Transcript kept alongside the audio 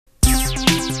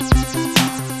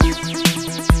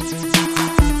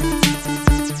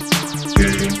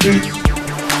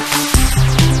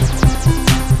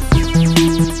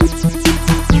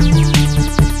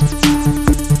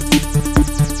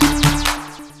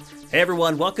Hey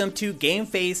everyone, welcome to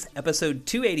GameFace episode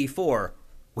 284.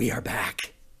 We are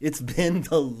back. It's been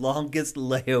the longest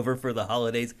layover for the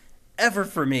holidays ever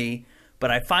for me,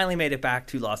 but I finally made it back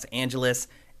to Los Angeles,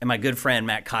 and my good friend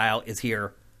Matt Kyle is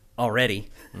here already.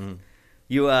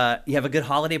 You have a good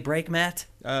holiday break, Matt?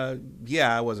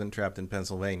 Yeah, I wasn't trapped in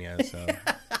Pennsylvania,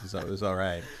 so it was all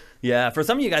right. Yeah, for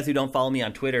some of you guys who don't follow me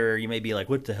on Twitter, you may be like,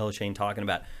 what the hell is Shane talking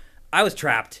about? I was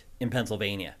trapped in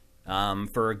Pennsylvania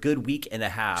for a good week and a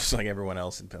half. Just like everyone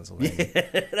else in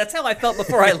Pennsylvania. That's how I felt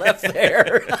before I left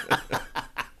there.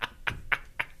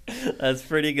 That's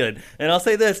pretty good. And I'll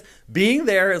say this, being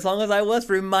there as long as I was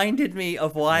reminded me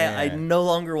of why I no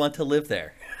longer want to live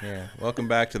there. Yeah, welcome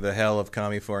back to the hell of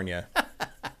California.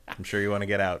 I'm sure you want to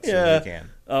get out soon as you can.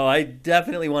 Oh, I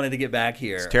definitely wanted to get back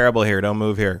here. It's terrible here. Don't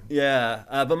move here. Yeah,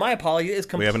 but my apology is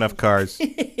We have enough cars.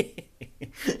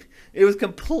 It was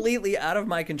completely out of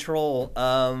my control.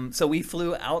 So we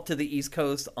flew out to the East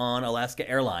Coast on Alaska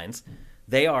Airlines.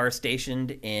 They are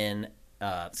stationed in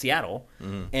Seattle,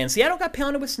 and Seattle got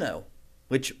pounded with snow,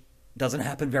 which doesn't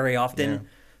happen very often. Yeah.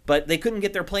 But they couldn't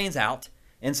get their planes out,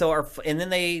 and so then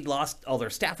they lost all their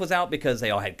staff was out because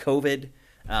they all had COVID,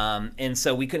 and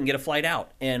so we couldn't get a flight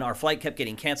out, and our flight kept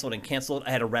getting canceled and canceled.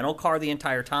 I had a rental car the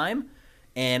entire time.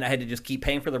 And I had to just keep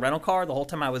paying for the rental car the whole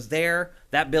time I was there.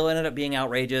 That bill ended up being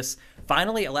outrageous.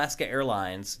 Finally, Alaska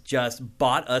Airlines just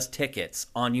bought us tickets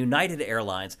on United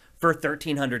Airlines for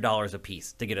 $1,300 a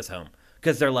piece to get us home.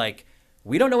 Because they're like,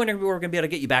 we don't know when we're going to be able to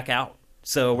get you back out.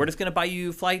 So we're just going to buy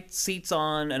you flight seats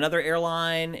on another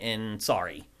airline, and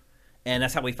sorry. And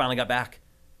that's how we finally got back.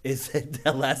 Is that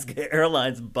Alaska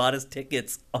Airlines bought us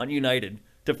tickets on United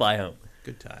to fly home.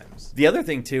 Good times. The other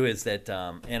thing, too, is that,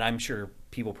 and I'm sure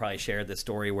people probably share this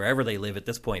story wherever they live at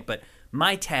this point, but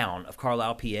my town of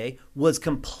Carlisle, PA, was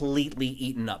completely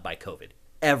eaten up by COVID.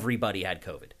 Everybody had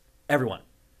COVID. Everyone.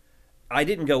 I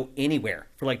didn't go anywhere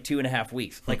for like 2.5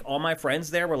 weeks. Like all my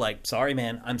friends there were like, sorry,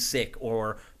 man, I'm sick,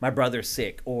 or my brother's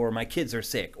sick, or my kids are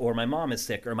sick, or my mom is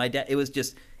sick, or my dad. It was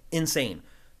just insane.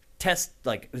 Tests,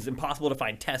 like, it was impossible to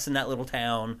find tests in that little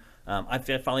town. I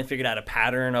finally figured out a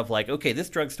pattern of like, okay, this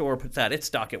drugstore puts out its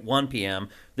stock at 1 p.m.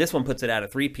 This one puts it out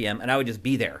at 3 p.m. And I would just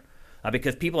be there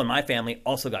because people in my family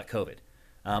also got COVID.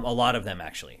 A lot of them,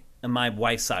 actually. And my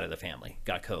wife's side of the family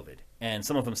got COVID. And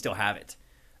some of them still have it.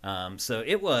 So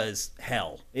it was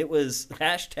hell. It was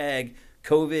hashtag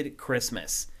COVID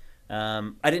Christmas.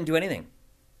 I didn't do anything.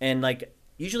 And like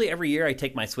usually every year I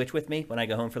take my Switch with me when I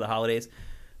go home for the holidays.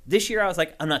 This year I was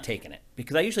like, I'm not taking it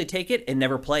because I usually take it and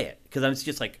never play it because I'm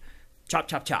just like, chop,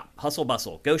 chop, chop, hustle,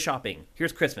 bustle, go shopping.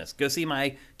 Here's Christmas. Go see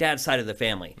my dad's side of the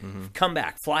family. Come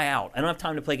back, fly out. I don't have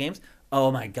time to play games. Oh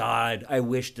my God, I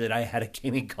wish that I had a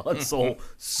gaming console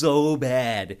so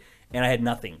bad. And I had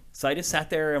nothing. So I just sat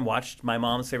there and watched my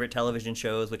mom's favorite television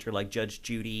shows, which are like Judge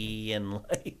Judy and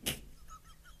like...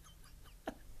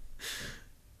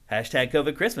 Hashtag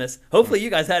COVID Christmas. Hopefully you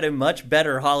guys had a much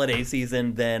better holiday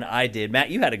season than I did. Matt,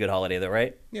 you had a good holiday though,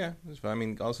 right? Yeah, it was fun. I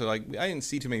mean, also, like, I didn't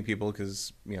see too many people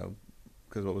because what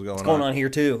was going on. What's going on here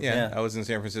too. Yeah, I was in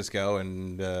San Francisco,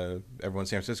 and everyone in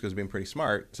San Francisco is being pretty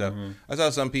smart. So I saw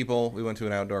some people. We went to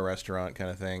an outdoor restaurant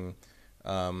kind of thing.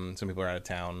 Some people are out of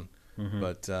town.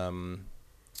 But,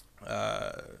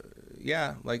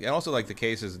 yeah, like, and also, like, the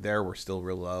cases there were still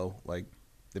real low. Like,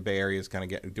 the Bay Area is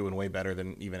kind of doing way better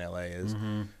than even LA is.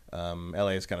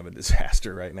 LA is kind of a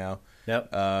disaster right now.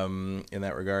 Yep. In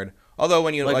that regard. Although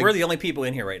when you like we're the only people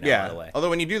in here right now, by the way. Although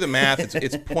when you do the math, it's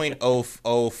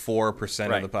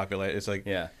 0.004% of the population. It's like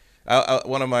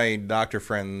one of my doctor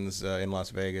friends in Las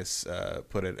Vegas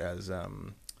put it as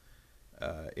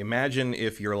imagine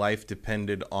if your life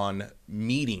depended on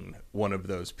meeting one of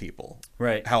those people.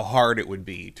 Right. How hard it would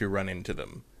be to run into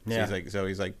them. Yeah. So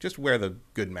he's like, just wear the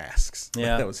good masks.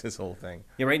 Yeah. That was his whole thing.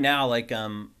 Yeah, right now, like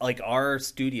our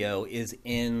studio is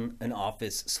in an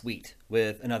office suite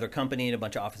with another company and a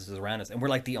bunch of offices around us, and we're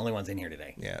like the only ones in here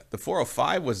today. Yeah, the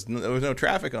 405 there was no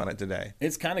traffic on it today.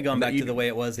 It's kind of gone back to the way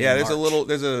it was. Yeah, in March.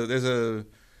 There's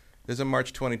a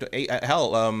March 28. Hell,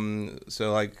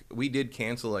 so like we did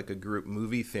cancel like a group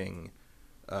movie thing,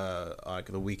 like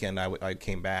the weekend I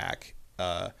came back.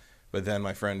 But then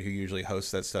my friend who usually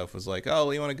hosts that stuff was like,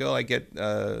 "Oh, you want to go? Like get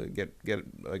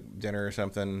like dinner or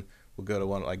something? We'll go to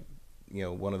one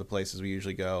one of the places we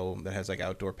usually go that has like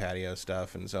outdoor patio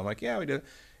stuff." And so I'm like, "Yeah, we do."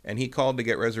 And he called to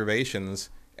get reservations,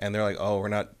 and they're like, "Oh, we're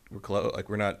not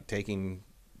taking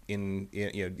in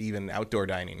even outdoor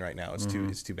dining right now. It's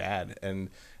too bad." And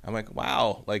I'm like,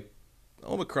 "Wow, like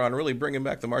Omicron really bringing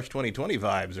back the March 2020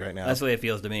 vibes right now. That's the way it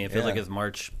feels to me. It feels like it's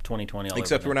March 2020 all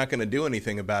Except over we're not going to do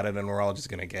anything about it, and we're all just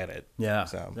going to get it. Yeah,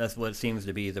 so that's what seems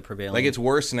to be the prevailing. Like, it's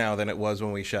worse now than it was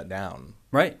when we shut down.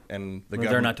 Right. And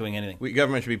they're not doing anything.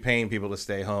 Government should be paying people to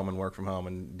stay home and work from home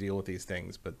and deal with these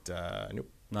things, but nope.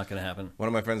 Not going to happen. One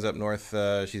of my friends up north,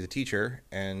 she's a teacher,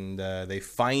 and they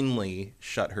finally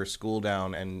shut her school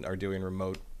down and are doing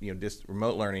remote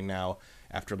learning now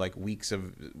after like weeks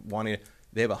of wanting to.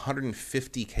 They have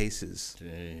 150 cases.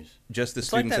 Jeez. Just the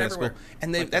students in the school,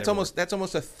 and that's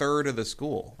almost a third of the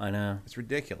school. I know, it's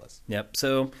ridiculous. Yep.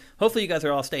 So hopefully you guys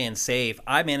are all staying safe.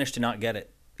 I managed to not get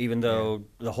it, even though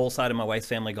the whole side of my wife's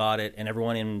family got it, and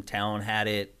everyone in town had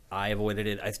it. I avoided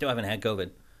it. I still haven't had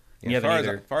COVID. Yeah,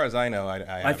 as far as I know,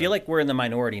 I feel like we're in the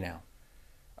minority now.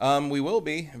 We will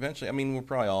be eventually. I mean, we're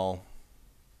probably all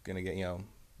gonna get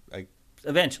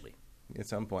eventually at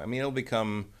some point. I mean, it'll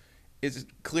become. It's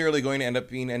clearly going to end up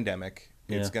being endemic.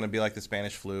 It's going to be like the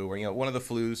Spanish flu, where one of the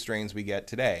flu strains we get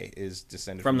today is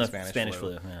descended from the Spanish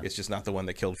flu. Yeah. It's just not the one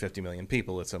that killed 50 million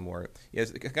people. It's a more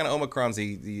kind of Omicron's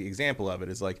the example of it.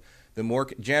 Is like the more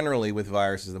generally with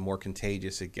viruses, the more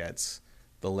contagious it gets,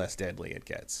 the less deadly it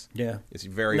gets. Yeah, it's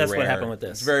very rare. That's what happened with this.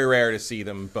 It's very rare to see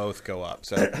them both go up.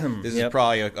 So this is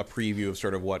probably a preview of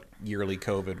sort of what yearly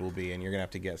COVID will be, and you're gonna have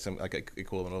to get some like a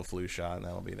equivalent of a flu shot, and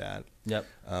that'll be that. Yep.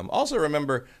 Also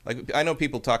remember, like I know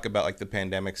people talk about like the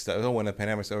pandemic stuff. Oh, when the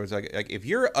pandemic stuff was like if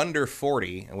you're under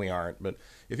 40, and we aren't, but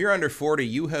if you're under 40,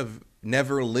 you have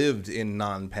never lived in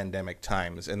non-pandemic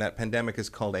times, and that pandemic is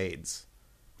called AIDS.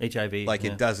 HIV. Like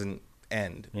it doesn't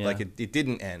end. Yeah. Like it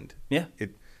didn't end. Yeah.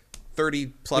 30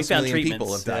 plus million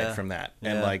people have died from that,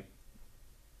 and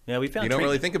we found. You don't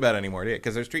really think about it anymore, do you?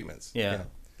 Because there's treatments. Yeah.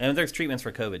 And there's treatments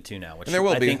for COVID too now, which and there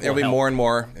will be. There'll be more and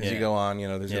more as you go on.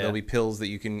 There'll be pills that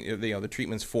you can. The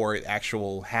treatments for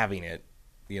actual having it.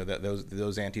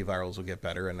 Those antivirals will get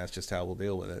better, and that's just how we'll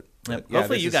deal with it. But,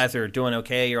 hopefully, you guys are doing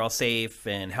okay. You're all safe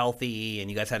and healthy,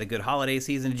 and you guys had a good holiday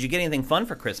season. Did you get anything fun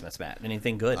for Christmas, Matt?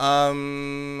 Anything good?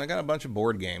 I got a bunch of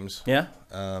board games. Yeah.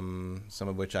 Some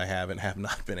of which I have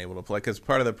not been able to play because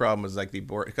part of the problem was like a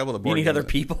couple of the board. You need games other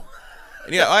people.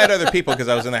 Yeah, I had other people because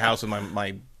I was in the house with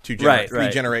my three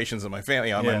generations of my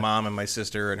family. My mom and my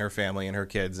sister and her family and her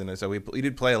kids, and so we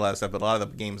did play a lot of stuff. But a lot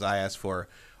of the games I asked for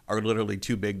are literally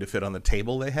too big to fit on the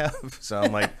table they have. So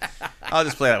I'm like, I'll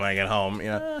just play that when I get home.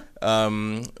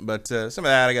 But some of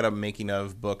that, I got a making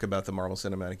of book about the Marvel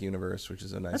Cinematic Universe, which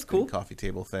is a nice cool coffee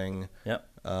table thing. Yep.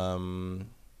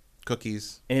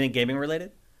 Cookies. Anything gaming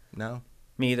related? No.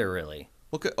 Me either, really.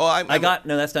 Well,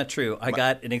 no, that's not true. I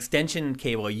got an extension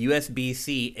cable, a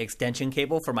USB-C extension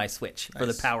cable for my Switch for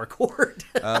the power cord.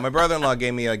 My brother-in-law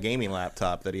gave me a gaming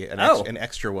laptop that he an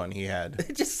extra one he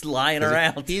had, just lying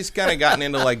around. He's kind of gotten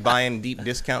into like buying deep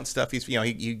discount stuff.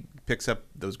 He picks up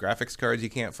those graphics cards you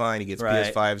can't find. He gets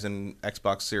PS5s and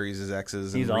Xbox Series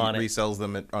X's and resells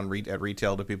them at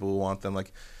retail to people who want them.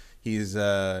 Like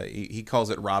he calls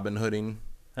it Robin Hooding.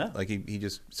 Huh. Like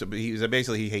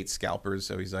he hates scalpers,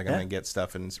 so he's like, I'm gonna get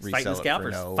stuff and resell it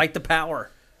for no. Fight the power.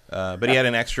 But he had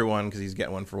an extra one because he's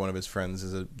getting one for one of his friends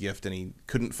as a gift, and he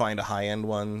couldn't find a high-end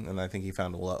one, and I think he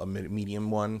found a medium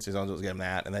one, so he's always going to get him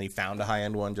that, and then he found a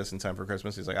high-end one just in time for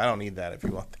Christmas. He's like, I don't need that if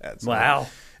you want that. So, wow.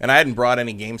 And I hadn't brought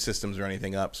any game systems or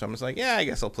anything up, so I'm just like, I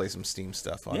guess I'll play some Steam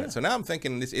stuff on it. So now I'm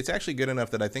thinking it's actually good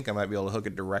enough that I think I might be able to hook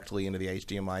it directly into the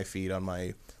HDMI feed on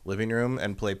my living room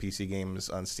and play PC games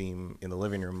on Steam in the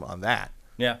living room on that.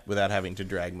 Yeah. Without having to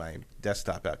drag my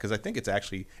desktop out. Because I think it's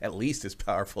actually at least as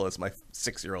powerful as my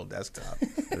 6-year-old desktop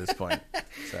at this point.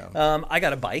 So I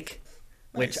got a bike,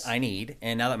 which I need.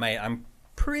 And now that I'm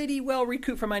pretty well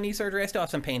recouped from my knee surgery, I still have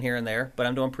some pain here and there, but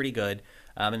I'm doing pretty good.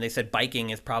 And they said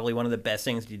biking is probably one of the best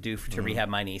things to do to rehab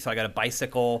my knee. So I got a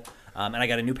bicycle, and I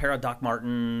got a new pair of Doc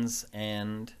Martens,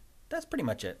 and that's pretty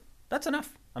much it. That's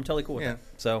enough. I'm totally cool with it.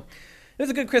 So it was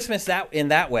a good Christmas in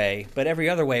that way, but every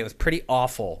other way it was pretty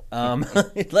awful.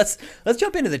 Let's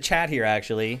jump into the chat here,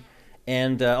 actually.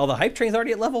 And the hype train's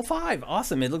already at level 5.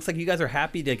 Awesome. It looks like you guys are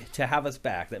happy to have us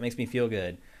back. That makes me feel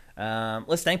good.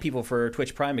 Let's thank people for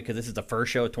Twitch Prime because this is the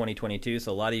first show of 2022,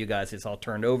 so a lot of you guys, it's all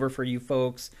turned over for you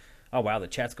folks. Oh, wow, the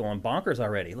chat's going bonkers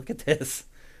already. Look at this.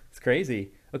 It's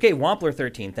crazy. Okay,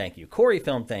 Wampler13, thank you. Corey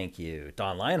Film, thank you.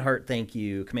 Don Lionheart, thank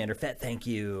you. Commander Fett, thank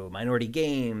you. Minority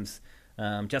Games.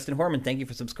 Justin Horman, thank you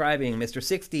for subscribing. Mr.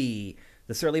 60,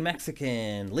 The Surly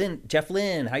Mexican, Jeff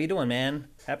Lynn, how you doing, man?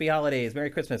 Happy holidays,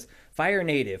 Merry Christmas. Fire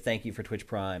Native, thank you for Twitch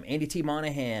Prime. Andy T.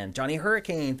 Monahan, Johnny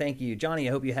Hurricane, thank you. Johnny,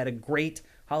 I hope you had a great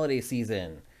holiday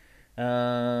season.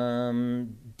 Dej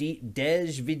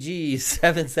Vg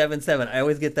 777. I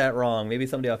always get that wrong. Maybe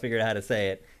someday I'll figure out how to say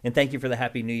it. And thank you for the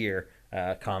Happy New Year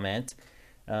comment.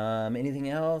 Anything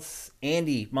else?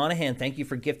 Andy Monahan, thank you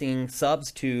for gifting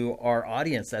subs to our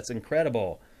audience. That's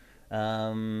incredible.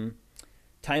 Times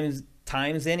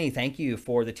Any, thank you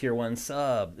for the tier 1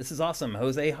 sub. This is awesome.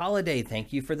 Jose Holiday,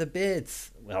 thank you for the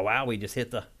bits. Oh, wow, we just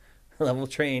hit the level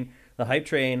train, the hype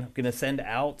train. I'm going to send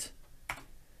out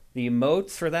the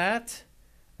emotes for that.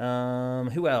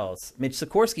 Who else? Mitch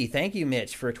Sikorsky, thank you,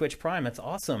 Mitch, for Twitch Prime. That's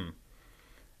awesome.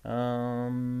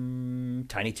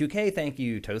 Tiny2K, thank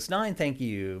you. Toast9, thank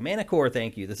you. Manicore,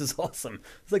 thank you. This is awesome.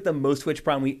 It's like the most Twitch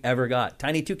Prime we ever got.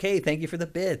 Tiny2K, thank you for the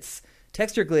bits.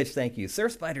 Texture Glitch, thank you.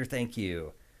 Surf Spider, thank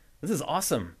you. This is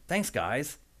awesome. Thanks,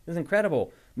 guys. This is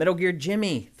incredible. Metal Gear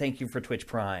Jimmy, thank you for Twitch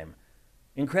Prime.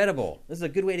 Incredible. This is a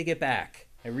good way to get back.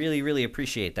 I really, really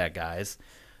appreciate that, guys.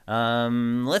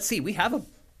 Let's see. We have a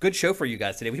good show for you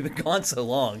guys today. We've been gone so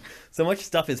long. So much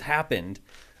stuff has happened.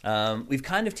 We've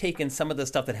kind of taken some of the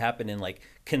stuff that happened and like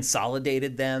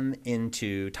consolidated them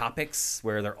into topics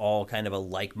where they're all kind of a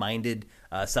like-minded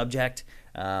subject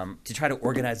to try to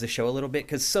organize the show a little bit,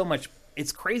 because so much.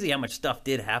 It's crazy how much stuff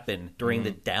did happen during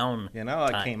the down. Yeah, not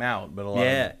a lot came out, but a lot.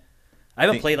 Yeah, I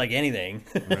haven't played like anything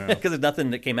because there's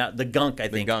nothing that came out. The gunk, I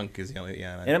think. The gunk is the only,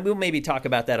 yeah. And we'll maybe talk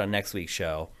about that on next week's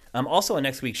show. Also on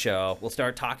next week's show, we'll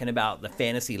start talking about the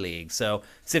Fantasy League. So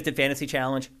Sifted Fantasy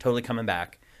Challenge, totally coming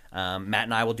back. Matt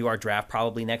and I will do our draft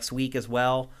probably next week as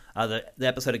well. The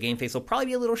episode of GameFace will probably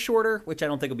be a little shorter, which I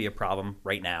don't think will be a problem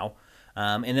right now.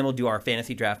 And then we'll do our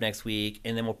fantasy draft next week,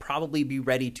 and then we'll probably be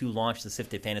ready to launch the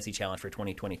Sifted Fantasy Challenge for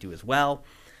 2022 as well.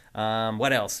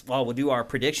 What else? Well, we'll do our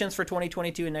predictions for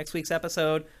 2022 in next week's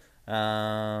episode.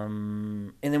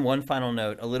 And then one final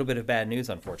note, a little bit of bad news,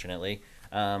 unfortunately.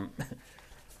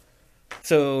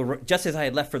 So just as I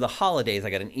had left for the holidays, I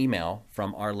got an email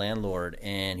from our landlord,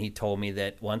 and he told me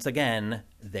that once again,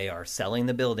 they are selling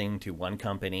the building to one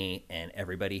company, and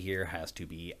everybody here has to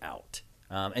be out.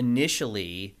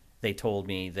 Initially, they told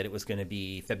me that it was going to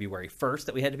be February 1st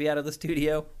that we had to be out of the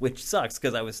studio, which sucks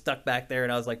because I was stuck back there,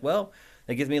 and I was like, well,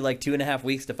 that gives me like 2.5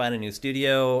 weeks to find a new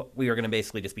studio. We were going to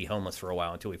basically just be homeless for a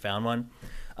while until we found one.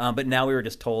 But now we were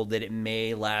just told that it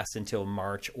may last until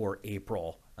March or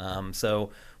April. So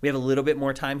we have a little bit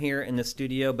more time here in the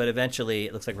studio, but eventually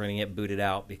it looks like we're going to get booted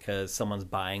out because someone's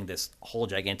buying this whole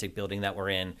gigantic building that we're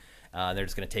in. They're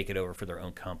just going to take it over for their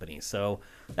own company. So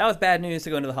that was bad news to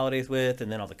go into the holidays with,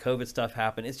 and then all the COVID stuff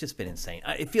happened. It's just been insane.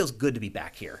 It feels good to be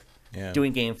back here,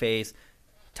 doing GameFace,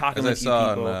 talking with you people.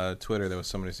 As I saw on Twitter, there was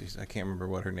somebody, I can't remember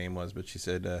what her name was, but she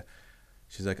said,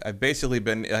 she's like, I've basically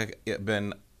been,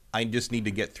 I just need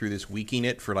to get through this weeking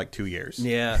it for like 2 years.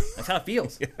 Yeah, that's how it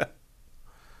feels.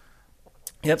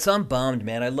 Yep, so I'm bummed,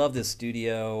 man. I love this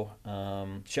studio.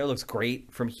 Show looks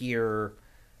great from here,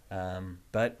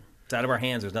 but it's out of our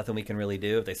hands. There's nothing we can really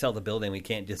do. If they sell the building, we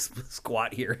can't just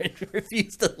squat here and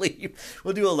refuse to leave.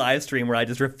 We'll do a live stream where I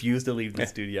just refuse to leave the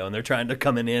studio, and they're trying to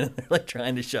come in, and they're like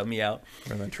trying to shove me out.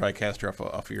 Or then TriCaster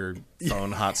off your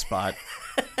phone hotspot.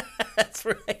 That's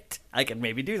right. I can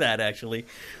maybe do that, actually.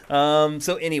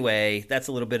 So anyway, that's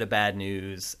a little bit of bad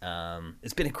news.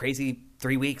 It's been a crazy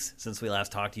 3 weeks since we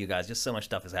last talked to you guys. Just so much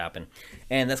stuff has happened.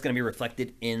 And that's going to be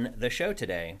reflected in the show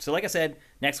today. So like I said,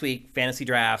 next week, fantasy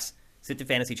drafts, Sifted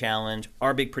Fantasy Challenge,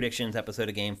 our big predictions episode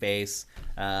of GameFace,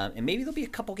 and maybe there'll be a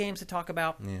couple games to talk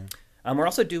about. Yeah. We're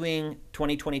also doing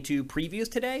 2022 previews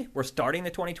today. We're starting the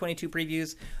 2022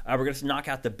 previews. We're going to knock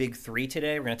out the big three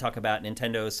today. We're going to talk about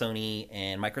Nintendo, Sony,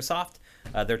 and Microsoft,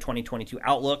 their 2022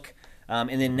 outlook.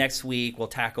 And then next week, we'll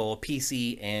tackle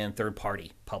PC and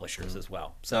third-party publishers as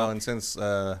well. So, and since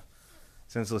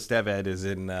Lesteved is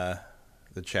in the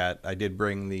chat, I did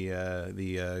bring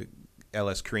the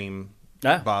LS Cream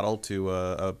bottle to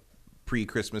a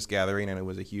pre-Christmas gathering, and it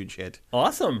was a huge hit.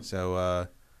 Awesome. So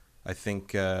I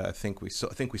think we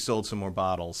sold some more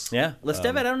bottles. Yeah,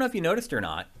 Lesteved, I don't know if you noticed or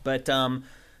not, but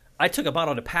I took a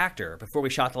bottle to Pactor before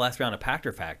we shot the last round of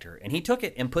Pactor Factor, and he took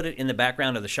it and put it in the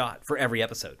background of the shot for every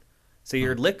episode. So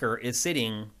your liquor is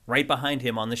sitting right behind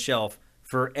him on the shelf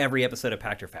for every episode of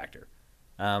Pactor Factor.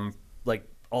 Like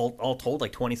all told,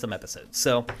 like 20-some episodes.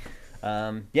 So,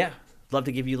 yeah, love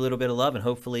to give you a little bit of love, and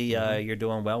hopefully you're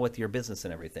doing well with your business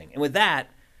and everything. And with that,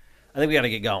 I think we got to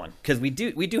get going because we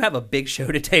do have a big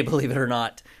show today, believe it or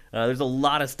not. There's a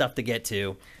lot of stuff to get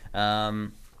to.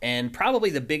 And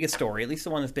probably the biggest story, at least the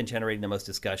one that's been generating the most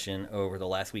discussion over the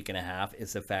last week and a half,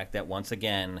 is the fact that once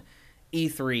again,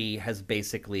 E3 has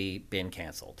basically been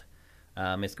canceled.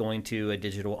 It's going to a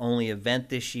digital-only event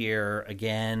this year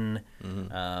again.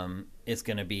 It's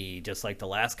going to be just like the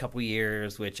last couple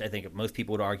years, which I think most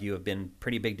people would argue have been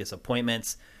pretty big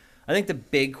disappointments. I think the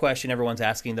big question everyone's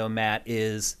asking, though, Matt,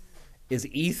 is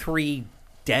E3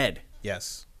 dead?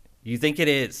 Yes. You think it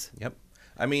is? Yep.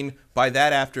 I mean, by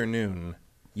that afternoon,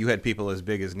 you had people as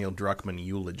big as Neil Druckmann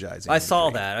eulogizing. I saw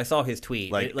that. I saw his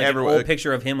tweet. Like an old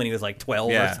picture of him when he was like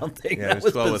 12 or something. Yeah, that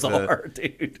was bizarre,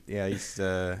 dude. Yeah, he's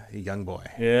a young boy.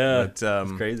 Yeah, but,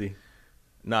 it's crazy.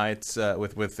 No, it's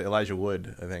with Elijah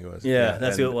Wood, I think it was. Yeah,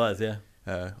 that's who it was, yeah.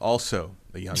 Also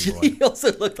a young boy. He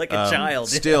also looked like a child.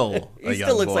 Still a young boy. He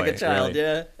still looks like a child,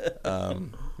 really. Yeah.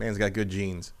 Man's got good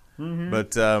genes. Mm-hmm.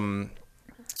 But,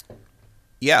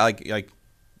 yeah, like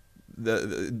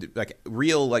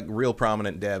real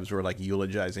prominent devs were like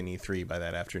eulogizing E3 by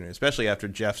that afternoon, especially after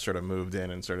Jeff sort of moved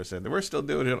in and sort of said that we're still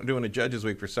doing a Judges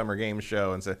Week for Summer Games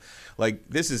Show, and said like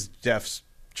this is Jeff's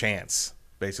chance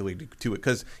basically to it,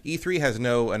 because E3 has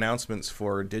no announcements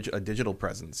for a digital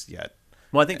presence yet.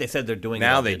 Well, I think they said they're doing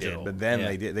now it they digital. did, but then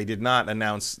they did not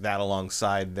announce that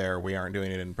alongside their we aren't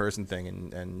doing it in person thing,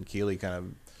 and Keighley kind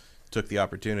of took the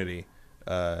opportunity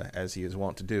as he is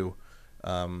wont to do.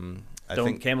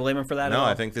 Can't blame him for that. No,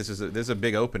 I think this is a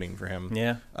big opening for him.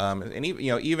 Yeah. And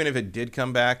even if it did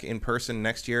come back in person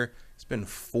next year, it's been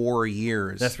 4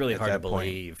 years. That's really hard to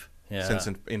believe. Yeah. Since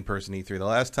in person E3,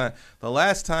 the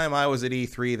last time I was at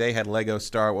E3, they had Lego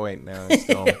Star. Wait, no,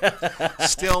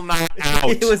 it's still not out.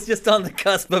 It was just on the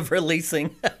cusp of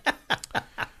releasing.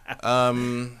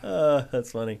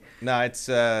 That's funny. No, it's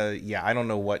I don't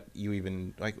know what you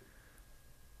even like.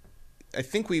 I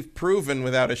think we've proven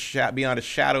beyond a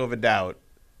shadow of a doubt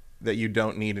that you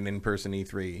don't need an in-person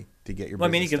E3 to get your. Well, I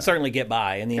mean, you can done. certainly get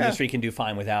by, and the industry can do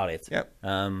fine without it. Yep.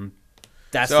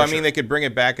 They could bring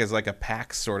it back as like a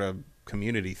PAX sort of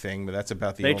community thing, but that's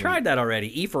about the. They tried that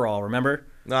already. E4All, remember?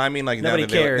 No, I mean like nobody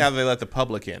cared. Now that they let the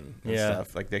public in and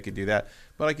stuff, like they could do that.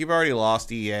 But like you've already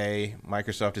lost EA.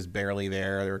 Microsoft is barely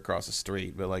there. They're across the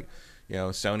street, but like.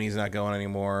 Sony's not going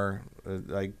anymore.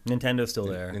 Like Nintendo's still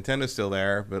there. Nintendo's still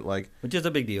there, but like, which is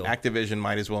a big deal. Activision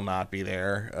might as well not be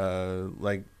there.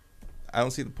 Like, I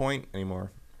don't see the point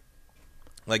anymore.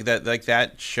 Like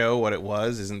that show, what it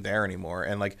was, isn't there anymore,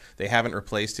 and like they haven't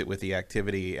replaced it with the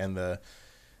activity and the.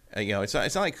 It's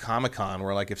not like Comic-Con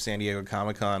where like if San Diego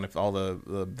Comic-Con, if all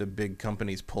the big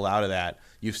companies pull out of that,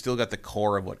 you've still got the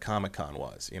core of what Comic-Con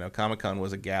was. Comic-Con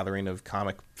was a gathering of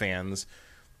comic fans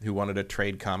who wanted to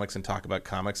trade comics and talk about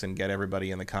comics and get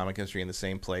everybody in the comic industry in the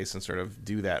same place and sort of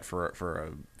do that for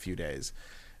a few days.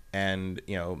 And,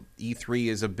 E3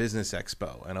 is a business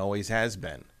expo and always has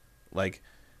been. Like,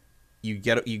 you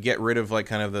get rid of, like,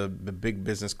 kind of the big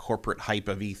business corporate hype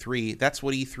of E3. That's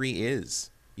what E3 is.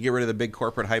 You get rid of the big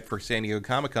corporate hype for San Diego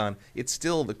Comic-Con. It's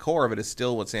still, the core of it is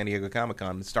still what San Diego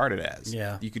Comic-Con started as.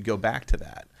 Yeah. You could go back to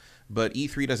that. But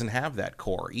E3 doesn't have that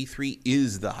core. E3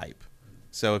 is the hype.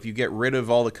 So if you get rid of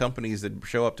all the companies that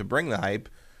show up to bring the hype,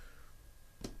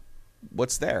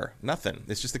 what's there? Nothing.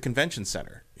 It's just a convention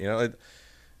center.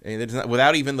 It's not,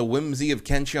 without even the whimsy of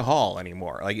Kensha Hall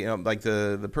anymore. Like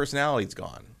the personality's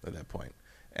gone at that point.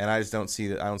 And I just don't see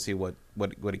that. I don't see what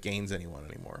it gains anyone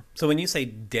anymore. So when you say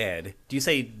dead, do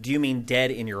you mean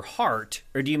dead in your heart,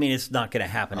 or do you mean it's not going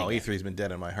to happen? Oh, again? E3's been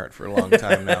dead in my heart for a long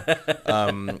time now.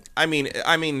 I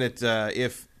mean that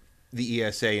if the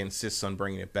ESA insists on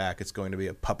bringing it back, it's going to be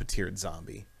a puppeteered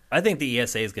zombie. I think the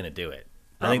ESA is going to do it.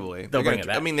 Probably. I think they'll bring it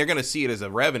back. I mean, they're going to see it as a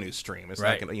revenue stream. It's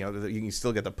right. not going to, you can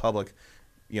still get the public.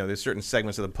 There's certain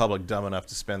segments of the public dumb enough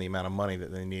to spend the amount of money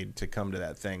that they need to come to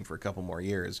that thing for a couple more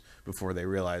years before they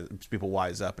realize people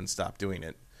wise up and stop doing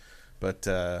it. But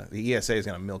the ESA is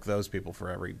going to milk those people for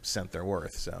every cent they're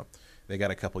worth. So they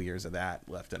got a couple years of that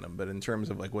left in them. But in terms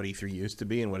of like what E3 used to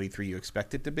be and what E3 you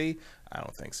expect it to be, I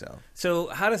don't think so. So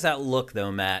how does that look,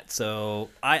 though, Matt? So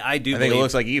I think it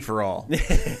looks like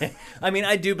E4All. I mean,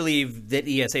 I do believe that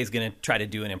ESA is going to try to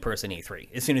do an in-person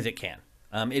E3 as soon as it can.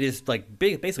 It is like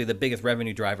basically the biggest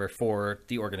revenue driver for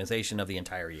the organization of the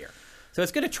entire year. So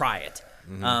it's going to try it.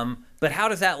 Mm-hmm. But how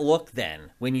does that look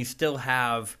then when you still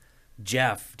have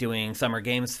Jeff doing Summer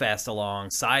Games Fest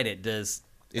alongside it?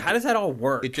 How does that all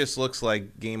work? It just looks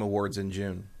like Game Awards in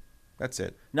June. That's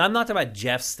it. No, I'm not talking about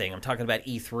Jeff's thing. I'm talking about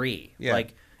E3. Yeah.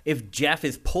 Like, if Jeff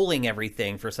is pulling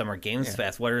everything for Summer Games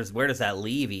Fest, where does that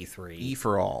leave E3?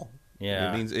 E4All.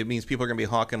 Yeah. It means people are going to be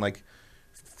hawking, like,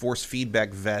 force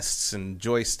feedback vests and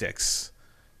joysticks,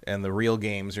 and the real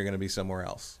games are going to be somewhere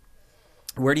else.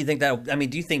 Where do you think that... I mean,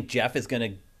 do you think Jeff is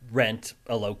going to rent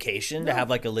a location to have,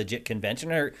 like, a legit convention?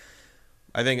 Or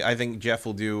I think Jeff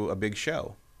will do a big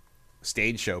show.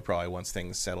 Stage show probably once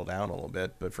things settle down a little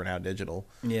bit, but for now digital.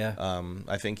 Yeah.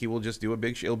 I think he will just do a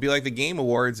big show. It'll be like the Game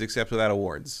Awards except without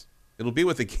awards. It'll be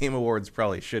what the Game Awards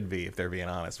probably should be if they're being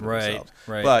honest with themselves.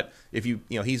 Right. But if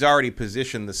he's already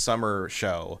positioned the summer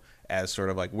show as sort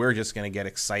of like we're just going to get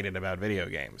excited about video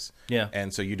games. Yeah.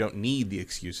 And so you don't need the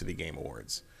excuse of the Game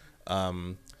Awards.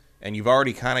 And you've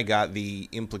already kind of got the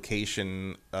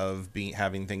implication of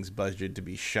having things budgeted to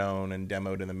be shown and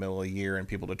demoed in the middle of the year and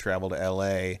people to travel to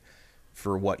LA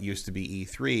for what used to be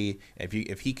E3.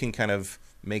 If he can kind of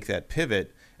make that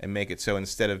pivot and make it so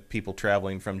instead of people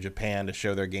traveling from Japan to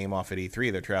show their game off at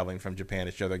E3, they're traveling from Japan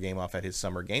to show their game off at his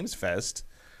Summer Games Fest.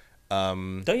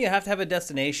 Don't you have to have a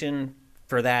destination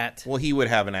for that? Well, he would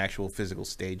have an actual physical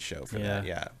stage show for that.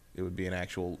 Yeah, it would be an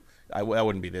actual. That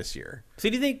wouldn't be this year. So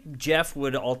do you think Jeff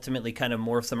would ultimately kind of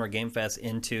morph Summer Game Fest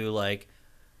into like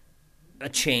a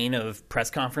chain of press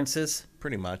conferences?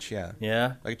 Pretty much, yeah.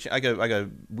 Yeah. Like a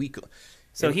week.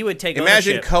 So he would take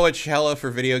imagine ownership. Coachella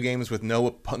for video games with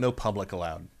no public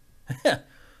allowed.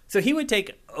 So he would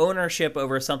take ownership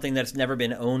over something that's never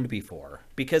been owned before.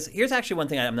 Because here's actually one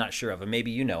thing I'm not sure of, and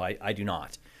maybe you know, I do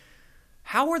not.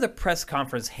 How were the press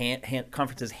conferences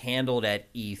handled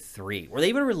at E3? Were they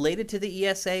even related to the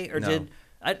ESA, or No. did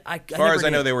As far as I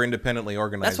know, they were independently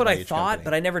organized. That's what by I each thought, company.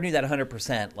 but I never knew that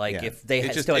 100%. Like Yeah. if they it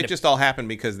had just still had it just all happened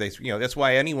because they that's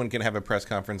why anyone can have a press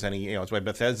conference. That's why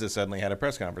Bethesda suddenly had a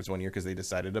press conference one year because they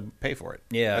decided to pay for it.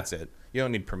 Yeah. That's it. You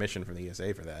don't need permission from the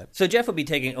ESA for that. So Jeff would be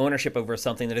taking ownership over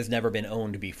something that has never been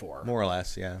owned before. More or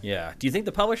less, yeah. Yeah. Do you think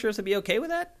the publishers would be okay with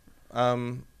that?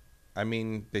 I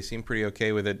mean, they seem pretty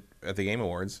okay with it at the Game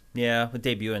Awards. Yeah, with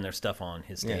debuting their stuff on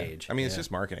his Yeah. stage. I mean, it's Yeah.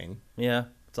 just marketing. Yeah,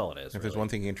 that's all it is. If there's one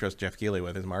thing you can trust Jeff Keighley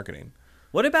with, is marketing.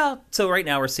 What about, so right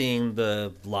now we're seeing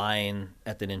the line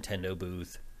at the Nintendo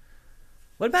booth.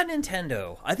 What about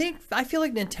Nintendo? I feel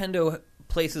like Nintendo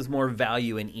places more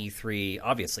value in E3,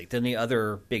 obviously, than the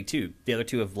other big two. The other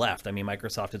two have left. I mean,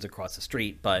 Microsoft is across the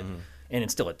street, but and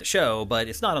it's still at the show, but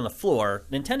it's not on the floor.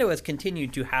 Nintendo has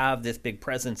continued to have this big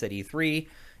presence at E3.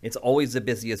 It's always the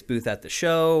busiest booth at the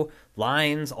show,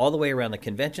 lines all the way around the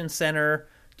convention center.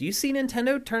 Do you see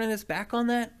Nintendo turning its back on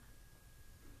that?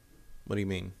 What do you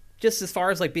mean? Just as far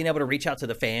as like being able to reach out to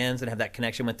the fans and have that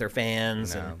connection with their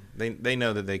fans. No, they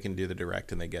know that they can do the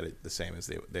direct and they get it the same as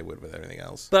they would with everything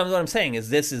else. But what I'm saying is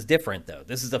this is different, though.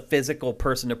 This is a physical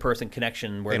person-to-person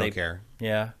connection where They don't care.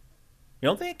 Yeah. You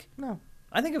don't think? No.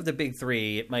 I think of the big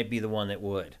three, it might be the one that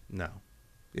would. No.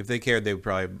 If they cared, they would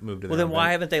probably move to. Well, then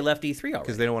why haven't they left E3 already?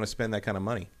 Because they don't want to spend that kind of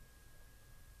money.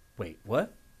 Wait,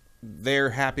 what? They're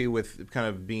happy with kind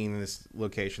of being in this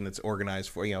location that's organized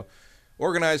for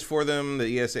organized for them.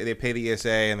 The ESA, they pay the ESA,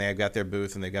 and they've got their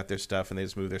booth and they got their stuff, and they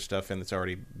just move their stuff in. That's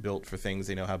already built for things.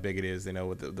 They know how big it is. They know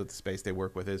what the space they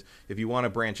work with is. If you want to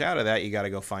branch out of that, you got to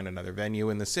go find another venue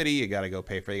in the city. You got to go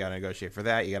pay for. You got to negotiate for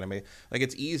that. You got to make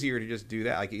it's easier to just do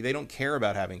that. Like they don't care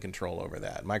about having control over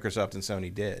that. Microsoft and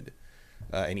Sony did,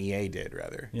 and EA did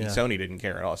rather. Yeah. Sony didn't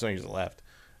care at all. Sony just left.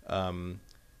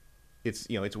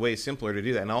 It's way simpler to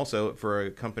do that, and also for a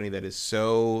company that is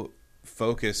so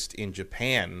focused in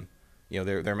Japan.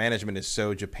 Their management is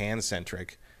so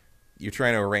Japan-centric. You're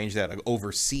trying to arrange that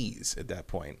overseas at that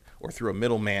point, or through a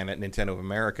middleman at Nintendo of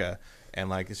America, and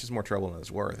it's just more trouble than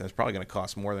it's worth. And it's probably going to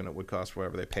cost more than it would cost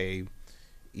whatever they pay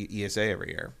ESA every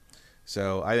year.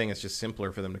 So I think it's just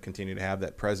simpler for them to continue to have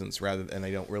that presence and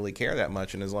they don't really care that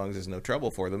much. And as long as there's no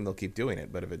trouble for them, they'll keep doing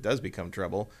it. But if it does become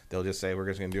trouble, they'll just say, we're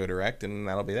just going to do a direct, and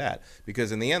that'll be that.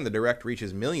 Because in the end, the direct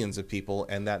reaches millions of people,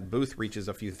 and that booth reaches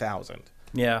a few thousand.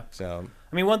 Yeah. So,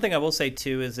 I mean, one thing I will say,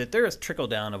 too, is that there is trickle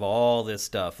down of all this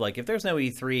stuff. Like, if there's no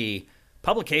E3,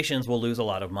 publications will lose a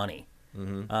lot of money.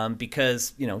 Mm-hmm.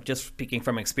 Because, just speaking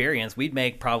from experience, we'd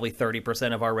make probably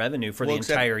 30% of our revenue for the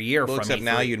entire year from except E3.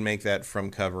 Now you'd make that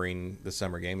from covering the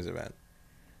Summer Games event.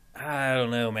 I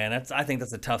don't know, man. I think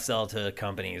that's a tough sell to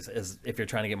companies, is if you're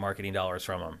trying to get marketing dollars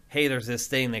from them. Hey, there's this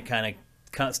thing that kind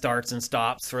of starts and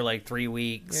stops for 3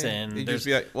 weeks, and there's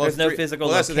no physical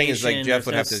that's location. The thing is, Jeff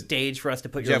would no have to stage for us to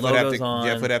put your logos on.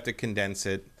 Jeff would have to condense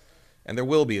it, and there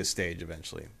will be a stage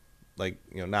eventually.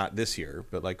 Not this year,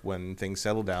 but when things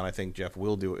settle down, I think Jeff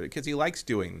will do it because he likes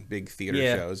doing big theater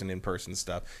shows and in-person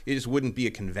stuff. It just wouldn't be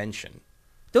a convention.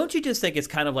 Don't you just think it's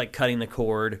kind of like cutting the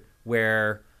cord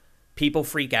where people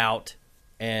freak out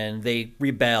and they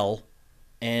rebel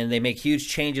and they make huge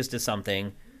changes to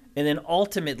something, and then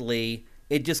ultimately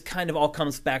it just kind of all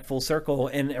comes back full circle,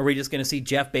 and are we just going to see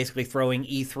Jeff basically throwing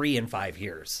E3 in 5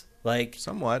 years?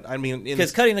 Somewhat. I mean,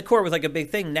 because cutting the cord was a big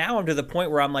thing. Now I'm to the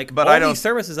point where I'm these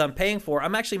services I'm paying for,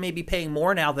 I'm actually maybe paying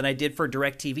more now than I did for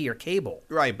DirecTV or cable.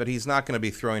 Right, but he's not going to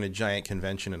be throwing a giant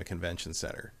convention in a convention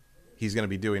center. He's going to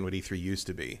be doing what E3 used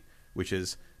to be, which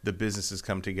is the businesses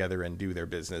come together and do their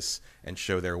business and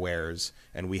show their wares,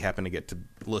 and we happen to get to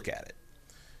look at it.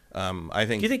 I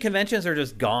think. Do you think conventions are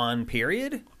just gone?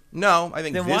 Period. No, I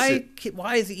think. Then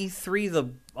why is E3 the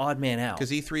odd man out?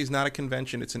 Because E3 is not a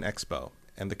convention; it's an expo.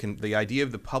 And the idea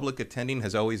of the public attending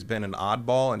has always been an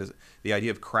oddball, and the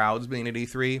idea of crowds being at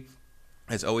E3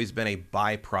 has always been a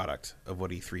byproduct of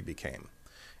what E3 became.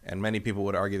 And many people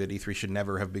would argue that E3 should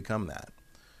never have become that.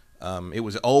 It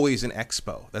was always an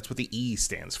expo. That's what the E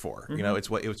stands for. Mm-hmm. You know,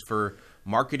 it was for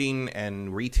marketing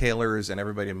and retailers and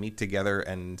everybody to meet together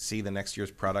and see the next year's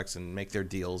products and make their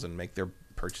deals and make their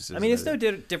purchases. I mean, it's no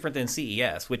different than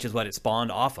CES, which is what it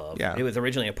spawned off of. Yeah. It was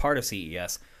originally a part of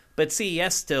CES, but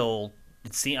CES still,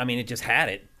 it just had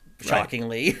it.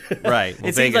 Shockingly, right. Well,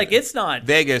 it seems like it's not.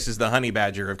 Vegas is the honey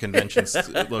badger of convention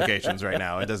locations right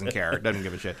now. It doesn't care. It doesn't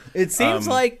give a shit. It seems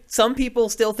like some people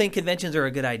still think conventions are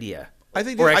a good idea. I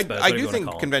think expos, I do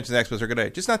think conventions and expos are a good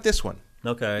idea. Just not this one.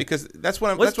 Okay. Because that's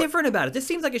what I'm. What's different about it? This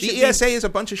seems like it should the be. ESA is a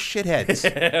bunch of shitheads.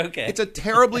 Okay. It's a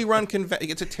terribly run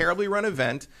It's a terribly run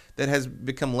event that has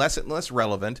become less and less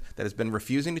relevant. That has been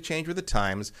refusing to change with the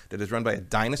times. That is run by a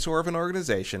dinosaur of an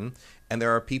organization. And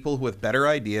there are people with better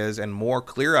ideas and more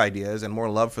clear ideas and more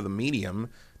love for the medium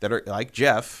that are like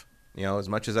Jeff. You know, as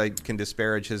much as I can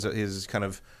disparage his kind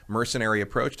of mercenary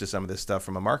approach to some of this stuff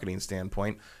from a marketing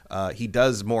standpoint, he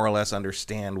does more or less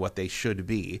understand what they should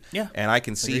be. Yeah, and I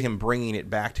can see him bringing it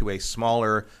back to a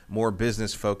smaller, more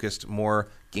business-focused, more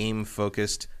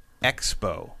game-focused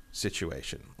expo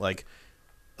situation. Like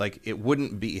it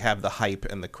wouldn't have the hype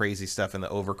and the crazy stuff and the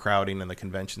overcrowding in the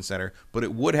convention center, but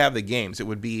it would have the games. It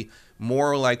would be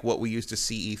more like what we used to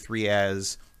see E3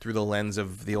 as through the lens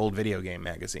of the old video game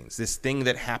magazines. This thing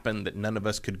that happened that none of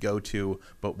us could go to,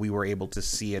 but we were able to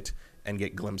see it and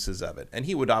get glimpses of it. And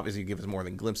he would obviously give us more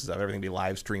than glimpses of it. Everything be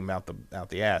live stream out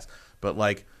the ass. But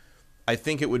like, I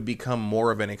think it would become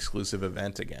more of an exclusive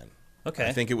event again. Okay.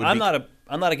 I think it would. I'm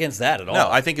not against that at all. No,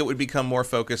 I think it would become more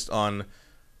focused on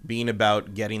being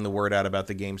about getting the word out about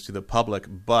the games to the public,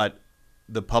 but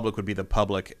the public would be the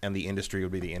public and the industry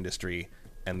would be the industry.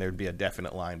 And there'd be a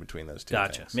definite line between those two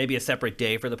things. Maybe a separate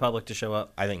day for the public to show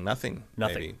up? I think nothing.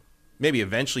 Maybe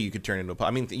eventually you could turn into I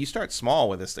mean, you start small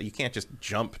with this. You can't just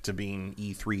jump to being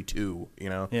E3 2, you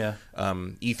know? Yeah.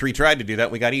 E3 tried to do that.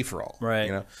 We got E for all. Right.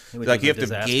 You know? Like, you have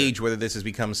to gauge whether this has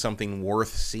become something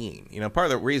worth seeing. You know, part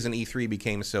of the reason E3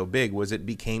 became so big was it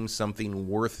became something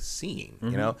worth seeing. Mm-hmm.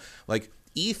 You know? Like,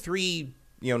 E3,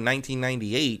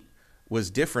 1998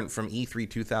 was different from E3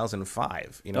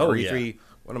 2005. You know, or E3... Yeah.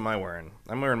 What am I wearing?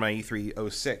 I'm wearing my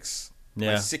E3 06.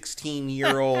 Yeah. My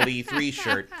 16-year-old E3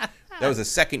 shirt. That was the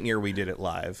second year we did it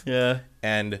live. Yeah.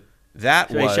 And that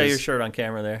Should I show your shirt on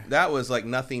camera there? That was like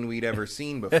nothing we'd ever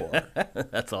seen before.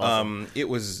 That's awesome. It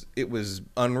was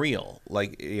unreal.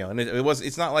 Like, and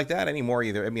it's not like that anymore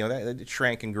either. I mean, it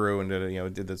shrank and grew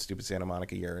and did the stupid Santa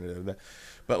Monica year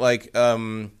but like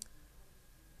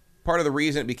part of the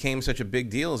reason it became such a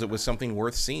big deal is it was something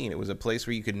worth seeing. It was a place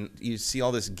where you see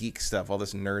all this geek stuff, all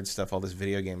this nerd stuff, all this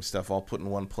video game stuff all put in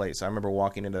one place. I remember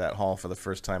walking into that hall for the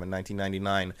first time in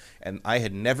 1999, and I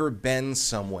had never been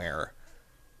somewhere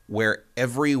where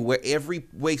every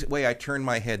way I turned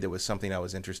my head there was something I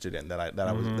was interested in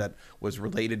that was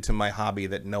related to my hobby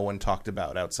that no one talked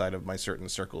about outside of my certain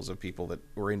circles of people that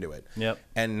were into it. Yep.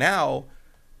 And now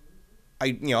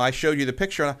I showed you the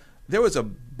picture. There was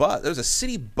a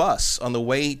city bus on the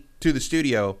way to the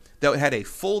studio that had a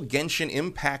full Genshin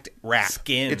Impact wrap.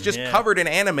 It's just covered in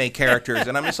anime characters,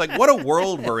 and I'm just like, what a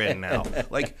world we're in now.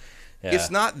 Like,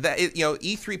 it's not that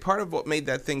E3. Part of what made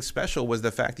that thing special was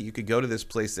the fact that you could go to this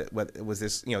place that was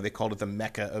this. They called it the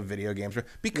Mecca of video games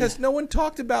because no one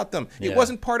talked about them. It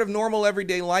wasn't part of normal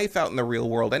everyday life out in the real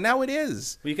world, and now it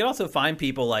is. Well, you can also find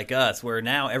people like us, where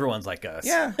now everyone's like us.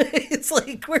 Yeah, it's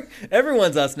like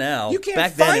everyone's us now. You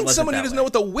can't find someone who doesn't know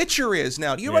what The Witcher is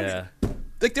now. Do you remember?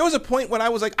 Like, there was a point when I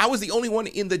was the only one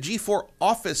in the G4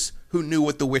 office who knew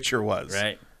what The Witcher was.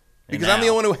 Right. Because I'm the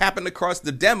only one who happened across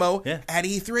the demo at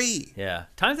E3. Yeah.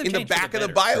 Times have changed. In the back of the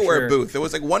BioWare BioWare booth, there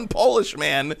was like one Polish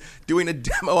man doing a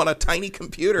demo on a tiny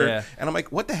computer. Yeah. And I'm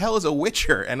like, what the hell is a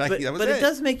Witcher? And that was it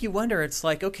does make you wonder. It's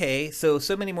like, okay, so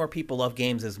many more people love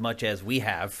games as much as we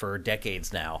have for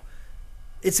decades now.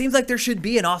 It seems like there should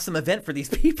be an awesome event for these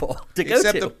people to go to.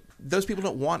 Except those people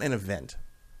don't want an event.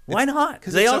 Why not?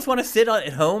 Because they all just want to sit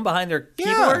at home behind their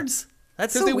keyboards?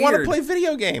 That's so weird. Because they want to play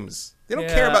video games. They don't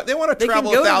care about. They want to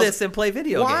travel. They can go to this and play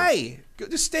video games. Why?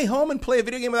 Just stay home and play a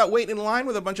video game without waiting in line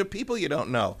with a bunch of people you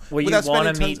don't know. Well, you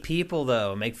want to meet people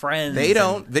though, make friends. They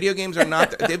don't. Video games are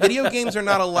not. Video games are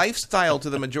not a lifestyle to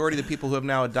the majority of the people who have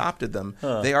now adopted them.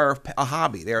 Huh. They are a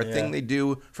hobby. They are a thing they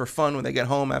do for fun when they get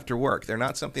home after work. They're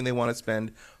not something they want to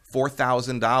spend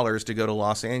 $4,000 to go to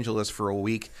Los Angeles for a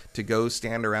week to go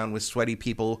stand around with sweaty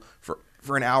people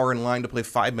for an hour in line to play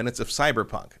 5 minutes of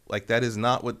Cyberpunk. Like, that is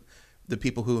not what the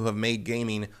people who have made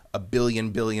gaming a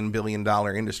billion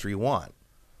dollar industry want.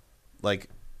 Like,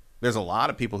 there's a lot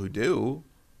of people who do,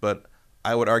 but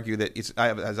I would argue that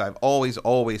as I've always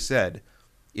said,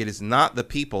 It is not the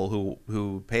people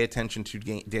who pay attention to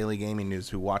daily gaming news,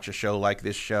 who watch a show like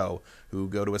this show, who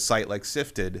go to a site like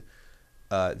Sifted,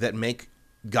 that make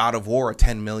God of War a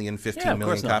 10 million, 15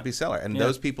 million copy seller. And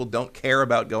those people don't care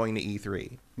about going to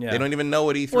E3. Yeah. They don't even know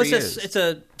what E3 is. It's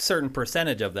a certain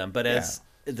percentage of them, but as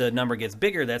the number gets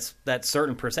bigger, that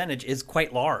certain percentage is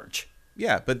quite large.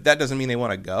 Yeah, but that doesn't mean they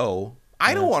want to go.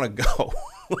 I don't want to go.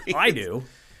 I do.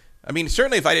 I mean,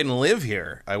 certainly if I didn't live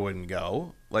here, I wouldn't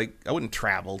go. Like, I wouldn't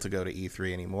travel to go to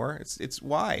E3 anymore. It's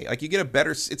why. Like, you get a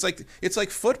better... It's like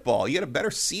football. You get a better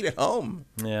seat at home.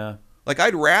 Yeah. Like,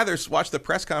 I'd rather watch the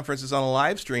press conferences on a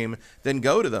live stream than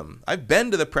go to them. I've been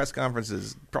to the press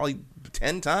conferences probably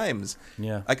 10 times.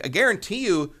 Yeah. Like, I guarantee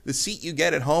you the seat you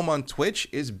get at home on Twitch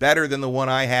is better than the one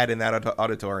I had in that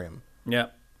auditorium. Yeah.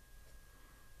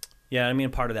 Yeah, I mean,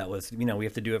 part of that was, we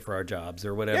have to do it for our jobs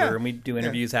or whatever, and we do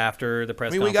interviews after the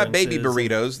press conferences. We got baby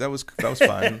burritos. That was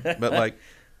fun. But, like...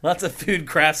 Lots of food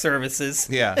craft services.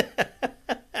 Yeah.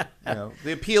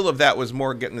 The appeal of that was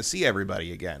more getting to see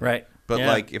everybody again. Right. But,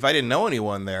 like, if I didn't know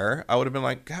anyone there, I would have been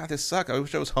like, God, this sucks. I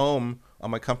wish I was home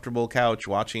on my comfortable couch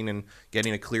watching and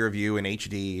getting a clear view in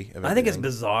HD. I think it's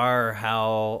bizarre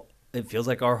how it feels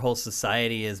like our whole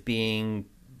society is being...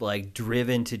 like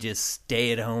driven to just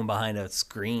stay at home behind a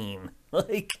screen.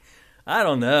 Like, I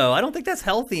don't know. I don't think that's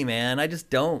healthy, man. I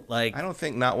just don't like. I don't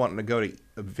think not wanting to go to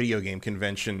a video game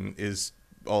convention is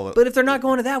all. But if they're not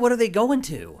going to that, what are they going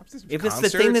to? If it's the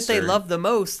thing that they love the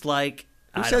most, like,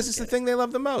 who says it's the thing they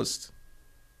love the most?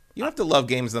 You don't have to love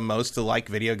games the most to like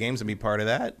video games and be part of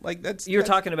that. Like you're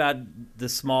talking about the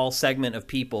small segment of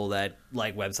people that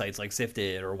like websites like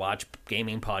Sifted or watch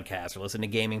gaming podcasts or listen to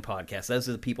gaming podcasts. Those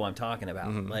are the people I'm talking about.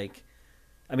 Mm-hmm. Like,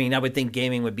 I mean, I would think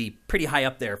gaming would be pretty high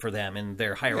up there for them in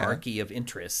their hierarchy of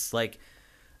interests. Like,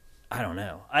 I don't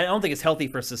know. I don't think it's healthy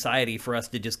for society for us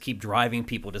to just keep driving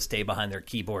people to stay behind their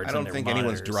keyboards. I don't think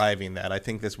anyone's driving that. I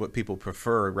think that's what people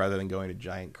prefer rather than going to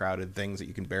giant crowded things that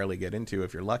you can barely get into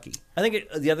if you're lucky. I think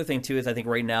the other thing, too, is I think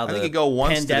right now the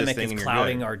pandemic is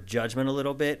clouding our judgment a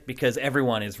little bit because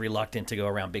everyone is reluctant to go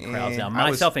around big crowds now,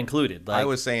 myself included. Like, I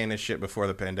was saying this shit before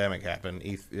the pandemic happened.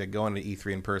 Going to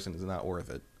E3 in person is not worth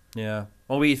it. Yeah.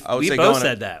 Well, we both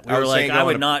said that. We were like, I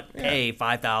would not pay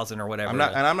 $5,000 or whatever.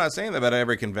 I'm not saying that about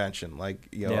every convention. Like,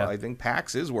 I think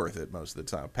PAX is worth it most of the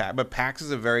time. But PAX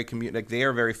is a very like they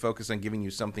are very focused on giving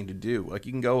you something to do. Like,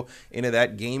 you can go into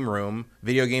that game room,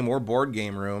 video game or board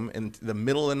game room, in the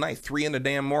middle of the night, 3 in the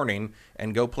damn morning,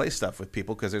 and go play stuff with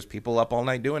people because there's people up all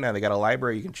night doing that. They got a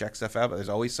library, you can check stuff out. But there's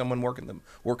always someone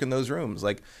working those rooms.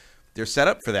 Like, they're set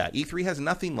up for that. E3 has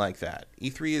nothing like that.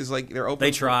 E3 is like they're open.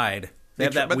 They tried. They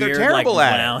have that but weird, they're terrible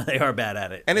at it. They are bad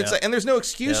at it. And it's and there's no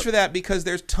excuse for that because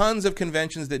there's tons of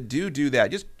conventions that do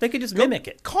that. They could just mimic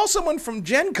it. Call someone from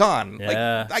Gen Con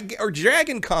or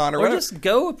Dragon Con or whatever. Just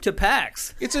go to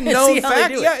PAX. It's a known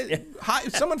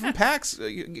fact. Someone from PAX,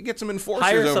 get some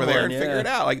enforcers over there and figure it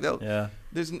out. Like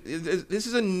this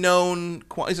is a known,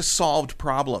 it's a solved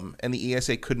problem, and the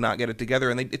ESA could not get it together.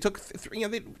 And it took,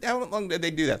 how long did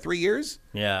they do that? 3 years?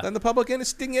 Yeah. Then the public end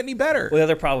didn't get any better. Well, the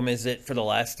other problem is that for the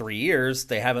last 3 years,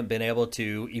 they haven't been able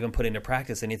to even put into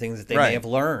practice anything that they may have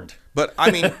learned. But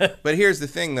I mean, but here's the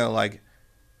thing though, like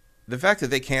the fact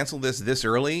that they canceled this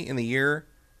early in the year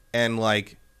and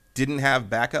like didn't have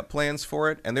backup plans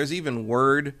for it, and there's even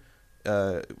word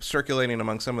circulating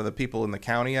among some of the people in the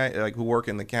county, who work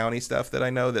in the county stuff that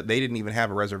I know, that they didn't even have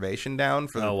a reservation down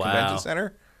for the convention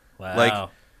center. Wow, like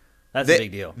that's a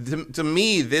big deal. To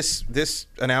me, this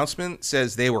announcement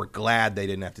says they were glad they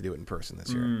didn't have to do it in person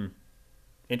this year.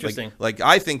 Interesting. Like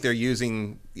I think they're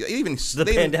using even the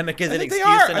pandemic as an excuse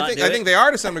to not do it. I think they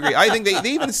are to some degree. I think they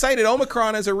even cited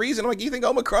Omicron as a reason. I'm like, you think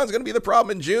Omicron's going to be the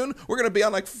problem in June? We're going to be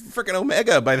on like freaking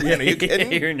Omega by then. Are you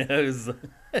kidding? Who knows?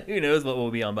 Who knows what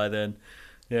we'll be on by then?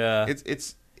 Yeah.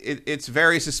 It's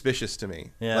very suspicious to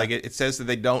me. Yeah. Like it says that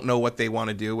they don't know what they want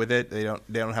to do with it. They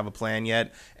don't have a plan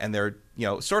yet, and they're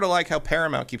sort of like how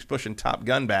Paramount keeps pushing Top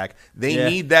Gun back. They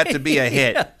need that to be a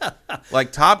hit.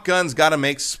 Like Top Gun's got to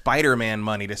make Spider-Man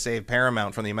money to save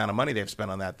Paramount from the amount of money they've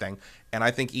spent on that thing. And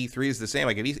I think E3 is the same.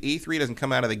 Like if E3 doesn't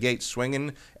come out of the gate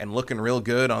swinging and looking real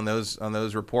good on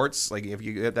those reports, like if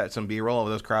you get some B-roll of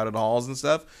those crowded halls and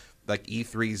stuff, like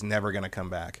E3 is never going to come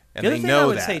back, and they know that. The other thing I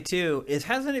would say too is,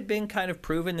 hasn't it been kind of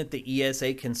proven that the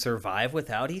ESA can survive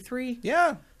without E3?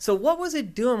 Yeah. So what was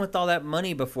it doing with all that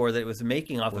money before that it was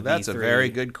making off of E3? That's a very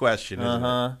good question. Isn't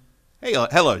it? Hey,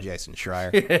 hello, Jason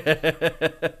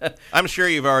Schreier. I'm sure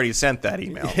you've already sent that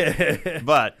email,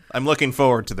 but I'm looking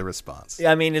forward to the response.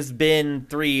 Yeah, I mean, it's been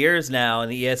 3 years now,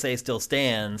 and the ESA still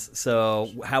stands. So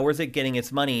how is it getting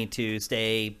its money to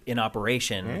stay in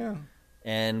operation? Yeah.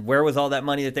 And where was all that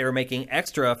money that they were making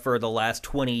extra for the last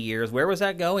 20 years? Where was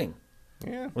that going?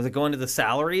 Yeah. Was it going to the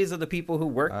salaries of the people who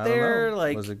worked I there? don't know.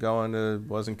 Like,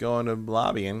 wasn't going to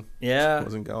lobbying. Yeah.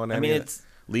 Wasn't going to I mean, any it's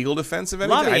legal defense of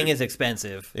anything. lobbying is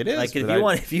expensive. It is, Like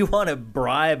but if you want to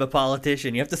bribe a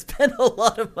politician, you have to spend a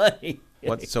lot of money.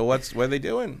 what are they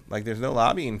doing? Like, there's no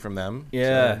lobbying from them.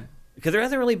 Yeah. So. Because there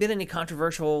hasn't really been any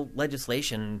controversial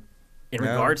legislation in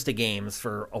regards to games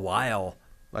for a while.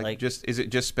 Like, is it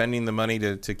just spending the money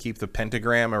to keep the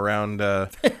pentagram around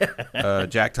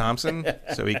Jack Thompson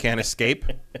so he can't escape?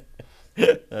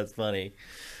 That's funny.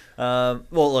 Well,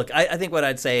 look, I think what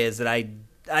I'd say is that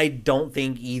I don't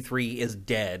think E3 is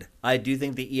dead. I do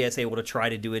think the ESA will try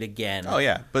to do it again. Oh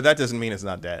yeah, but that doesn't mean it's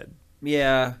not dead.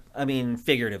 Yeah, I mean,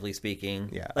 figuratively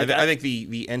speaking. Yeah, Like, I think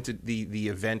the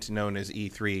event known as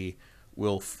E3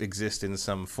 will exist in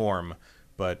some form,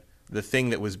 but the thing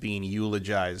that was being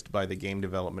eulogized by the game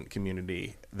development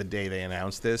community the day they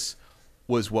announced this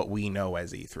was what we know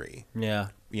as E3. Yeah.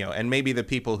 And maybe the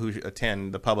people who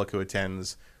attend, the public who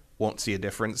attends, won't see a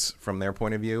difference from their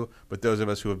point of view, but those of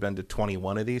us who have been to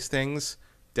 21 of these things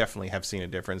definitely have seen a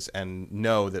difference and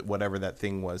know that whatever that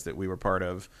thing was that we were part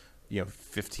of,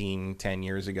 10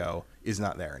 years ago is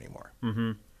not there anymore.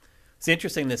 Mm-hmm. It's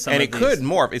interesting that some and of it could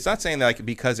morph. It's not saying that like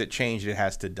because it changed it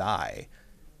has to die,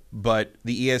 but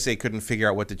the ESA couldn't figure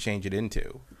out what to change it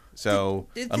into. So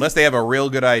unless they have a real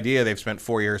good idea, they've spent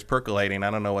 4 years percolating. I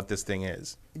don't know what this thing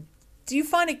is. Do you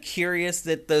find it curious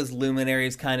that those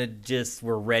luminaries kind of just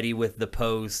were ready with the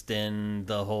post and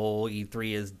the whole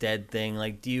E3 is dead thing?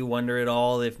 Like, do you wonder at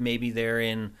all if maybe they're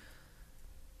in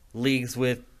leagues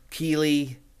with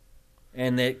Keighley?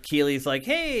 And that Keeley's like,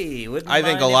 hey, I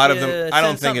think a lot of them. I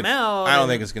don't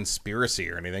think it's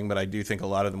conspiracy or anything, but I do think a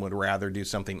lot of them would rather do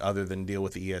something other than deal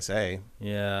with the ESA.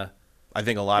 Yeah, I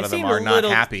think a lot of them are not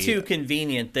happy. Too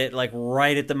convenient that like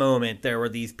right at the moment there were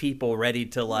these people ready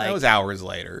to like. That was hours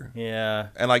later. Yeah,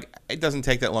 and like it doesn't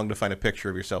take that long to find a picture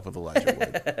of yourself with Elijah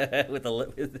Wood. with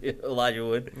Elijah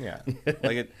Wood. Yeah,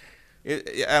 like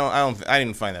I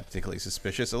didn't find that particularly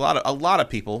suspicious. A lot of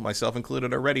people, myself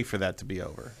included, are ready for that to be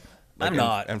over. I'm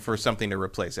not. And for something to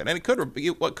replace it. And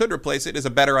what could replace it is a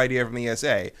better idea from the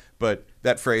ESA, but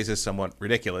that phrase is somewhat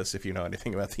ridiculous if you know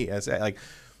anything about the ESA.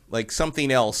 Like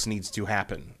something else needs to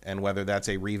happen, and whether that's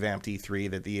a revamped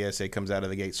E3 that the ESA comes out of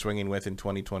the gate swinging with in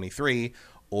 2023,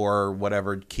 or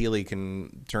whatever Keighley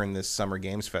can turn this Summer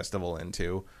Games Festival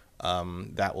into,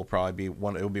 that will probably be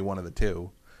one. It will be one of the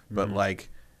two. Mm-hmm.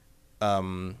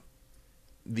 But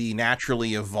the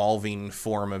naturally evolving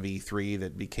form of E3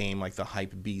 that became like the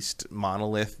hype beast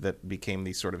monolith that became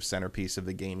the sort of centerpiece of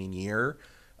the gaming year,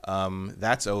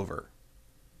 that's over.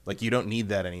 Like, you don't need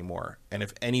that anymore. And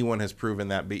if anyone has proven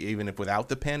that, even if without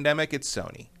the pandemic, it's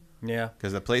Sony. Yeah.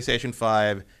 Because the PlayStation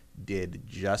 5 did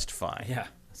just fine. Yeah,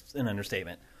 it's an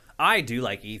understatement. I do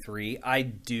like E3. I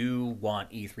do want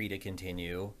E3 to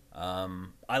continue.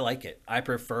 I like it. I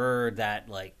prefer that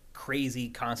like crazy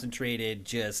concentrated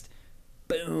just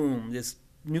boom, this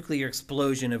nuclear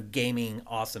explosion of gaming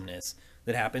awesomeness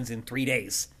that happens in 3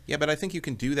 days. Yeah, but I think you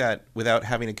can do that without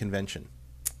having a convention.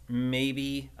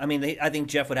 Maybe. I mean, I think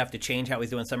Jeff would have to change how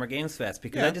he's doing Summer Games Fest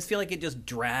because I just feel like it just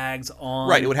drags on.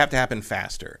 Right, it would have to happen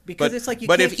faster. Because it's like you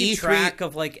can't keep track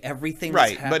of like everything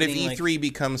that's happening. But if E3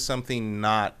 becomes something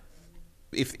not...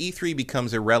 If E3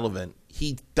 becomes irrelevant,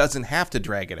 he doesn't have to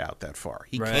drag it out that far.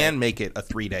 He can make it a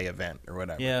 3-day event or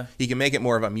whatever. Yeah. He can make it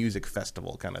more of a music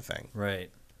festival kind of thing. Right.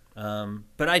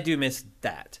 But I do miss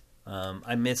that.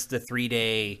 I miss the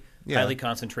 3-day, highly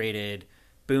concentrated,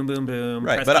 boom, boom, boom,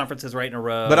 press conferences right in a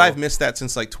row. But I've missed that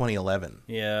since like 2011.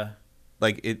 Yeah.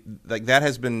 Like that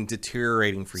has been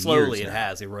deteriorating for years now. Slowly it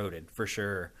has eroded, for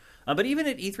sure. But even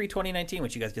at E3 2019,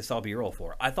 which you guys just saw B-roll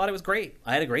for, I thought it was great.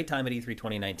 I had a great time at E3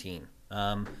 2019.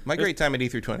 My great time at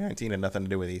E3 2019 had nothing to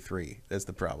do with E3. That's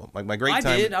the problem. Like my great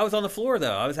time. I did. I was on the floor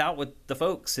though. I was out with the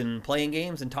folks and playing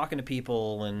games and talking to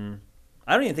people. And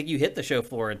I don't even think you hit the show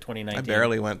floor in 2019. I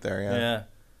barely went there.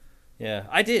 Yeah.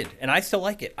 I did, and I still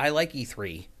like it. I like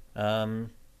E3.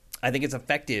 I think it's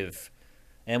effective,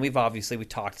 and we've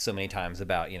talked so many times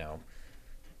about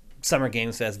Summer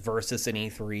Games Fest versus an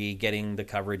E3 getting the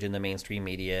coverage in the mainstream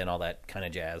media and all that kind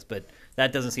of jazz. But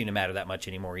that doesn't seem to matter that much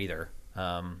anymore either.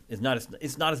 It's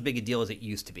not as big a deal as it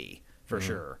used to be, for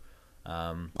sure.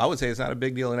 I would say it's not a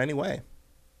big deal in any way.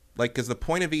 Like, because the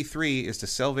point of E3 is to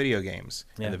sell video games,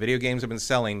 and the video games have been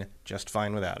selling just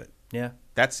fine without it. Yeah.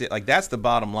 That's it. Like, that's the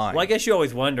bottom line. Well, I guess you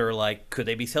always wonder, like, could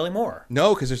they be selling more?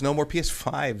 No, because there's no more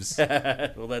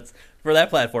PS5s. Well, that's for that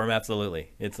platform,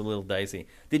 absolutely. It's a little dicey.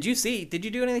 Did you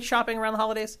do any shopping around the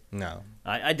holidays? No.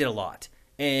 I did a lot.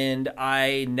 And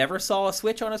I never saw a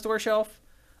Switch on a store shelf.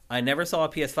 I never saw a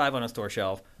PS5 on a store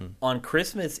shelf. On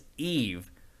Christmas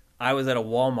Eve, I was at a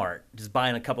Walmart just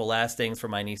buying a couple last things for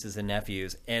my nieces and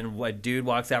nephews, and a dude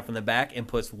walks out from the back and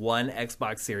puts one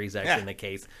Xbox Series X in the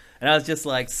case. And I was just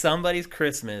like, somebody's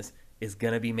Christmas is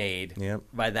going to be made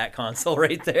by that console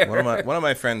right there. One of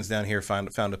my friends down here found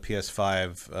a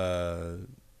PS5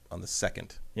 on the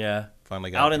 2nd. Yeah.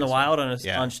 Finally got out in the wild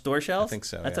on store shelves? I think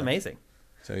so. That's amazing.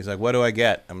 So he's like, what do I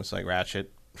get? I'm just like,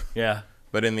 Ratchet. Yeah.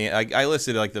 But I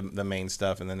listed like the main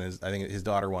stuff, and then I think his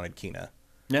daughter wanted Kina.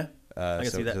 Yeah. I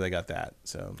can see that. So they got that.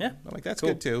 So yeah. I'm like, that's cool.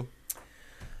 Good too.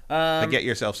 Get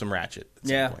yourself some Ratchet at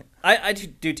some point. I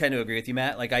do tend to agree with you,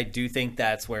 Matt. Like, I do think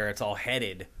that's where it's all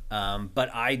headed.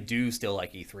 But I do still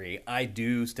like E3. I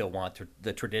do still want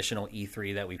the traditional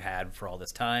E3 that we've had for all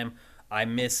this time. I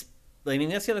mean,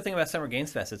 that's the other thing about Summer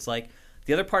Games Fest. It's like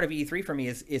the other part of E3 for me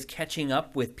is catching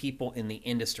up with people in the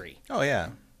industry. Oh, yeah.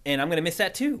 And I'm going to miss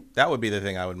that too. That would be the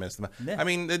thing I would miss. Yeah. I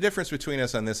mean, the difference between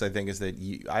us on this, I think, is that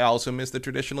I also miss the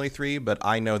traditional E3, but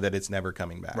I know that it's never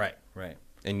coming back. Right.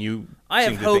 And I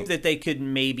have hope that they could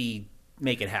maybe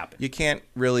make it happen. You can't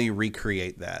really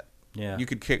recreate that. Yeah. You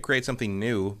could create something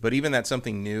new, but even that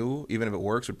something new, even if it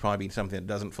works, would probably be something that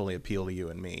doesn't fully appeal to you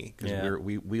and me, because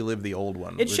we live the old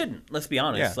one. It shouldn't. Let's be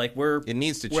honest. Yeah. Like it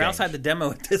needs to change. We're outside the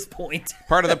demo at this point.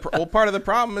 Part of the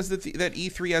problem is that that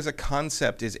E3 as a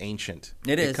concept is ancient.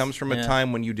 It comes from a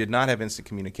time when you did not have instant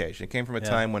communication. It came from a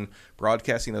time when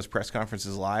broadcasting those press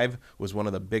conferences live was one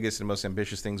of the biggest and most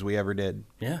ambitious things we ever did.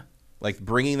 Yeah. Like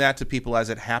bringing that to people as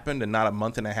it happened and not a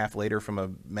month and a half later from a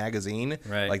magazine.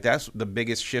 Right. Like that's the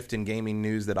biggest shift in gaming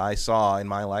news that I saw in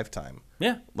my lifetime.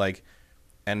 Yeah. Like,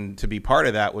 and to be part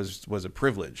of that was a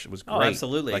privilege. It was great. Oh,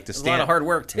 absolutely. Like to stand, a lot of hard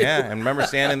work too. Yeah, and remember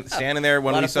standing there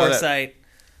when we saw that.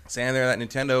 Standing there at that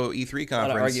Nintendo E3 conference. A lot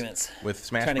of arguments. With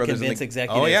Smash Trying Brothers. To convince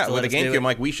executives with the GameCube. I'm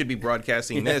like, we should be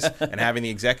broadcasting this and having the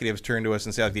executives turn to us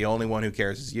and say, like, the only one who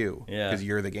cares is you. Because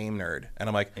you're the game nerd. And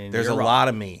I'm like, there's a lot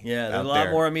of me. Yeah, there's a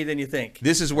lot more of me than you think.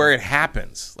 This is where it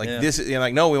happens. Like, this is,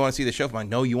 like, no, we want to see the show. I'm like,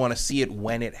 no, you want to see it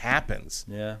when it happens.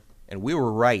 Yeah. And we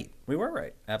were right. We were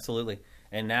right. Absolutely.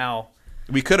 And now.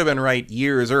 We could have been right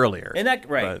years earlier. And that,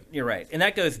 you're right. And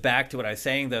that goes back to what I was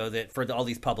saying, though, that for all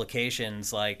these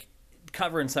publications, like,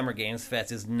 covering Summer Games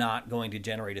Fest is not going to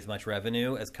generate as much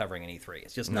revenue as covering an E3.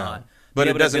 It's just not. But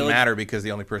it doesn't matter because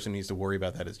the only person who needs to worry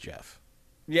about that is Jeff.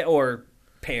 Yeah, or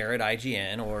Pear at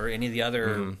IGN or any of the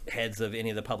other heads of any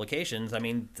of the publications. I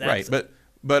mean, that's... Right,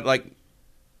 but like,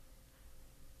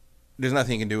 there's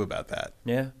nothing you can do about that.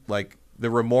 Yeah. Like, the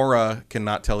Remora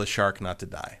cannot tell a shark not to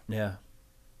die. Yeah.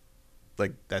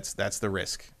 Like, that's the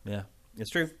risk. Yeah, it's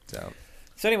true. So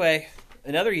anyway,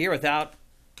 another year without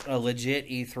a legit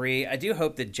E3. I do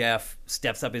hope that Jeff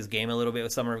steps up his game a little bit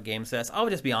with Summer Games Fest. I'll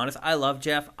just be honest. I love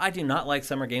Jeff. I do not like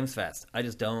Summer Games Fest. I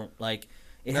just don't like.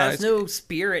 It has no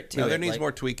spirit to it. No, there needs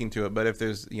more tweaking to it. But if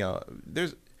there's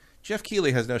Jeff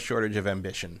Keighley has no shortage of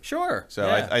ambition. Sure. So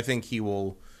I think he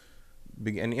will.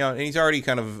 And he's already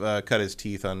kind of cut his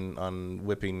teeth on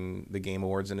whipping the Game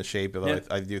Awards into shape. Although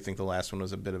I do think the last one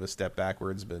was a bit of a step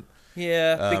backwards. But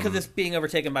because it's being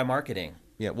overtaken by marketing.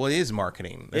 Yeah, well, it is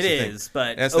marketing. It is,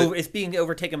 but it's being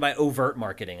overtaken by overt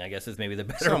marketing, I guess is maybe the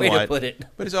better way to put it.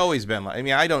 But it's always been like, I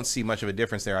mean, I don't see much of a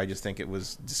difference there. I just think it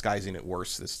was disguising it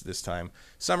worse this time.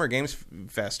 Summer Games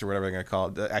Fest, or whatever they're going to call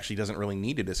it, actually doesn't really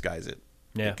need to disguise it.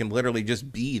 Yeah. It can literally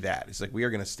just be that. It's like, we are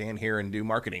going to stand here and do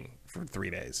marketing for 3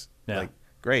 days. Yeah. Like,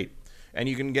 great. And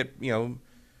you can get,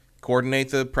 coordinate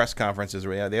the press conferences.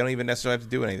 They don't even necessarily have to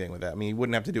do anything with that. I mean, he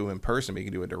wouldn't have to do them in person, but he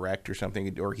could do a direct or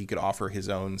something, or he could offer his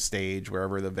own stage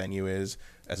wherever the venue is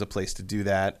as a place to do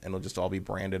that, and it'll just all be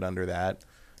branded under that.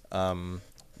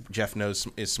 Jeff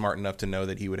is smart enough to know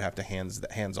that he would have to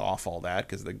hands off all that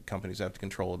because the companies have to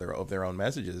control their own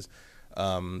messages.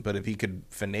 But if he could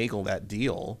finagle that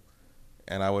deal,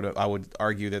 and I would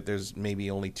argue that there's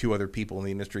maybe only 2 other people in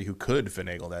the industry who could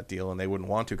finagle that deal, and they wouldn't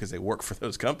want to because they work for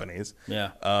those companies.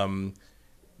 Yeah.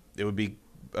 It would be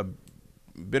a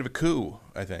bit of a coup,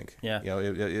 I think. Yeah.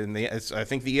 I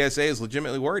think the ESA is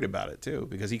legitimately worried about it too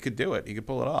because he could do it. He could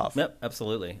pull it off. Yep,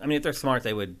 absolutely. I mean, if they're smart,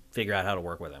 they would figure out how to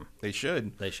work with him. They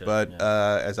should. But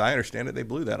as I understand it, they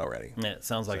blew that already. Yeah, it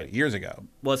sounds like it. Years ago.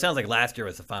 Well, it sounds like last year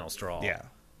was the final straw. Yeah.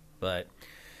 But...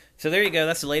 So there you go.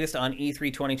 That's the latest on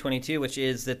E3 2022, which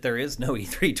is that there is no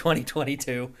E3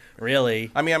 2022,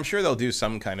 really. I mean, I'm sure they'll do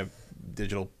some kind of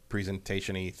digital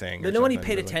presentation-y thing. But nobody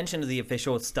paid attention to the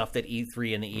official stuff that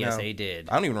E3 and the ESA did.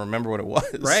 I don't even remember what it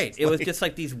was. Right. It was just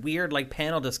like these weird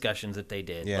panel discussions that they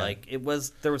did. Yeah.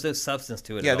 There was no substance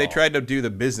to it at all. They tried to do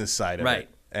the business side of it,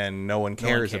 and no one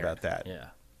cares about that. Yeah.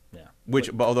 Yeah.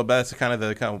 Although that's kind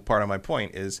of part of my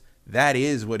point is that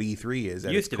is what E3 is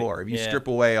at its core. If you strip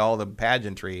away all the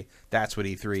pageantry, that's what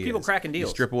E3 is. People cracking deals.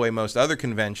 You strip away most other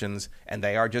conventions, and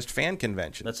they are just fan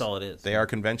conventions. That's all it is. They are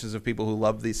conventions of people who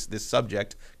love this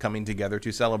subject coming together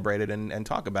to celebrate it and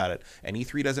talk about it. And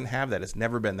E3 doesn't have that. It's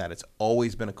never been that. It's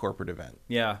always been a corporate event.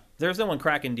 Yeah. There's no one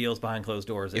cracking deals behind closed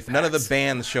doors. If none of the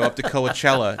bands show up to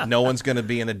Coachella, no one's going to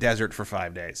be in the desert for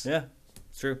 5 days. Yeah,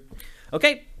 it's true.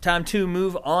 Okay, time to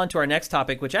move on to our next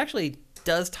topic, which actually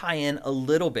does tie in a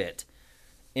little bit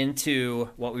into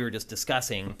what we were just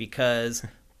discussing, because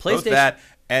PlayStation... Both that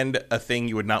and a thing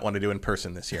you would not want to do in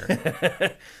person this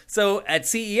year. So at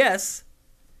CES,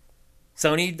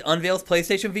 Sony unveils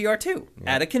PlayStation VR 2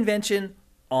 at a convention,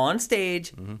 on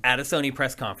stage, at a Sony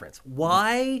press conference.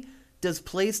 Why does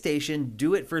PlayStation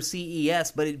do it for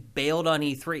CES, but it bailed on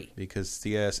E3? Because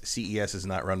CES is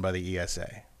not run by the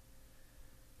ESA.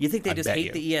 You think they just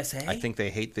hate the ESA? I think they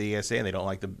hate the ESA and they don't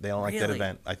like that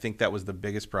event. I think that was the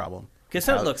biggest problem. Because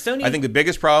look, Sony. I think the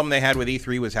biggest problem they had with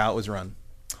E3 was how it was run.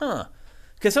 Huh?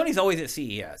 Because Sony's always at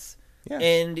CES. Yeah.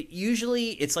 And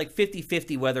usually it's like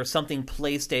 50-50 whether something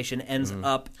PlayStation ends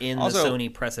up in the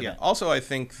Sony press event. Yeah. Also, I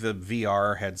think the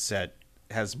VR headset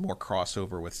has more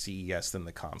crossover with CES than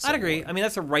the console. I'd agree. I mean,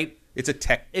 that's It's a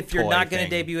tech. If you're not going to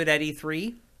debut it at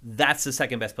E3, that's the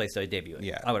second best place to debut it.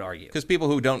 Yeah, I would argue. Because people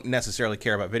who don't necessarily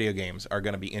care about video games are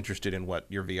going to be interested in what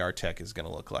your VR tech is going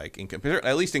to look like,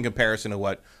 at least in comparison to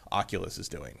what Oculus is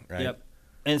doing, right? Yep.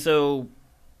 And so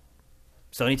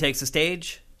Sony takes the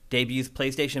stage, debuts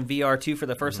PlayStation VR 2 for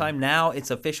the first time. Now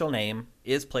its official name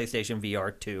is PlayStation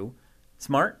VR 2.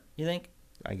 Smart, you think?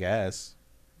 I guess.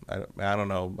 I don't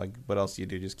know. Like, what else do you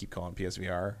do? Just keep calling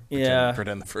PSVR?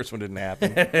 Pretend the first one didn't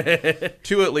happen.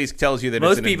 2 at least tells you that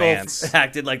most it's an advance. Most people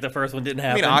acted like the first one didn't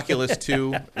happen. I mean, Oculus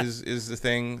 2 is the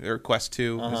thing, or Quest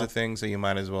 2 is the thing, so you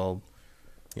might as well,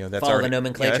 that's follow already the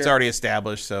nomenclature. Yeah, that's already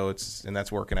established, and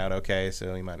that's working out okay,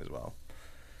 so you might as well.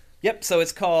 Yep, so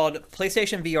it's called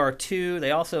PlayStation VR 2.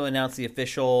 They also announced the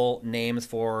official names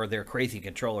for their crazy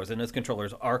controllers, and those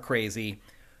controllers are crazy.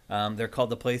 They're called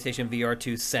the PlayStation VR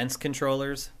 2 Sense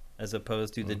controllers, as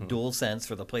opposed to the DualSense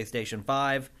for the PlayStation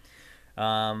 5.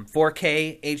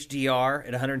 4K HDR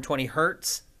at 120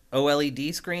 hertz,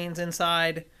 OLED screens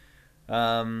inside,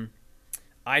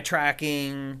 eye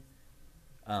tracking,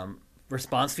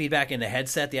 response feedback in the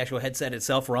headset. The actual headset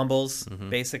itself rumbles,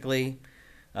 basically.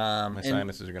 My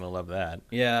sinuses are going to love that.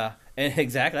 Yeah, and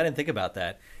exactly. I didn't think about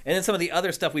that. And then some of the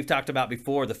other stuff we've talked about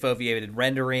before, the foveated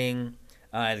rendering,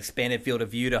 expanded field of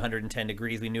view to 110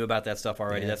 degrees. We knew about that stuff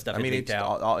already. That stuff leaked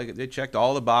out. It checked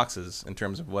all the boxes in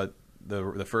terms of what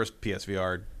the first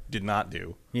PSVR did not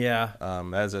do. Yeah.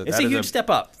 It's a huge step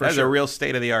up, for sure. That's a real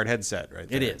state-of-the-art headset right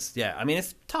there. It is, yeah. I mean,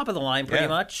 it's top of the line pretty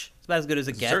much. It's about as good as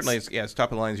it gets. Certainly, it's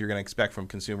top of the lines you're going to expect from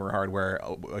consumer hardware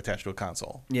attached to a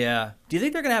console. Yeah. Do you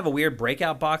think they're going to have a weird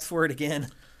breakout box for it again?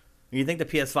 Or you think the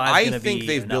PS5 is going to be I think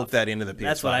they've built that into the PS5.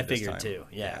 That's what I figured, too.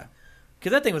 Yeah.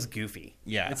 Because that thing was goofy.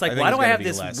 Yeah. It's like, why do I have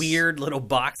this weird little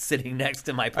box sitting next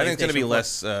to my PlayStation? I think it's going to be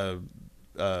less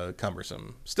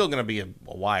cumbersome. Still going to be a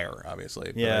wire,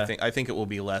 obviously. Yeah. But I think it will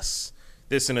be less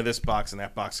this into this box, and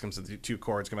that box comes with 2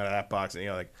 cords come out of that box.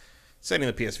 And, setting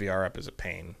the PSVR up is a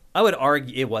pain. I would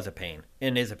argue it was a pain.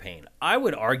 And it is a pain. I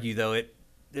would argue, though,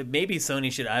 that maybe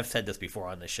Sony should, I've said this before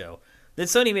on the show, that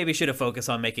Sony maybe should have focused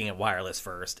on making it wireless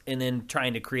first and then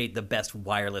trying to create the best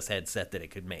wireless headset that it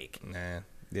could make. Nah.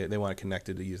 They want it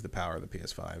connected to use the power of the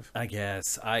PS5. I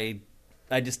guess. I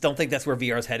just don't think that's where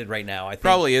VR's headed right now. I think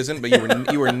probably isn't, but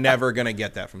you were never going to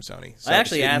get that from Sony. So I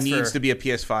actually it needs to be a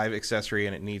PS5 accessory,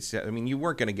 and it needs to. I mean, you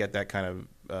weren't going to get that kind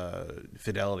of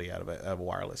fidelity out of a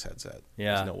wireless headset.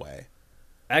 Yeah, there's no way.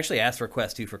 I actually asked for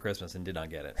Quest 2 for Christmas and did not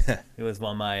get it. It was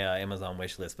on my Amazon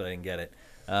wish list, but I didn't get it.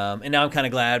 And now I'm kind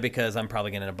of glad because I'm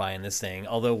probably going to end up buying this thing.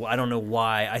 Although I don't know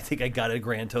why. I think I got a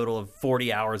grand total of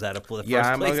 40 hours out of the first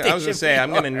PlayStation. I was going to say,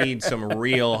 I'm going to need some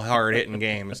real hard-hitting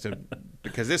games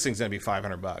because this thing's going to be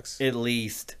 $500. At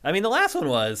least. I mean, the last one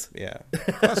was. Yeah.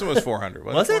 The last one was $400.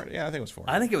 Was it? Yeah, I think it was $400.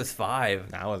 I think it was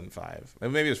 $5. No, it wasn't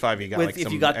 $5. Maybe it was $5. You got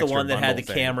if you got the one that had the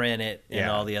camera in it and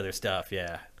all the other stuff,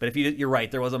 yeah. But if you're right,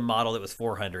 there was a model that was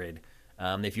 $400.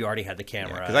 If you already had the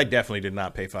camera. Because I definitely did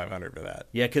not pay $500 for that.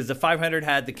 Yeah, because the $500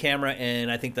 had the camera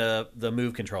and I think the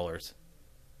Move controllers.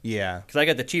 Yeah. Because I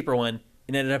got the cheaper one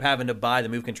and ended up having to buy the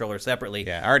Move controller separately,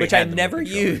 which I never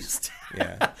used.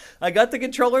 Yeah. I got the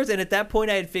controllers, and at that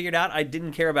point I had figured out I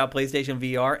didn't care about PlayStation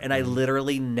VR, and I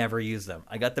literally never used them.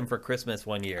 I got them for Christmas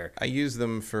one year. I used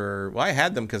them I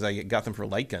had them because I got them for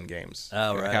light gun games.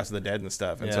 Oh, right. Like House of the Dead and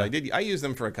stuff. And so I used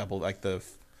them for a couple, like the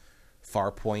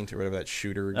Farpoint or whatever that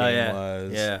shooter game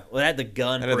was. Yeah. Well, it had the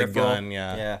gun. It had the gun,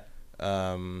 yeah.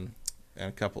 Yeah. and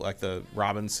a couple like the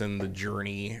Robinson, the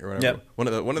Journey, or whatever. Yep. One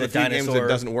of the few Dinosaur. games that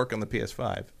doesn't work on the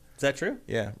PS5. Is that true?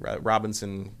 Yeah,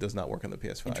 Robinson does not work on the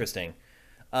PS5. Interesting.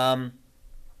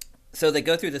 So they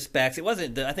go through the specs. It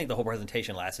wasn't. I think the whole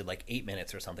presentation lasted like 8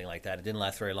 minutes or something like that. It didn't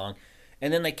last very long.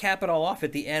 And then they cap it all off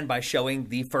at the end by showing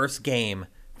the first game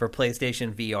for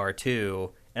PlayStation VR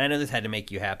 2. And I know this had to make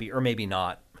you happy, or maybe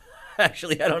not.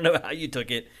 Actually, I don't know how you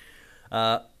took it.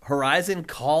 Horizon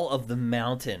Call of the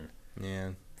Mountain.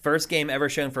 Yeah. First game ever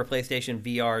shown for PlayStation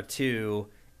VR 2.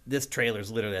 This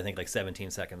trailer's literally, I think, like 17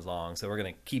 seconds long. So we're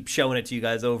going to keep showing it to you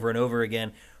guys over and over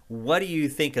again. What do you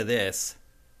think of this?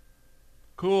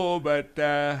 Cool, but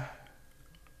I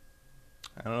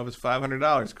don't know if it's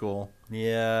 $500 cool.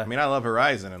 Yeah. I mean, I love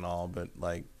Horizon and all, but,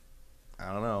 like,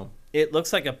 I don't know. It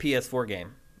looks like a PS4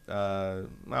 game. I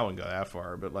wouldn't go that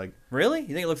far, but, like... Really? You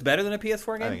think it looks better than a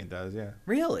PS4 game? I think it does, yeah.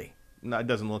 Really? No, it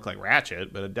doesn't look like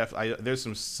Ratchet, but there's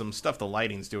some stuff the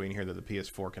lighting's doing here that the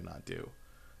PS4 cannot do.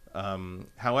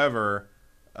 However,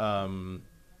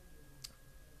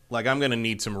 like I'm going to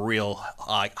need some real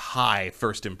high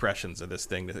first impressions of this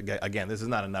thing. Again, this is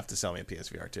not enough to sell me a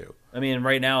PSVR 2. I mean,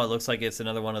 right now it looks like it's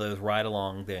another one of those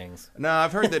ride-along things. No,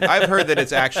 I've heard that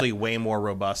it's actually way more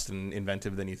robust and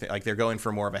inventive than you think. Like they're going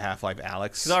for more of a Half-Life Alyx.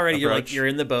 Because already approach. you're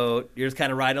in the boat, you're just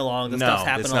kind of riding along. The stuff's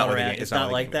happening all around. It's not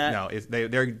like that. No,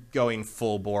 they're going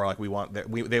full bore. Like they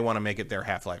want to make it their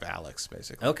Half-Life Alyx,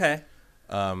 basically. Okay.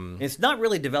 It's not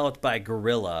really developed by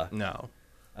Guerrilla. No.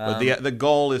 But the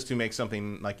goal is to make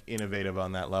something like innovative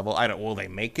on that level. Will they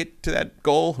make it to that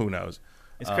goal? Who knows?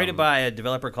 It's created by a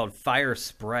developer called Fire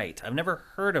Sprite. I've never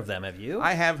heard of them. Have you?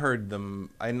 I have heard them.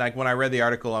 Like when I read the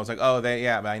article, I was like, oh,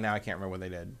 but now I can't remember what they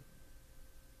did.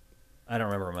 I don't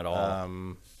remember them at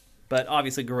all. But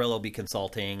obviously, Guerrilla will be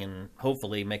consulting and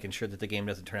hopefully making sure that the game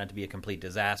doesn't turn out to be a complete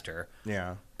disaster.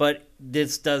 Yeah. But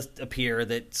this does appear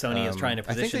that Sony is trying to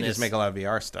position this. I think they just make a lot of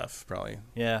VR stuff, probably.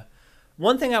 Yeah.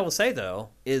 One thing I will say, though,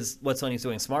 is what Sony's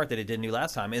doing smart that it didn't do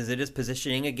last time, is it is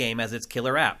positioning a game as its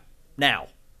killer app. Now,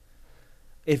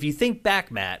 if you think back,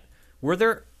 Matt, was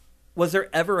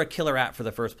there ever a killer app for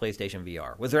the first PlayStation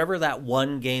VR? Was there ever that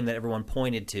one game that everyone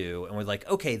pointed to and was like,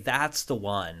 okay, that's the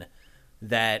one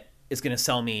that is going to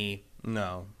sell me?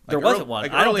 No. There wasn't one.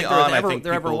 I don't think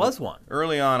there ever was one.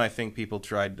 Early on, I think people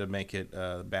tried to make it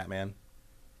Batman.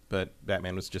 But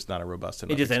Batman was just not a robust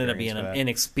enough. It just ended up being an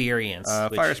inexperience.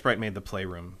 Fire Sprite made the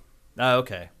Playroom. Oh,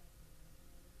 okay.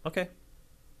 Okay.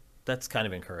 That's kind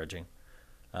of encouraging.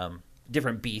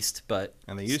 Different beast, but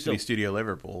and they used to be Studio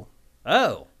Liverpool.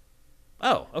 Oh,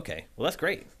 okay. Well, that's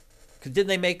great. Because didn't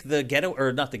they make the Getaway,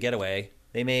 or not the Getaway?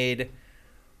 They made,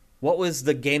 what was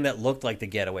the game that looked like the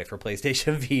Getaway for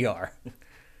PlayStation VR?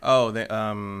 Oh,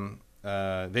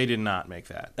 they did not make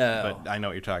that. Oh. But I know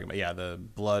what you're talking about. Yeah, the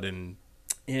Blood and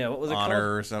what was it Honor called?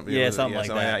 or something. Yeah, something like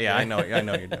that. Yeah, I know what you're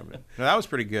talking about. No, that was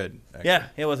pretty good. Actually. Yeah,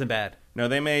 it wasn't bad. No,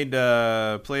 they made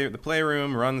the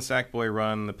Playroom, Run Sackboy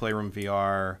Run, the Playroom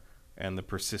VR, and the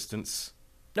Persistence.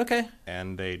 Okay.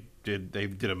 And they did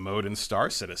a mode in Star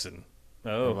Citizen.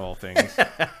 Oh. Of all things.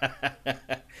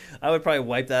 I would probably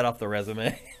wipe that off the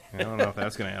resume. I don't know if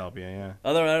that's going to help you, yeah.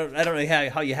 Although I don't know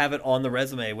how you have it on the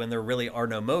resume when there really are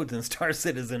no modes in Star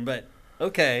Citizen, but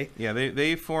okay. Yeah,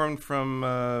 they formed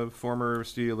from former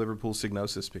Studio Liverpool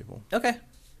Psygnosis people. Okay.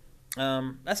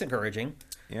 That's encouraging.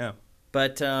 Yeah.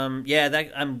 But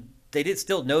they did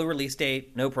still no release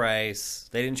date, no price.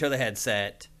 They didn't show the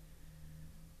headset.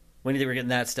 When they were getting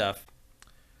that stuff.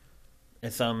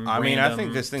 It's I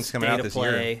think this thing's coming out this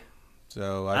year.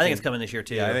 So I think it's coming this year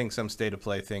too. Yeah, I think some state of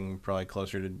play thing probably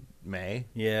closer to May.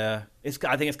 Yeah,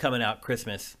 I think it's coming out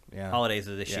Christmas, holidays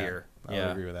of this year. I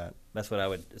would agree with that. That's what I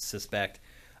would suspect.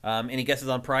 Any guesses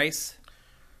on price?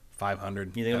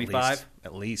 $500. You think it'll be $500?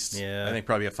 At least. Yeah. I think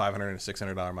probably a $500 and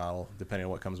a $600 model, depending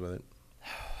on what comes with it.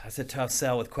 That's a tough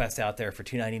sell with Quest out there for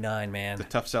 $299, man. It's a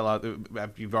tough sell out.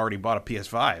 You've already bought a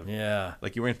PS5. Yeah.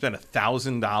 Like you were going to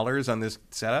spend $1,000 on this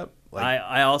setup. Like,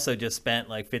 I also just spent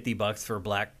like $50 for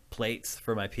black plates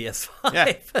for my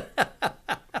PS5.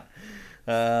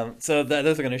 Yeah. So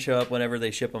those are going to show up whenever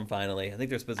they ship them finally. I think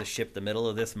they're supposed to ship the middle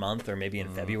of this month or maybe in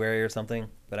February or something.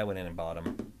 But I went in and bought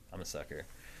them. I'm a sucker.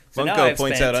 So Bunko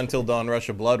points out Until Dawn Rush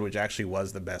of Blood, which actually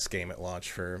was the best game at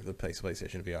launch for the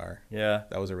PlayStation VR. Yeah.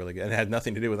 That was a really good... And it had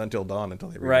nothing to do with Until Dawn until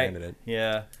they rebranded it.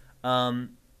 Yeah.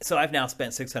 So I've now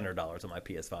spent $600 on my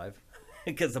PS5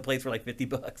 because the plates were like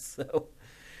 $50. So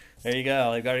there you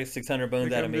go. I got 600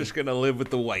 bones out of me. I'm just going to live with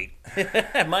the white.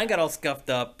 Mine got all scuffed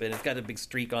up and it's got a big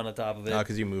streak on the top of it. Oh,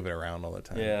 because you move it around all the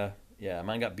time. Yeah. Yeah.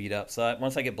 Mine got beat up. So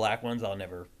once I get black ones, I'll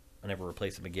never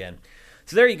replace them again.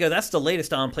 So there you go. That's the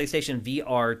latest on PlayStation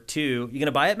VR 2. You going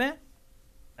to buy it, Matt?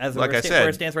 as like I said, where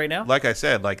it stands right now. Like I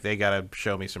said, like they got to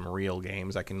show me some real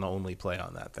games I can only play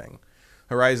on that thing.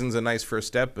 Horizon's a nice first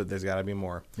step, but there's got to be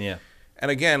more. Yeah. And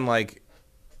again, like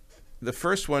the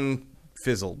first one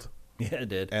fizzled. Yeah, it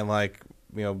did. And like,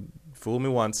 fool me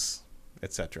once,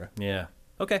 etc. Yeah.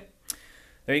 Okay.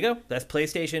 There you go. That's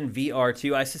PlayStation VR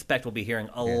 2. I suspect we'll be hearing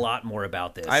a lot more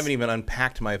about this. I haven't even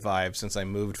unpacked my Vive since I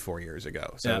moved 4 years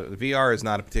ago. So VR is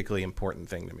not a particularly important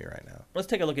thing to me right now. Let's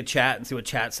take a look at chat and see what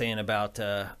chat's saying about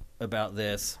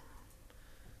this.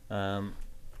 I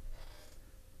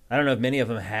don't know if many of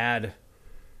them had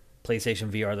PlayStation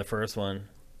VR, the first one.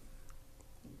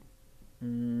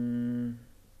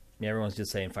 Yeah, everyone's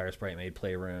just saying Fire Sprite made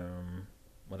Playroom.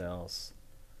 What else?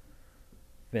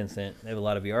 Vincent, they have a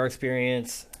lot of VR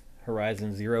experience.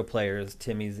 Horizon, 0 players.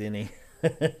 Timmy Zinni.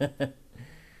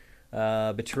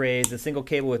 Betrays, a single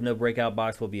cable with no breakout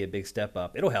box will be a big step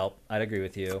up. It'll help. I'd agree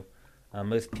with you.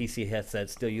 Most PC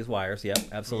headsets still use wires. Yep,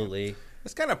 absolutely. Yeah.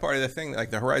 That's kind of part of the thing.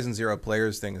 Like the Horizon 0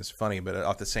 players thing is funny, but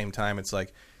at the same time, it's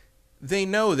like they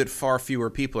know that far fewer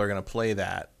people are going to play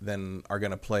that than are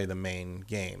going to play the main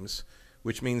games,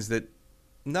 which means that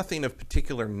nothing of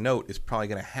particular note is probably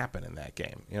going to happen in that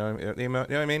game. You know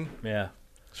what I mean? Yeah.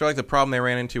 So like the problem they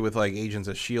ran into with like Agents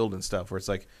of S.H.I.E.L.D. and stuff, where it's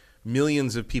like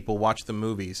millions of people watch the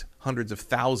movies, hundreds of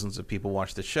thousands of people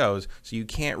watch the shows, so you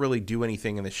can't really do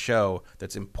anything in the show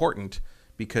that's important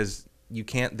because you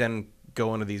can't then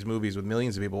go into these movies with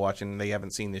millions of people watching and they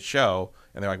haven't seen the show,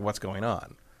 and they're like, what's going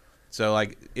on? So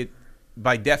like it,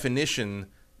 by definition,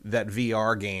 that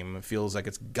VR game feels like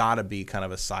it's got to be kind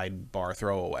of a sidebar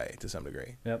throwaway to some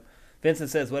degree. Yep. Vincent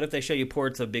says, what if they show you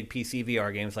ports of big PC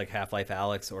VR games like Half-Life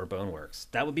Alyx or Boneworks?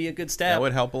 That would be a good step. That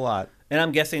would help a lot. And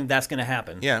I'm guessing that's going to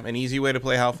happen. Yeah, an easy way to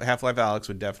play Half-Life Alyx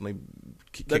would definitely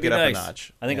kick it up a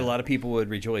notch. I think a lot of people would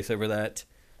rejoice over that.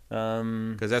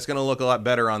 Because that's going to look a lot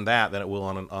better on that than it will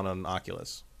on an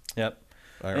Oculus. Yep.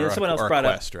 And someone else brought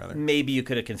Quest, up, rather. maybe you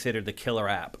could have considered the killer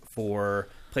app for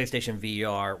PlayStation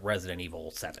VR Resident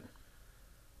Evil 7.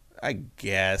 I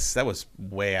guess. That was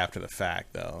way after the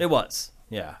fact, though. It was.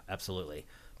 Yeah, absolutely.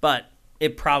 But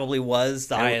it probably was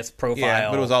the highest profile. Yeah,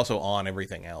 but it was also on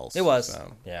everything else. It was.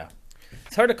 So. Yeah.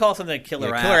 It's hard to call something a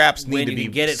killer app. Killer apps when need to you be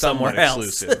can get it somewhat somewhere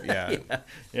else. exclusive. Yeah. Yeah,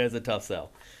 it's a tough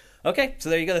sell. Okay, so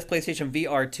there you go. That's PlayStation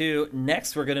VR 2.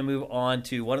 Next, we're going to move on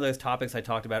to one of those topics I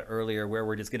talked about earlier where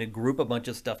we're just going to group a bunch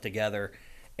of stuff together.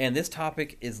 And this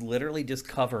topic is literally just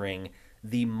covering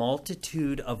the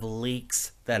multitude of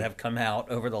leaks that have come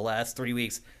out over the last 3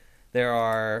 weeks. There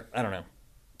are,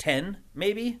 10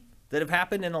 maybe that have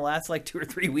happened in the last 2 or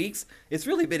 3 weeks. It's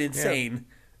really been insane.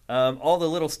 Yeah. All the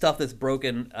little stuff that's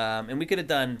broken. And we could have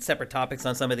done separate topics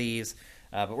on some of these,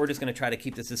 but we're just going to try to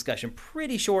keep this discussion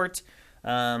pretty short.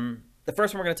 The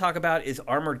first one we're going to talk about is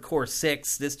Armored Core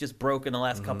 6. This just broke in the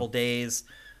last couple days.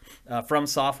 From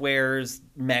Software's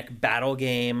mech battle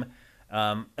game.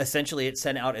 Essentially, it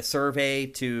sent out a survey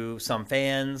to some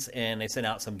fans, and they sent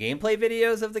out some gameplay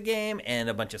videos of the game and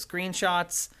a bunch of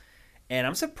screenshots. And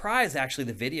I'm surprised, actually,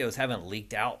 the videos haven't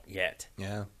leaked out yet.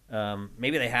 Yeah.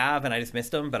 Maybe they have, and I just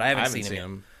missed them, but I haven't seen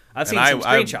them. I've seen some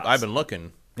screenshots. I've been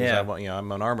looking. Yeah.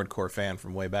 I'm an Armored Core fan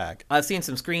from way back. I've seen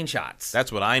some screenshots.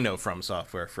 That's what I know From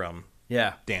Software from.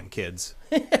 Yeah. Damn kids.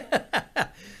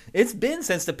 It's been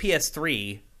since the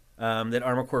PS3 that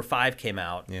Armored Core 5 came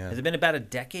out. Yeah. Has it been about a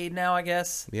decade now, I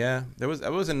guess? Yeah. There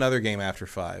was another game after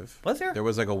 5. Was there? There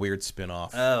was a weird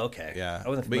spin-off. Oh, okay. Yeah. I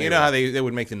wasn't but familiar you know how they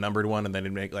would make the numbered one and then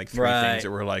they'd make 3 things that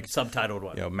were subtitled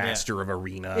one. Master of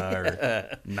Arena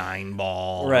or 9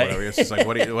 Ball. Right. Or whatever. It's just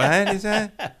what is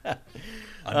that?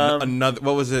 Another.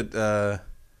 What was it?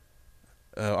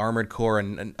 Armored Core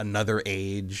and Another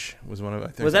Age was one of. I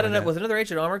think was that was Another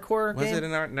Age an Armored Core game? Was it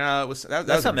an No, it was that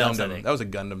was a something Gundam. else, I think. That was a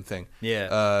Gundam thing.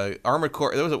 Yeah. Armored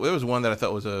Core. There was one that I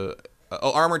thought was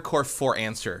Armored Core For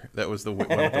Answer. That was the one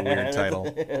with the weird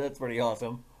title. That's pretty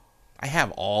awesome. I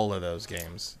have all of those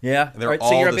games. Yeah, they're all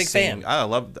so you're a the big same. fan. I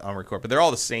love the Armored Core, but they're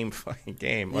all the same fucking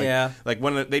game. Yeah. Like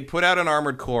when they put out an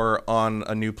Armored Core on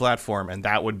a new platform, and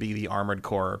that would be the Armored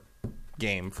Core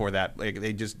game for that.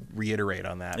 They just reiterate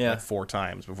on that 4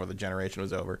 times before the generation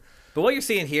was over. But what you're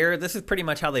seeing here, this is pretty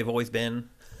much how they've always been.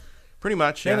 Pretty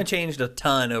much. They haven't changed a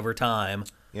ton over time.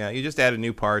 Yeah, you just added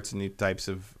new parts and new types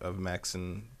of mechs,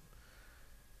 and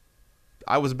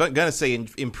I was gonna say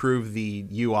improve the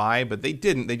UI, but they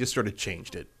didn't. They just sort of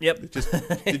changed it. Yep. It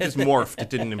just morphed.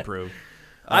 It didn't improve.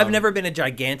 I've never been a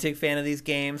gigantic fan of these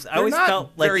games. I always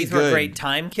felt like these were great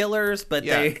time killers, but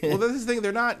well, this is the thing.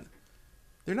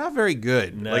 They're not very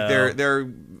good. No. Like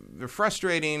they're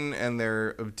frustrating and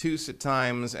they're obtuse at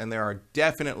times, and there are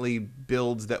definitely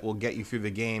builds that will get you through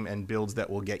the game and builds that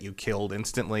will get you killed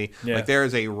instantly. Yeah. Like there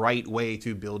is a right way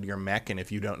to build your mech, and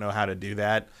if you don't know how to do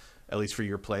that, at least for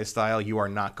your play style, you are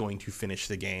not going to finish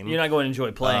the game. You're not going to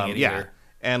enjoy playing it either.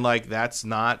 And like that's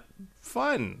not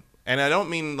fun. And I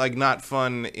don't mean like not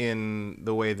fun in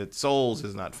the way that Souls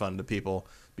is not fun to people,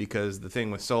 because the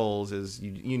thing with Souls is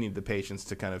you need the patience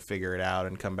to kind of figure it out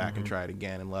and come back and try it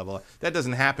again and level up. That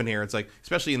doesn't happen here. It's like,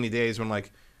 especially in the days when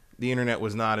like the internet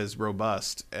was not as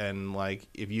robust, and like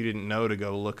if you didn't know to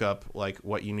go look up like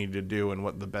what you needed to do and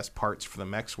what the best parts for the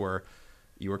mechs were,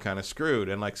 you were kind of screwed.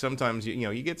 And like sometimes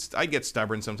I get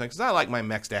stubborn sometimes because I like my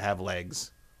mechs to have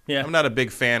legs. Yeah, I'm not a big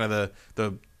fan of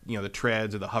the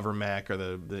treads or the hover mech or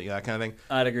the that kind of thing.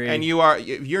 I'd agree. And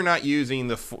you're not using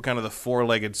the kind of the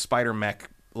four-legged spider mech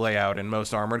layout in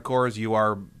most Armored Cores. You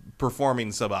are performing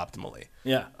suboptimally.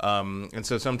 Yeah. And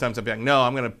so sometimes I'd be like, no,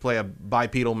 I'm going to play a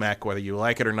bipedal mech whether you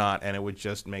like it or not, and it would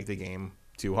just make the game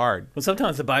too hard. Well,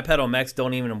 sometimes the bipedal mechs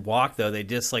don't even walk, though. They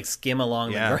just like skim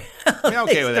along the ground. I'm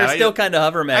okay with that. They're still kind of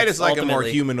hover mechs. I just like a more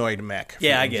humanoid mech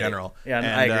I in get general. It. Yeah, and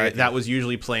I agree. That was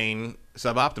usually playing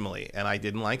suboptimally, and I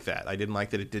didn't like that. I didn't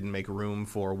like that it didn't make room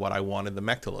for what I wanted the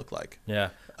mech to look like. Yeah.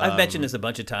 I've mentioned this a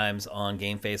bunch of times on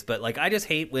GameFace, but like I just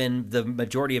hate when the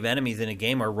majority of enemies in a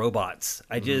game are robots.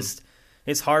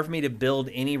 It's hard for me to build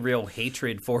any real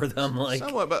hatred for them. Like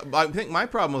somewhat, but I think my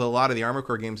problem with a lot of the Armored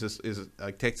Core games is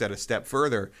takes that a step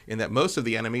further in that most of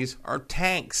the enemies are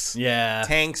tanks. Yeah,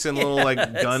 tanks and little like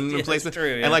gun placement.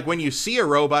 True, yeah. And like when you see a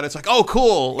robot, it's like, oh,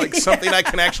 cool, like something I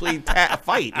can actually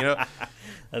fight.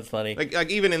 That's funny.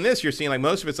 Like even in this, you're seeing like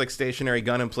most of it's like stationary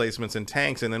gun emplacements and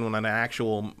tanks, and then when an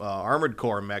actual Armored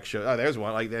Core mech shows, oh, there's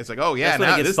one. Like it's like, oh yeah,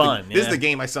 now this is the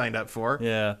game I signed up for.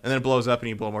 Yeah, and then it blows up and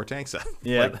you blow more tanks up.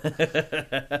 Yeah.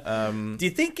 Do you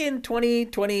think in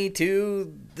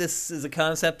 2022 this is a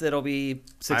concept that'll be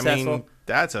successful? I mean,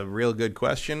 that's a real good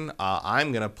question.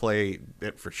 I'm gonna play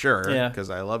it for sure because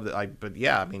I love it. But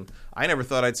yeah, I mean, I never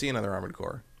thought I'd see another Armored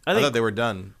Core. I thought they were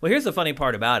done. Well, here's the funny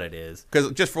part about it is...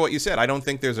 Because just for what you said, I don't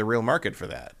think there's a real market for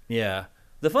that. Yeah.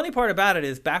 The funny part about it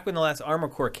is back when the last Armored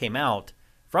Core came out,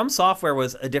 From Software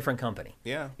was a different company.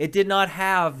 Yeah. It did not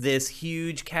have this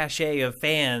huge cachet of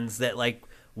fans that like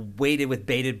waited with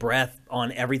bated breath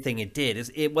on everything it did.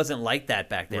 It wasn't like that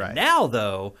back then. Right. Now,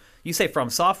 though, you say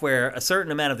From Software, a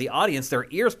certain amount of the audience, their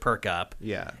ears perk up.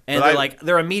 Yeah. And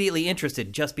they're immediately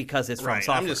interested just because it's From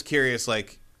Software. I'm just curious,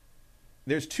 like...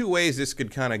 There's two ways this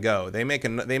could kind of go. They make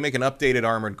an updated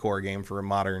Armored Core game for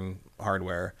modern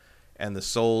hardware, and the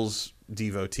Souls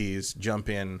devotees jump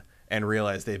in and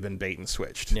realize they've been bait and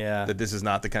switched. Yeah. That this is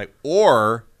not the kind of...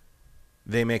 Or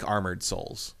they make Armored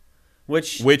Souls.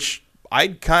 Which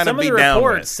I'd kind of be down with. Some of the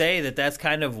reports say that that's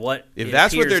kind of what If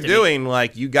that's what they're doing,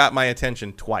 like, you got my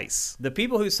attention twice. The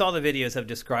people who saw the videos have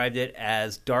described it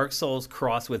as Dark Souls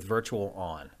crossed with Virtual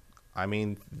On. I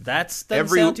mean, that's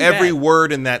every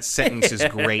word in that sentence is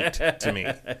great to me.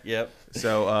 Yep.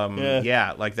 So,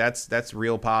 like that's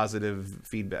real positive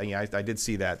feedback. Yeah, I did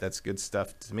see that. That's good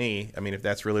stuff to me. I mean, if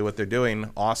that's really what they're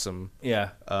doing, awesome.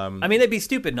 Yeah. I mean, they'd be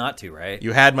stupid not to, right?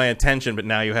 You had my attention, but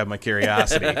now you have my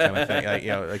curiosity, kind of thing.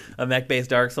 Like a mech-based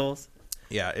Dark Souls.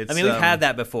 Yeah, I mean, we've had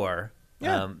that before.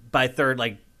 Yeah. By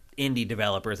indie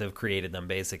developers have created them,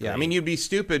 basically. Yeah, I mean, you'd be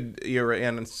stupid.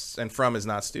 And From is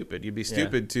not stupid. You'd be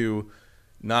stupid to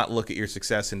not look at your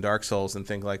success in Dark Souls and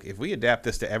think like, if we adapt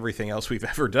this to everything else we've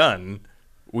ever done,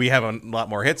 we have a lot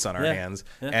more hits on our hands.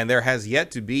 Yeah. And there has yet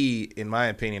to be, in my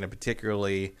opinion, a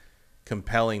particularly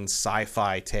compelling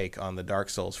sci-fi take on the Dark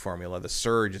Souls formula. The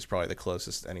Surge is probably the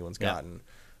closest anyone's gotten.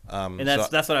 And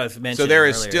that's what I was mentioning. So there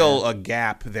is still a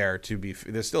gap there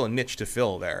there's still a niche to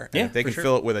fill there. And if they can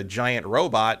fill it with a giant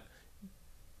robot,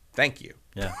 thank you.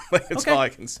 Yeah. That's all I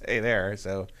can say there.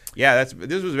 So this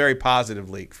was a very positive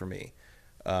leak for me.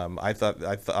 I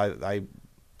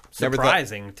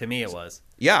surprising to me it was.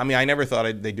 Yeah, I mean, I never thought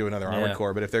they'd do another Armored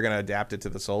Core, but if they're going to adapt it to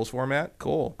the Souls format,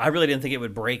 cool. I really didn't think it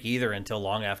would break either until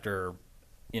long after,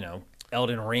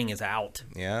 Elden Ring is out.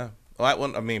 Yeah. Well, that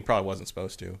one, I mean, probably wasn't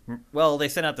supposed to. Well, they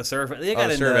sent out the survey. They got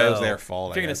the survey was their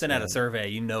fault. If you're going to send out a survey,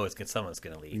 someone's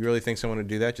going to leak. You really think someone would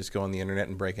do that? Just go on the internet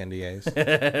and break NDAs?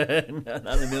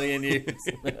 Not a million years.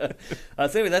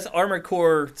 So anyway, that's Armored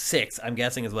Core 6, I'm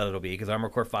guessing is what it'll be, because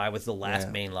Armored Core 5 was the last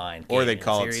mainline. Or they'd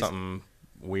call it something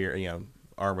weird,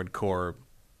 Armored Core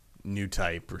new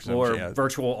type or something. Or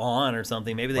Virtual On or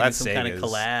something. Maybe they do some kind of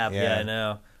collab. Yeah, I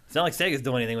know. It's not like Sega's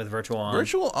doing anything with Virtual On.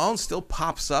 Virtual On still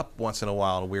pops up once in a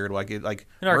while in a weird way, like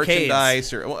in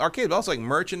merchandise arcades, but also like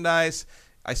merchandise.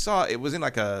 I saw it was in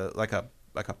like a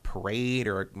like a parade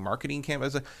or a marketing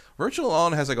campaign. Virtual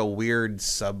Alone has like a weird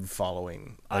sub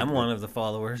following. Like, I'm one of the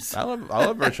followers. I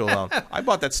love Virtual Alone. I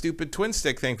bought that stupid twin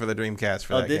stick thing for the Dreamcast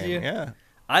for that game. Did you? Yeah.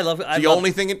 I love it. It's the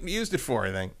only thing it used it for,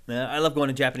 I think. Yeah, I love going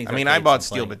to Japanese. I mean, I bought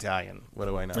Steel Battalion. What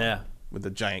do I know? Yeah. With the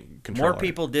giant controller. More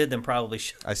people did than probably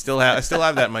should. I still have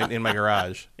that in my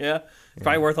garage. Yeah. It's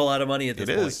probably worth a lot of money at this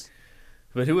point. It is.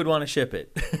 But who would want to ship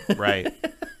it? Right.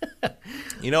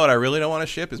 You know what I really don't want to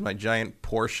ship is my giant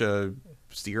Porsche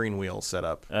steering wheel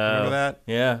setup. Remember that?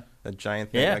 Yeah. That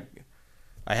giant thing. Yeah. Like,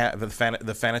 I have the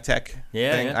Fanatec thing.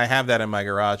 Yeah. I have that in my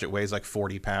garage. It weighs like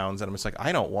 40 pounds. And I'm just like,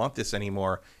 I don't want this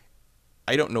anymore.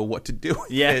 I don't know what to do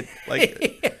with it. Like,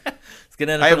 it's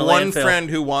gonna end up I have in a one landfill. friend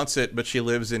who wants it, but she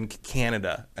lives in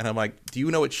Canada. And I'm like, do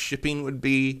you know what shipping would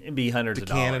be? It'd be hundreds to of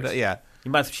Canada? dollars. Yeah.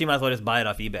 She might as well just buy it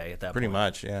off eBay at that Pretty point.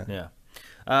 much, yeah. Yeah.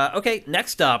 Okay,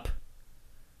 next up,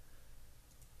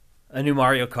 a new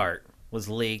Mario Kart was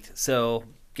leaked. So,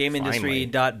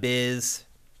 GameIndustry.biz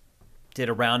did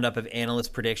a roundup of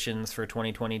analyst predictions for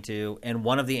 2022, and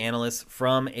one of the analysts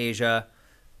from Asia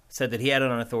said that he had it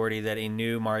on authority that a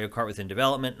new Mario Kart was in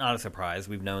development. Not a surprise.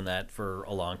 We've known that for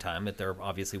a long time, that they're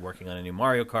obviously working on a new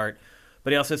Mario Kart.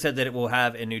 But he also said that it will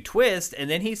have a new twist, and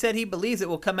then he said he believes it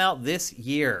will come out this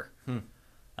year.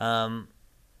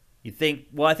 You think?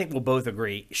 Well, I think we'll both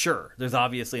agree. Sure, there's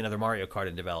obviously another Mario Kart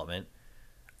in development.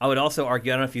 I would also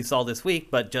argue, I don't know if you saw this week,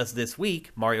 but just this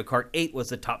week, Mario Kart 8 was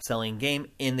the top-selling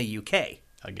game in the UK.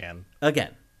 Again.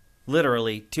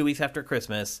 Literally 2 weeks after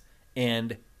Christmas,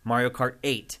 and Mario Kart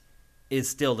 8 is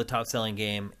still the top-selling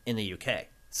game in the UK.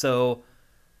 So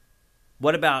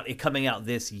what about it coming out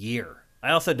this year?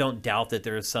 I also don't doubt that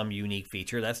there is some unique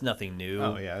feature. That's nothing new.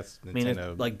 Oh, yeah. That's Nintendo. I mean,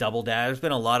 it's like Double Dash. There's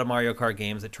been a lot of Mario Kart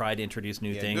games that tried to introduce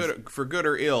new things. For good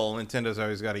or ill, Nintendo's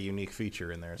always got a unique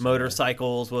feature in there.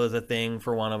 Motorcycles was a thing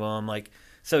for one of them.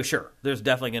 So sure, there's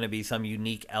definitely going to be some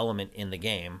unique element in the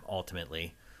game,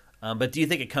 ultimately. But do you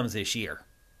think it comes this year?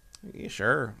 Yeah,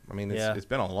 sure. I mean, it's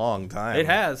been a long time. It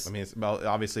has. I mean,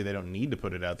 obviously they don't need to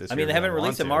put it out this year. I mean, they haven't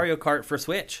released a Mario Kart for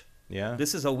Switch. Yeah.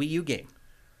 This is a Wii U game.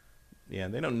 Yeah,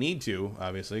 they don't need to,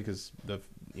 obviously, because the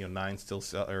 9 still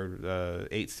sell, or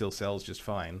 8 still sells just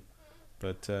fine.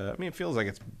 But I mean, it feels like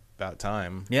it's about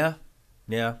time. Yeah.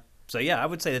 So yeah, I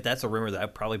would say that that's a rumor that I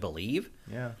probably believe.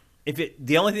 Yeah.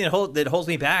 The only thing that holds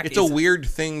me back, it's a weird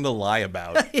thing to lie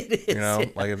about. It is. You know,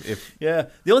 like if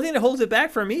the only thing that holds it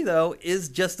back for me though is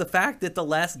just the fact that the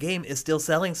last game is still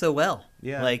selling so well.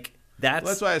 Yeah.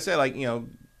 That's why I say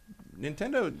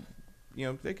Nintendo.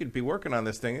 They could be working on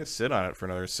this thing and sit on it for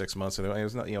another 6 months.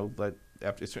 It's not, but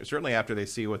certainly after they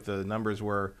see what the numbers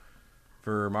were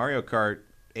for Mario Kart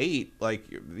 8,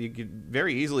 you could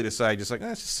very easily decide let's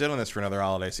just sit on this for another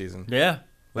holiday season. Yeah,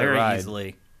 very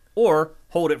easily. Or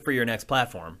hold it for your next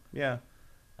platform. Yeah.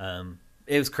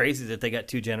 It was crazy that they got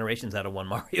 2 generations out of one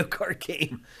Mario Kart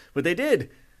game, but they did.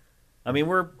 I mean,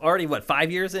 we're already 5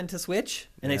 years into Switch,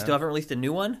 and they still haven't released a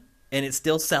new one, and it's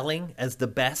still selling as the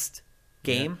best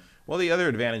game. Yeah. Well, the other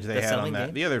advantage they had on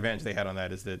that, game?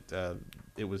 Is that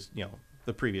it was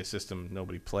the previous system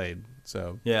nobody played.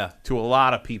 So yeah, to a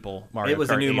lot of people, Mario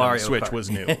Kart 8 on the Switch was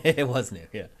new. It was new,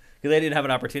 yeah, because they didn't have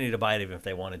an opportunity to buy it even if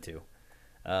they wanted to.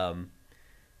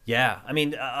 Yeah, I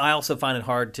mean, I also find it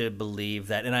hard to believe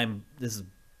that, and this is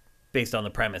based on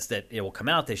the premise that it will come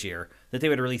out this year, that they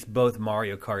would release both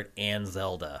Mario Kart and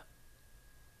Zelda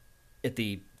at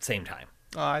the same time.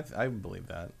 Oh, I believe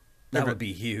that. That would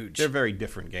be huge. They're very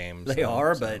different games. They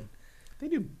are, but they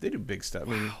do big stuff.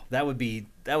 I mean, that would be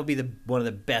one of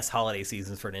the best holiday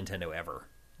seasons for Nintendo ever.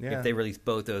 Yeah. If they released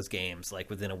both those games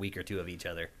within a week or two of each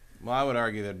other. Well, I would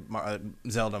argue that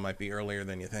Zelda might be earlier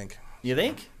than you think. You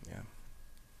think? Yeah.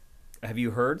 Have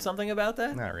you heard something about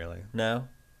that? Not really. No,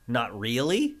 not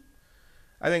really.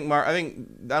 I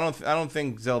don't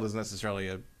think Zelda's necessarily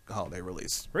a holiday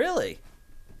release. Really?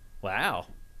 Wow.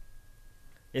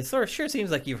 It sure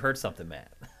seems like you've heard something, Matt.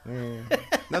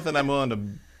 Nothing I'm willing to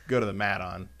go to the mat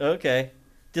on. Okay.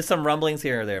 Just some rumblings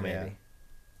here or there, maybe.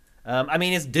 Yeah. I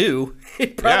mean, it's due.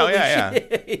 It probably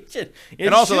should.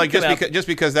 And also, just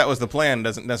because that was the plan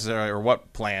doesn't necessarily, or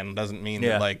what plan doesn't mean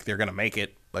that they're going to make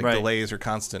it. Delays are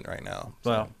constant right now. So.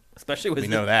 Well, especially with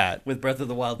with Breath of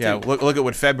the Wild 2. Yeah, look at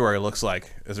what February looks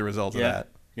like as a result of that.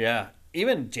 Yeah.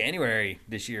 Even January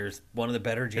this year is one of the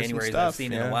better Januaries I've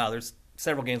seen in a while. There's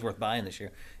several games worth buying this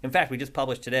year. In fact, we just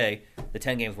published today the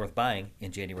 10 games worth buying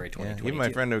in January 2022. Even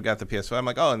my friend who got the PS5, I'm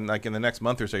like, and in the next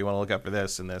month or so, you want to look out for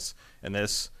this and this and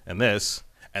this and this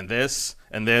and this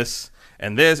and this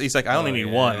and this. He's like, I only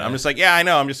need one. Yeah. I'm just like, yeah, I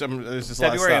know. There's just February a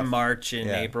lot of stuff. and March and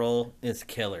April is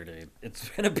killer, dude. It's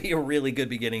going to be a really good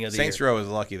beginning of the year. Saints Row is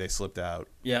lucky they slipped out.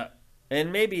 Yeah.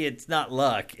 And maybe it's not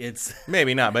luck. It's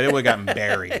maybe not, but it would have gotten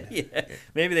buried. Yeah.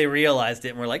 Maybe they realized it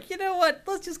and were like, you know what?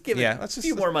 Let's just give it a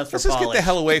few more months for polish. Let's just get the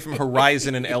hell away from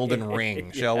Horizon and Elden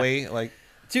Ring, shall we? Like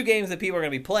 2 games that people are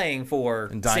going to be playing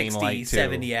for 60,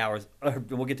 70 hours.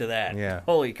 We'll get to that. Yeah.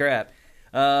 Holy crap.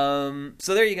 So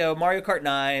there you go. Mario Kart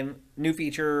 9, new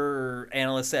feature,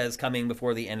 analyst says coming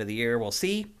before the end of the year. We'll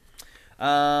see.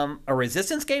 A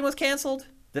Resistance game was canceled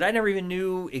that I never even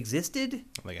knew existed. I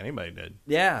don't think anybody did.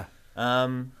 Yeah.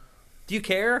 Do you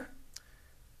care?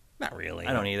 Not really.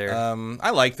 I don't either.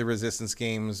 I like the Resistance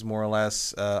games more or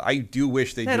less. I do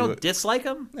wish they do. I don't dislike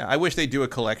them. Yeah, I wish they do a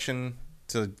collection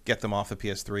to get them off the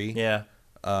PS3. Yeah.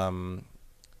 Because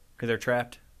they're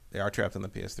trapped. They are trapped on the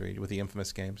PS3 with the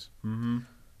Infamous games. Mm-hmm.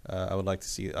 I would like to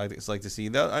see. I'd just like to see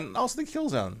that, and also the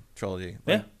Killzone trilogy.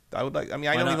 Yeah. I would like. I mean,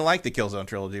 I don't even like the Killzone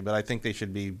trilogy, but I think they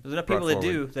should be. There's enough people that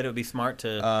do that it would be smart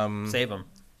to save them.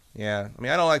 Yeah, I mean,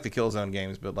 I don't like the Killzone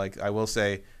games, but like I will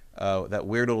say, that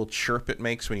weird little chirp it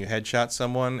makes when you headshot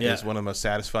someone is one of the most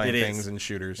satisfying things in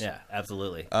shooters. Yeah,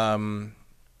 absolutely.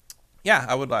 Yeah,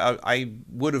 I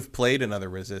would have played another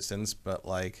Resistance, but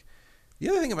like the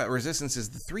other thing about Resistance is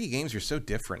the 3 games are so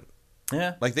different.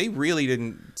 Yeah, like they really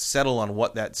didn't settle on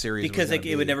what that series because was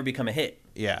it would never become a hit.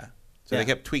 Yeah. So they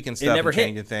kept tweaking stuff and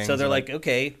changing things. So they're like,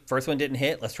 okay, first one didn't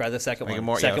hit, let's try the second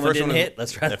one. Second one didn't hit,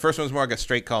 let's try the first one's more like a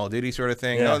straight Call of Duty sort of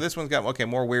thing. Yeah. Oh, this one's got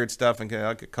more weird stuff and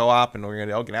co-op, and we're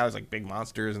gonna now there's like big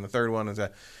monsters, and the third one is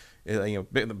the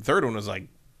third one was like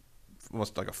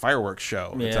almost like a fireworks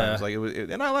show. At times. Like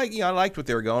and I liked what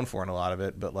they were going for in a lot of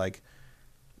it, but like,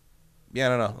 yeah, I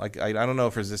don't know. Like I don't know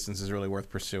if Resistance is really worth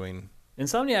pursuing.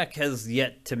 Insomniac has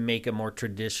yet to make a more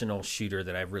traditional shooter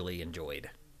that I've really enjoyed.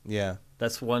 Yeah.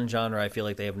 That's one genre I feel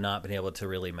like they have not been able to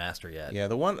really master yet. Yeah,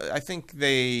 the one I think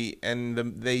they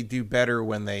do better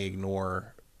when they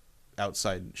ignore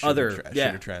outside shooter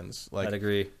trends. Like, I'd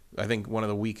agree. I think one of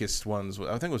the weakest ones,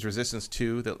 I think it was Resistance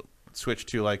 2 that switched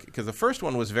to like, because the first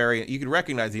one was you could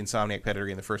recognize the Insomniac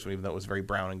pedigree in the first one, even though it was very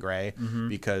brown and gray,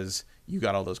 because you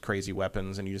got all those crazy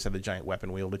weapons and you just had the giant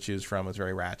weapon wheel to choose from. It was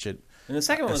very ratchet. And the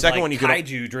second one was like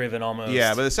kaiju driven almost.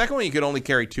 Yeah, but the second one you could only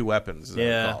carry 2 weapons.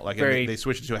 Yeah. Like they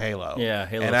switched it to a Halo. Yeah,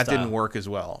 Halo and that style. didn't work as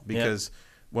well because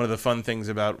one of the fun things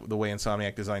about the way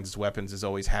Insomniac designs its weapons is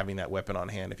always having that weapon on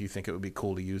hand if you think it would be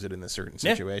cool to use it in a certain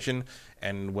situation.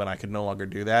 And when I could no longer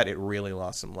do that, it really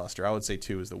lost some luster. I would say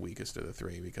 2 is the weakest of the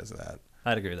 3 because of that.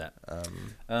 I'd agree with that.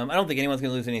 I don't think anyone's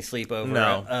going to lose any sleep over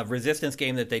a Resistance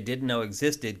game that they didn't know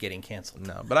existed getting canceled.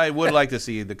 No, but I would like to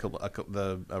see the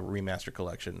remaster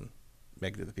collection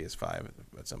make it to the PS5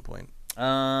 at some point.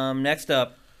 Next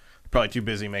up. Probably too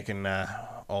busy making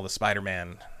all the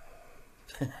Spider-Man.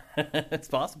 It's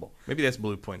possible. Maybe that's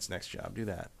Blue Point's next job. Do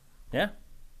that. Yeah.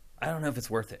 I don't know if it's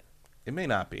worth it. It may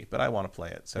not be, but I want to play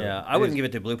it. So yeah, I wouldn't give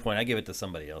it to Blue Point. I'd give it to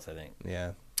somebody else, I think.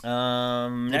 Yeah.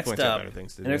 Next up, and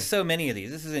there's so many of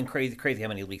these. This is crazy how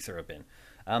many leaks there have been.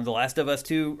 The Last of Us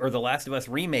 2 or The Last of Us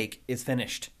remake is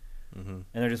finished, and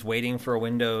they're just waiting for a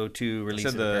window to release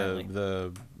it.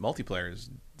 The multiplayer is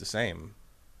the same.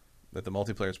 That the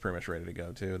multiplayer is pretty much ready to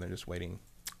go too, and they're just waiting.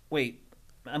 Wait,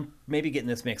 I'm maybe getting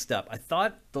this mixed up. I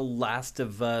thought The Last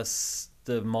of Us,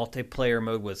 the multiplayer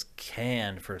mode was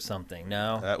canned for something.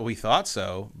 No, we thought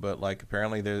so, but like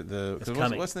apparently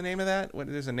what's the name of that?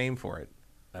 There's a name for it.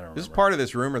 I don't know. This is part of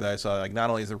this rumor that I saw. Like, not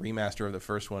only is the remaster of the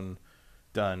first one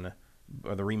done,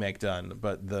 or the remake done,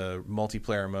 but the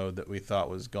multiplayer mode that we thought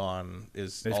was gone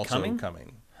is also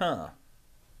coming. Huh.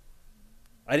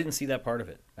 I didn't see that part of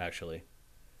it, actually.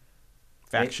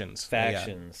 Factions.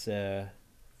 Factions.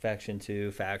 Faction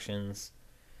 2, Factions.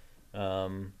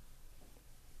 You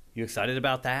excited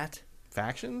about that?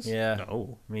 Factions? Yeah.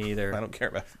 No. Me either. I don't care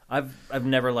about I've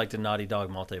never liked a Naughty Dog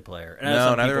multiplayer. And no,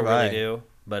 some neither people have really I. do,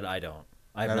 but I don't.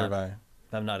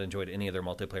 I've not enjoyed any of their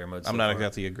multiplayer modes. I'm not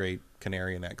exactly a great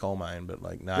canary in that coal mine, but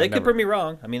like, they could prove me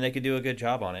wrong. I mean, they could do a good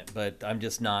job on it, but I'm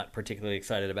just not particularly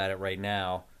excited about it right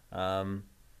now.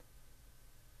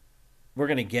 We're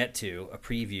going to get to a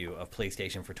preview of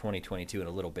PlayStation for 2022 in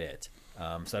a little bit,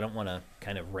 so I don't want to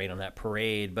kind of rain on that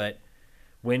parade. But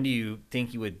when do you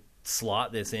think you would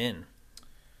slot this in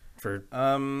for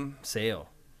sale?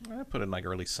 I put it in like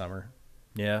early summer.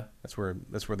 Yeah, that's where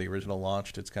the original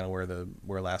launched. It's kind of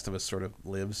where Last of Us sort of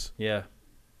lives. Yeah,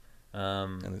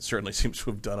 and it certainly seems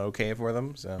to have done okay for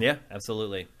them. So yeah,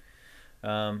 absolutely.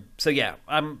 So yeah,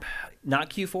 I'm not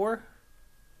Q4.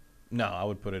 No, I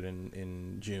would put it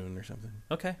in June or something.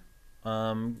 Okay.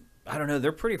 I don't know.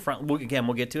 They're pretty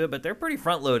we'll get to it, but they're pretty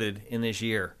front loaded in this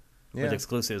year with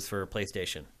exclusives for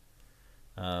PlayStation.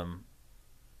 I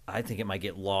I think it might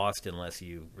get lost unless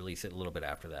you release it a little bit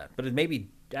after that. But it maybe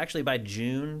actually by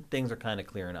June things are kind of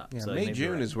clearing up. Yeah, so May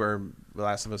June is where The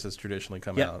Last of Us has traditionally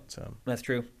come out. So that's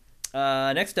true.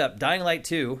 Next up, Dying Light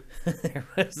 2. There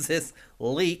was this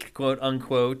leak, quote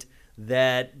unquote,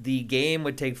 that the game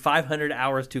would take 500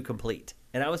 hours to complete,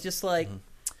 and I was just like.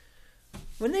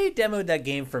 When they demoed that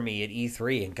game for me at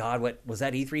E3, and God, what was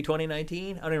that, E3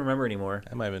 2019? I don't even remember anymore.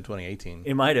 that might have been 2018.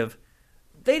 It might have.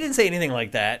 They didn't say anything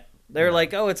like that. They were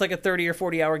like, oh, it's like a 30 or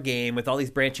 40-hour game with all these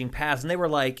branching paths. And they were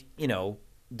like,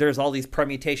 there's all these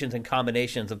permutations and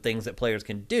combinations of things that players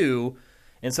can do.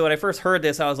 And so when I first heard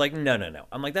this, I was like, no.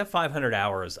 I'm like, that 500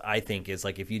 hours, I think, is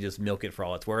like if you just milk it for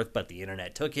all it's worth. But the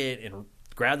internet took it and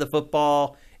grabbed the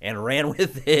football and ran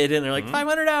with it. And they're like,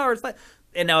 500 hours.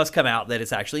 And now it's come out that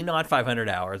it's actually not 500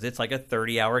 hours. It's like a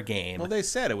 30-hour game. Well, they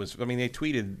said it was. I mean, they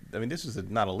tweeted. I mean, this was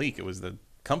not a leak. It was the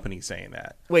company saying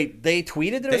that. Wait, they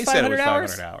tweeted that it was 500 said it was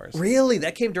hours? 500 hours. Really?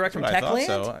 That came direct from Techland?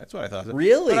 That's what I thought. So.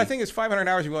 Really? But I think it's 500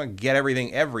 hours if you want to get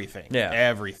everything. Yeah.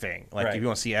 Everything. Like, right. if you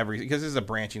want to see everything. Because this is a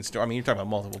branching story. I mean, you're talking about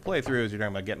multiple playthroughs. You're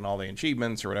talking about getting all the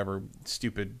achievements or whatever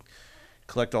stupid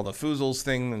collect all the foozles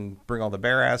thing and bring all the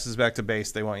bare asses back to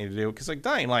base they want you to do. Because, like,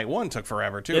 Dying Light 1 took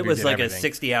forever, too. It was like everything.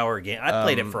 A 60-hour game. I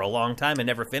played it for a long time and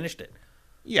never finished it.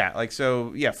 Yeah,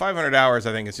 500 hours,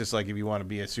 I think it's just like if you want to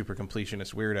be a super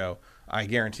completionist weirdo, I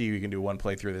guarantee you can do one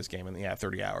playthrough of this game in,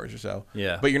 30 hours or so.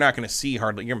 Yeah. But you're not going to see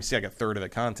you're going to see like a third of the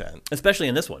content. Especially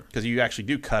in this one. Because you actually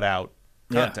do cut out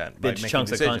content. Big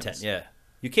chunks of content, yeah.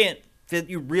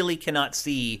 You really cannot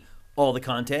see all the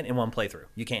content in one playthrough.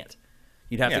 You can't.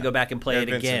 You'd have to go back and play it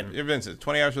again. Vincent,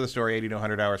 20 hours for the story, 80 to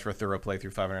 100 hours for a thorough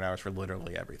playthrough, 500 hours for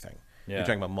literally everything. Yeah. You're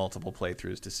talking about multiple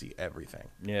playthroughs to see everything.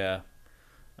 Yeah.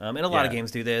 And a lot of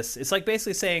games do this. It's like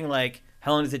basically saying, like,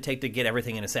 how long does it take to get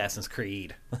everything in Assassin's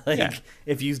Creed?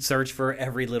 If you search for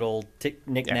every little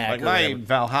knick-knack. Like my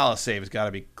Valhalla save has got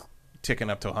to be ticking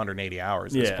up to 180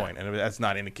 hours at this point. And that's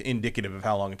not indicative of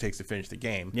how long it takes to finish the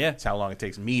game. Yeah. It's how long it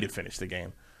takes me to finish the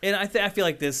game. And I feel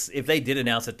like this, if they did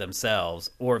announce it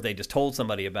themselves, or if they just told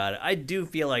somebody about it, I do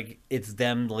feel like it's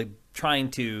them like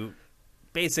trying to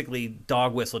basically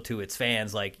dog whistle to its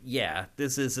fans. Like, yeah,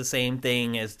 this is the same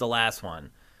thing as the last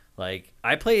one. Like,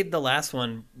 I played the last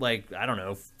one,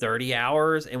 30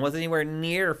 hours and wasn't anywhere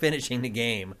near finishing the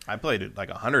game. I played it like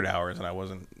 100 hours and I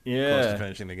wasn't close to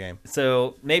finishing the game.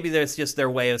 So maybe there's just their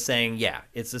way of saying, yeah,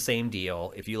 it's the same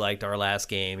deal. If you liked our last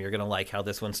game, you're going to like how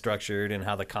this one's structured and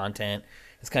how the content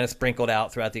is kind of sprinkled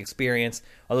out throughout the experience.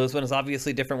 Although this one is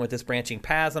obviously different with this branching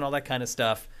paths and all that kind of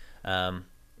stuff.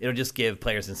 It'll just give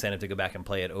players incentive to go back and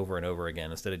play it over and over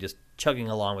again instead of just chugging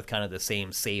along with kind of the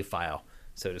same save file,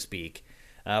 so to speak.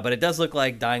 But it does look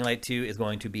like Dying Light 2 is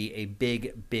going to be a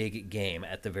big, big game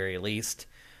at the very least.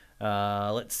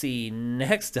 Let's see.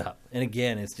 Next up, and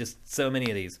again, it's just so many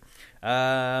of these.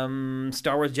 Star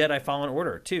Wars Jedi Fallen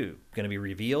Order 2 going to be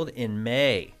revealed in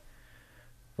May.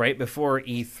 Right before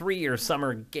E3 or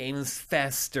Summer Games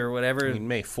Fest or whatever. I mean,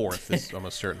 May 4th is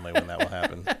almost certainly when that will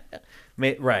happen.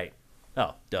 Right.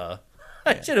 Oh, duh.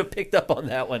 I should have picked up on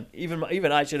that one.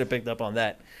 Even I should have picked up on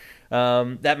that.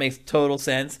 That makes total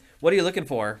sense. What are you looking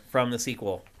for from the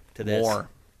sequel to this? More.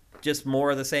 Just more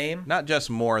of the same? Not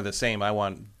just more of the same. I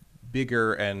want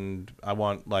bigger and I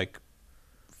want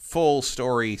full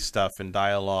story stuff and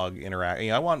dialogue interact.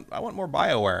 I want more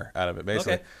BioWare out of it,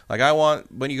 basically. Okay. Like I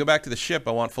want, when you go back to the ship,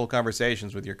 I want full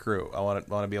conversations with your crew. I want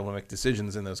to be able to make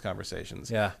decisions in those conversations.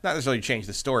 Yeah. Not necessarily change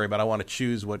the story, but I want to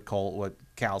choose what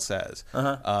Cal says.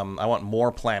 Uh-huh. I want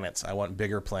more planets. I want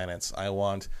bigger planets. I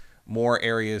want more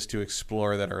areas to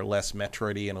explore that are less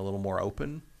Metroidy and a little more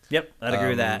open. Yep, I'd agree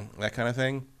with that. That kind of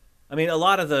thing. I mean, a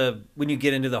lot of when you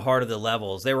get into the heart of the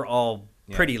levels, they were all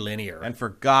pretty linear. And for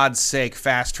God's sake,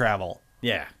 fast travel.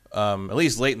 Yeah. At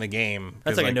least late in the game.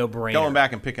 That's like a no-brainer. Going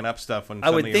back and picking up stuff when I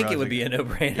would think it would be a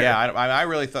no-brainer. Yeah, I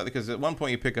really thought, because at one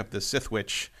point you pick up the Sith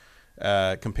Witch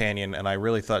companion, and I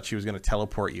really thought she was going to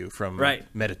teleport you from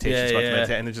meditation,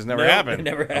 and it just never happened. It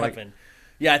never happened.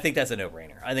 Yeah, I think that's a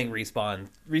no-brainer. I think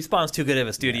Respawn's too good of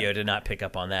a studio to not pick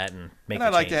up on that and make. And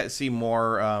I'd like to see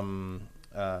more,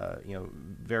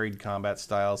 varied combat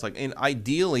styles.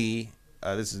 Ideally,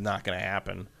 this is not going to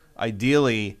happen.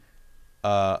 Ideally,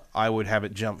 I would have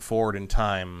it jump forward in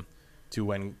time to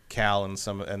when Cal and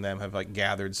them have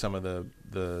gathered some of the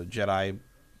Jedi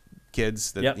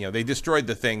kids that they destroyed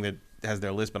the thing that has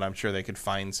their list, but I'm sure they could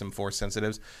find some Force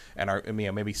sensitives and are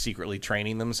maybe secretly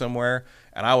training them somewhere.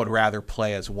 And I would rather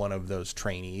play as one of those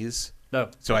trainees.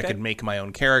 So I could make my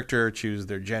own character, choose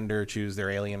their gender, choose their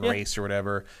alien race or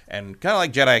whatever, and kind of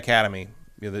like Jedi Academy,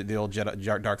 the old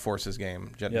Dark Forces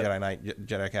game, Jedi Knight,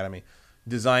 Jedi Academy.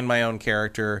 Design my own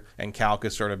character, and Cal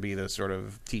could sort of be the sort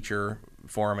of teacher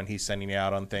for him, and he's sending you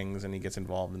out on things, and he gets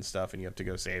involved in stuff, and you have to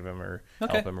go save him or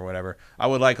help him or whatever. I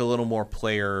would like a little more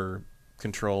player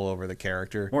control over the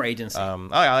character, more agency.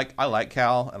 I like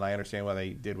Cal, and I understand why they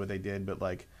did what they did, but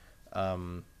like,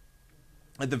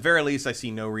 at the very least, I see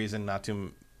no reason not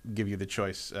to give you the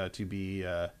choice to be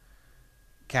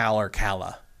Cal or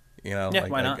Calla. You know, yeah,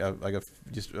 why not?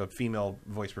 Just a female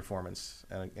voice performance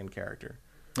and character.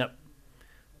 Yep.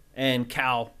 And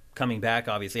Cal coming back,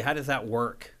 obviously, how does that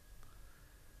work?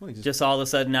 Well, just all of a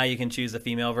sudden now you can choose a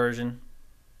female version.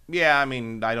 Yeah, I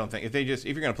mean, I don't think if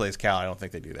you're going to play as Cal, I don't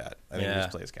think they do that. I think they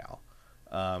just play as Cal.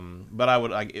 But I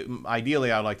would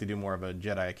ideally, I would like to do more of a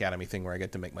Jedi Academy thing where I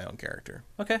get to make my own character.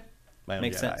 Okay, my own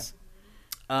makes Jedi. sense.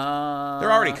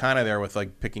 They're already kind of there with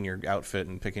like picking your outfit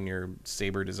and picking your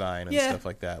saber design and stuff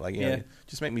like that. Like, you know,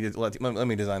 just make me let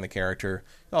me design the character.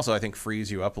 It also, I think,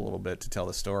 frees you up a little bit to tell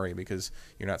the story because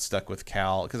you're not stuck with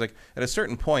Cal. Because like at a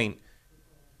certain point,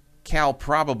 Cal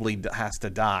probably has to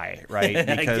die, right?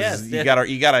 Because you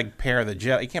gotta pair the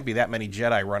Jedi. You can't be that many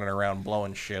Jedi running around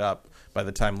blowing shit up by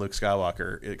the time Luke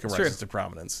Skywalker rises to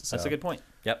prominence. So that's a good point.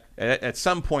 Yep. At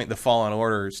some point, the Fallen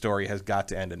Order story has got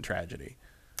to end in tragedy.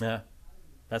 Yeah,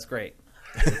 that's great.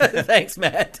 Thanks,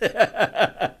 Matt.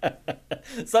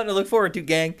 Something to look forward to,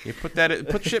 gang. You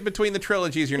put shit between the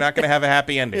trilogies, you're not going to have a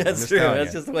happy ending. That's true.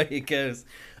 That's just the way it goes.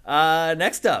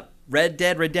 Next up, Red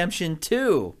Dead Redemption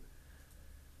 2.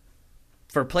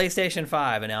 For PlayStation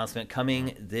 5 announcement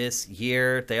coming this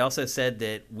year. They also said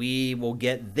that we will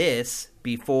get this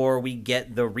before we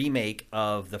get the remake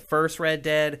of the first Red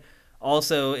Dead.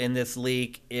 Also in this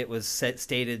leak, it was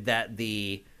stated that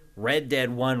the Red Dead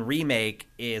 1 remake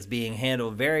is being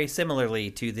handled very similarly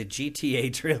to the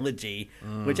GTA trilogy,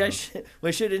 which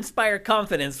should inspire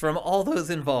confidence from all those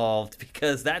involved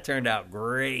because that turned out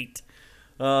great.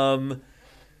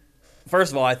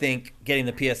 First of all, I think getting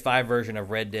the PS5 version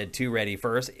of Red Dead 2 ready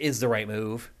first is the right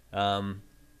move. I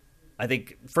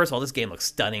think, first of all, this game looks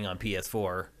stunning on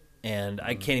PS4, and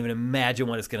I can't even imagine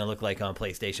what it's going to look like on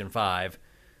PlayStation 5.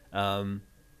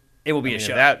 It will be a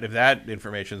show. If that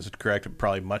information is correct,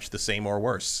 probably much the same or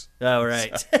worse. Oh,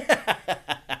 right. So.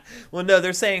 Well, no,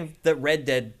 they're saying that Red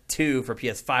Dead 2 for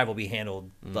PS5 will be handled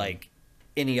like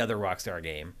any other Rockstar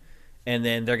game. And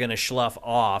then they're going to slough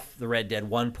off the Red Dead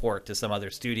 1 port to some other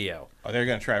studio. Oh, they're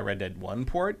going to try a Red Dead 1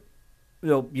 port?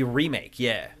 No, you remake,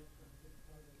 yeah.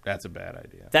 That's a bad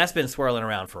idea. That's been swirling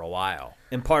around for a while.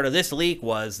 And part of this leak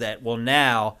was that, well,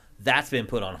 now that's been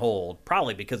put on hold,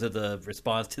 probably because of the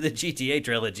response to the GTA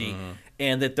trilogy,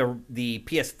 and that the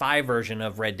PS5 version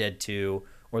of Red Dead 2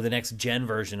 or the next gen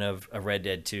version of Red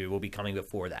Dead 2 will be coming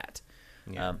before that.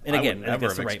 Yeah. And again, I would never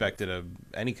have expected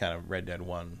any kind of Red Dead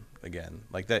 1 again.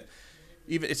 Like that.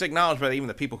 Even it's acknowledged by even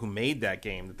the people who made that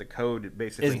game that the code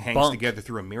basically hangs together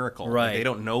through a miracle. Right. Like, they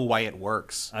don't know why it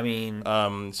works. I mean,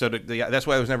 so that's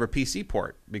why it was never a PC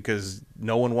port because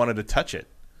no one wanted to touch it.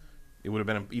 It would have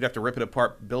been you'd have to rip it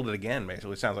apart, build it again.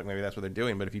 Basically, it sounds like maybe that's what they're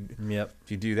doing. But if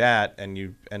you do that and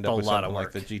you end up with something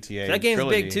like the GTA, that game's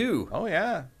trilogy, big too. Oh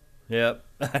yeah. Yep.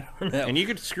 I don't know. And you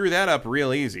could screw that up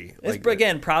real easy. It's,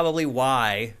 again, probably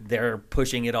why they're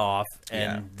pushing it off,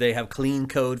 and they have clean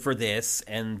code for this,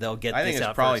 and they'll get this out I think it's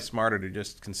first. probably smarter to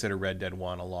just consider Red Dead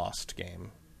 1 a lost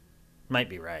game. Might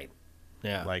be right.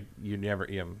 Yeah. Like, you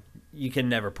can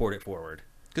never port it forward.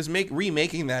 Because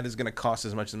remaking that is going to cost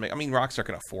as much as Rockstar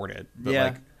can afford it. But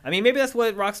yeah. Maybe that's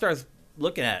what Rockstar's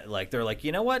looking at. Like, they're like,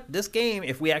 you know what? This game,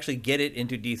 if we actually get it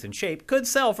into decent shape, could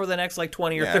sell for the next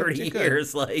 20 or 30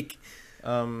 years. Like,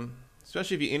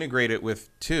 especially if you integrate it with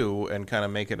 2 and kind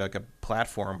of make it like a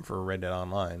platform for Red Dead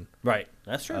Online. Right.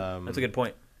 That's true. That's a good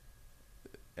point.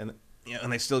 And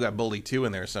they still got Bully 2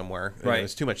 in there somewhere. Right.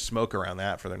 There's too much smoke around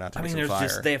that for there not to be some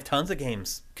fire. They have tons of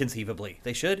games, conceivably.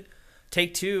 They should.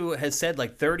 Take-Two has said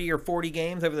 30 or 40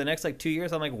 games over the next 2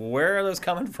 years. I'm like, where are those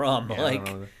coming from?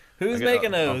 Yeah, who's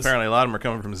making those? Apparently a lot of them are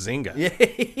coming from Zynga.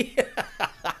 Yeah.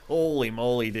 Holy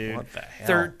moly, dude. What the hell?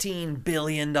 $13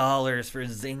 billion for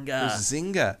Zynga.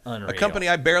 Zynga. Unreal. A company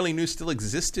I barely knew still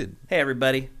existed. Hey,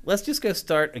 everybody. Let's just go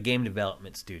start a game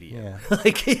development studio.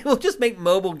 Yeah. We'll just make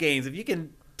mobile games. If you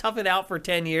can tough it out for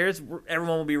 10 years,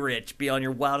 everyone will be rich beyond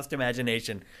your wildest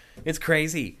imagination. It's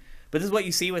crazy. But this is what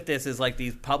you see with this is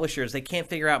these publishers, they can't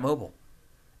figure out mobile.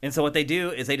 And so what they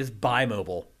do is they just buy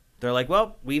mobile. They're like,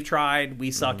 well, we've tried. We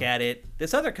suck at it.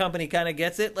 This other company kind of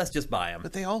gets it. Let's just buy them.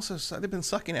 But they've been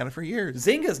sucking at it for years.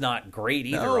 Zynga's not great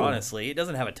either, honestly. It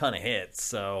doesn't have a ton of hits,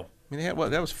 so. That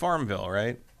was Farmville,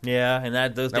 right? Yeah,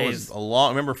 and those days. Was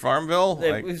remember Farmville?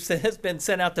 It's been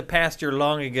sent out to pasture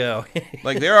long ago.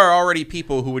 There are already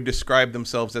people who would describe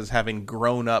themselves as having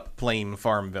grown up playing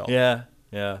Farmville. Yeah,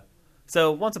 yeah.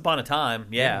 So once upon a time,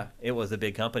 it was a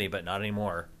big company, but not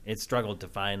anymore. It struggled to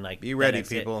find like. Be ready,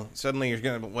 people. Suddenly you're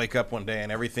going to wake up one day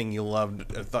and everything you loved,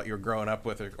 thought you were growing up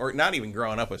with, or not even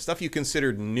growing up with, stuff you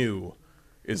considered new,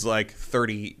 is like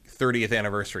 30th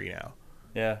anniversary now.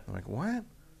 Yeah. I'm like, what?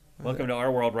 Welcome to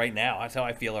our world right now. That's how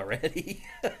I feel already.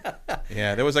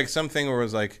 Yeah, there was like something where it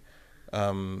was like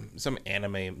some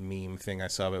anime meme thing I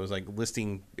saw. But it was like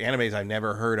listing animes I've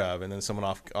never heard of, and then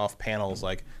someone off panels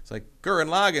like, it's like Gurren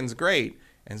Lagann's great,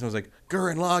 and someone's like,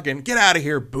 Gurren Lagann, get out of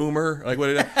here, boomer! Like what?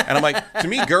 And I'm like, to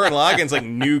me, Gurren Lagann's like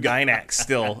new Gainax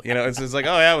still. You know, it's like,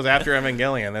 oh yeah, it was after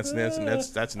Evangelion. That's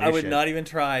new. I would shit. not even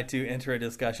try to enter a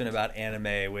discussion about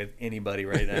anime with anybody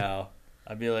right now.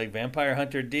 I'd be like, Vampire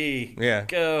Hunter D. Yeah.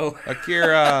 Go.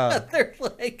 Akira. They're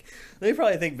like, they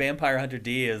probably think Vampire Hunter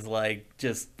D is like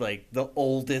just like the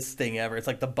oldest thing ever. It's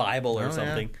like the Bible or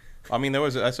something. Yeah. I mean,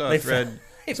 I saw a thread.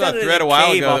 I saw a thread a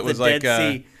while ago that was like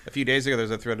a few days ago.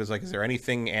 There's a thread that was like, is there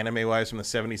anything anime wise from the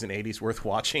 70s and 80s worth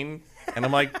watching? And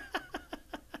I'm like,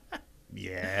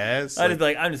 yes.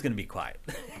 I'm just gonna be quiet.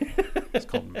 It's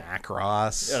called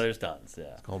Macross. Yeah, there's tons.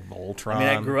 Yeah. It's called Voltron. I mean,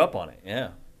 I grew up on it. Yeah,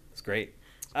 it's great.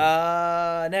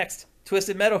 Next,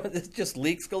 Twisted Metal. This just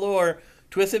leaks galore.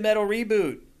 Twisted Metal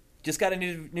reboot. Just got a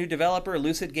new developer.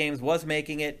 Lucid Games was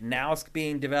making it. Now it's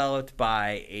being developed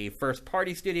by a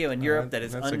first-party studio in Europe that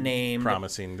is unnamed. A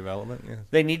promising development. Yeah.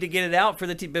 They need to get it out for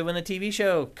when the TV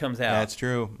show comes out. That's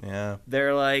true. Yeah.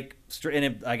 They're like,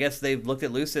 I guess they looked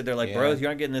at Lucid. They're like, bros, you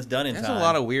aren't getting this done in time. There's a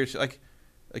lot of weird shit.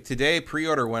 Like today,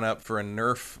 pre-order went up for a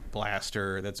Nerf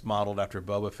blaster that's modeled after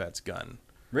Boba Fett's gun.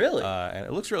 Really? And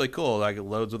it looks really cool. Like it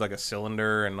loads with like a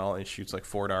cylinder and all. It shoots like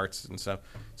 4 darts and stuff.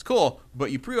 It's cool. But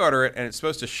you pre-order it and it's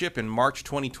supposed to ship in March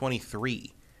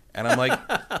 2023. And I'm like,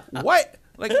 what?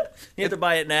 Like you have to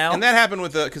buy it now. And that happened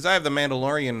with because I have the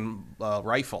Mandalorian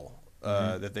rifle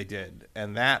that they did,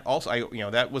 and that also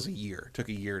that was a year. Took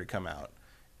a year to come out,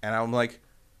 and I'm like,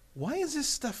 why is this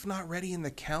stuff not ready in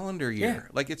the calendar year?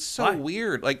 Yeah. Like it's so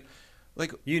weird. Like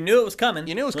you knew it was coming.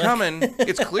 You knew it was coming.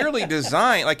 It's clearly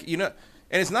designed.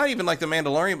 And it's not even like the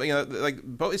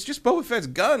Mandalorian, but it's just Boba Fett's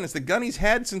gun. It's the gun he's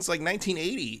had since like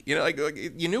 1980. Like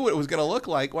you knew what it was going to look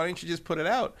like. Why didn't you just put it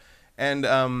out? And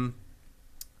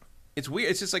it's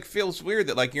weird. It's just like feels weird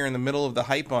that like you're in the middle of the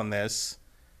hype on this,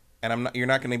 and you're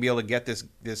not going to be able to get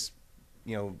this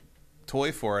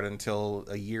toy for it until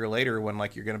a year later when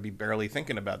like you're going to be barely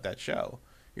thinking about that show.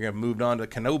 You're going to have moved on to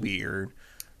Kenobi or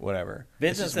whatever.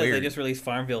 Vincent says they just released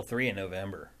Farmville 3 in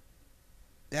November.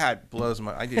 That blows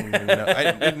my. I didn't even know. I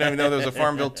didn't even know there was a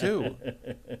Farmville 2.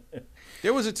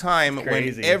 There was a time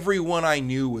when everyone I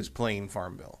knew was playing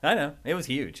Farmville. I know it was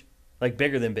huge, like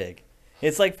bigger than big.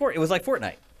 It's like it was like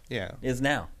Fortnite. Yeah, is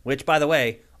now. Which, by the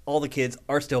way, all the kids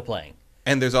are still playing.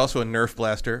 And there's also a Nerf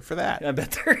blaster for that. I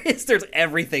bet there is. There's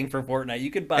everything for Fortnite.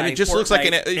 You could buy. And it just looks like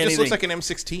an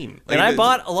M16. Like, and I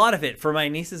bought a lot of it for my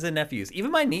nieces and nephews.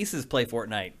 Even my nieces play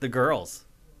Fortnite. The girls,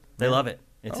 they love it.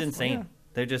 It's insane. Yeah.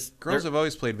 Girls have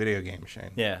always played video games,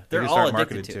 Shane. Yeah, they're all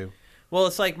addicted to. Well,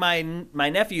 it's like my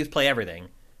nephews play everything.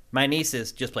 My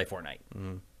nieces just play Fortnite.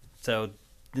 Mm. So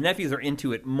the nephews are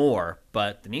into it more,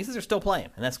 but the nieces are still playing,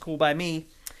 and that's cool by me.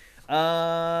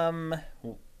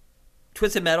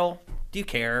 Twisted Metal. Do you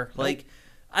care? Nope. Like,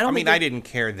 I mean, I didn't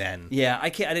care then. Yeah, I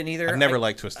didn't either. I've never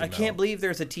liked Twisted Metal. I can't believe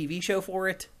there's a TV show for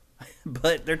it.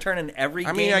 But they're turning every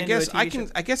game into a TV show.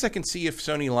 I guess I can see if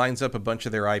Sony lines up a bunch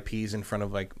of their IPs in front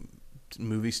of like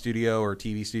movie studio or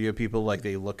TV studio people, like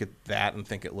they look at that and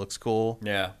think it looks cool.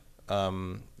 Yeah.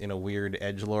 In a weird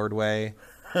edgelord way.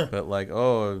 But like,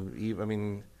 I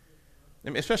mean,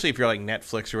 especially if you're like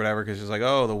Netflix or whatever, because it's like,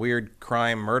 the weird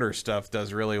crime murder stuff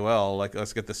does really well. Like,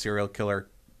 let's get the serial killer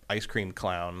ice cream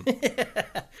clown.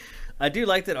 I do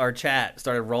like that our chat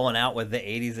started rolling out with the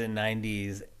 80s and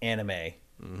 90s anime.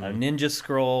 Mm-hmm. Ninja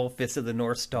Scroll, Fist of the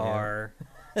North Star.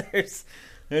 Yeah.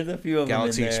 There's a few of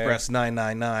Galaxy them in there. Express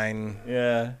 999.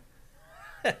 Yeah.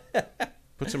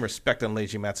 Put some respect on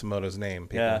Leiji Matsumoto's name,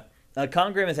 people. Yeah.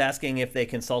 Congrim is asking if they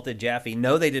consulted Jaffe.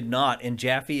 No, they did not, and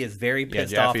Jaffe is very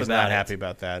pissed off about it. Jaffe's not happy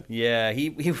about that. Yeah, he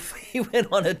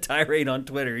went on a tirade on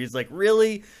Twitter. He's like,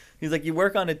 really? He's like, you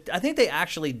work on it. I think they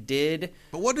actually did.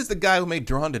 But what does the guy who made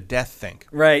Drawn to Death think?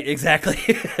 Right, exactly.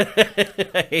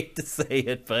 I hate to say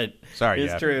it, but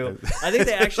it's true. I think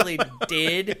they actually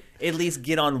did at least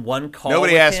get on one call.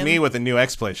 Nobody asked me what the new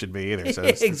X-Play should be either. So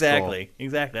exactly, cool.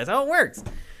 Exactly. That's how it works.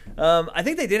 I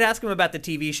think they did ask him about the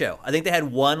TV show. I think they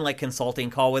had one like consulting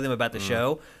call with him about the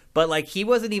show. But like he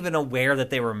wasn't even aware that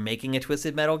they were making a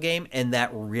Twisted Metal game, and that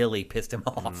really pissed him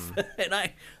off.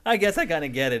 And I guess I kind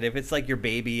of get it. If it's like your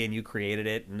baby and you created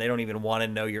it, and they don't even want to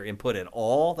know your input at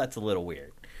all, that's a little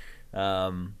weird.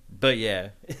 But yeah,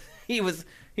 he was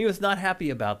He was not happy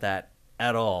about that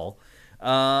at all.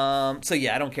 So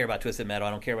yeah, I don't care about Twisted Metal.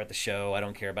 I don't care about the show. I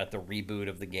don't care about the reboot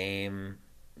of the game.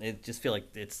 It just feel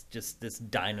like it's just this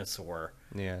dinosaur.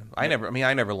 Yeah, I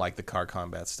never liked the car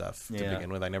combat stuff to Yeah.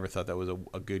 begin with. I never thought that was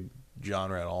a good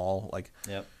genre at all. Like,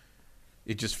 Yep.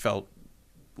 it just felt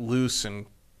loose and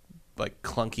like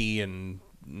clunky, and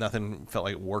nothing felt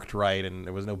like it worked right, and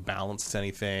there was no balance to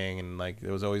anything, and like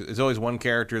there's always one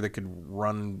character that could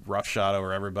run roughshod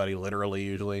over everybody, literally,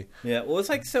 usually. Yeah, well, it's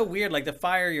like so weird. Like to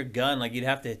fire your gun, like you'd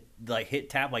have to like hit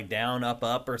tap like down, up,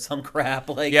 or some crap.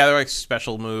 Like Yeah, they're like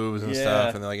special moves and Yeah.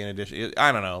 stuff, and like in addition,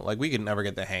 I don't know, like we could never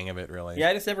get the hang of it, really. yeah,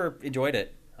 I just never enjoyed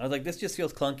it. I was like, this just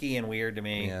feels clunky and weird to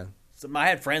me. Yeah. So I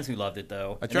had friends who loved it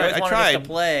though. I And they always wanted us tried. to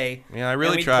play. Yeah, I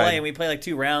really and we'd tried. Play, and we'd play like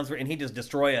 2 rounds, and he'd just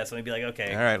destroy us, and we'd be like,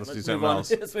 okay, All right, let's do move something on. else.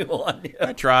 Let's move on. Yeah.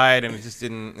 I tried, and it just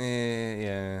didn't.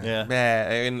 Yeah.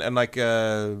 Yeah. And like,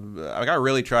 I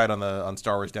really tried on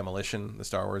Star Wars Demolition, the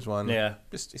Star Wars one. Yeah.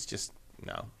 It's just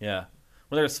no. Yeah.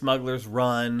 Well, there's Smuggler's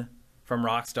Run from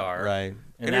Rockstar. Right.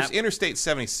 And that- Interstate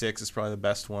 76 is probably the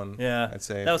best one. Yeah. I'd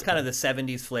say that was kind of the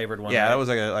 70s flavored one. Yeah, right? that was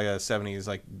like a 70s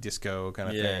like disco kind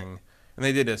of Yeah. thing. And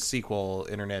they did a sequel,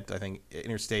 Interstate,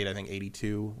 I think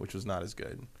 82, which was not as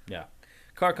good. Yeah.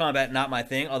 Car combat, not my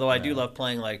thing, although I do love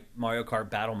playing like Mario Kart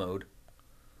Battle Mode.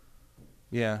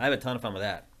 Yeah. I have a ton of fun with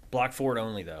that. Block Fort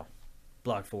only, though.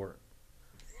 Block Fort.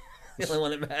 The only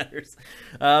one that matters.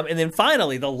 And then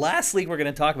finally, the last leak we're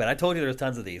going to talk about. I told you there's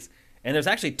tons of these. And there's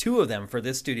actually 2 of them for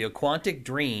this studio. Quantic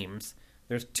Dreams.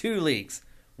 There's 2 leaks.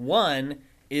 One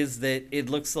is that it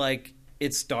looks like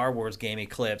its Star Wars game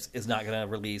Eclipse is not going to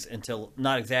release until,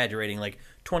 not exaggerating, like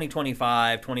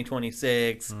 2025,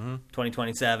 2026,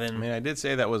 2027. I mean, I did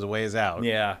say that was a ways out.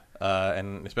 Yeah.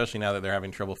 And especially now that they're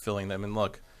having trouble filling them. And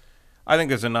look, I think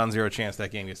there's a non-zero chance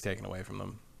that game gets taken away from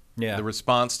them. Yeah. The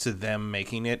response to them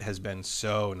making it has been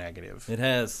so negative. It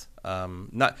has. And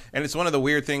it's one of the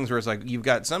weird things where it's like you've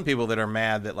got some people that are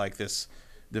mad that like this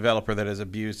developer that has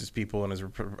abused his people and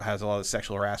has a lot of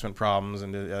sexual harassment problems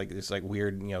and like this like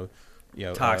weird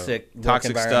Toxic work toxic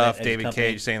environment stuff. at his David company.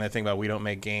 Cage saying that thing about we don't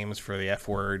make games for the F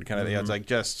word kind of thing. It's Mm-hmm. like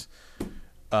just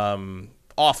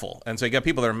awful. And so you got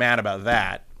people that are mad about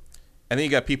that. And then you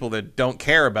got people that don't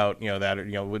care about,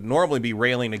 that, would normally be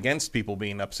railing against people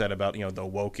being upset about, the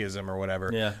wokeism or whatever.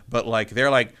 Yeah. But like,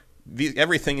 they're like,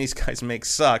 everything these guys make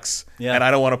sucks, Yeah. and I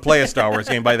don't want to play a Star Wars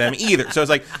game by them either. So it's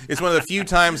like, it's one of the few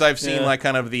times I've seen Yeah. like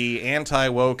kind of the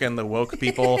anti-woke and the woke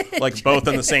people, like both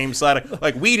on the same side.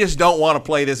 Like, we just don't want to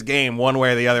play this game one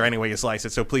way or the other anyway you slice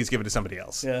it, so please give it to somebody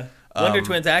else. Yeah. Wonder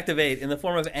Twins activate in the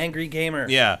form of Angry Gamer.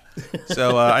 Yeah.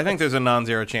 So I think there's a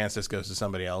non-zero chance this goes to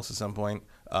somebody else at some point.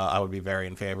 I would be very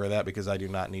in favor of that because I do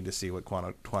not need to see what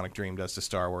Quantic Dream does to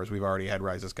Star Wars. We've already had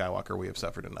Rise of Skywalker. We have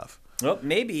suffered enough. Well,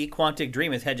 maybe Quantic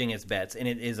Dream is hedging its bets, and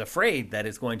it is afraid that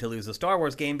it's going to lose a Star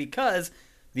Wars game because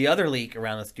the other leak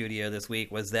around the studio this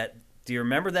week was that. Do you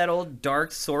remember that old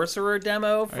Dark Sorcerer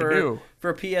demo for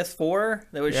PS4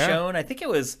 that was shown? I think it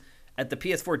was at the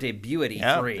PS4 debut at E3.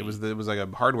 Yeah, it was like a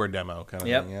hardware demo kind of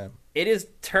thing. Yeah. It is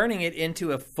turning it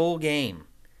into a full game.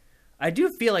 I do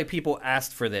feel like people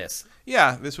asked for this.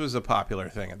 Yeah, this was a popular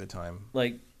thing at the time.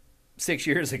 Like 6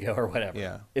 years ago or whatever.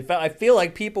 Yeah. I feel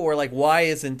like people were like, why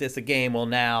isn't this a game? Well,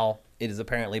 now it is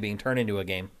apparently being turned into a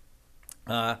game.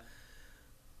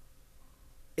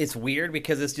 It's weird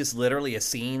because it's just literally a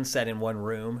scene set in one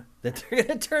room that they're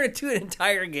going to turn into an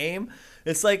entire game.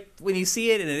 It's like when you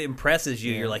see it and it impresses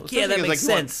you, you're like, Well, yeah, that especially makes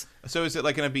like, sense. So is it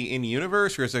like going to be in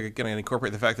universe, or is it going to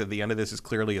incorporate the fact that the end of this is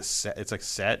clearly a set? It's like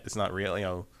set. It's not real.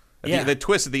 Yeah. The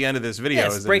twist at the end of this video Yeah,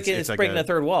 is it's that breaking, it's like breaking the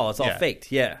third wall. It's all Yeah.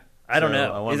 faked. Yeah. I don't So,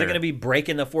 know. I Is wonder- it going to be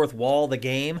breaking the fourth wall, the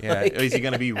game? Yeah, Like- is he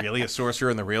going to be really a sorcerer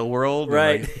in the real world?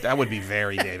 Right. Like, that would be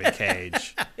very David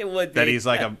Cage. It would be. That he's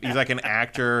like an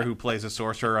actor who plays a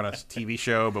sorcerer on a TV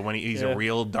show, but when he's Yeah. a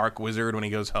real dark wizard when he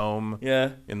goes home. Yeah.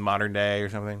 In modern day or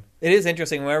something. It is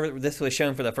interesting. Whenever this was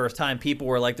shown for the first time, people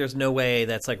were like, "There's no way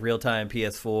that's like real time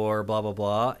PS4, blah blah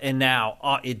blah." And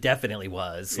now it definitely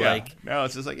was. Yeah. Like, No,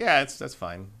 it's just like that's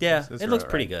fine. yeah, It's it looks right.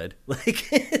 pretty good. Like,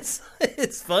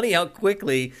 it's funny how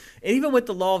quickly, and even with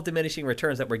the law of diminishing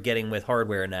returns that we're getting with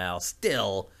hardware now,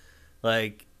 still,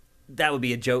 like, that would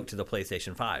be a joke to the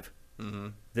PlayStation 5. Mm-hmm.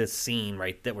 This scene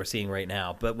that we're seeing right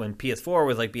now. But when PS4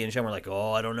 was like being shown, we're like,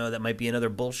 oh, I don't know, that might be another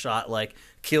bullshot like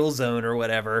Killzone or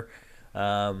whatever.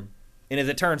 And as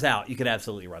it turns out, you could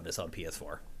absolutely run this on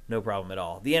PS4. No problem at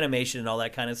all. The animation and all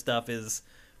that kind of stuff is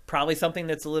probably something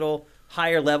that's a little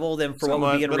higher level than for what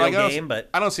would be in a real game. But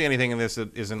I don't see anything in this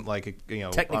that isn't like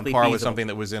on Technically par with feasible. something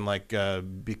that was in like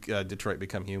Detroit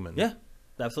Become Human. yeah,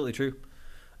 absolutely true.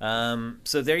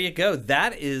 So there you go.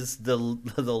 That is the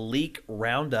leak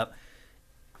roundup.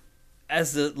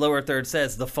 as the lower third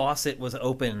says, the faucet was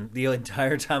open the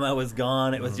entire time I was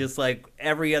gone. It was just like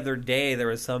every other day there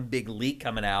was some big leak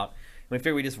coming out. We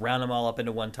figured we just round them all up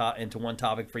into one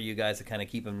topic for you guys to kind of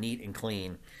keep them neat and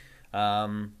clean.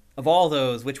 Of all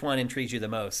those, which one intrigues you the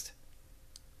most?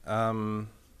 I mean,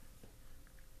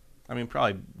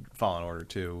 probably Fallen Order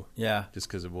 2. Yeah. Just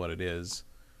because of what it is.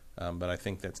 But I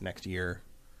think that's next year.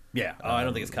 Yeah. Oh, I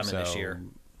don't think it's coming this year.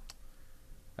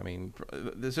 I mean,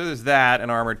 so there's that, and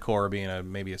Armored Core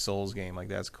being maybe a Souls game, like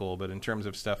that's cool. But in terms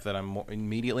of stuff that I'm more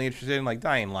immediately interested in, like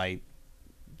Dying Light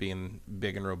being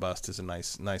big and robust is a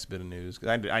nice bit of news.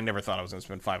 I never thought I was going to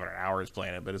spend 500 hours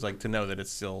playing it, but it's like to know that it's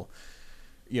still,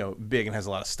 big and has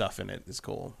a lot of stuff in it is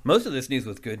cool. Most of this news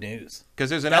was good news. Because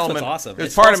there's an That's element. What's awesome. There's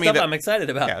it's part of me stuff that I'm excited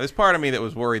about. Yeah, there's part of me that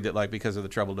was worried that like because of the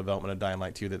troubled development of Dying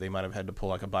Light 2 that they might have had to pull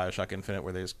like a BioShock Infinite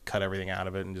where they just cut everything out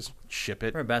of it and just ship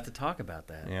it. We're about to talk about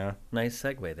that. Yeah. Nice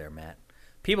segue there, Matt.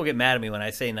 People get mad at me when I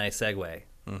say nice segue.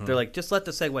 Mm-hmm. They're like, just let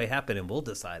the segue happen and we'll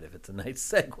decide if it's a nice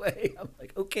segue. I'm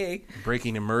like, okay.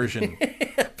 Breaking immersion.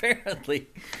 Apparently.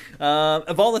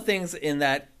 Of all the things in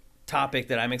that topic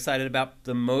that I'm excited about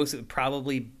the most, it would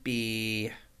probably be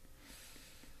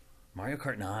Mario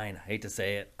Kart 9. I hate to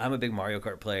say it. I'm a big Mario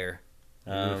Kart player.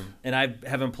 And I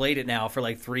haven't played it now for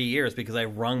like 3 years because I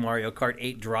wrung Mario Kart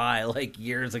 8 dry like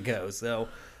years ago. So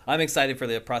I'm excited for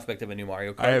the prospect of a new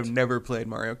Mario Kart. I have never played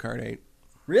Mario Kart 8.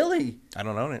 Really? I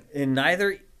don't own it. In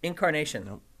neither incarnation?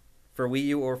 Nope. For Wii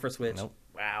U or for Switch? Nope.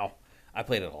 Wow. I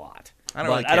played it a lot. I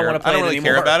don't don't want to play I don't it really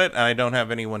anymore. care about it, and I don't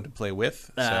have anyone to play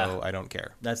with, so I don't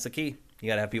care. That's the key. You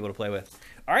got to have people to play with.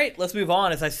 All right, let's move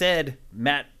on. As I said,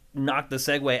 Matt knocked the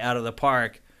segue out of the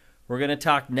park. We're going to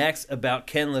talk next about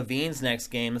Ken Levine's next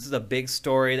game. This is a big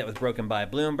story that was broken by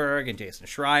Bloomberg and Jason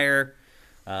Schreier.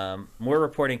 More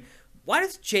reporting. Why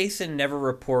does Jason never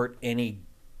report any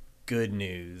good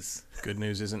news? Good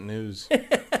news isn't news.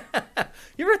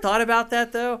 You ever thought about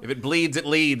that, though? If it bleeds, it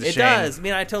leads. It Shane. does. I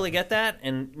mean, I totally get that.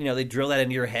 And, they drill that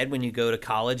into your head when you go to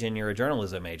college and you're a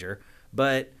journalism major.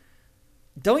 But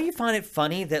don't you find it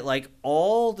funny that, like,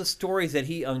 all the stories that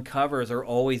he uncovers are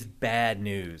always bad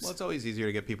news? Well, it's always easier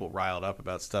to get people riled up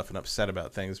about stuff and upset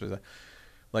about things. But,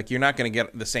 like, you're not going to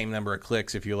get the same number of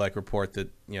clicks if you, like, report that,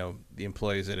 the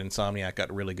employees at Insomniac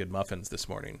got really good muffins this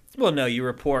morning. Well, no, you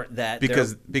report that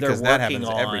because that happens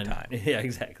every time. Yeah,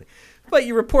 exactly. But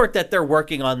you report that they're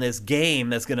working on this game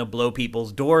that's going to blow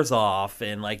people's doors off,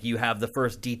 and like you have the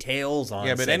first details on.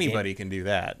 Yeah, but anybody can do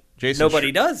that. Jason Nobody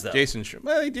does though. Jason,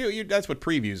 well, they do. That's what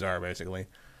previews are basically.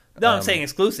 No, I'm saying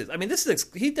exclusives. I mean, this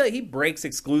is he breaks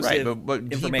exclusive. Right,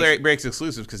 but he breaks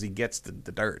exclusives because he gets the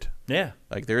dirt. Yeah,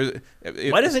 like there's.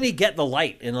 Why doesn't he get the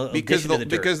light because the dirt?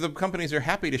 Because the companies are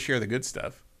happy to share the good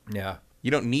stuff. Yeah,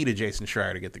 you don't need a Jason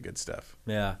Schreier to get the good stuff.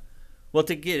 Yeah, well,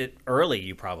 to get it early,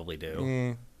 you probably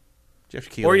do. Jeff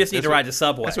Keighley. Or you just need to ride the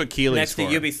subway. That's what Keighley's next for.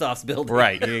 to Ubisoft's building.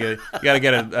 Right. You got to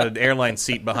get an airline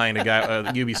seat behind a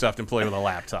Ubisoft employee with a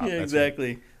laptop. Yeah,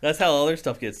 exactly. That's how other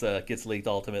stuff gets leaked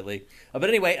ultimately. But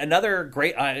anyway, another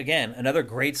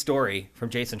great story from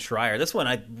Jason Schreier. This one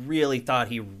I really thought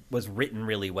he was written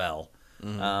really well.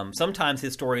 Mm-hmm. Sometimes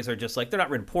his stories are just like, they're not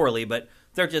written poorly, but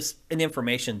they're just an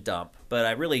information dump. But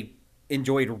I really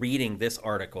enjoyed reading this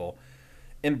article.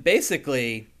 And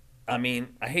basically, I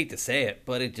mean, I hate to say it,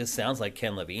 but it just sounds like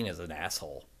Ken Levine is an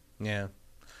asshole. Yeah.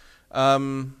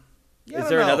 Is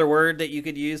there another word that you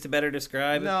could use to better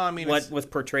describe No, I mean, what was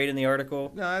portrayed in the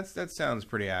article? No, that sounds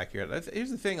pretty accurate.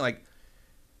 Here's the thing, like,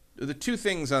 the two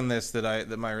things on this that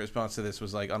my response to this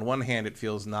was, like, on one hand, it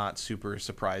feels not super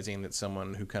surprising that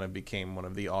someone who kind of became one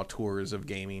of the auteurs of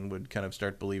gaming would kind of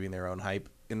start believing their own hype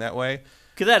in that way.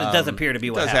 Because that does appear to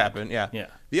be what happen. Yeah.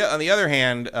 On the other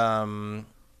hand,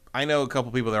 I know a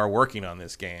couple people that are working on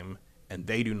this game, and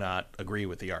they do not agree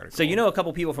with the article. So you know a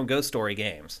couple people from Ghost Story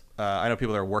Games. I know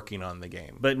people that are working on the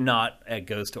game. But not at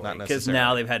Ghost Story. Because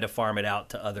now they've had to farm it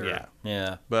out to other...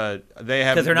 Yeah. But they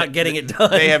have... Because they're not getting it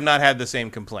done. They have not had the same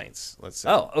complaints, let's say.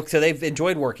 Oh, so they've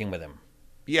enjoyed working with him.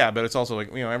 Yeah, but it's also like,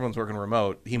 everyone's working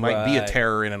remote. He might be a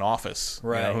terror in an office.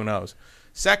 Right. Who knows?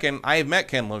 Second, I have met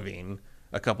Ken Levine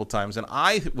a couple times, and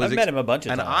I've met him a bunch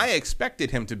of times. And I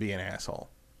expected him to be an asshole.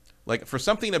 Like, for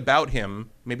something about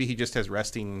him, maybe he just has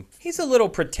resting... He's a little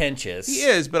pretentious. He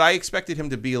is, but I expected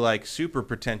him to be, like, super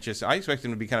pretentious. I expected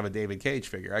him to be kind of a David Cage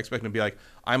figure. I expected him to be like,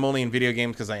 I'm only in video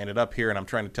games because I ended up here and I'm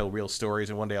trying to tell real stories,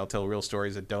 and one day I'll tell real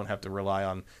stories that don't have to rely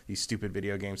on these stupid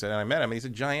video games. And I met him, and he's a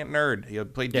giant nerd. He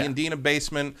played D&D in a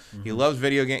basement. Mm-hmm. He loves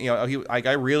video games.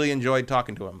 I really enjoyed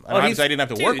talking to him. And obviously I didn't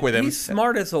have to work with him. He's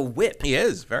smart as a whip. He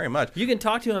is, very much. You can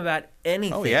talk to him about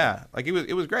anything. Oh, yeah. Like,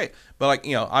 it was great. But, like,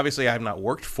 obviously I have not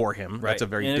worked for him. Right. That's a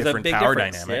very different power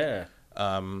dynamic.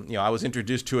 I was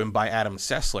introduced to him by Adam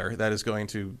Sessler. That is going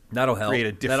to That'll help. create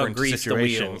a different grease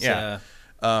situation. the wheels. Yeah.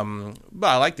 But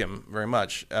I liked him very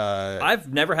much.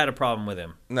 I've never had a problem with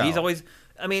him. No. He's always.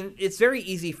 I mean, it's very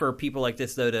easy for people like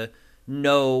this though to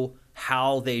know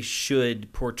how they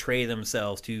should portray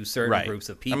themselves to certain groups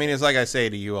of people. I mean, it's like I say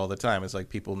to you all the time. It's like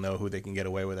people know who they can get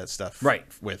away with that stuff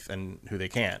with and who they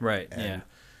can't. Right. And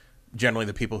generally,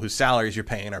 the people whose salaries you're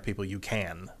paying are people you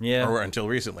can. Yeah. Or until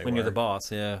recently. When you're the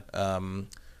boss. Yeah.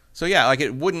 So yeah, like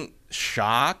it wouldn't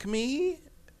shock me.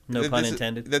 No pun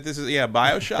intended. That this is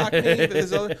BioShock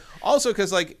me. Also,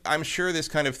 because like I'm sure this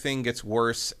kind of thing gets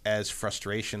worse as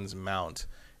frustrations mount,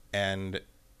 and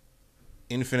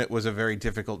Infinite was a very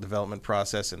difficult development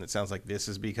process, and it sounds like this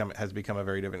has become a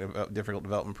very difficult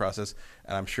development process,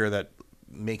 and I'm sure that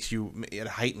it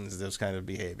heightens those kind of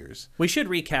behaviors. We should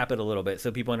recap it a little bit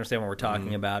so people understand what we're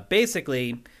talking about.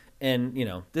 Basically, and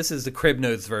this is the Crib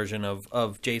Notes version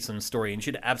of Jason's story, and you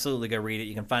should absolutely go read it.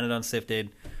 You can find it on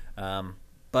Sifted.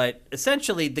 But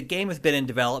essentially, the game has been in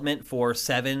development for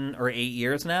 7 or 8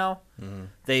 years now.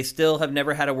 They still have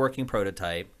never had a working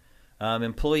prototype.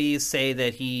 Employees say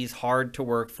that he's hard to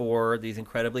work for, that he's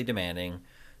incredibly demanding,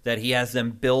 that he has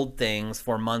them build things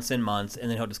for months and months, and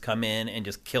then he'll just come in and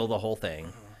just kill the whole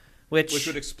thing. Which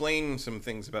would explain some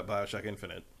things about BioShock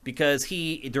Infinite. Because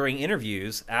he, during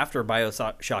interviews after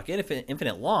BioShock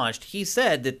Infinite launched, he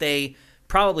said that they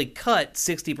probably cut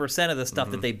 60% of the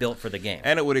stuff that they built for the game.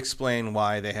 And it would explain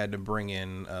why they had to bring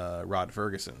in Rod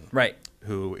Ferguson. Right.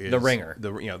 Who is the ringer.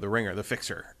 The ringer, the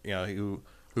fixer.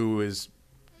 Who is...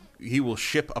 He will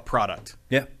ship a product.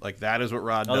 Yeah. Like, that is what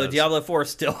Rod does. Although Diablo 4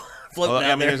 is still floating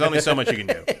out there. There's only so much you can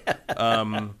do.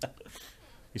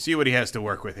 You see what he has to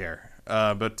work with here.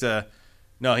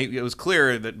 No, it was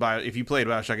clear that if you played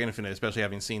BioShock Infinite, especially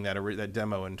having seen that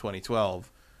demo in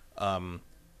 2012,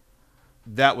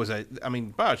 that was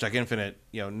BioShock Infinite,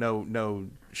 no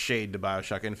shade to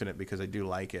BioShock Infinite because I do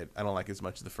like it. I don't like it as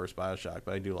much as the first BioShock,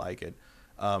 but I do like it.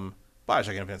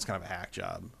 BioShock Infinite's kind of a hack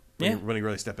job. When you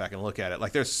really step back and look at it,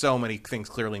 like there's so many things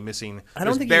clearly missing. I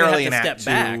don't think you have to step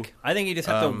back. I think you just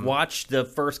have to watch the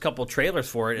first couple trailers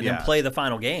for it and then play the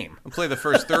final game. And play the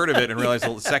first third of it and realize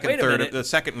the second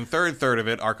and third third of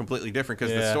it are completely different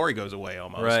because the story goes away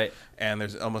almost. Right. And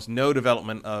there's almost no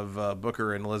development of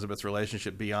Booker and Elizabeth's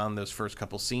relationship beyond those first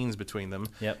couple scenes between them.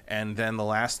 Yep. And then the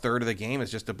last third of the game is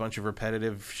just a bunch of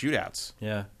repetitive shootouts.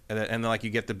 Yeah. And then like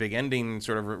you get the big ending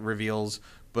sort of reveals.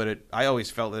 But I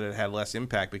always felt that it had less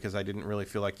impact because I didn't really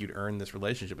feel like you'd earn this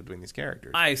relationship between these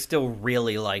characters. I still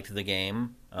really liked the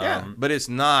game. But it's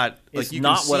not. It's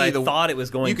not what I thought it was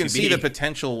going to be. You can see the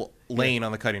potential laying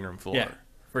on the cutting room floor. Yeah,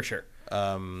 for sure.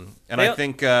 And I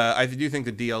think I do think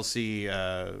the DLC,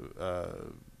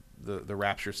 the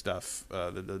Rapture stuff,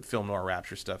 the film noir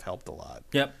Rapture stuff helped a lot.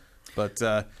 Yep. But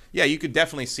you could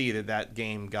definitely see that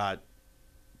game got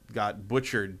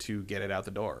butchered to get it out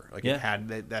the door. Like it had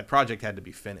that project had to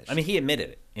be finished. I mean, he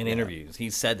admitted it in interviews. He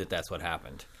said that that's what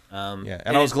happened. And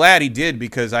I was glad he did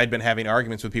because I'd been having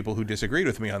arguments with people who disagreed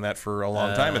with me on that for a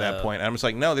long time at that point. And I'm just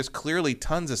like, no, there's clearly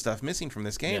tons of stuff missing from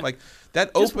this game. Like that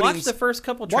opening. Just watch the first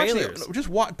couple trailers.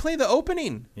 Play the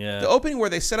opening. Yeah. The opening where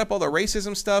they set up all the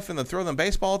racism stuff and then throw them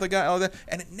baseball at the guy, all that,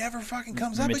 and it never fucking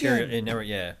comes up again. It never.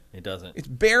 Yeah, it doesn't. It's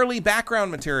barely background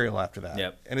material after that.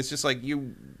 Yep. And it's just like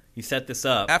you set this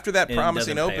up after that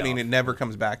promising opening. It never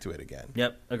comes back to it again.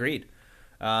 Yep, agreed.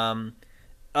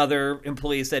 Other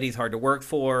employees said he's hard to work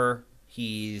for.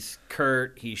 He's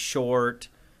curt. He's short.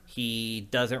 He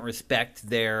doesn't respect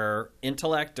their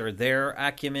intellect or their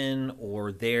acumen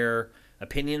or their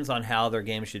opinions on how their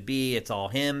game should be. It's all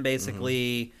him,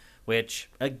 basically. Which,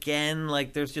 again,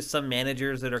 like there's just some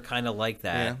managers that are kind of like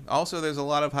that. Yeah. Also, there's a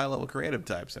lot of high-level creative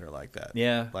types that are like that.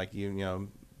 Yeah. Like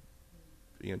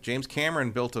James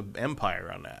Cameron built an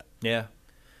empire on that. Yeah.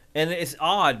 And it's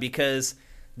odd because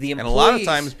the employees... And a lot of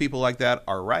times people like that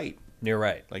are right. You're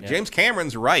right. Like James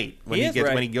Cameron's right when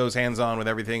when he goes hands-on with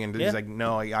everything and he's like,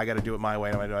 no, I got to do it my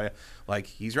way. Like,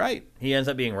 he's right. He ends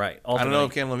up being right. Ultimately. I don't know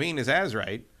if Ken Levine is as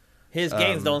right. His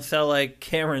games don't sell like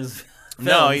Cameron's films.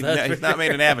 No, he's not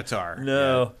made an Avatar.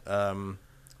 No.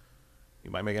 He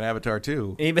might make an Avatar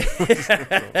too.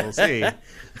 We'll see.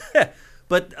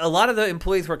 But a lot of the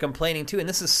employees were complaining too, and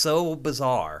this is so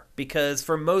bizarre because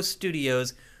for most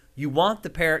studios, you want the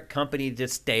parent company to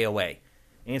just stay away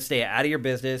and stay out of your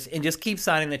business and just keep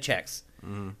signing the checks.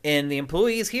 And the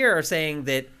employees here are saying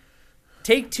that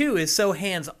Take-Two is so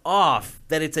hands-off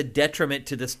that it's a detriment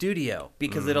to the studio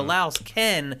because it allows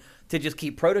Ken to just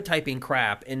keep prototyping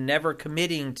crap and never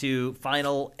committing to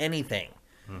final anything.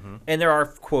 And there are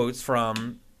quotes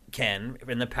from Ken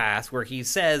in the past where he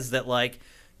says that, like,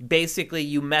 Basically,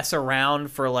 you mess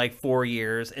around for like 4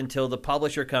 years until the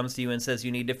publisher comes to you and says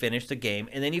you need to finish the game,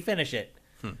 and then you finish it.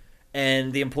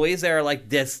 And the employees there are like,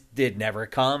 this never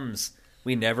comes.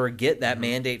 We never get that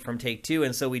mandate from Take-Two,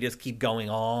 and so we just keep going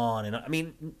on. And I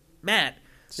mean, Matt,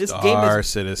 this game is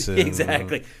Citizen.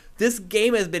 Exactly. This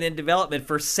game has been in development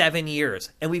for 7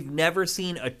 years, and we've never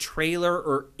seen a trailer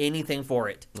or anything for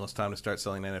it. Well, it's time to start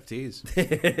selling NFTs.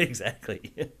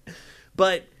 Exactly.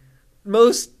 But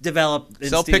most development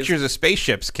sell studios, pictures of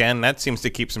spaceships, Ken. That seems to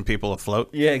keep some people afloat.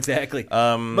 Yeah, exactly.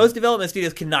 Most development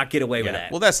studios cannot get away with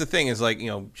that. Well, that's the thing is like,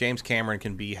 James Cameron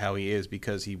can be how he is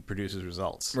because he produces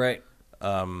results. Right.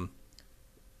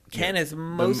 Ken has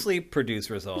mostly produced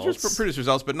results. He's just produced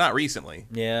results, but not recently.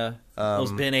 Yeah.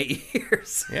 It's been 8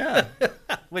 years. Yeah.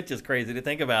 Which is crazy to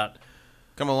think about.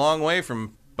 Come a long way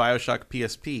from BioShock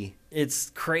PSP. It's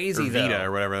crazy, or Vita, though.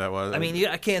 or whatever that was. I mean,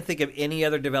 I can't think of any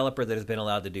other developer that has been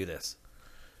allowed to do this.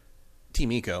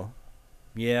 Team Eco.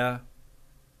 Yeah.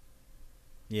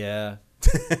 Yeah.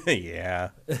 Yeah.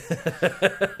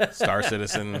 Star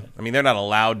Citizen. I mean, they're not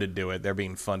allowed to do it. They're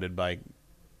being funded by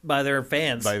their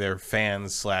fans. By their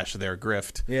fans / their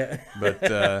grift. Yeah.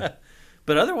 But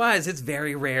but otherwise, it's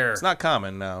very rare. It's not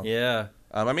common, no. Yeah.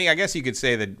 I mean, I guess you could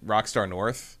say that Rockstar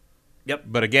North. Yep.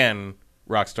 But again,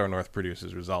 Rockstar North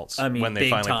produces results. I mean, when they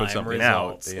finally put something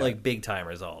results, out. Yeah. Like big time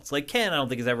results. Like Ken, I don't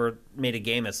think has ever made a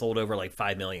game that sold over like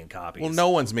 5 million copies. Well, no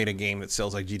one's made a game that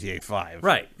sells like GTA 5.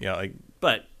 Right.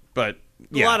 But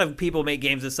a lot of people make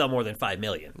games that sell more than 5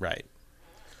 million. Right.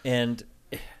 And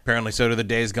apparently so do the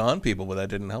Days Gone people, but that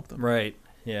didn't help them. Right.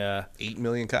 Yeah. 8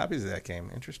 million copies of that game.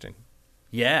 Interesting.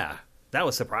 Yeah. That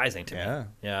was surprising to me.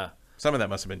 Yeah. Some of that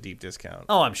must have been deep discount.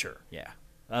 Oh, I'm sure. Yeah.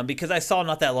 Because I saw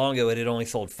not that long ago it had only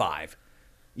sold 5.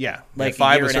 Yeah. Like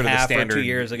 5 a year was and sort a of the half standard, or 2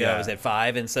 years ago yeah. it was at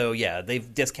 5. And so, yeah,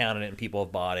 they've discounted it and people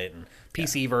have bought it. And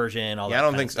PC version, all that I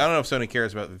don't kind of stuff. I don't know if Sony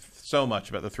cares about so much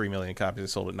about the 3 million copies that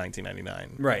sold at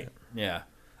 $19.99. Right. Yeah.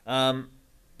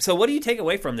 So what do you take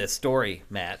away from this story,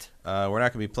 Matt? We're not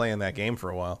going to be playing that game for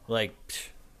a while. Like,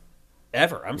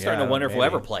 ever. I'm starting to wonder if we'll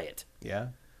ever play it. Yeah.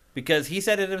 Because he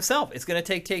said it himself. It's going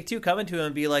to Take-Two coming to him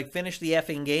and be like, finish the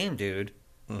effing game, dude.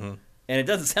 Mm-hmm. And it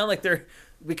doesn't sound like they're...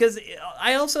 Because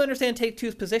I also understand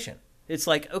Take-Two's position. It's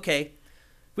like, okay,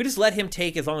 we just let him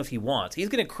take as long as he wants. He's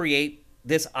going to create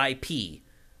this IP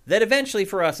that eventually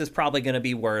for us is probably going to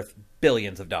be worth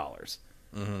billions of dollars.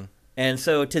 Mm-hmm. And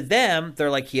so to them,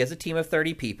 they're like, he has a team of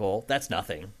 30 people. That's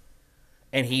nothing.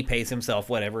 And he pays himself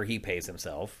whatever he pays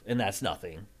himself. And that's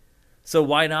nothing. So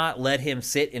why not let him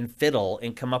sit and fiddle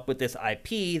and come up with this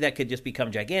IP that could just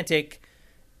become gigantic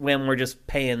when we're just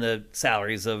paying the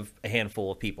salaries of a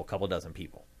handful of people, a couple dozen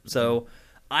people. So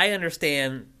I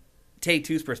understand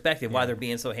Take-Two's perspective, why they're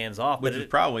being so hands-off. Which is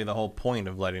probably the whole point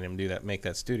of letting him do that, make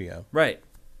that studio. Right.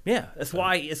 Yeah, that's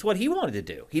why it's what he wanted to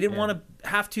do. He didn't want to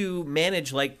have to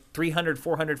manage like 300,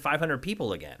 400, 500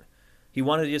 people again. He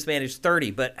wanted to just manage 30.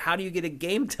 But how do you get a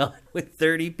game done with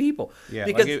 30 people? Yeah,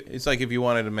 because it's like if you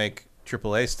wanted to make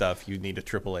AAA stuff, you need a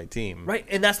AAA team. Right,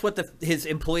 and that's what his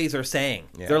employees are saying.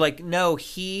 Yeah. They're like, no,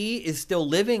 he is still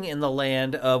living in the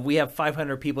land of we have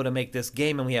 500 people to make this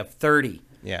game and we have 30.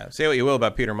 Yeah, say what you will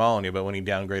about Peter Molyneux, but when he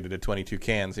downgraded to 22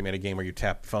 cans, he made a game where you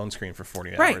tap the phone screen for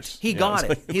 40 right. hours. He got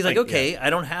it. He's like, okay, I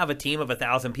don't have a team of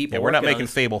 1,000 people. Yeah, we're not making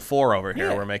Fable 4 over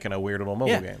here. Yeah. We're making a weird little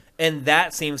mobile game. And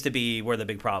that seems to be where the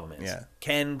big problem is. Yeah.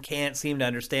 Ken can't seem to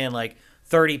understand, like,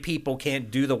 30 people can't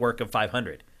do the work of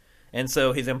 500. And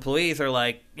so his employees are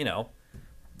like,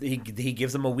 he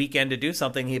gives them a weekend to do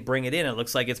something. He'd bring it in. It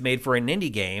looks like it's made for an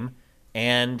indie game.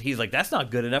 And he's like, that's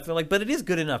not good enough. They're like, but it is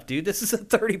good enough, dude. This is a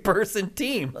 30-person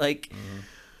team. Like,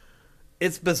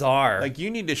 it's bizarre. Like,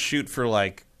 you need to shoot for,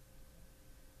 like,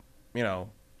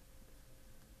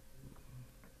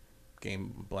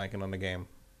 game blanking on the game.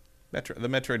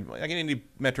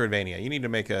 Metroidvania. You need to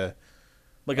make a...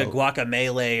 Like a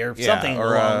Guacamelee or something.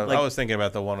 Or like, I was thinking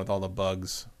about the one with all the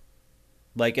bugs.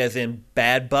 Like as in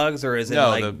bad bugs or as in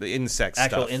the insect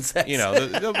actual stuff. Insects?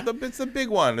 It's the big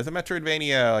one. It's a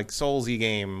Metroidvania, like Soulsy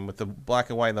game with the black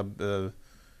and white.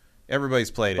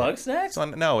 Everybody's played it.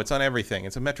 Bugsnax? It's on everything.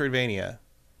 It's a Metroidvania.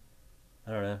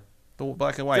 I don't know. The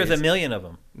black and white. There's a million of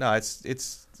them. No,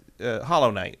 it's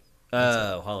Hollow Knight.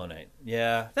 Oh, Hollow Knight.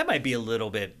 Yeah, that might be a little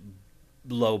bit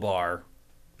low bar.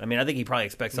 I mean, I think he probably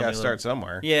expects something. You gotta start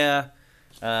somewhere. Yeah.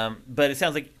 But it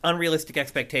sounds like unrealistic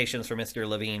expectations for Mr.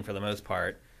 Levine for the most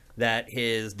part, that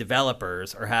his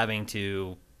developers are having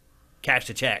to cash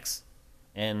the checks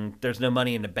and there's no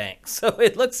money in the bank. So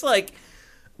it looks like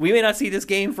we may not see this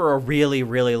game for a really,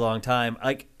 really long time.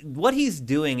 Like, what he's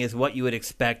doing is what you would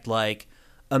expect like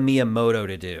a Miyamoto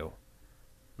to do.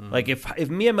 Like if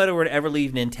Miyamoto were to ever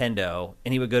leave Nintendo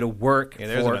and he would go to work,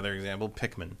 there's another example,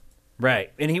 Pikmin.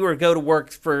 Right, and he were to go to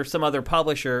work for some other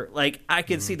publisher, like I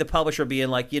could see the publisher being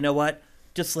like, you know what,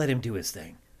 just let him do his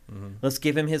thing. Let's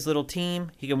give him his little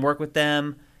team. He can work with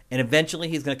them, and eventually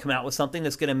he's going to come out with something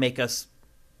that's going to make us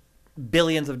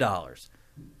billions of dollars.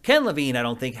 Ken Levine, I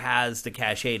don't think, has the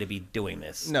cachet to be doing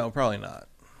this. No, probably not.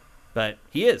 But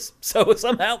he is. So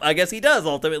somehow, I guess he does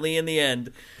ultimately in the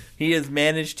end. He has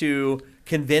managed to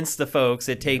convince the folks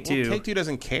at Take-Two. Well, Take-Two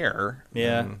doesn't care.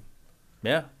 Yeah.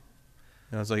 Yeah.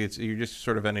 You know, it's like you're just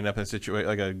sort of ending up in a situation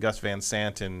like a Gus Van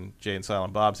Sant and Jay and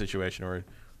Silent Bob situation where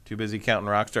too busy counting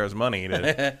Rockstar's money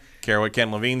to care what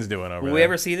Ken Levine's doing over there. Will we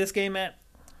ever see this game, Matt?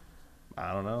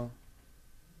 I don't know.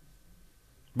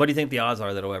 What do you think the odds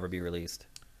are that it'll ever be released?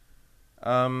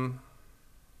 I don't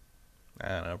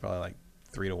know, probably like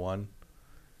 3-1.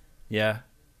 Yeah.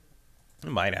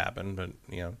 It might happen, but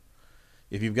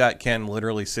if you've got Ken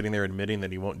literally sitting there admitting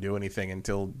that he won't do anything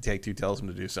until Take-Two tells him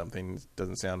to do something, it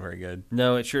doesn't sound very good.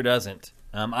 No, it sure doesn't.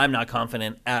 I'm not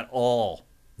confident at all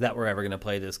that we're ever going to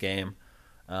play this game.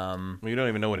 Well, you don't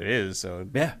even know what it is, so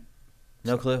yeah,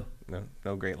 no clue.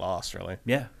 No great loss, really.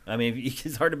 Yeah, I mean,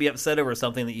 it's hard to be upset over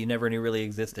something that you never knew really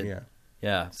existed.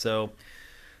 Yeah. So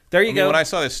there you go. When I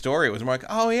saw this story, it was more like,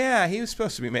 oh yeah, he was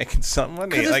supposed to be making something.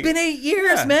 Wasn't he? Because it's been 8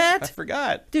 years, Matt. I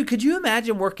forgot, dude. Could you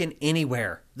imagine working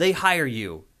anywhere? They hire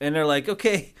you, and they're like,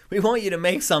 okay, we want you to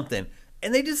make something,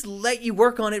 and they just let you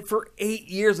work on it for 8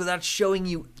 years without showing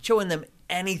them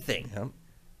anything. Yep.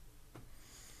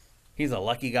 He's a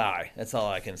lucky guy. That's all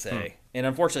I can say. And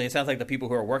unfortunately, it sounds like the people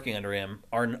who are working under him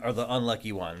are the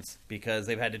unlucky ones because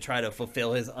they've had to try to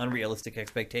fulfill his unrealistic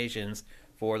expectations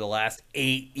for the last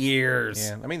 8 years.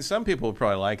 Yeah, I mean, some people would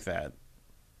probably like that,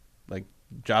 like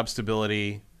job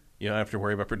stability. You don't have to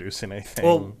worry about producing anything.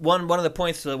 Well, one of the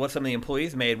points that what some of the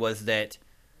employees made was that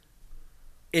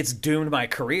it's doomed my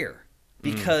career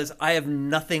because I have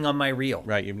nothing on my reel.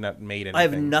 Right, you've not made anything. I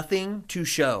have nothing to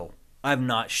show. I've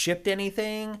not shipped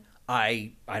anything.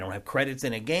 I don't have credits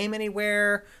in a game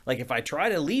anywhere. Like, if I try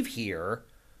to leave here,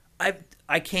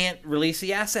 I can't release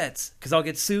the assets because I'll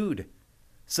get sued.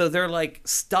 So they're, like,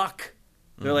 stuck.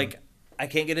 They're like, I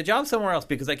can't get a job somewhere else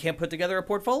because I can't put together a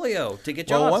portfolio to get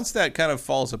jobs. Well, once that kind of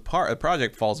falls apart, a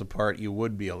project falls apart, you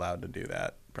would be allowed to do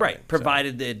that. Probably. Right,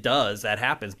 provided it does, that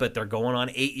happens. But they're going on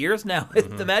 8 years now.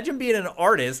 Imagine being an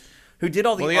artist who did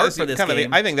all the art for this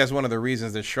game. I think that's one of the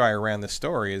reasons that Schreier ran the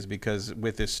story is because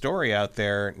with this story out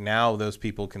there, now those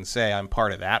people can say, I'm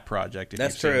part of that project. If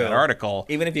that's you've true. Seen that article.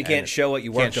 Even if you can't show what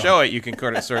you worked on. Can't show it, you can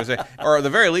sort of say, or at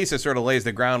the very least, it sort of lays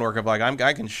the groundwork of like,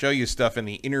 I can show you stuff in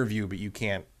the interview, but you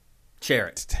can't share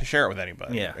it. Share it with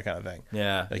anybody. Yeah. That kind of thing.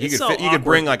 Yeah. Like you could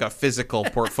bring like a physical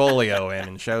portfolio in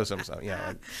and show some stuff. Yeah.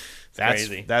 Like,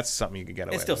 crazy. That's something you could get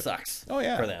away with. It still sucks. Oh,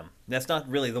 yeah. For them. That's not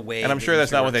really the way. And I'm sure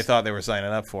that's not what they thought they were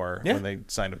signing up for when they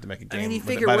signed up to make a game I mean, you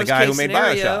figure by the guy who made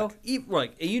scenario,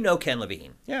 BioShock. You know Ken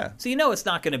Levine. Yeah. So you know it's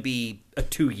not going to be a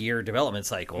 2-year development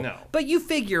cycle. No. But you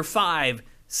figure 5-6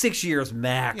 years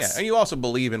max. Yeah, and you also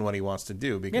believe in what he wants to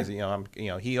do because he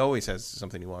always has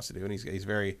something he wants to do, and he's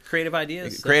very creative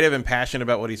ideas, creative and passionate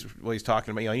about what he's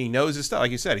talking about. He knows his stuff,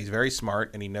 like you said. He's very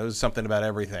smart, and he knows something about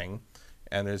everything.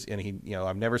 And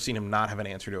I've never seen him not have an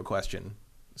answer to a question.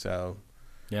 So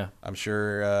yeah, I'm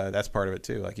sure that's part of it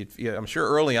too. Like I'm sure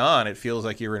early on it feels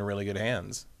like you're in really good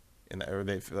hands, or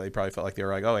they probably felt like they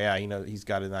were like, oh yeah, he's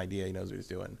got an idea, he knows what he's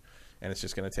doing, and it's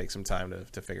just going to take some time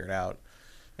to figure it out.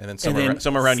 And then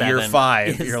somewhere around year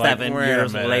 5, you're like, 7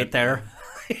 years later,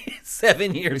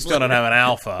 7 years. We still don't have an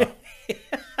alpha,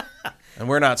 and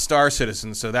we're not Star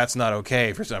Citizens, so that's not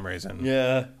okay for some reason.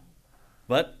 Yeah,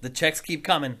 but the checks keep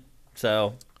coming.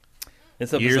 So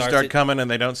it's a years start coming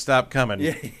and they don't stop coming.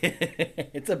 Yeah,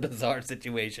 it's a bizarre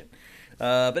situation.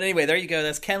 But anyway, there you go.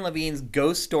 That's Ken Levine's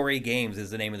Ghost Story Games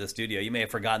is the name of the studio. You may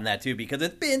have forgotten that too because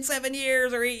it's been 7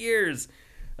 years or 8 years.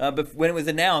 But when it was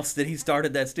announced that he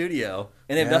started that studio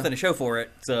and they have nothing to show for it.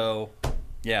 So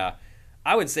yeah,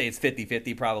 I would say it's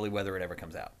 50-50 probably whether it ever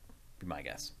comes out. Be my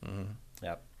guess. Mm-hmm.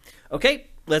 Yep. Okay,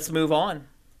 let's move on.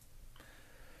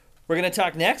 We're going to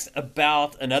talk next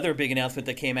about another big announcement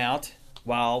that came out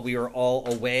while we were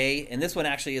all away. And this one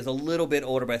actually is a little bit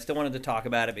older, but I still wanted to talk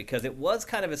about it because it was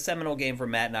kind of a seminal game for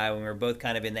Matt and I when we were both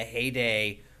kind of in the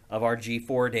heyday of our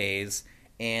G4 days.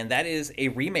 And that is a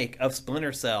remake of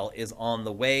Splinter Cell is on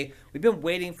the way. We've been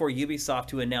waiting for Ubisoft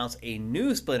to announce a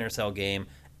new Splinter Cell game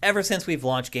ever since we've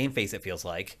launched GameFace, it feels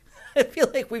like. I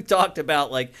feel like we've talked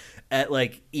about at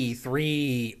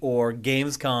E3 or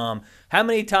Gamescom. How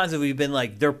many times have we been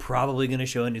like, they're probably going to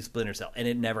show a new Splinter Cell, and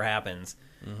it never happens.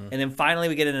 Mm-hmm. And then finally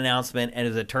we get an announcement, and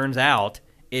as it turns out,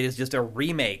 It is just a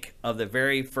remake of the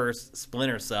very first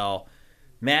Splinter Cell.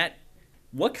 Matt,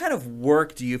 what kind of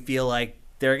work do you feel like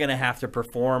they're going to have to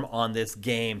perform on this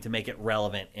game to make it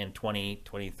relevant in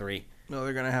 2023? No,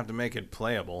 they're going to have to make it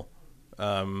playable.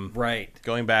 Right.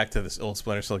 Going back to this old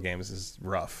Splinter Cell games is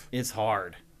rough. It's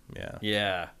hard. Yeah.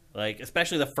 Yeah. Like,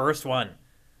 especially the first one.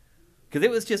 Because it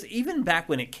was just, even back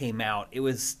when it came out, it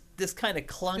was this kind of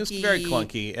clunky. It was very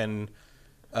clunky, and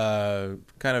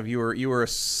kind of you were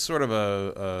sort of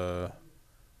a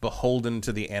beholden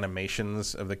to the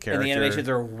animations of the character. And the animations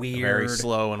are weird. Very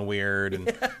slow and weird. And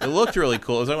it looked really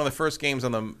cool. It was like one of the first games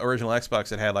on the original Xbox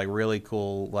that had like really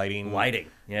cool lighting.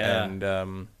 Yeah.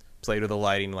 And played with the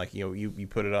lighting. Like, you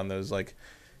put it on those like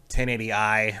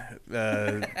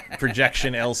 1080i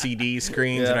projection LCD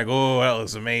screens, and I go, oh, that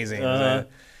looks amazing.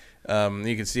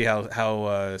 You can see how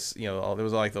there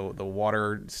was like the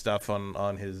water stuff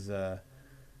on his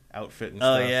outfit and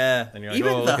stuff. Oh yeah, and you're like,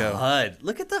 even the HUD.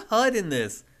 Look at the HUD in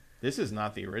this. This is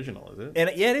not the original, is it?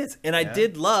 And yeah, it is. And I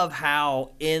did love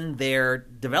how in their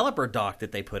developer doc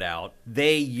that they put out,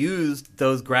 they used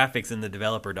those graphics in the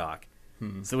developer doc.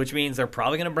 So which means they're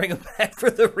probably going to bring them back for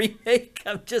the remake.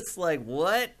 I'm just like,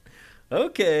 what?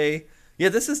 Okay. Yeah,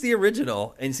 this is the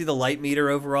original. And you see the light meter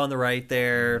over on the right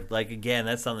there. Like, again,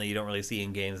 that's something you don't really see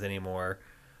in games anymore.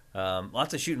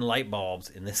 Lots of shooting light bulbs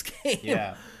in this game.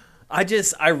 Yeah. I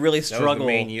really struggle.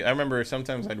 I remember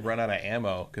sometimes I'd run out of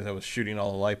ammo because I was shooting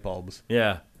all the light bulbs.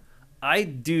 Yeah. I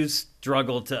do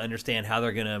struggle to understand how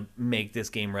they're going to make this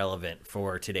game relevant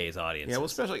for today's audience. Yeah, well,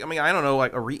 especially, I mean, I don't know,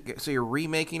 like, so you're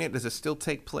remaking it? Does it still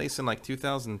take place in, like,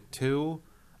 2002?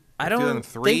 I don't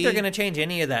 2003? think they're going to change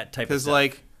any of that type of stuff. Because,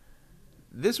 like,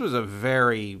 this was a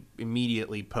very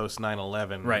immediately post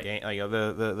 9/11 right. game. Like,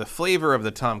 the flavor of the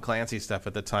Tom Clancy stuff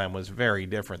at the time was very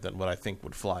different than what I think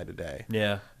would fly today.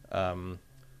 Yeah.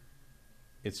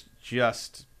 It's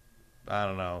just, I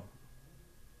don't know.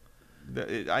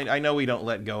 I know we don't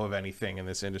let go of anything in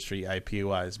this industry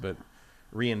IP-wise, but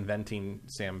reinventing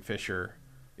Sam Fisher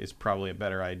is probably a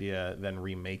better idea than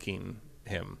remaking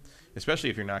him, especially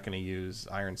if you're not going to use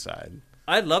Ironside.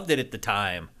 I loved it at the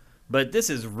time, but this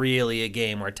is really a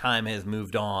game where time has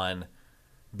moved on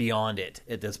beyond it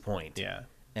at this point. Yeah.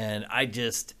 And I'd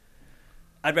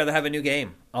rather have a new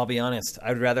game, I'll be honest.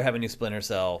 I'd rather have a new Splinter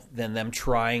Cell than them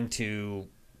trying to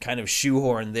kind of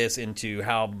shoehorn this into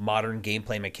how modern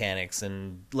gameplay mechanics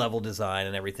and level design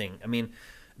and everything. I mean,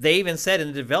 they even said in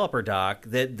the developer doc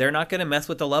that they're not going to mess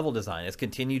with the level design. It's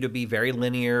continued to be very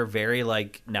linear, very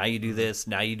like, now you do this,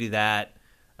 now you do that.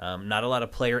 Not a lot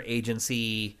of player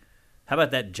agency. How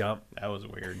about that jump? That was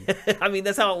weird. I mean,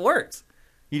 that's how it works.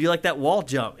 You do like that wall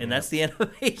jump, and that's the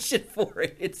animation for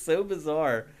it. It's so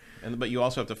bizarre. But you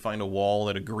also have to find a wall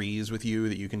that agrees with you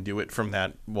that you can do it from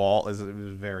that wall. It was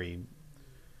very,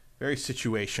 very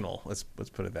situational. Let's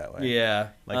put it that way. Yeah,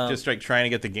 like just like trying to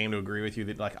get the game to agree with you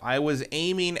that like I was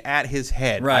aiming at his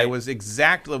head. Right. I was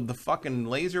exactly, the fucking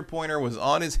laser pointer was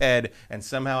on his head, and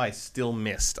somehow I still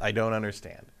missed. I don't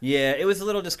understand. Yeah, it was a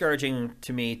little discouraging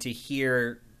to me to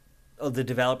hear the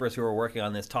developers who were working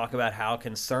on this talk about how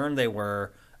concerned they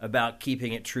were about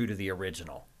keeping it true to the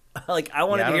original. Like, I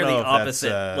wanted to hear the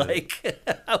opposite.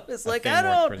 I was like, I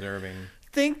don't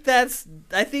think that's...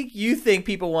 I think you think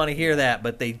people want to hear that,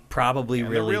 but they probably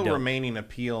really don't. The real remaining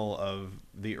appeal of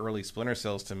the early Splinter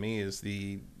Cells to me is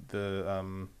the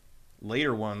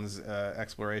later ones'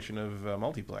 exploration of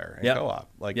multiplayer and co-op.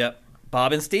 Like,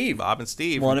 Bob and Steve.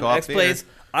 One of X-Play's,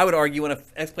 I would argue, one of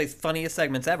X-Play's funniest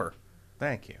segments ever.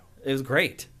 Thank you. It was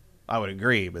great. I would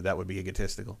agree, but that would be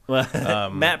egotistical.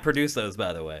 Matt produced those,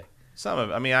 by the way. Some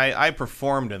of, I mean, I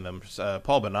performed in them.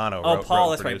 Paul Bonanno.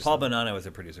 That's right. Paul Bonanno was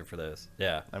a producer for those.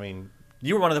 Yeah. I mean,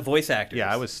 you were one of the voice actors.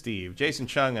 Yeah, I was Steve. Jason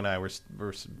Chung and I were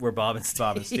Bob and Steve.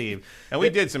 Bob and Steve, and we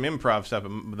did some improv stuff.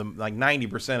 Like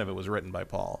 90% of it was written by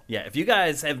Paul. Yeah. If you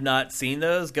guys have not seen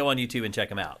those, go on YouTube and check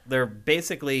them out. They're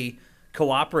basically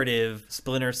cooperative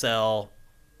Splinter Cell.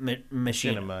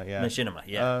 Machinima,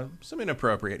 yeah. Some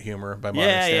inappropriate humor by modern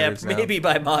standards. Yeah, maybe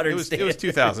by modern standards. It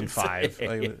was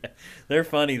 2005. They're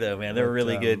funny, though, man. They were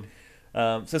really good.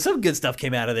 So some good stuff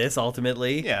came out of this,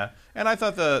 ultimately. Yeah, and I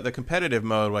thought the competitive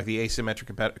mode, like the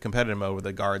asymmetric competitive mode with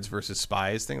the guards versus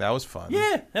spies thing, that was fun.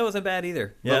 Yeah, that wasn't bad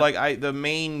either. Yeah. But like the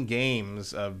main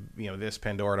games of this,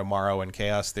 Pandora Tomorrow, and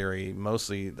Chaos Theory,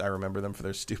 mostly I remember them for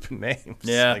their stupid names.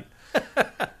 Yeah.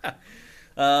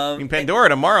 I mean, Pandora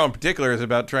Tomorrow in particular is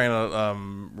about trying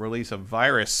to release a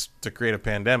virus to create a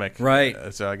pandemic.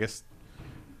 Right. So I guess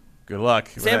good luck.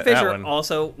 with Sam that Fisher one.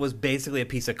 also was basically a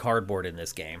piece of cardboard in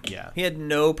this game. Yeah. He had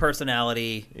no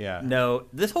personality. Yeah. No,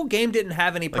 this whole game didn't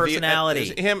have any Like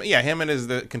personality. him and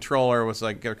the controller was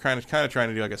like kind of trying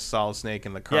to do like a Solid Snake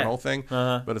in the Colonel thing.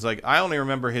 Uh-huh. But it's like I only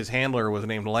remember his handler was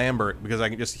named Lambert because I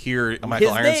can just hear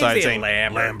Michael Ironside saying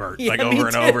Lambert Yeah, like me over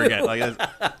and too. over again. Like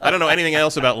I don't know anything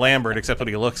else about Lambert except what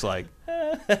he looks like.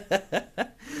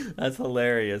 That's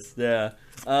hilarious. Yeah.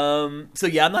 So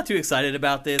yeah, I'm not too excited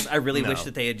about this. I really wish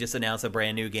that they had just announced a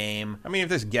brand new game. I mean, if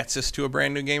this gets us to a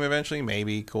brand new game eventually,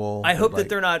 maybe cool. I hope that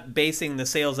they're not basing the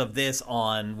sales of this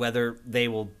on whether they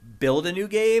will build a new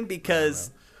game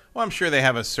because. Well, I'm sure they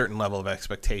have a certain level of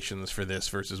expectations for this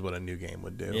versus what a new game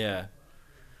would do. Yeah.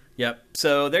 Yep.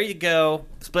 So there you go.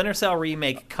 Splinter Cell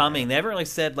remake coming. They haven't really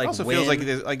said like. It also when. feels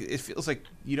like it feels like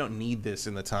you don't need this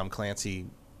in the Tom Clancy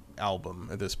album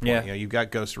at this point. Yeah. You know, you've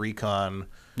got Ghost Recon.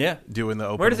 Yeah. Doing the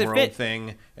Where open does it world fit?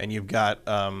 thing, and you've got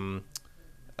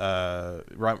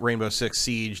Rainbow Six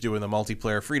Siege doing the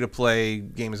multiplayer free-to-play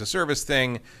game as a service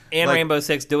thing, And like, Rainbow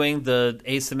Six doing the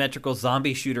asymmetrical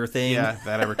zombie shooter thing. Yeah, if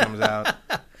that ever comes out,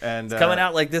 and It's coming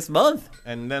out like this month.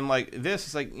 and then like this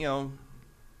is like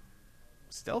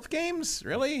stealth games,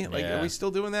 really? Like, Yeah. are we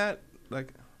still doing that?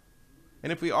 Like,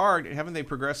 and if we are, haven't they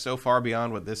progressed so far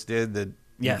beyond what this did that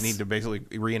Yes. you need to basically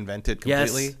reinvent it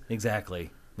completely? Yes, exactly.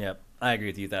 Yep, I agree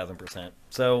with you 1,000%.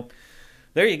 So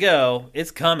there you go. It's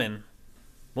coming.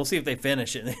 We'll see if they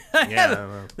finish it. Yeah, I don't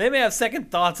know. They may have second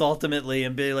thoughts ultimately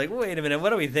and be like, wait a minute,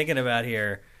 what are we thinking about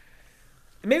here?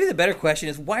 Maybe the better question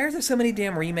is, why are there so many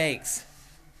damn remakes?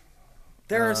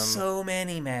 There are so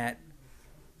many, Matt.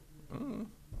 I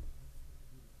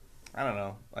don't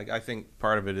know. Like, I think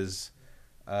part of it is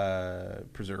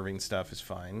preserving stuff is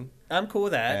fine, I'm cool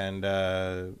with that.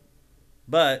 and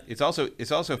But it's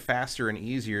also faster and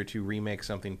easier to remake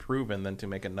something proven than to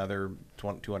make another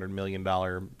 $200 million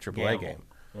AAA game.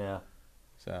 yeah.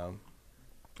 So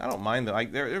I don't mind that.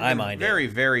 Like, there I have mind been very,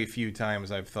 very few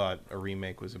times I've thought a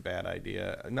remake was a bad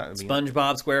idea.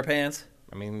 SpongeBob SquarePants.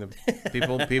 I mean, the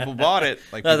people bought it.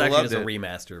 Like, That was people actually just a loved it.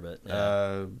 remaster, but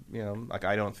yeah. Like,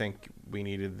 I don't think we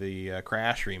needed the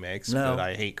Crash remakes, No. but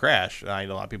I hate Crash. I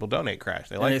know a lot of people don't hate Crash.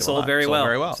 They And like they it a sold lot. very Sold well,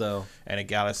 very well. so- and it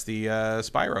got us the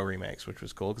Spyro remakes, which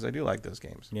was cool because I do like those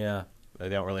games. Yeah. They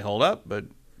don't really hold up, but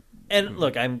And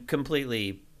look, I'm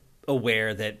completely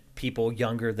aware that people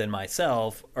younger than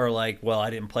myself are like, well, I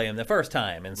didn't play them the first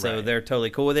time. And so Right. they're totally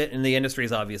cool with it. And the industry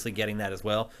is obviously getting that as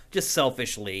well. Just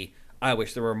selfishly, I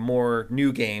wish there were more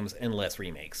new games and less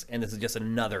remakes. And this is just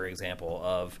another example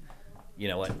of, you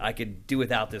know what, I could do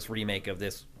without this remake of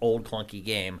this old clunky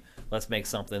game. Let's make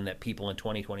something that people in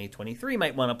 2020, 23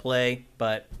 might want to play.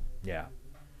 But yeah.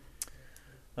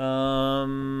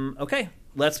 Okay,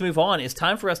 let's move on. It's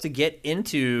time for us to get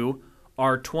into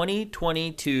our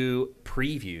 2022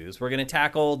 previews. We're going to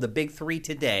tackle the big three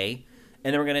today,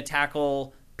 and then we're going to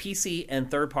tackle PC and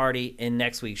third party in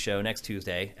next week's show, next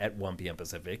Tuesday at 1 p.m.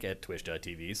 Pacific at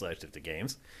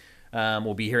twitch.tv/TiftyGames.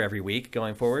 We'll be here every week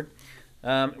going forward.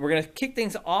 We're going to kick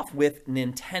things off with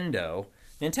Nintendo.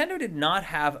 Nintendo did not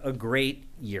have a great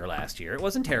year last year. It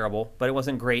wasn't terrible, but it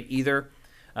wasn't great either.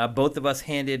 Both of us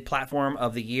handed Platform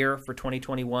of the Year for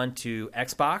 2021 to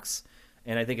Xbox,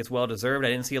 and I think it's well-deserved. I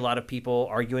didn't see a lot of people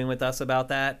arguing with us about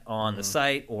that on the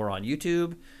site or on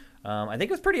YouTube. I think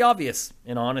it was pretty obvious,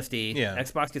 in honesty. Yeah.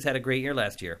 Xbox just had a great year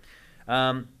last year.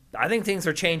 I think things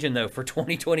are changing, though, for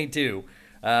 2022.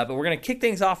 But we're going to kick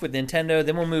things off with Nintendo,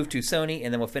 then we'll move to Sony,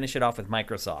 and then we'll finish it off with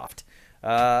Microsoft.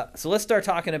 So let's start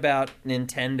talking about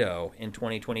Nintendo in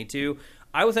 2022.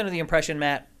 I was under the impression,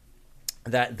 Matt,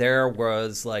 that there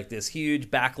was like this huge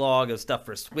backlog of stuff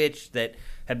for Switch that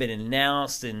had been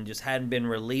announced and just hadn't been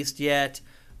released yet.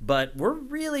 But we're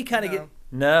really kind of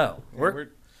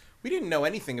we didn't know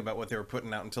anything about what they were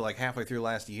putting out until like halfway through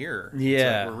last year. It's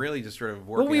Yeah. like we're really just sort of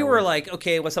working. Well, we our were way- like,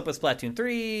 okay, what's up with Splatoon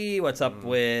 3? What's up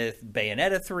with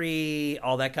Bayonetta 3?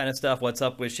 All that kind of stuff. What's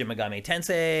up with Shin Megami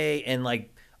Tensei? And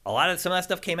like some of that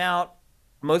stuff came out.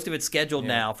 Most of it's scheduled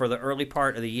now for the early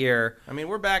part of the year. I mean,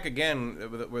 we're back again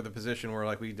with a position where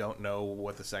like we don't know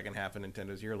what the second half of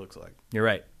Nintendo's year looks like. You're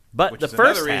right. But Which the is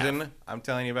first another half, reason I'm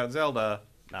telling you about Zelda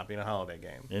not being a holiday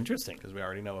game interesting. because we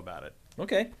already know about it.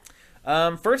 Okay.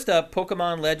 First up,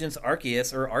 Pokemon Legends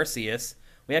Arceus, or Arceus.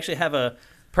 We actually have a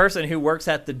person who works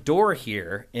at the door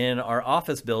here in our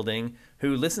office building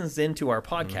who listens into our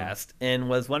podcast and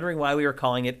was wondering why we were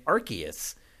calling it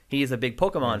Arceus. He's a big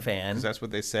Pokemon fan. Because that's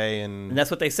what they say And that's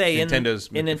what they say Nintendo's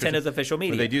in Nintendo's official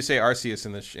media. But they do say Arceus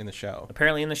in the show.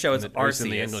 Apparently in the show it's At least Arceus.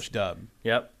 in the English dub.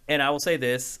 Yep. And I will say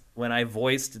this, when I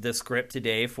voiced the script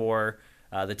today for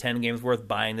the 10 games worth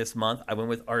buying this month, I went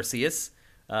with Arceus.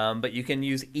 but you can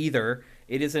use either.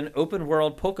 It is an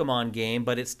open-world Pokemon game,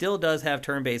 but it still does have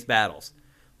turn-based battles,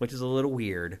 which is a little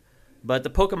weird. But the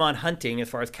Pokemon hunting, as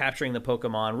far as capturing the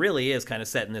Pokemon, really is kind of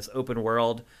set in this open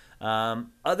world.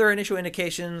 Other initial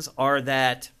indications are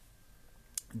that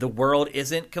the world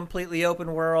isn't completely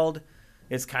open world.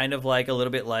 It's kind of like a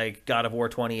little bit like God of War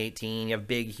 2018. You have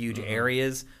big, huge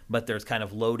areas, but there's kind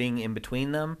of loading in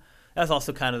between them. That's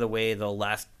also kind of the way the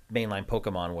last mainline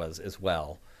Pokemon was as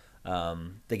well.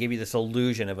 They give you this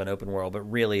illusion of an open world, but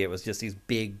really it was just these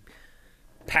big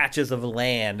patches of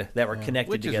land that were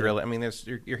connected Which together. is really, I mean,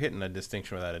 you're hitting a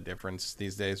distinction without a difference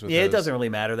these days. With Yeah, those. it doesn't really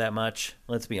matter that much.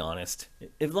 Let's be honest.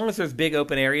 As long as there's big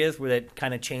open areas where that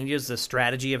kind of changes the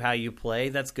strategy of how you play,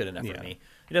 that's good enough for me.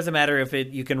 It doesn't matter if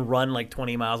you can run like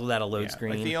 20 miles without a load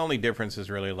screen. Like the only difference is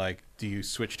really like, do you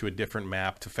switch to a different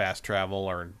map to fast travel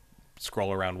or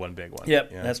scroll around one big one?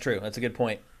 Yep, that's true. That's a good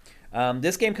point.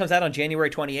 This game comes out on January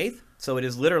 28th, so it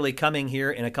is literally coming here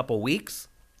in a couple weeks.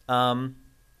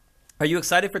 Are you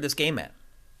excited for this game, Matt?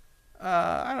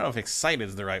 I don't know if excited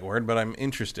is the right word, but I'm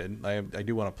interested. I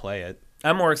do want to play it.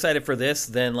 I'm more excited for this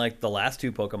than like the last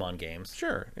two Pokemon games.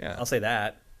 Sure, yeah. I'll say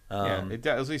that.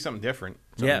 It'll be something different,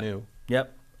 something new.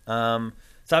 Yep. So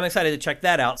I'm excited to check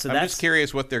that out. So I'm that's just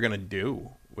curious what they're going to do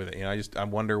with it. I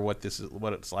wonder what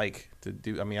it's like to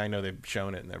do. I mean, I know they've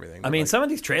shown it and everything. I mean, some of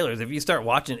these trailers, if you start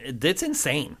watching, it's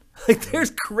insane. Like,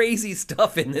 there's crazy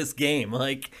stuff in this game.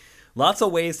 Like, lots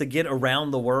of ways to get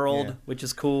around the world, which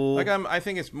is cool. Like, I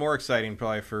think it's more exciting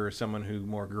probably for someone who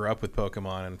more grew up with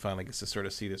Pokemon and finally gets to sort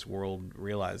of see this world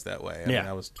realized that way. I mean,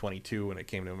 I was 22 when it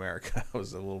came to America. I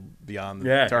was a little beyond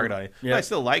the target audience. But I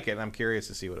still like it, and I'm curious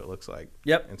to see what it looks like.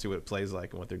 And see what it plays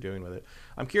like and what they're doing with it.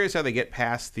 I'm curious how they get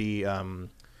past the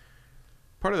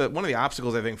one of the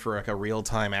obstacles, I think, for like a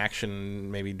real-time action,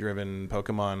 maybe driven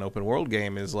Pokemon open world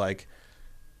game is like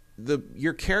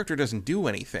your character doesn't do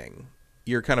anything.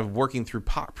 You're kind of working through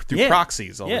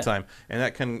proxies all the time, and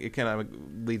that kind of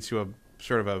leads to a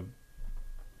sort of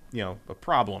a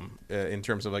problem in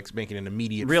terms of like making an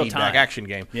immediate feedback action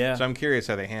game. So I'm curious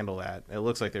how they handle that. It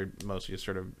looks like they're mostly just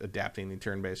sort of adapting the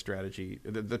turn-based strategy,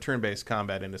 the turn-based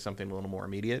combat into something a little more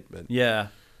immediate. But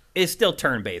it's still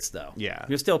turn-based though.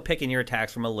 You're still picking your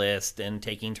attacks from a list and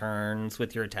taking turns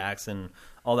with your attacks and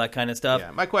all that kind of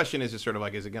stuff. My question is just sort of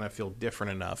like, is it going to feel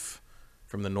different enough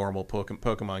from the normal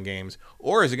Pokemon games,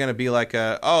 or is it going to be like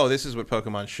this is what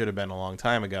Pokemon should have been a long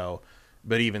time ago,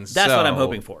 but that's what I'm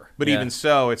hoping for. But even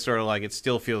so, it's sort of like it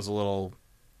still feels a little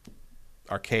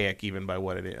archaic even by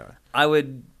what it is. I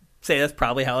would say that's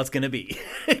probably how it's going to be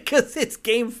because it's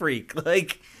Game Freak.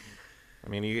 Like, I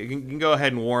mean, you can go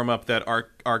ahead and warm up that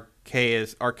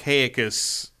archaicus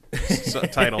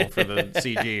title for the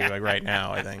CG like right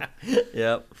now, I think.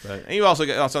 And you also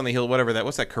on the heel,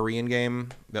 what's that Korean game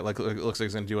that like looks like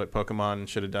it's gonna do what Pokemon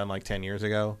should have done like 10 years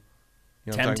ago?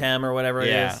 You know Temtem or whatever it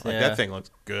is. That thing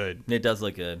looks good. It does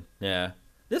look good.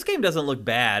 This game doesn't look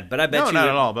bad, but I bet not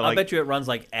at all. But I bet you it runs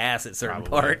like ass at certain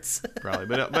parts. Probably,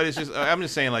 but it's just I'm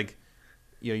just saying like.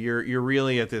 You're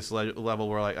really at this level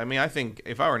where, like, I mean, I think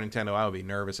if I were Nintendo, I would be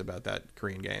nervous about that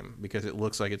Korean game because it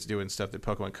looks like it's doing stuff that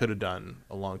Pokemon could have done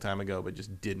a long time ago, but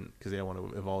just didn't because they don't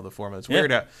want to evolve the format. It's weird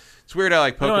how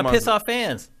like Pokemon. They don't want to piss off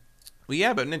fans. Well,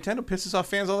 yeah, but Nintendo pisses off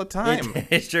fans all the time.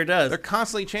 It sure does. They're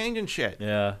constantly changing shit.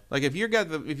 Like if you're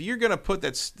gonna put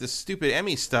this stupid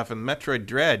Emmy stuff in Metroid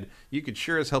Dread, you could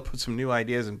sure as hell put some new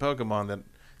ideas in Pokemon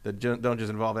that don't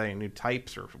just involve any new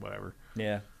types or whatever.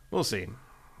 We'll see.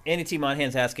 Andy T.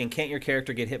 Monhan's asking, can't your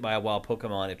character get hit by a wild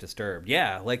Pokemon if disturbed?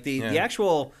 Like the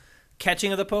actual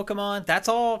catching of the Pokemon, that's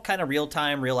all kind of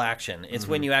real-time, real action. It's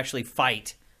when you actually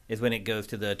fight is when it goes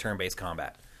to the turn-based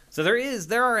combat. So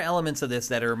there are elements of this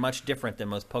that are much different than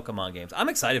most Pokemon games. I'm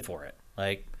excited for it.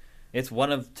 Like, it's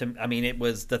it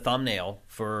was the thumbnail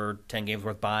for 10 games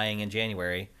worth buying in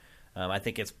January. I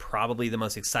think it's probably the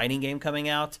most exciting game coming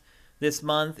out this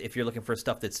month. If you're looking for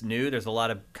stuff that's new, there's a lot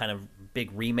of kind of big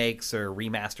remakes or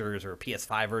remasters or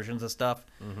PS5 versions of stuff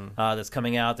that's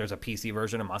coming out. There's a PC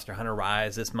version of Monster Hunter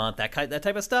Rise this month, that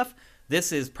type of stuff.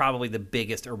 This is probably the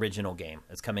biggest original game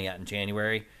that's coming out in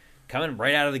January. Coming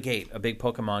right out of the gate, a big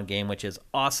Pokemon game, which is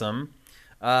awesome.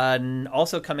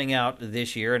 Also coming out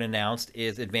this year and announced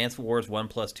is Advance Wars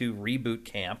 1+2 Reboot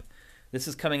Camp. This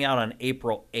is coming out on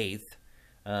April 8th,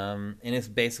 and it's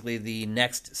basically the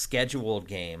next scheduled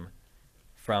game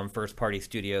from first-party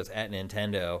studios at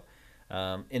Nintendo.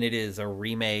 And it is a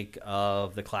remake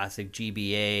of the classic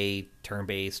GBA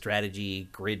turn-based strategy,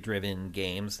 grid-driven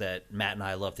games that Matt and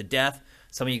I love to death.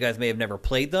 Some of you guys may have never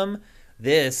played them.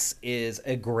 This is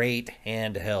a great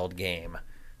handheld game.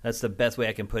 That's the best way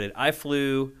I can put it. I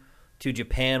flew to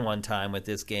Japan one time with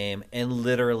this game and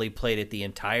literally played it the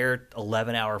entire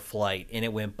 11-hour flight, and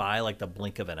it went by like the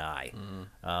blink of an eye.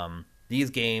 These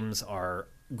games are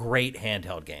great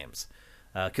handheld games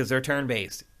because they're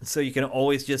turn-based. So you can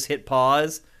always just hit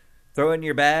pause, throw it in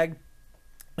your bag,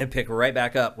 and pick right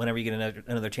back up whenever you get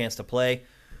another chance to play.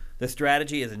 The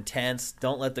strategy is intense.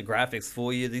 Don't let the graphics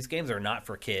fool you. These games are not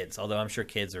for kids, although I'm sure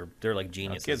they're like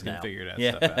geniuses kids now. can figure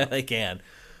that stuff out. They can.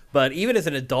 But even as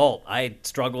an adult, I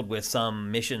struggled with some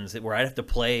missions where I'd have to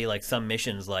play like some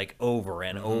missions like over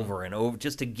and over and over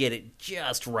just to get it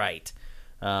just right.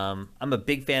 I'm a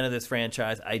big fan of this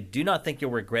franchise. I do not think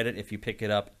you'll regret it if you pick it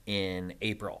up in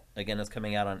April. Again, it's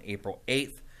coming out on April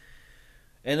 8th.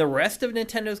 And the rest of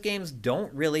Nintendo's games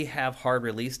don't really have hard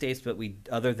release dates, but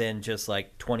other than just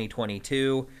like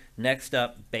 2022. Next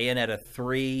up, Bayonetta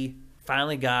 3.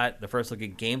 Finally got the first look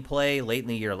at gameplay late in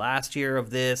the year last year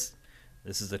of this.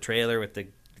 This is the trailer with the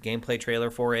gameplay trailer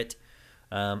for it.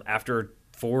 After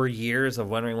 4 years of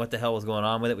wondering what the hell was going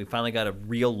on with it, we finally got a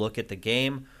real look at the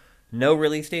game. No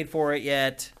release date for it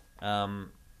yet.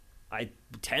 I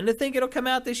tend to think it'll come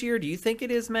out this year. Do you think it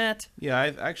is, Matt? Yeah, I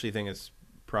actually think it's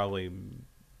probably...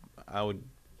 I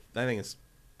think it's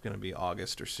going to be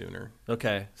August or sooner.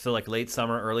 Okay, so like late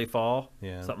summer, early fall,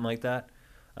 yeah, something like that.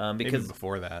 Because maybe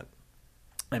before that.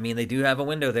 I mean, they do have a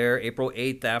window there. April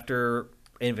 8th, after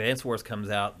Advance Wars comes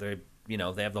out, they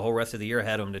have the whole rest of the year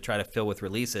ahead of them to try to fill with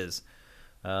releases.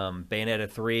 Bayonetta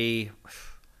 3,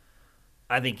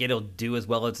 I think it'll do as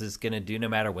well as it's going to do no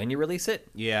matter when you release it.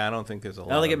 Yeah, I don't think there's a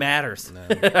lot. I don't think it matters. No.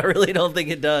 I really don't think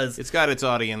it does. It's got its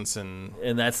audience, and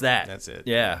that's that. That's it.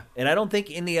 Yeah, and I don't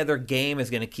think any other game is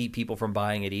going to keep people from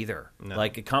buying it either. No.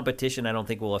 Like a competition, I don't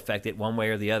think will affect it one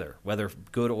way or the other, whether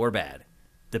good or bad.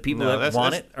 The people that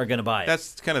want it are going to buy it.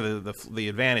 That's kind of the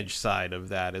advantage side of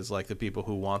that is like the people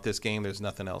who want this game. There's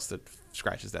nothing else that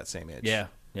scratches that same itch. Yeah.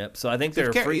 Yep. So I think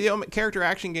they're free. Character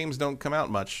action games don't come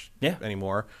out much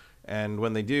anymore. And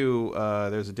when they do,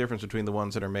 there's a difference between the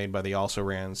ones that are made by the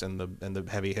also-rans and the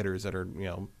heavy hitters that are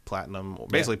platinum,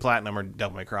 basically platinum or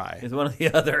Devil May Cry. It's one or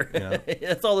the other.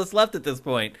 That's all that's left at this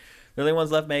point. They're the only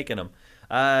ones left making them.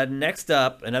 Next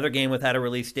up, another game without a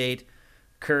release date,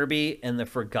 Kirby and the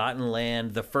Forgotten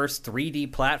Land, the first 3D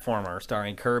platformer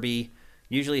starring Kirby.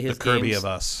 Usually his the Kirby games, of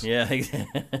us. Yeah,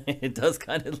 it does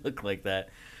kind of look like that,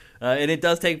 and it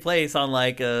does take place on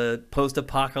like a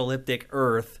post-apocalyptic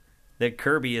Earth that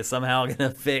Kirby is somehow going to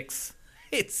fix.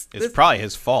 It's probably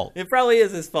his fault. It probably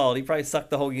is his fault. He probably sucked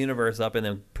the whole universe up and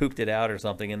then pooped it out or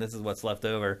something, and this is what's left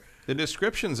over. The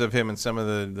descriptions of him and some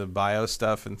of the bio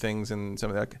stuff and things and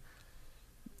some of that,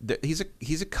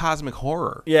 he's a cosmic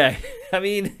horror. Yeah, I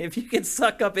mean, if you could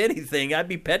suck up anything, I'd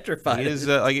be petrified. He is,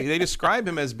 they describe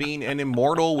him as being an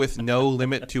immortal with no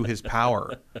limit to his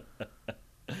power.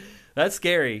 That's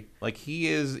scary. Like he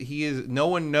is. No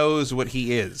one knows what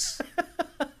he is.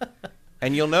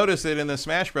 And you'll notice that in the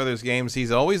Smash Brothers games, he's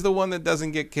always the one that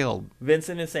doesn't get killed.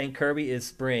 Vincent is saying Kirby is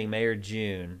spring, May or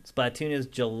June. Splatoon is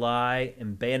July,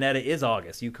 and Bayonetta is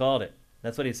August. You called it.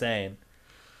 That's what he's saying.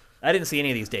 I didn't see any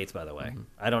of these dates, by the way. Mm-hmm.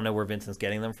 I don't know where Vincent's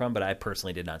getting them from, but I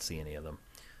personally did not see any of them.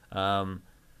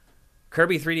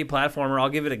 Kirby 3D platformer, I'll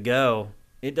give it a go.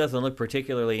 It doesn't look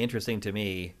particularly interesting to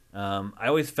me. I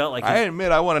always felt like... I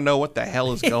admit I want to know what the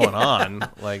hell is going on.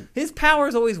 Like his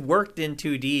powers always worked in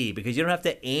 2D because you don't have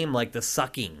to aim like the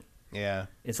sucking. Yeah.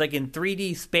 It's like in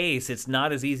 3D space, it's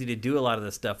not as easy to do a lot of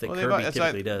the stuff that Kirby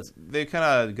typically does. They kind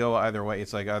of go either way.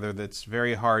 It's like either that's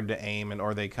very hard to aim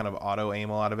or they kind of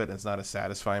auto-aim a lot of it and it's not as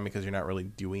satisfying because you're not really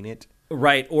doing it.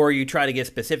 Right, or you try to get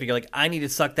specific. You're like, I need to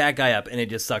suck that guy up, and it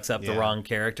just sucks up the wrong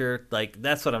character. Like,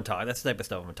 that's what I'm talking. That's the type of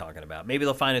stuff I'm talking about. Maybe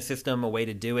they'll find a system, a way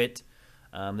to do it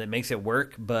that makes it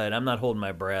work, but I'm not holding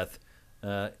my breath.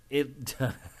 I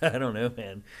don't know,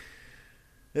 man.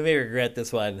 I may regret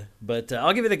this one, but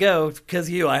I'll give it a go because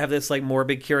I have this like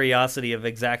morbid curiosity of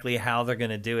exactly how they're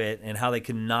going to do it and how they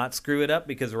cannot screw it up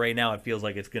because right now it feels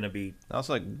like it's going to be. I was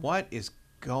like, what is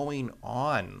going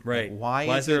on? Right. Like,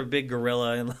 why is there a big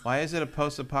gorilla? Why is it a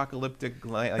post-apocalyptic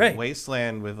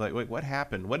wasteland with like what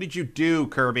happened? What did you do,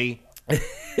 Kirby?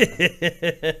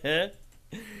 I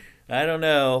don't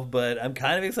know, but I'm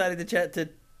kind of excited to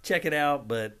check it out,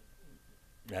 but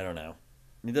I don't know.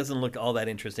 It doesn't look all that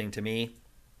interesting to me.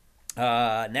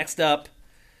 Next up,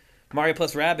 Mario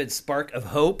plus Rabbids Spark of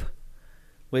Hope,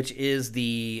 which is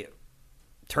the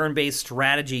turn-based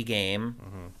strategy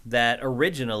game that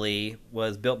originally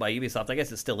was built by Ubisoft. I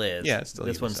guess it still is. Yeah, it's still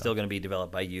this Ubisoft. One's still going to be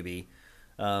developed by Ubi.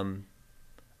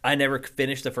 I never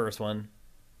finished the first one.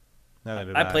 Neither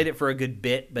did I played it for a good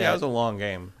bit, but it was a long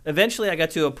game. Eventually, I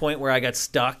got to a point where I got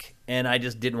stuck, and I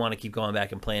just didn't want to keep going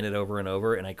back and playing it over and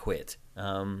over, and I quit.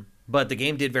 But the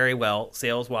game did very well,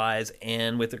 sales-wise,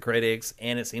 and with the critics,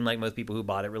 and it seemed like most people who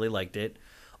bought it really liked it.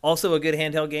 Also a good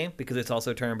handheld game, because it's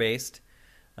also turn-based,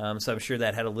 so I'm sure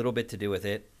that had a little bit to do with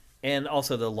it. And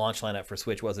also the launch lineup for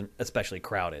Switch wasn't especially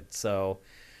crowded, so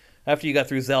after you got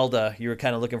through Zelda, you were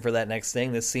kind of looking for that next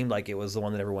thing. This seemed like it was the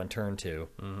one that everyone turned to.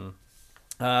 Mm-hmm.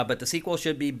 But the sequel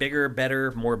should be bigger,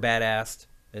 better, more badass,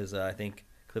 as I think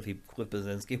Cliff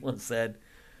Blazinski once said.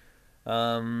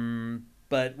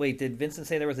 But wait, did Vincent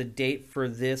say there was a date for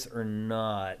this or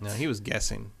not? No, he was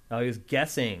guessing. Oh, he was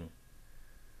guessing.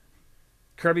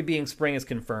 Kirby being spring is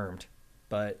confirmed,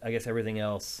 but I guess everything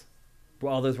else,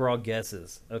 well, those were all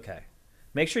guesses. Okay.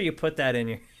 Make sure you put that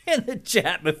in the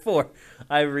chat before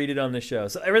I read it on the show.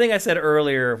 So everything I said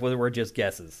earlier were just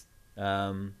guesses.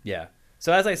 Yeah.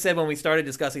 So as I said when we started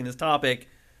discussing this topic,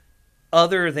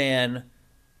 other than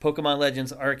Pokemon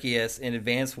Legends Arceus and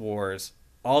Advance Wars,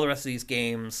 all the rest of these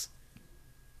games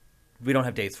we don't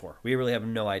have dates for. We really have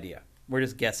no idea. We're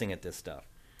just guessing at this stuff.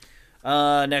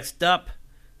 Next up,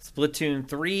 Splatoon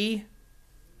 3.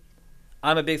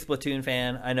 I'm a big Splatoon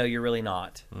fan. I know you're really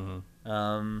not.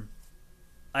 Mm-hmm.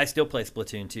 I still play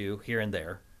Splatoon 2 here and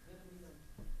there.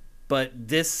 But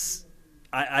this,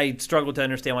 I struggle to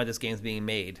understand why this game's being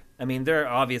made. I mean, there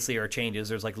obviously are changes.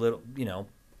 There's like little,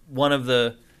 one of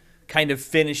the kind of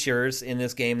finishers in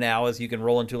this game now is you can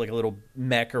roll into like a little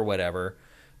mech or whatever.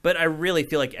 But I really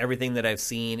feel like everything that I've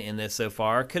seen in this so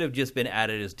far could have just been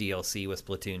added as DLC with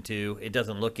Splatoon 2. It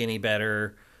doesn't look any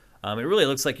better. It really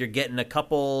looks like you're getting a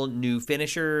couple new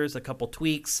finishers, a couple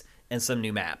tweaks, and some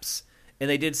new maps. And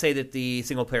they did say that the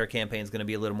single-player campaign is going to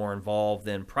be a little more involved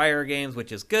than prior games,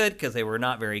 which is good because they were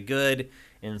not very good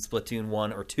in Splatoon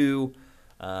 1 or 2.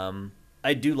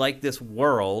 I do like this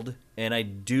world, and I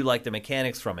do like the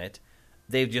mechanics from it.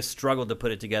 They've just struggled to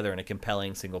put it together in a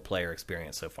compelling single-player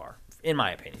experience so far, in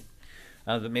my opinion.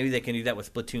 But maybe they can do that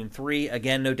with Splatoon 3.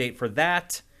 Again, no date for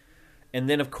that. And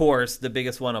then, of course, the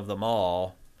biggest one of them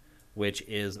all, which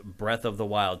is Breath of the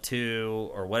Wild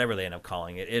 2, or whatever they end up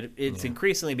calling it. It's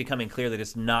increasingly becoming clear that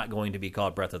it's not going to be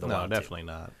called Breath of the Wild 2. No, definitely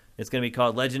not. It's going to be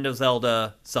called Legend of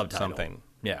Zelda subtitle. Something.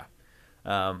 Yeah.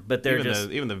 But they're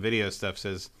even the video stuff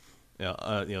says,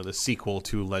 the sequel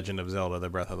to Legend of Zelda: The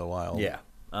Breath of the Wild. Yeah.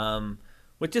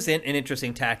 Which is an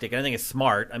interesting tactic, and I think it's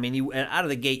smart. I mean, out of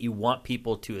the gate, you want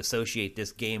people to associate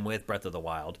this game with Breath of the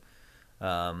Wild.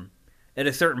 At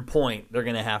a certain point, they're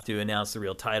going to have to announce the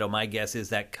real title. My guess is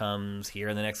that comes here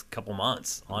in the next couple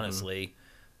months, honestly.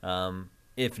 Mm-hmm.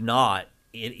 If not,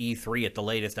 at E3 at the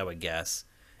latest, I would guess.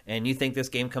 And you think this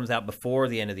game comes out before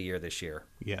the end of the year this year?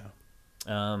 Yeah.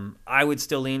 I would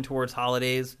still lean towards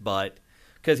holidays, but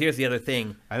because here's the other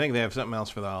thing. I think they have something else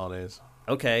for the holidays.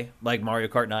 Okay, like Mario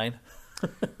Kart 9?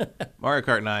 Mario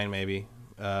Kart 9, maybe.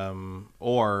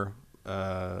 Or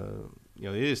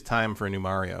it is time for a new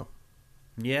Mario.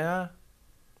 Yeah.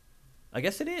 I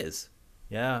guess it is.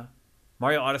 Yeah.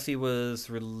 Mario Odyssey was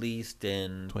released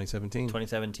in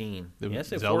 2017. Yes,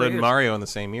 Zelda and Mario in the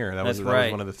same year. That was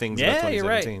one of the things about 2017.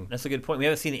 You're right. That's a good point. We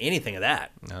haven't seen anything of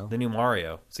that. No. The new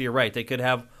Mario. So you're right. They could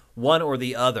have one or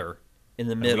the other in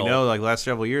the middle. We know, like last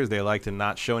several years, they like to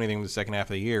not show anything in the second half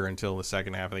of the year until the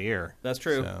second half of the year. That's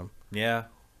true. So. Yeah.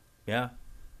 That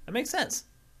makes sense.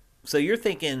 So you're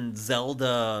thinking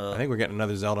Zelda. I think we're getting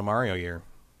another Zelda Mario year.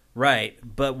 Right.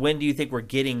 But when do you think we're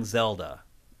getting Zelda?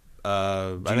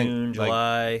 I think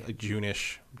July? like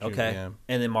June-ish. Okay. Yeah.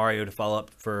 And then Mario to follow up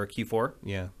for Q4?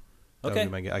 Yeah. Okay.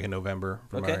 Like in November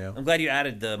for Mario. I'm glad you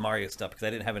added the Mario stuff because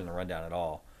I didn't have it in the rundown at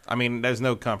all. I mean, there's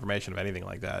no confirmation of anything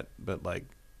like that, but like,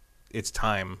 it's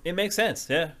time. It makes sense.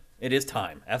 Yeah. It is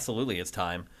time. Absolutely, it's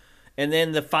time. And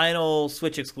then the final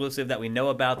Switch exclusive that we know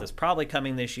about that's probably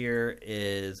coming this year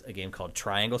is a game called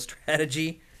Triangle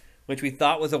Strategy, which we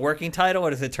thought was a working title,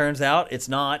 but as it turns out, it's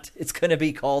not. It's going to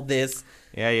be called this.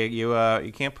 Yeah,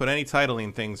 you can't put any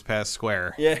titling things past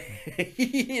Square. Yeah,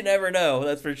 you never know.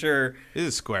 That's for sure. It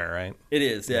is Square, right? It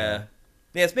is, yeah.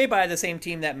 Yeah, it's made by the same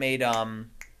team that made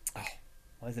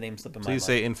why is the name slipping my mind?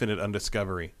 So you say Infinite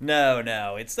Undiscovery?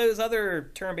 No. It's those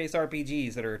other turn-based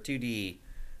RPGs that are 2D.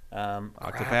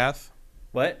 Octopath?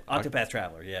 What? Octopath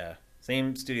Traveler, yeah.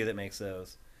 Same studio that makes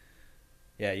those.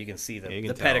 Yeah, you can see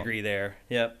the pedigree there.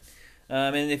 Yep.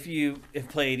 And if you have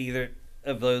played either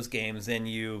of those games, then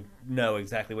you know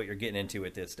exactly what you're getting into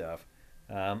with this stuff.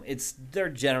 They're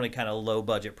generally kind of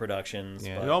low-budget productions.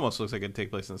 Yeah, but... it almost looks like it'd take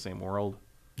place in the same world.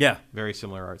 Yeah. Very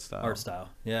similar art style.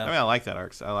 Yeah. I mean, I like that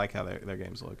art. I like how their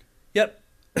games look. Yep.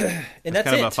 And that's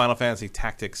kind it. of a Final Fantasy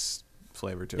Tactics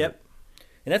flavor to it. Yep.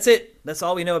 And that's it. That's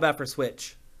all we know about for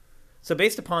Switch. So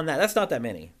based upon that, that's not that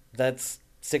many. That's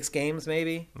 6 games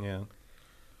maybe. Yeah.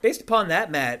 Based upon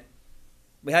that, Matt,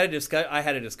 I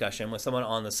had a discussion with someone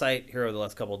on the site here over the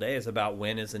last couple of days about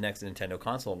when is the next Nintendo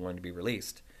console going to be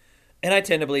released. And I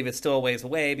tend to believe it's still a ways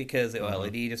away because the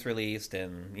OLED just released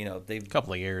and, they've...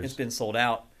 couple of years. It's been sold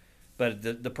out. But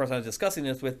the person I was discussing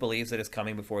this with believes that it's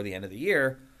coming before the end of the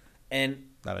year. And...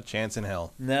 Not a chance in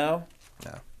hell. No?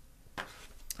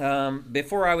 No.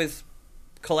 Before I was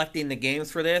collecting the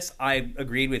games for this, I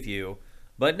agreed with you.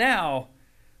 But now,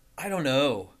 I don't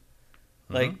know.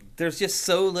 Like, there's just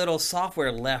so little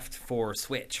software left for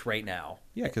Switch right now.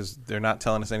 Yeah, because they're not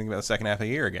telling us anything about the second half of the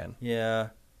year again. Yeah.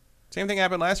 Same thing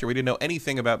happened last year. We didn't know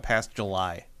anything about past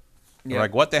July. Yeah. We're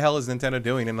like, what the hell is Nintendo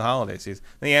doing in the holiday season?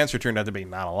 And the answer turned out to be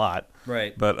not a lot.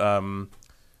 Right. But,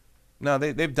 no,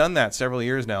 they've done that several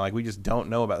years now. Like, we just don't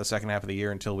know about the second half of the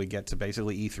year until we get to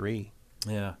basically E3.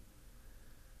 Yeah.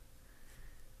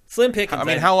 Slim pickings. I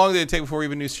mean, how long did it take before we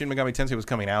even knew Shin Megami Tensei was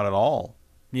coming out at all?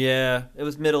 Yeah, it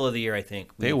was middle of the year, I think.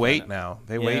 They wait now.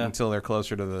 They wait until they're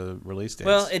closer to the release dates.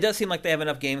 Well, it does seem like they have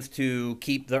enough games to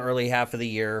keep the early half of the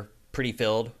year pretty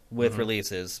filled with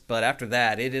releases. But after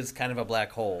that, it is kind of a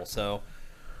black hole. So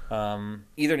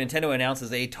either Nintendo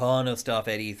announces a ton of stuff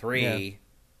at E3. Yeah,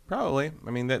 probably.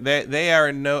 I mean, they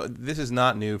are this is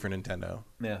not new for Nintendo.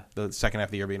 Yeah. The second half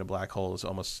of the year being a black hole is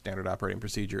almost standard operating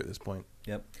procedure at this point.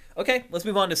 Yep. Okay, let's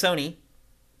move on to Sony.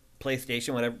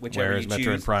 PlayStation, whichever you choose.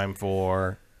 Where is Metroid Prime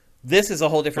 4? This is a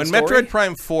whole different story. story. When Metroid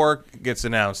Prime 4 gets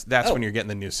announced, that's when you're getting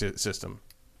the new system.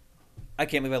 I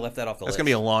can't believe I left that off the list. That's going to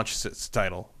be a launch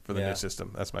title for the new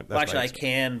system. I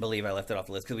can believe I left it off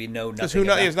the list because we know nothing.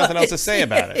 Because there's nothing else to say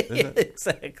about it. Isn't it?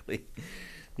 Exactly.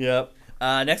 Yep.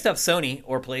 Next up, Sony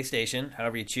or PlayStation,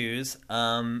 however you choose.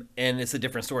 And it's a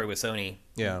different story with Sony.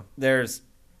 Yeah. This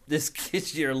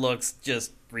year looks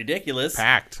just ridiculous.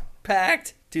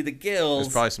 Packed to the gills.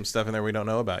 There's probably some stuff in there we don't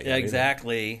know about yet. Yeah,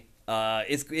 exactly.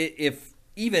 If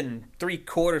even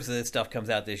 3/4 of this stuff comes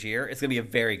out this year, it's going to be a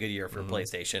very good year for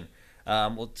PlayStation.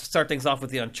 We'll start things off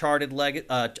with the Uncharted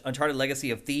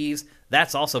Legacy of Thieves.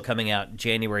 That's also coming out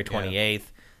January 28th. Yeah.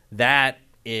 That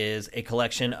is a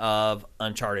collection of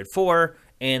Uncharted 4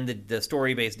 and the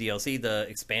story-based DLC, the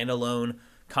expand-alone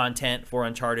content for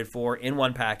Uncharted 4 in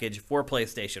one package for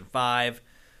PlayStation 5.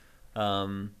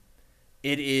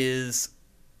 It is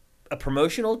a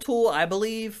promotional tool, I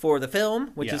believe, for the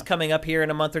film, which is coming up here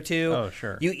in a month or two. Oh,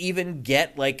 sure. You even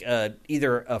get like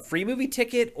either a free movie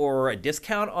ticket or a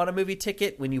discount on a movie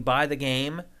ticket when you buy the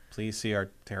game. Please see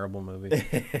our terrible movie.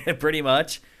 Pretty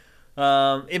much.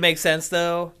 It makes sense,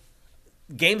 though.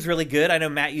 Game's really good. I know,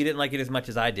 Matt, you didn't like it as much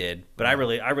as I did, but I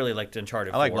really liked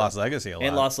Uncharted 4. I like Lost Legacy a lot.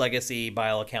 And Lost Legacy, by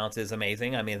all accounts, is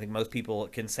amazing. I mean, I think most people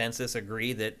consensus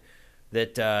agree that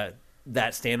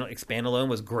expand-alone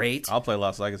was great. I'll play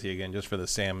Lost Legacy again just for the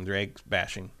Sam Drake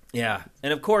bashing. Yeah,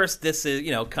 and of course, this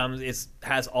is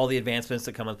has all the advancements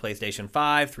that come with PlayStation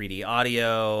 5, 3D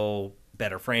audio,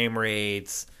 better frame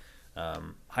rates,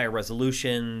 higher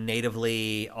resolution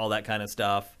natively, all that kind of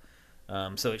stuff.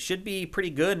 So it should be pretty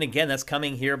good. And again, that's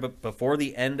coming here but before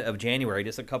the end of January,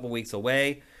 just a couple weeks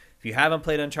away. If you haven't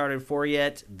played Uncharted 4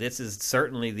 yet, this is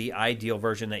certainly the ideal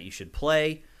version that you should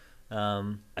play.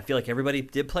 I feel like everybody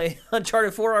did play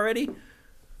Uncharted 4 already.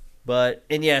 So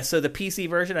the PC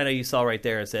version, I know you saw right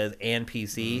there, it says and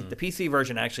PC. Mm-hmm. The PC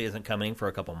version actually isn't coming for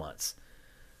a couple months.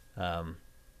 But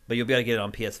you'll be able to get it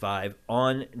on PS5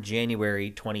 on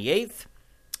January 28th.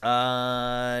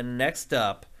 Next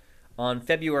up, on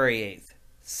February 8th,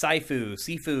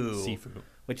 Sifu.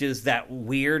 Which is that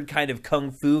weird kind of kung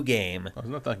fu game. Oh,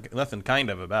 there's nothing kind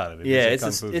of about it.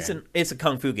 It's a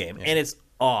kung fu game, and it's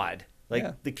odd.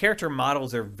 The character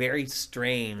models are very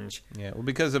strange. Yeah, well,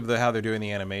 because of how they're doing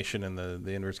the animation and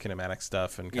the inverse kinematic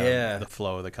stuff and kind of the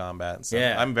flow of the combat and stuff.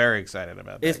 Yeah. I'm very excited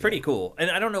about that. It's pretty cool. And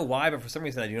I don't know why, but for some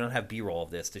reason I do not have B-roll of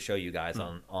this to show you guys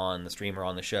on the stream or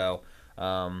on the show.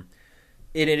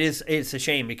 It's a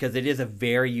shame because it is a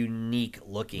very unique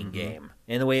looking game.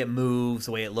 And the way it moves,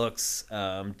 the way it looks,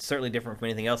 certainly different from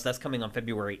anything else. That's coming on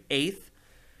February 8th.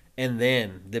 And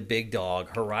then the big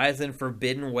dog, Horizon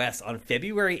Forbidden West, on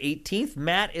February 18th.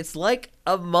 Matt, it's like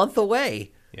a month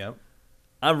away. Yep.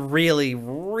 I'm really,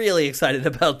 really excited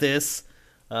about this.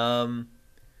 One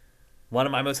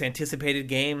of my most anticipated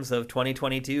games of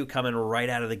 2022 coming right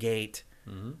out of the gate.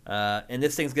 Mm-hmm. And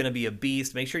this thing's going to be a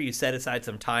beast. Make sure you set aside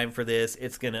some time for this.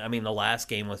 The last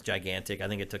game was gigantic. I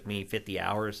think it took me 50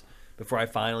 hours before I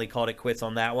finally called it quits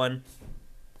on that one.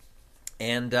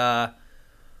 And,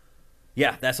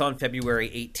 that's on February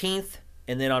 18th.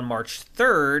 And then on March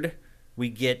 3rd, we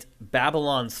get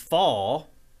Babylon's Fall.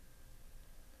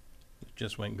 It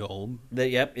just went gold.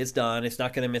 It's done. It's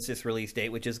not going to miss its release date,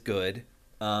 which is good.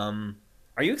 Are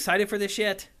you excited for this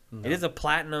yet? No. It is a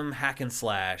platinum hack and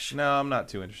slash. No, I'm not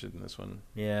too interested in this one.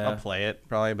 Yeah. I'll play it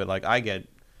probably, but like I get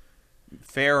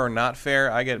fair or not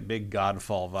fair, I get big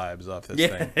Godfall vibes off this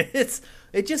thing.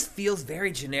 It just feels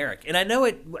very generic. And I know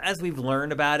it, as we've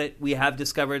learned about it, we have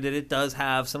discovered that it does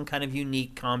have some kind of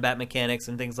unique combat mechanics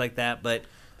and things like that, but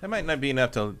that might not be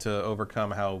enough to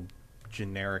overcome how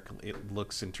generic it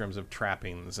looks in terms of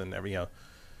trappings and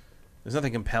there's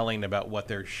nothing compelling about what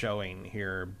they're showing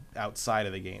here outside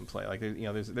of the gameplay. Like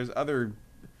there's other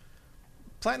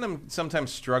Platinum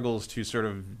sometimes struggles to sort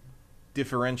of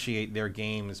differentiate their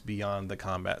games beyond the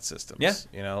combat systems.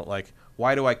 Yeah. Like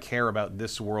why do I care about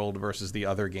this world versus the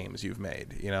other games you've made?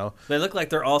 They look like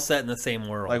they're all set in the same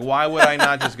world. Like why would I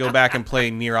not just go back and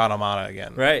play Nier Automata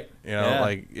again? Right.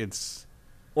 Like it's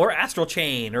or Astral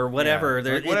Chain or whatever.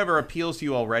 Yeah. Like whatever appeals to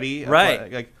you already.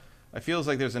 Right. Like it feels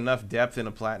like there's enough depth in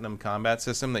a Platinum combat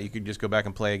system that you could just go back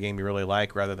and play a game you really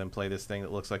like rather than play this thing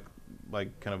that looks like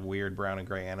kind of weird brown and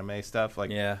gray anime stuff.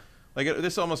 Like yeah. Like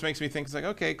this almost makes me think it's like,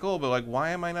 okay, cool, but like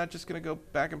why am I not just going to go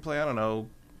back and play, I don't know,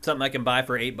 something I can buy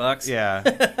for $8? Yeah.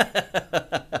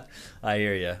 I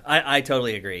hear you. I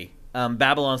totally agree.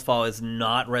 Babylon's Fall is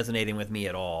not resonating with me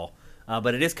at all.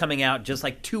 But it is coming out just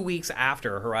like 2 weeks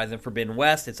after Horizon Forbidden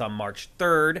West. It's on March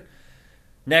 3rd.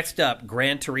 Next up,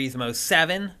 Gran Turismo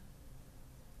 7.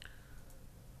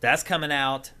 That's coming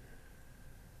out.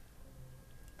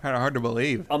 Kind of hard to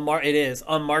believe. It is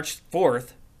on March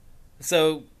 4th.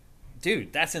 So,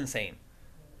 dude, that's insane.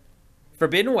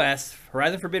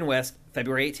 Horizon Forbidden West,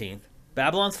 February 18th.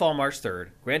 Babylon's Fall, March 3rd.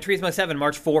 Gran Turismo 7,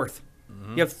 March 4th.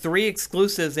 Mm-hmm. You have 3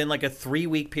 exclusives in like a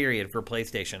 3-week period for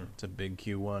PlayStation. It's a big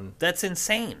Q1. That's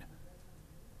insane.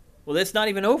 Well, it's not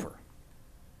even over.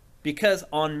 Because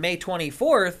on May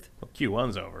 24th... Well,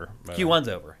 Q1's over. Q1's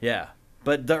over, yeah.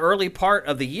 But the early part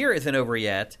of the year isn't over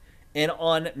yet. And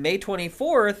on May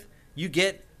 24th, you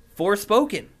get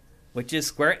Forspoken, which is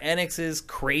Square Enix's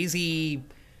crazy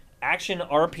action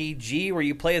RPG where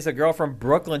you play as a girl from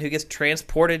Brooklyn who gets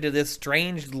transported to this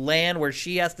strange land where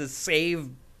she has to save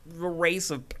a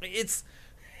race of... It's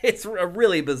a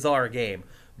really bizarre game,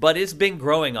 but it's been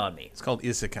growing on me. It's called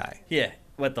Isekai. Yeah.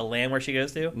 What, the land where she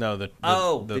goes to? No,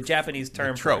 the Japanese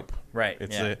term. The trope. Right.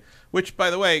 It's which, by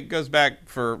the way, goes back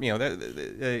for,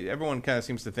 everyone kind of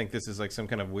seems to think this is like some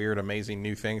kind of weird, amazing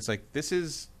new thing. It's like, this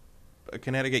is a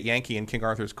Connecticut Yankee in King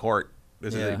Arthur's court.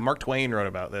 This is Mark Twain wrote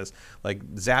about this. Like,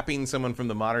 zapping someone from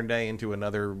the modern day into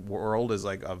another world is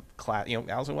like a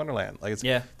Alice in Wonderland. Like,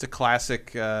 it's a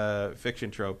classic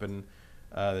fiction trope, and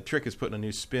the trick is putting a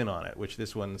new spin on it, which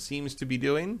this one seems to be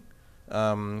doing.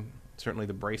 Certainly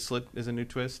the bracelet is a new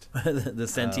twist. The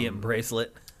sentient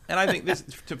bracelet. And I think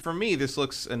for me, this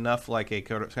looks enough like a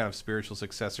kind of spiritual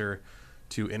successor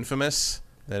to Infamous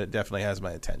that it definitely has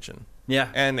my attention. Yeah.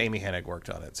 And Amy Hennig worked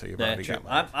on it, so you've already got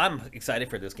mine. I'm excited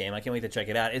for this game. I can't wait to check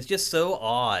it out. It's just so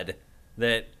odd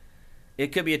that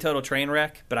it could be a total train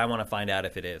wreck, but I want to find out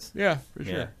if it is. Yeah, for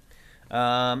sure.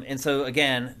 And so,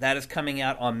 again, that is coming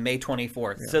out on May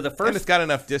 24th. Yeah. So and it's got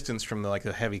enough distance from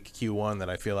the heavy Q1 that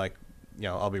I feel like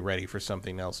I'll be ready for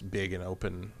something else big and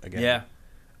open again. Yeah.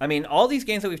 I mean, all these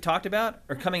games that we've talked about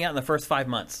are coming out in the first 5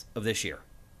 months of this year.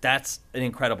 That's an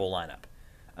incredible lineup.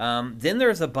 Then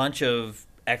there's a bunch of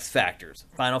X Factors.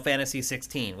 Final Fantasy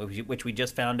 16, which we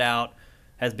just found out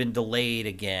has been delayed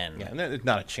again. Yeah, and there's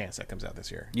not a chance that comes out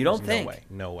this year. You don't think?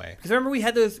 No way. Because remember we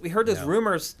heard those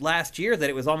rumors last year that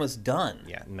it was almost done.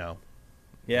 Yeah, no.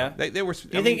 Yeah? They were.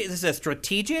 Do you think this is a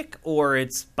strategic or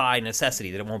it's by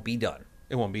necessity that it won't be done?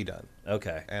 It won't be done.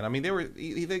 Okay. And I mean,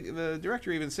 the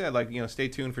director even said, stay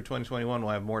tuned for 2021. We'll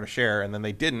have more to share. And then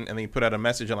they didn't. And they put out a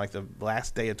message on the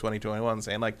last day of 2021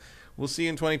 saying we'll see you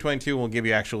in 2022. We'll give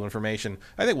you actual information.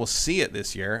 I think we'll see it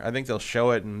this year. I think they'll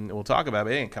show it and we'll talk about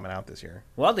it. It ain't coming out this year.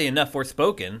 Well, oddly enough,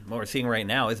 Forspoken, what we're seeing right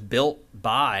now, is built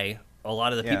by a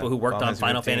lot of the people who worked on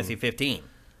Final Fantasy 15.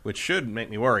 Which should make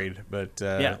me worried, but...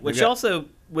 which also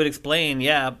would explain,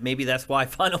 maybe that's why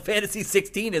Final Fantasy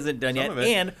 16 isn't done yet.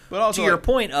 And but also, to your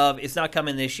point of it's not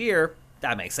coming this year,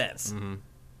 that makes sense. Mm-hmm.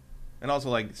 And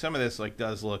also, some of this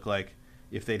does look like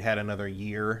if they'd had another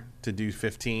year to do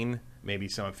 15, maybe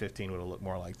some of 15 would have looked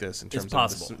more like this in terms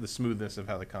of the smoothness of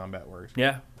how the combat works.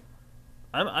 Yeah.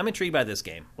 I'm intrigued by this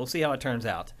game. We'll see how it turns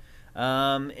out.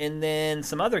 And then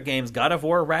some other games, God of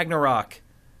War Ragnarok.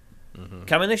 Mm-hmm.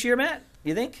 Coming this year, Matt?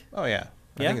 You think? Oh, yeah.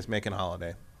 I think it's making a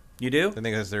holiday. You do? I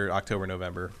think that's their October,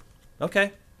 November.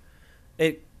 Okay.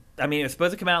 It was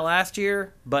supposed to come out last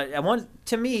year, but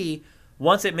to me,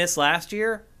 once it missed last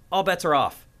year, all bets are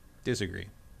off. Disagree.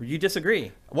 You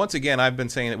disagree? Once again, I've been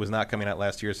saying it was not coming out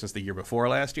last year since the year before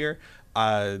last year.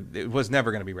 It was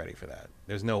never going to be ready for that.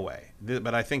 There's no way.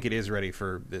 But I think it is ready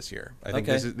for this year. I think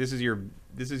this is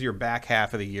your back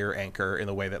half of the year anchor in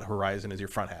the way that Horizon is your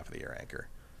front half of the year anchor.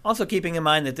 Also keeping in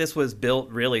mind that this was built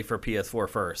really for PS4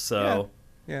 first, so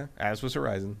yeah, as was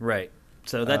Horizon. Right.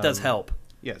 So that does help.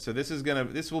 Yeah, so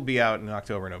this will be out in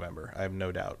October, November. I have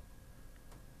no doubt.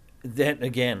 Then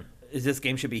again, this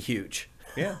game should be huge.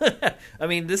 Yeah. I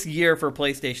mean, this year for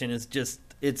PlayStation is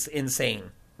it's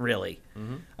insane, really.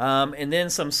 Mm-hmm. And then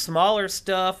some smaller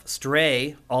stuff,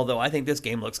 Stray, although I think this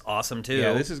game looks awesome too.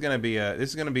 Yeah, this is going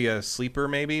to be a sleeper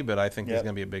maybe, but I think this is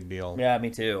going to be a big deal. Yeah, me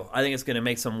too. I think it's going to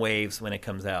make some waves when it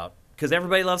comes out because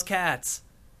everybody loves cats.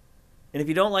 And if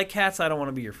you don't like cats, I don't want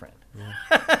to be your friend. Yeah.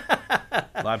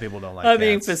 A lot of people don't like cats. I'm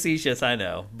being facetious, I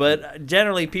know. But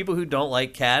generally, people who don't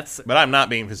like cats... But I'm not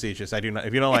being facetious. I do not.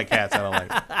 If you don't like cats, I don't like...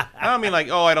 I don't mean like,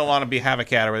 oh, I don't want to have a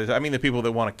cat. Or I mean the people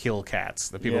that want to kill cats.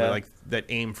 The people that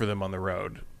aim for them on the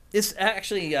road. It's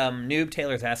actually, Noob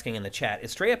Taylor's asking in the chat,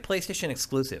 is Stray a PlayStation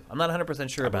exclusive? I'm not 100%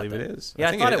 sure about that. I believe it is.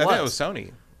 Yeah, I thought it was. I thought it was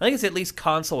Sony. I think it's at least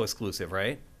console exclusive,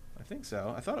 right? I think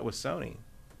so. I thought it was Sony.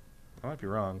 I might be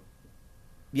wrong.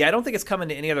 Yeah, I don't think it's coming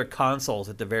to any other consoles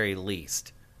at the very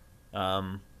least. But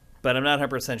I'm not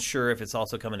 100% sure if it's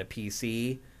also coming to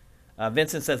PC.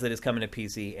 Vincent says that it's coming to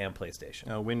PC and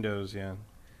PlayStation. Windows, yeah.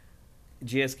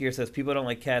 GS Gear says people don't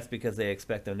like cats because they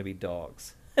expect them to be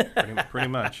dogs. Pretty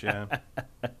much, yeah.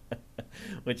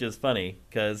 Which is funny,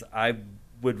 because I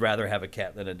would rather have a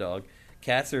cat than a dog.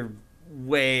 Cats are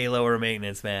way lower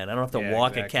maintenance, man. I don't have to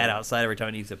walk a cat outside every time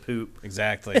it needs to poop.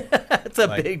 Exactly. It's a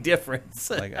big difference.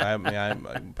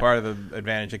 I'm part of the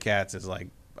advantage of cats is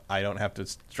I don't have to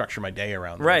structure my day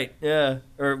around them. Right, yeah.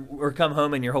 Or come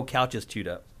home and your whole couch is chewed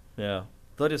up. Yeah.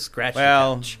 They'll just scratch the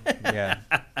couch. Yeah.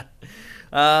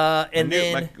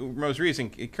 My most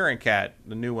current cat,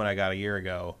 the new one I got a year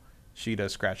ago, she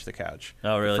does scratch the couch.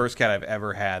 Oh, really? The first cat I've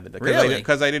ever had. Really?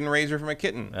 Because I didn't raise her from a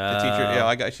kitten. To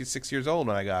teach her. She's 6 years old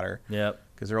when I got her. Yep.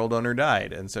 Because her old owner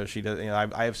died, and so she does.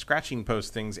 I have scratching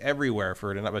post things everywhere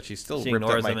for her, but she's still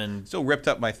ripped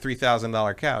up my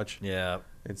 $3,000 couch. Yeah.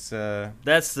 It's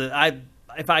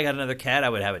if I got another cat, I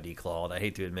would have it declawed. I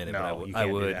hate to admit it, but I would.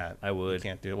 Do that. I would. You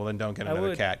can't do it. Well, then don't get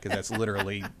another cat because that's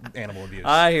literally animal abuse.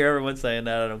 I hear everyone saying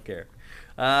that. I don't care.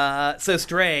 So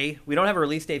Stray, we don't have a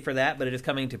release date for that, but it is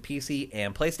coming to PC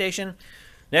and PlayStation.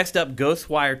 Next up,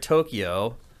 Ghostwire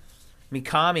Tokyo,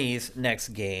 Mikami's next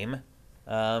game.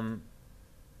 Have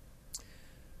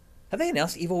they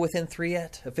announced Evil Within 3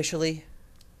 yet, officially?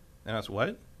 Announced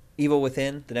what? Evil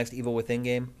Within, the next Evil Within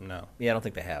game? No. Yeah, I don't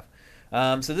think they have.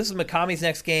 So this is Mikami's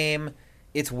next game.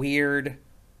 It's weird.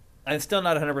 I'm still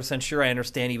not 100% sure I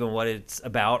understand even what it's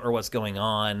about or what's going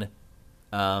on.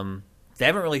 They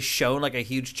haven't really shown a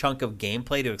huge chunk of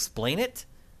gameplay to explain it.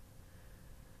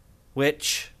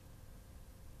 Which...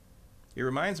 It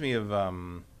reminds me of...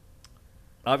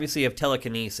 obviously of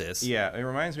telekinesis. Yeah, it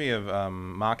reminds me of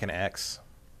Mach and X.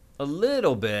 A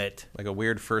little bit. Like a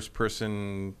weird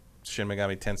first-person Shin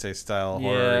Megami Tensei style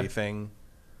horror-y thing.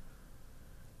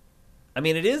 I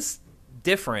mean, it is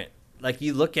different.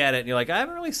 You look at it and you're like, I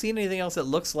haven't really seen anything else that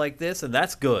looks like this, and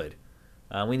that's good.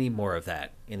 We need more of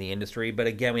that in the industry. But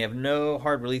again, we have no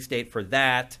hard release date for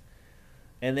that.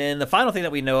 And then the final thing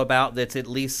that we know about that's at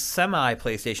least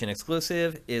semi-PlayStation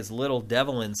exclusive is Little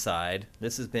Devil Inside.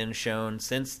 This has been shown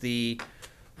since the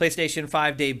PlayStation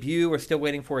 5 debut. We're still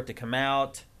waiting for it to come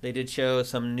out. They did show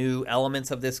some new elements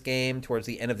of this game towards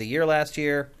the end of the year last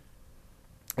year.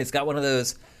 It's got one of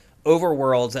those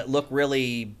overworlds that look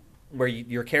really... where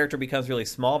your character becomes really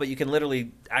small, but you can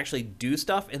literally actually do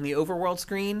stuff in the overworld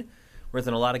screen, whereas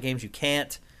in a lot of games you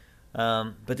can't.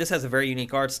 But this has a very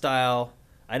unique art style.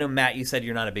 I know, Matt, you said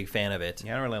you're not a big fan of it.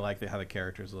 Yeah, I don't really like how the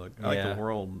characters look. I like the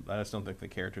world. I just don't think the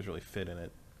characters really fit in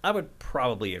it. I would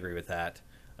probably agree with that.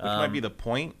 Which might be the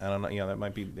point. I don't know. They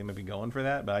might be going for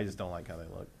that, but I just don't like how they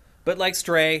look. But like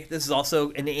Stray, this is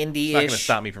also an indie-ish. It's not going to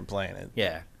stop me from playing it.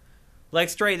 Yeah. Like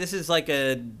Stray, this is like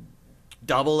a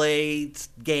AA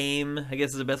game, I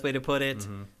guess is the best way to put it.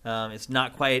 Mm-hmm. It's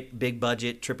not quite big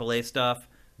budget AAA stuff,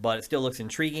 but it still looks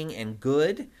intriguing and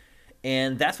good.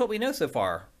 And that's what we know so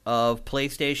far of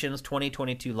PlayStation's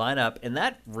 2022 lineup, and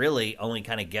that really only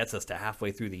kind of gets us to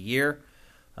halfway through the year.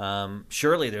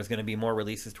 Surely there's going to be more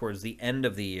releases towards the end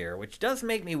of the year, which does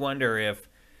make me wonder if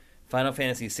Final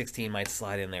Fantasy 16 might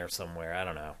slide in there somewhere. I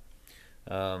don't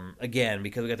know. Again,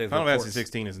 because we got those Final Fantasy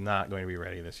 16 is not going to be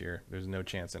ready this year. There's no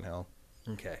chance in hell.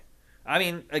 Okay. I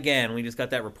mean, again, we just got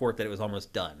that report that it was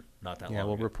almost done not that long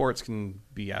ago. Reports can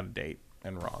be out of date.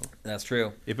 and wrong. That's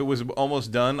true. If it was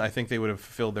almost done, I think they would have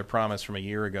fulfilled their promise from a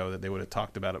year ago that they would have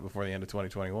talked about it before the end of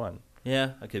 2021.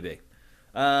 Yeah, it could be.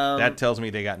 That tells me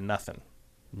they got nothing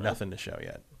to show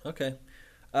yet. Okay.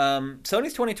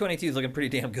 Sony's 2022 is looking pretty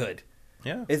damn good.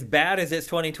 Yeah. As bad as its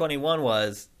 2021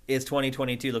 was, its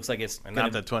 2022 looks like it's And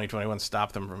not that 2021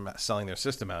 stopped them from selling their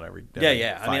system out every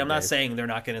Yeah. I mean, 5 I'm not days. saying they're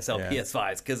not going to sell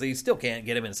PS5s because they still can't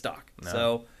get them in stock. No.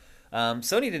 So,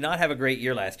 Sony did not have a great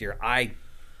year last year, I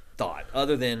thought,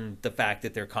 other than the fact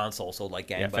that their console sold like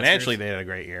gangbusters. Yeah, financially they had a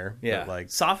great year. Yeah. But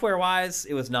like software-wise,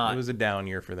 it was not. It was a down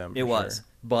year for them. It was. Sure.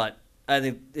 But I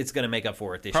think it's going to make up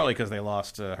for it this year. Probably because they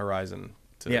lost Horizon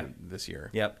this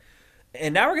year. Yep.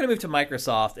 And now we're going to move to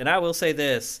Microsoft, and I will say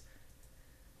this.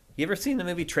 You ever seen the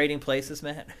movie Trading Places,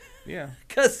 Matt? Yeah.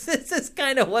 Because this is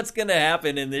kind of what's going to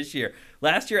happen in this year.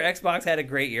 Last year, Xbox had a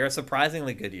great year, a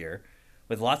surprisingly good year,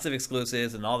 with lots of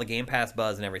exclusives and all the Game Pass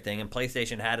buzz and everything, and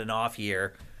PlayStation had an off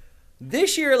year.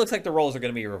 This year, it looks like the roles are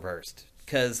going to be reversed,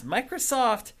 because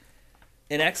Microsoft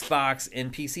and Xbox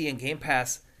and PC and Game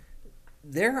Pass,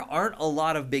 there aren't a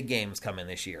lot of big games coming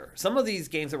this year. Some of these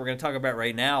games that we're going to talk about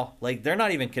right now, like they're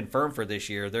not even confirmed for this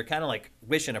year. They're kind of like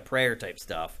wishing a prayer type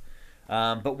stuff.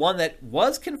 But one that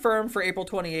was confirmed for April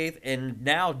 28th and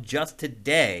now just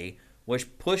today was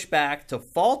pushed back to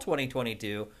fall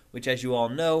 2022, which, as you all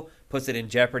know, puts it in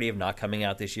jeopardy of not coming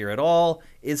out this year at all,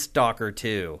 is Stalker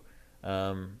 2.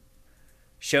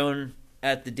 Shown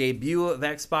at the debut of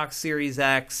Xbox Series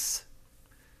X.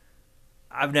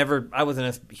 I wasn't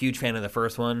a huge fan of the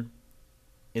first one.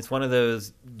 It's one of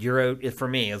those for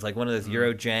me, it's like one of those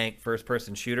Euro jank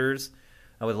first-person shooters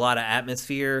with a lot of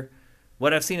atmosphere.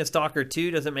 What I've seen of Stalker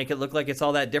 2 doesn't make it look like it's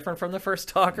all that different from the first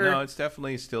Stalker. No, it's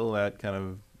definitely still that kind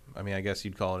of, I mean, I guess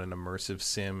you'd call it an immersive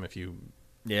sim if you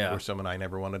were someone I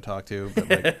never want to talk to. But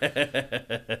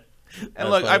like, and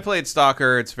look, I played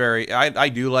Stalker. It's I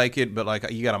do like it, but like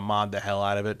you got to mod the hell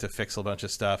out of it to fix a bunch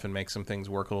of stuff and make some things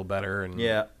work a little better. And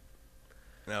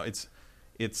it's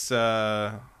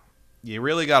you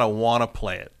really got to want to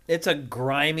play it. It's a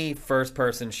grimy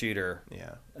first-person shooter.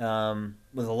 Yeah.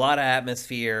 With a lot of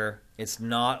atmosphere. It's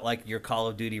not like your Call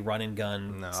of Duty run and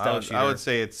gun stealth shooter. I would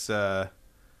say it's the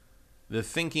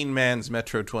thinking man's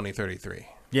Metro 2033.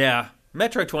 Yeah.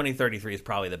 Metro 2033 is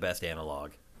probably the best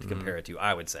analog to compare it to,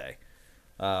 I would say.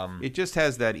 It just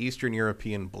has that Eastern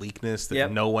European bleakness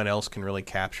that no one else can really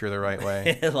capture the right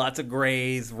way. Lots of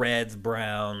grays, reds,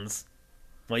 browns.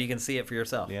 Well, you can see it for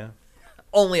yourself. Yeah.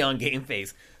 Only on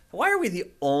GameFace. Why are we the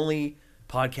only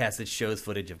podcast that shows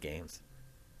footage of games?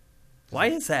 Why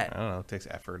is that? I don't know. It takes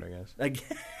effort, I guess.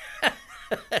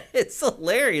 It's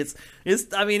hilarious.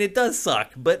 It does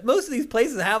suck, but most of these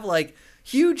places have like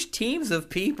huge teams of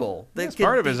people.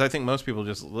 Part of it is I think most people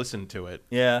just listen to it.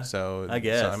 Yeah. So I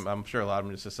guess I'm sure a lot of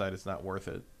them just decide it's not worth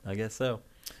it. I guess so.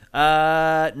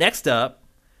 Next up,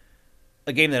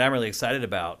 a game that I'm really excited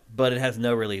about, but it has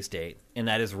no release date, and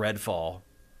that is Redfall,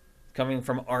 coming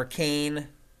from Arcane. Is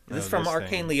this from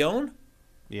Arcane Leon?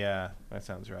 Yeah, that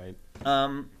sounds right.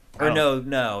 No.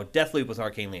 Deathloop was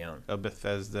Arcane Leon.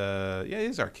 Bethesda. Yeah, it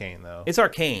is Arcane, though. It's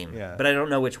Arcane, but I don't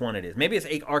know which one it is. Maybe it's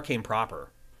Arcane proper,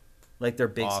 like their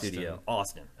big Austin. studio.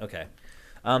 Austin. Okay.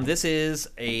 This is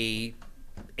a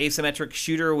asymmetric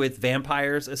shooter with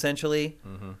vampires, essentially.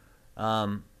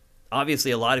 Mm-hmm.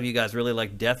 Obviously, a lot of you guys really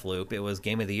like Deathloop. It was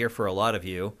Game of the Year for a lot of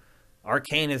you.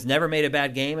 Arcane has never made a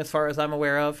bad game, as far as I'm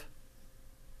aware of,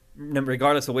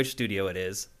 regardless of which studio it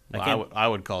is. Well, I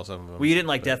would call some of them. Well, you didn't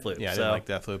like Deathloop. Yeah, I didn't like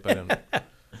Deathloop. I didn't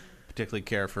particularly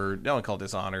care for. No one called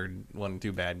Dishonored one or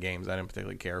two bad games. I didn't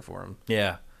particularly care for them.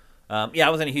 Yeah. I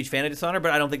wasn't a huge fan of Dishonored,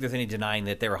 but I don't think there's any denying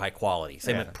that they were high quality.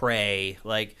 Same with Prey.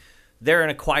 Like, they're an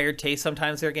acquired taste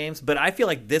sometimes, their games, but I feel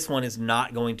like this one is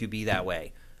not going to be that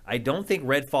way. I don't think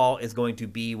Redfall is going to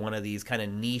be one of these kind of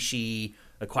niche-y,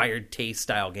 acquired taste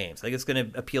style games. I think it's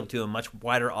going to appeal to a much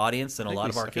wider audience than a lot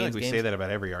of Arcane's games. I feel like we say that about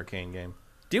every Arcane game.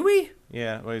 Do we?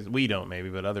 Yeah, we don't maybe,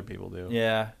 but other people do.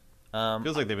 Yeah.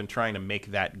 Feels like they've been trying to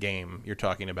make that game you're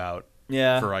talking about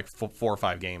for like 4 or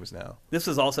 5 games now. This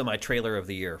was also my trailer of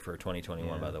the year for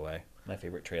 2021, by the way. My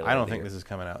favorite trailer I don't think this is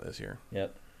coming out this year.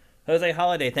 Yep. Jose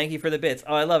Holiday, thank you for the bits.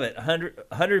 Oh, I love it.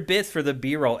 100 bits for the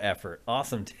B-roll effort.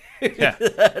 Awesome, dude. Yeah.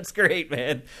 That's great,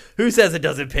 man. Who says it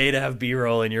doesn't pay to have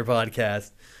B-roll in your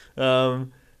podcast?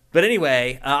 But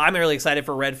anyway, I'm really excited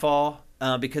for Redfall.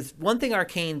 Because one thing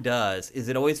Arcane does is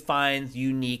it always finds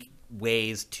unique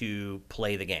ways to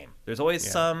play the game. There's always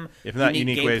some if not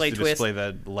unique ways to twist. display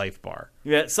the life bar.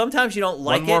 Yeah, sometimes you don't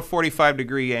like One more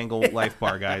 45-degree angle life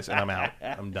bar, guys, and I'm out.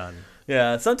 I'm done.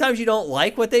 Yeah, sometimes you don't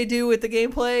like what they do with the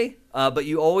gameplay, but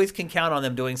you always can count on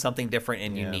them doing something different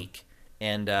and unique.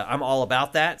 and I'm all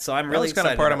about that. So I'm really excited. That was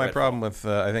kind of part of my Redfall. problem with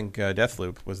I think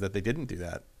Deathloop was that they didn't do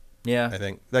that. Yeah, I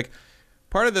think like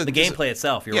part of the gameplay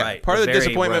itself. You're right. Part of the very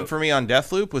disappointment rote. for me on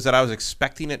Deathloop was that I was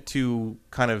expecting it to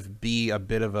kind of be a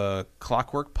bit of a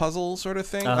clockwork puzzle sort of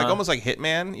thing, like almost like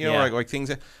Hitman. You know, like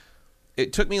things.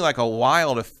 It took me like a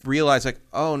while to realize, like,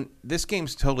 oh, this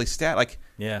game's totally like.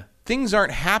 Yeah. Things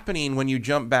aren't happening when you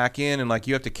jump back in and like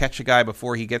you have to catch a guy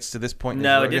before he gets to this point.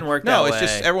 No, it didn't work that No, way. it's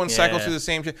just everyone cycles through the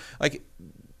same shit. Like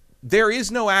there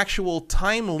is no actual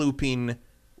time looping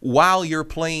while you're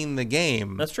playing the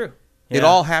game. That's true. It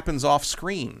all happens off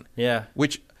screen. Yeah.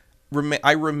 Which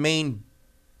I remain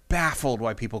baffled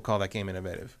why people call that game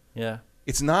innovative. Yeah.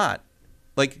 It's not.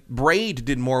 Like Braid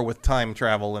did more with time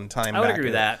travel and time. I would agree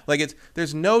with that. Like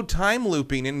there's no time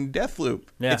looping in Deathloop.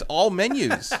 Yeah. It's all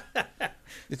menus.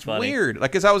 It's funny. weird.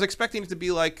 Like, because I was expecting it to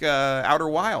be like Outer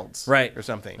Wilds, right, or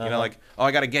something. You know, like, oh,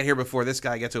 I got to get here before this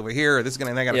guy gets over here, or this guy,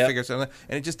 and I got to figure something.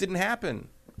 And it just didn't happen.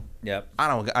 Yep.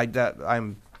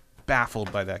 I'm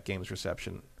baffled by that game's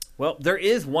reception. Well, there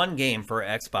is one game for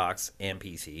Xbox and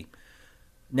PC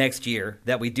next year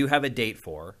that we do have a date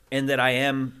for, and that I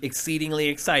am exceedingly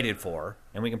excited for,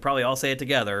 and we can probably all say it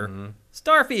together: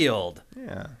 Starfield.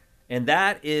 Yeah. And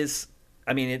that is,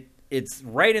 I mean, it's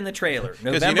right in the trailer.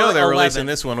 Because you know they're releasing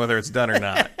this one whether it's done or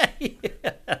not.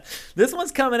 Yeah. This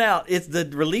one's coming out. The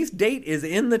release date is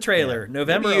in the trailer.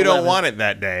 November 11th. Maybe you don't want it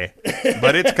that day,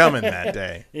 but it's coming that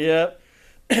day. Yep.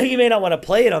 You may not want to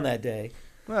play it on that day.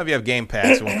 Well, if you have Game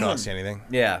Pass, it won't cost you anything.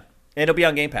 Yeah. And it'll be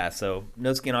on Game Pass, so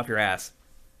no skin off your ass.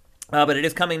 But it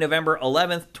is coming November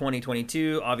 11th,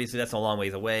 2022. Obviously, that's a long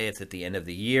ways away. It's at the end of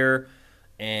the year.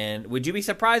 And would you be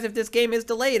surprised if this game is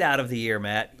delayed out of the year,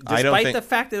 Matt? Despite the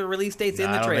fact that the release date's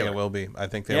in the trailer. I don't think it will be. I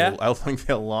think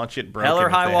they'll launch it broken. Hell or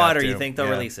if high they water, have to. you think they'll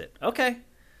release it? Okay.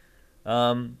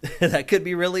 That could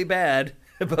be really bad.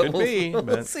 But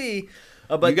we'll see.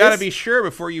 But you got to be sure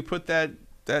before you put that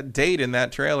date in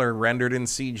that trailer rendered in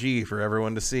CG for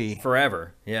everyone to see.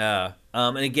 Forever, yeah.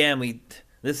 And again,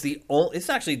 it's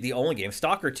actually the only game.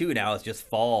 Stalker 2 now is just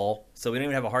fall, so we don't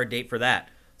even have a hard date for that.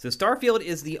 So Starfield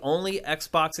is the only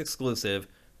Xbox exclusive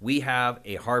we have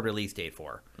a hard release date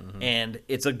for. Mm-hmm. And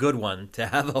it's a good one to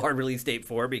have a hard release date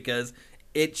for because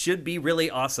it should be really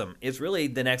awesome. It's really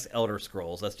the next Elder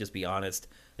Scrolls, let's just be honest.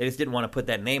 They just didn't want to put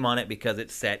that name on it because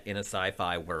it's set in a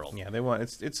sci-fi world. Yeah, they want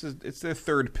it's their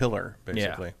third pillar,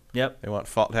 basically. Yeah. Yep. They want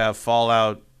to have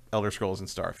Fallout, Elder Scrolls, and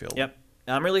Starfield. Yep.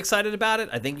 I'm really excited about it.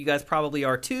 I think you guys probably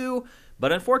are too.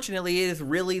 But unfortunately, it is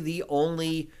really the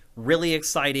only really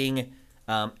exciting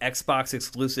Xbox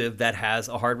exclusive that has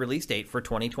a hard release date for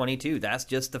 2022. That's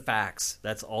just the facts.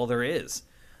 That's all there is.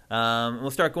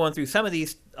 We'll start going through some of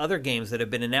these other games that have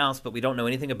been announced, but we don't know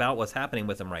anything about what's happening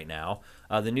with them right now.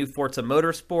 The new Forza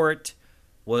Motorsport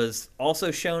was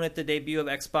also shown at the debut of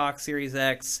Xbox Series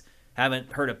X.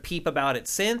 Haven't heard a peep about it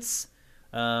since.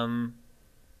 Yeah,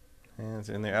 it's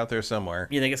in there, out there somewhere.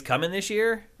 You think it's coming this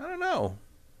year? I don't know.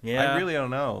 Yeah. I really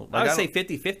don't know. I would say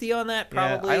 50-50 on that,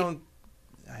 probably. Yeah,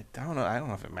 I don't know. I don't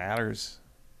know if it matters.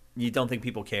 You don't think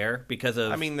people care because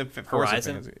of the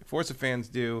Forza fans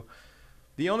do.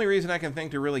 The only reason I can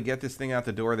think to really get this thing out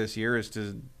the door this year is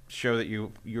to show that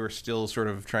you're still sort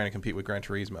of trying to compete with Gran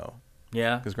Turismo.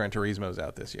 Yeah. Because Gran Turismo's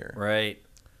out this year. Right.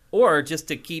 Or just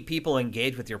to keep people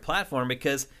engaged with your platform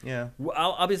because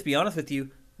I'll just be honest with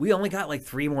you, we only got like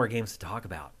 3 more games to talk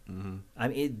about. Mm-hmm. I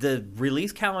mean, the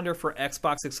release calendar for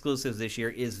Xbox exclusives this year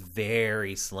is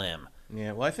very slim.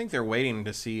 Yeah, well, I think they're waiting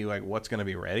to see like what's going to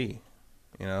be ready.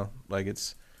 You know, like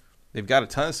they've got a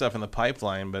ton of stuff in the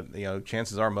pipeline, but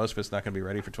chances are most of it's not going to be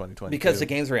ready for 2022 because the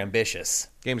games are ambitious.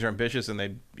 Games are ambitious, and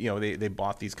they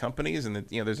bought these companies, and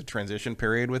there's a transition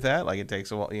period with that. Like it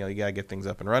takes a while. You got to get things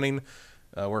up and running.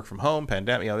 Work from home,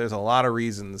 pandemic. There's a lot of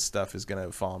reasons stuff is going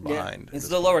to fall behind. It's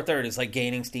the lower third. It's like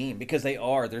gaining steam because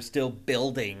they're still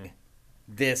building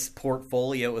this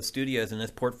portfolio of studios and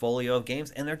this portfolio of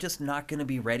games, and they're just not going to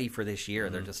be ready for this year.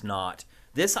 Mm-hmm. They're just not.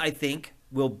 This, I think,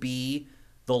 will be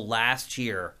the last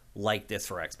year like this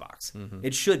for Xbox. Mm-hmm.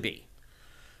 It should be.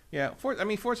 Yeah,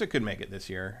 Forza could make it this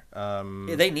year.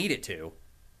 They need it to.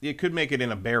 It could make it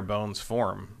in a bare bones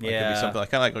form. Like, yeah, it could be something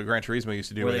like kind of like what Gran Turismo used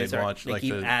to do, where they'd launch. They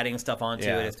keep adding stuff onto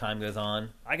it as time goes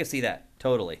on. I can see that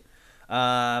totally.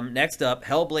 Next up,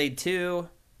 Hellblade 2.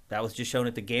 That was just shown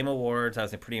at the Game Awards. I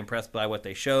was pretty impressed by what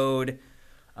they showed.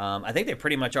 I think they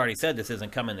pretty much already said this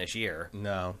isn't coming this year.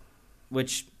 No.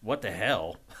 Which, what the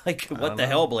hell? Like, what the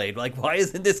Hellblade? Like, why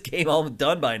isn't this game all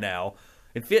done by now?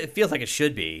 It feels like it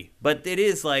should be, but it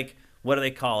is like, what do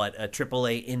they call it? A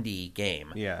AAA indie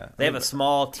game. Yeah, they have a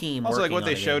small team. Also, working like what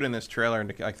they showed game. In this trailer,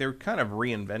 like they're kind of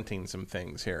reinventing some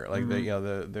things here. Like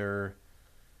they're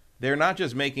they're not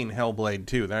just making Hellblade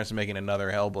 2. They're not just making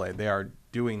another Hellblade. They are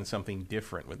doing something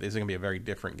different. This is going to be a very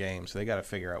different game, so they got to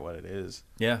figure out what it is.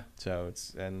 Yeah. So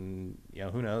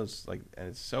who knows? Like, and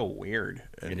it's so weird.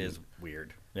 It is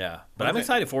weird. Yeah, but I'm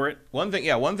excited for it. One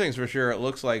thing's for sure. It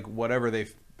looks like whatever they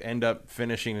end up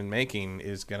finishing and making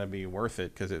is going to be worth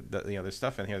it because there's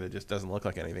stuff in here that just doesn't look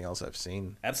like anything else I've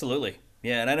seen. Absolutely.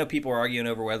 Yeah, and I know people are arguing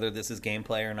over whether this is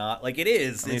gameplay or not. Like, it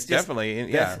is. I mean, it's just,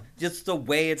 definitely, yeah. Just the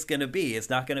way it's going to be. It's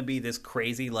not going to be this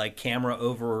crazy, like, camera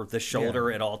over the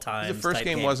shoulder at all times. The first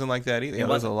game wasn't like that either. There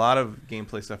was a lot of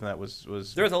gameplay stuff, and that was.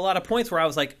 There was a lot of points where I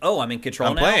was like, "Oh, I'm in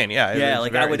control now." I'm playing, yeah. Yeah,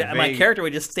 like my character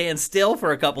would just stand still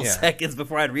for a couple seconds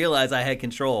before I'd realize I had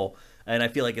control. And I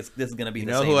feel like this is going to be the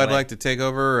same way. You know who I'd like to take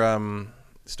over?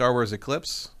 Star Wars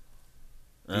Eclipse.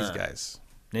 These guys.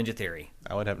 Ninja Theory.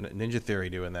 I would have Ninja Theory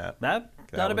doing that. Not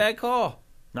a bad call.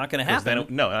 Not going to happen.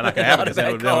 No, not going to happen because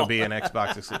that would be an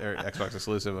Xbox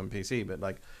exclusive on PC. But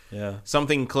like,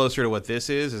 something closer to what this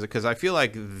is because I feel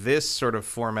like this sort of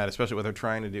format, especially what they're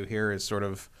trying to do here, is sort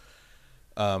of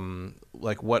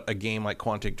like what a game like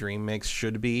Quantic Dream makes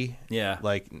should be. Yeah.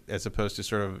 Like as opposed to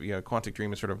sort of Quantic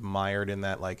Dream is sort of mired in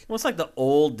that like. Well, it's like the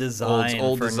old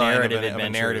design for narrative of a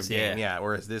narrative game. Yeah.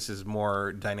 Whereas this is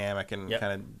more dynamic and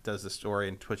kind of does the story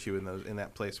and puts you in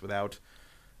that place without.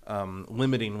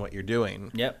 Limiting what you're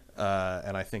doing. Yep.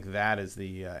 And I think that is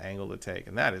the angle to take.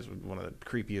 And that is one of the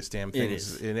creepiest damn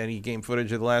things in any game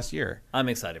footage of the last year. I'm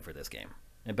excited for this game.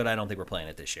 But I don't think we're playing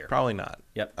it this year. Probably not.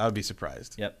 Yep. I would be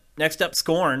surprised. Yep. Next up,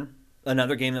 Scorn.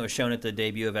 Another game that was shown at the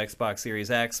debut of Xbox Series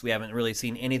X. We haven't really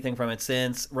seen anything from it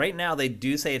since. Right now, they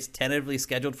do say it's tentatively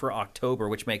scheduled for October,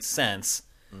 which makes sense.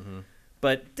 Mm-hmm.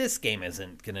 But this game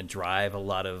isn't going to drive a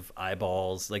lot of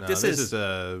eyeballs. Like this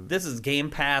is Game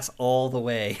Pass all the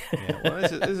way.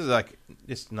 This is like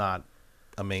it's not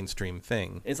a mainstream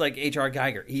thing. It's like H.R.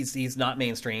 Geiger. He's not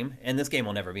mainstream, and this game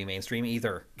will never be mainstream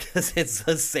either because it's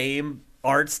the same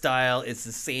art style. It's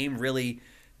the same really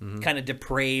kind of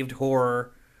depraved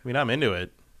horror. I mean, I'm into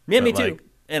it. Yeah, me too.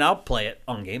 And I'll play it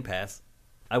on Game Pass.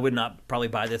 I would not probably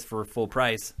buy this for full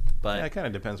price. But it kind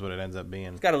of depends what it ends up being.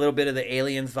 It's got a little bit of the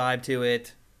Aliens vibe to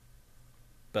it.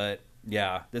 But,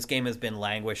 yeah, this game has been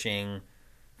languishing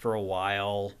for a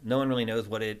while. No one really knows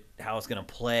how it's going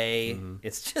to play. Mm-hmm.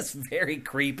 It's just very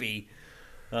creepy.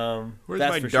 Where's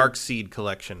my Dark Seed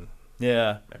collection?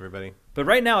 Yeah. Everybody. But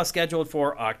right now it's scheduled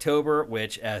for October,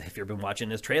 which, if you've been watching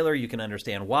this trailer, you can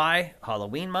understand why.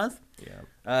 Halloween month.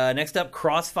 Yeah. Next up,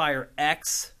 Crossfire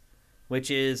X, which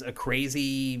is a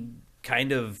crazy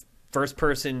kind of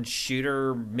first-person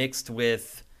shooter mixed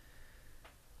with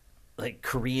like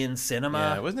Korean cinema.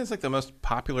 Yeah, wasn't this like the most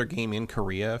popular game in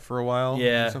Korea for a while?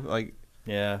 Yeah,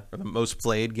 or the most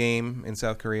played game in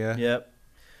South Korea. Yep.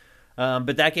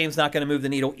 But that game's not going to move the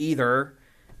needle either.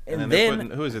 And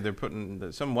then who is it? They're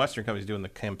putting some Western companies doing the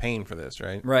campaign for this,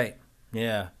 right? Right.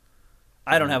 Yeah.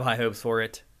 I don't have high hopes for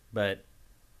it, but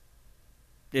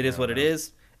it is what it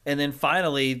is. And then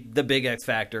finally, the big X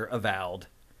factor, Avowed.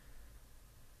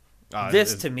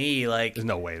 To me, like... There's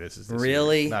no way this is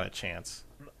really? Year. Not a chance.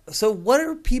 So what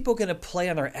are people going to play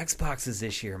on their Xboxes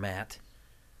this year, Matt?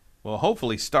 Well,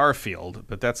 hopefully Starfield,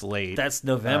 but that's late. That's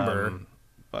November.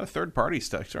 But third-party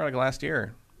stuff started like last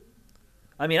year.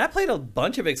 I mean, I played a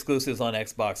bunch of exclusives on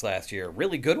Xbox last year.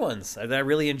 Really good ones that I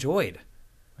really enjoyed.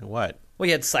 Like what? Well,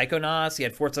 you had Psychonauts, you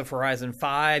had Forza Horizon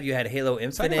 5, you had Halo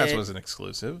Infinite. Psychonauts was an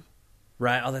exclusive.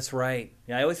 Right. Oh, that's right.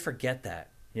 Yeah, I always forget that.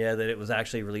 Yeah, that it was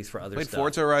actually released for other stuff. Played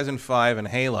Forza Horizon 5 and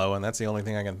Halo, and that's the only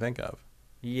thing I can think of.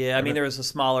 Yeah, I mean, there was a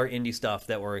smaller indie stuff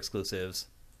that were exclusives,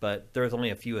 but there was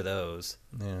only a few of those.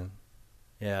 Yeah.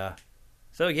 Yeah.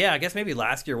 So, yeah, I guess maybe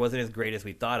last year wasn't as great as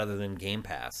we thought other than Game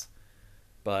Pass.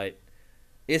 But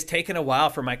it's taken a while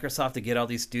for Microsoft to get all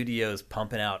these studios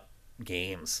pumping out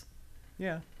games.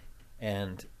 Yeah.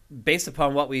 And based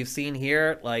upon what we've seen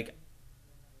here, like,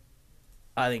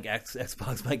 I think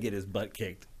Xbox might get his butt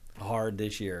kicked hard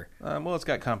this year. Well, it's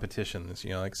got competition this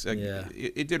year.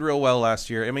 It did real well last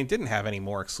year. I mean, it didn't have any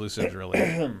more exclusives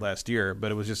really last year,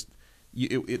 but it was just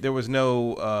there was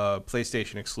no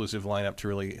PlayStation exclusive lineup to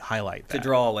really highlight that. To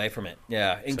draw away from it.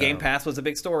 Yeah, and Game Pass was a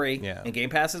big story. Yeah, and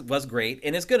Game Pass was great,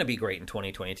 and it's going to be great in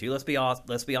 2022. Let's be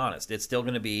honest. It's still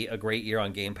going to be a great year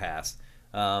on Game Pass.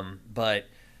 But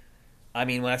I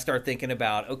mean, when I start thinking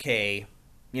about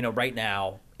right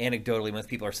now, anecdotally, most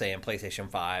people are saying PlayStation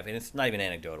 5, and it's not even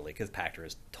anecdotally because Pachter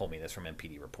has told me this from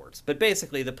MPD reports. But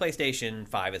basically, the PlayStation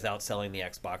 5 is outselling the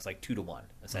Xbox like 2-1,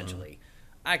 essentially. Mm-hmm.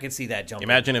 I could see that jumping.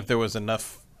 Imagine if there was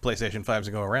enough PlayStation 5s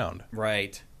to go around.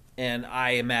 Right. And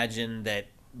I imagine that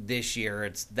this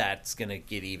year that's going to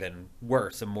get even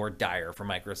worse and more dire for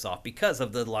Microsoft because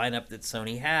of the lineup that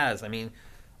Sony has. I mean,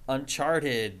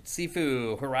 Uncharted,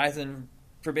 Sifu, Horizon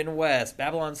Forbidden West,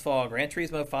 Babylon's Fall, Gran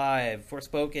Turismo 5,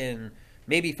 Forspoken,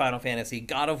 maybe Final Fantasy,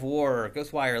 God of War,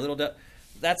 Ghostwire,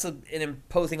 that's an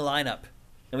imposing lineup,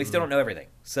 and we still don't know everything.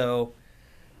 So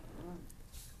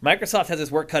Microsoft has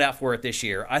its work cut out for it this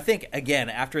year. I think, again,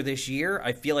 after this year,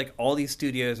 I feel like all these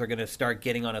studios are going to start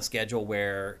getting on a schedule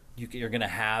where you're going to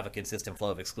have a consistent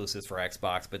flow of exclusives for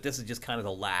Xbox, but this is just kind of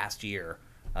the last year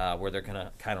where they're going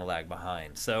to kind of lag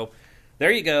behind. So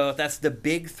there you go. That's the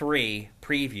Big 3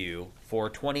 preview for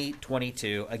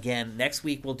 2022. Again, next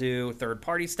week we'll do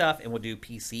third-party stuff, and we'll do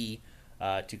PC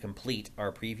to complete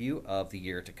our preview of the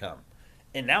year to come.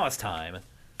 And now it's time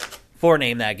for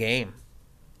Name That Game.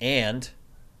 And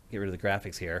get rid of the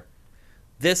graphics here.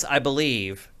 This, I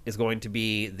believe, is going to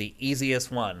be the easiest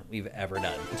one we've ever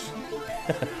done.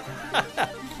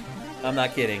 I'm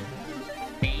not kidding.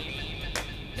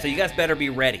 So you guys better be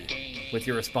ready with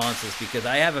your responses, because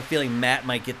I have a feeling Matt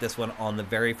might get this one on the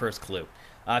very first clue.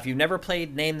 If you've never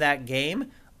played Name That Game,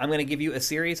 I'm going to give you a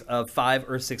series of 5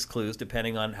 or 6 clues,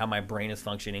 depending on how my brain is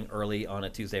functioning early on a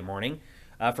Tuesday morning,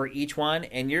 for each one.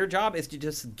 And your job is to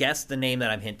just guess the name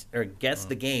that I'm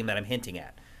the game that I'm hinting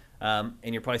at. And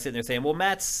you're probably sitting there saying, well,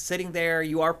 Matt's sitting there.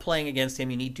 You are playing against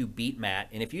him. You need to beat Matt.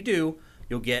 And if you do,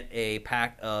 you'll get a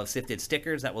pack of sifted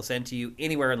stickers that will send to you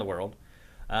anywhere in the world.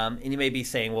 And you may be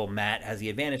saying, well, Matt has the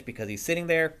advantage because he's sitting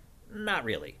there. Not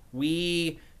really.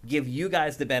 We give you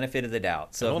guys the benefit of the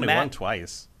doubt. So I've only won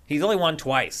twice. He's only won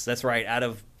twice. That's right. Out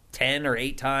of 10 or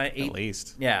 8 times. At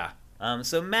least. Yeah.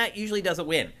 So Matt usually doesn't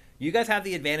win. You guys have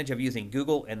the advantage of using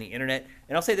Google and the internet.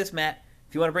 And I'll say this, Matt.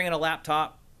 If you want to bring in a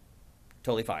laptop,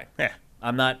 totally fine. Yeah.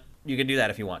 You can do that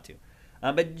if you want to.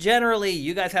 But generally,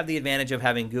 you guys have the advantage of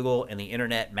having Google and the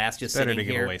internet. Matt's just Better sitting to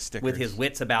give here away stickers. with his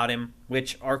wits about him,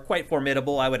 which are quite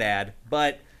formidable, I would add.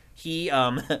 But he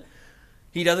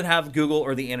he doesn't have Google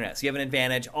or the internet, so you have an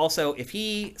advantage. Also, if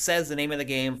he says the name of the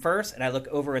game first, and I look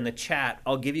over in the chat,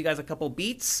 I'll give you guys a couple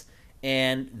beats,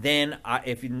 and then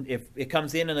if it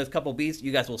comes in those couple beats,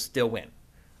 you guys will still win.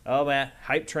 Oh, Matt,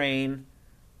 Hype Train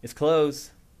is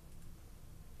close.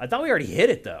 I thought we already hit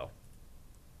it, though.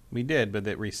 We did, but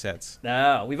it resets.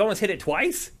 No, we've almost hit it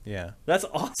twice? Yeah. That's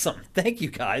awesome. Thank you,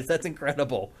 guys. That's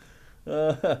incredible.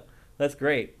 That's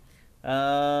great.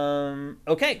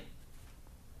 Okay.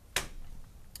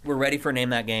 We're ready for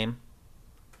Name That Game.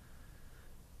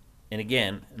 And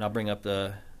again, and I'll bring up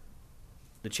the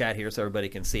chat here so everybody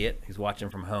can see it who's watching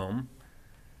from home.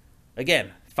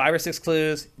 Again, 5 or 6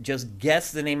 clues. Just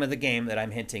guess the name of the game that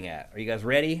I'm hinting at. Are you guys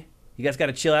ready? You guys got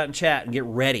to chill out and chat and get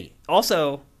ready.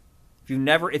 Also,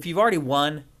 if you've already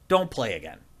won, don't play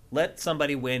again. Let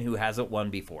somebody win who hasn't won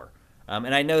before.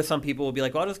 And I know some people will be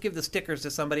like, well, I'll just give the stickers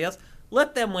to somebody else.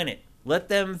 Let them win it. Let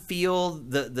them feel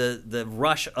the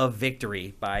rush of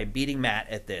victory by beating Matt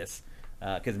at this.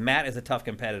 Because Matt is a tough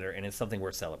competitor, and it's something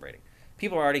worth celebrating.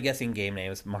 People are already guessing game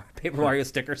names. Paper Mario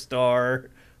Sticker Star,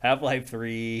 Half-Life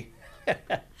 3.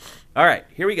 All right,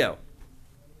 here we go.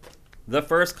 The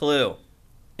first clue.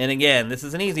 And again, this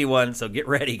is an easy one, so get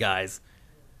ready, guys.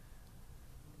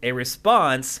 A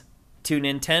response to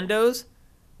Nintendo's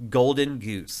Golden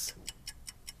Goose.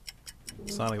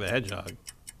 Sonic the Hedgehog.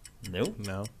 Nope.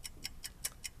 No.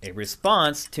 A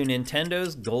response to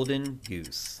Nintendo's Golden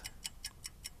Goose.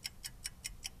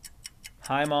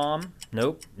 Hi, Mom.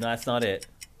 Nope. No, that's not it.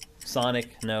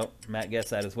 Sonic. Nope. Matt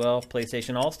gets that as well.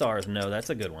 PlayStation All-Stars. No,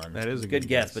 that's a good one. That is a good good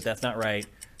guess, guess. but that's not right.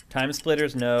 Time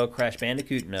Splitters. No. Crash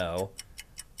Bandicoot. No.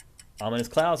 Ominous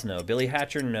Clouds. No. Billy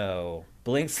Hatcher. No.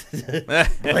 Blinks.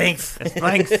 Blinks. It's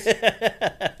Blinks.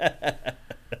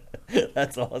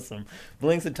 That's awesome.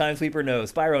 Blinks and Time Sweeper, no.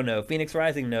 Spyro, no. Phoenix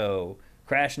Rising, no.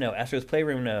 Crash, no. Astro's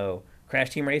Playroom, no.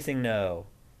 Crash Team Racing, no.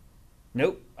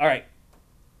 Nope. All right.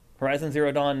 Horizon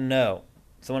Zero Dawn, no.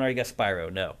 Someone already guessed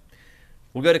Spyro, no.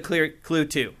 We'll go to clue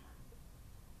 2.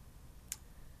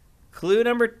 Clue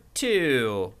number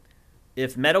 2.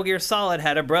 If Metal Gear Solid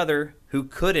had a brother who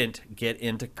couldn't get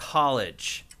into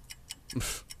college.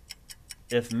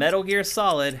 If Metal Gear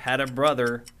Solid had a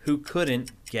brother who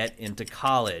couldn't get into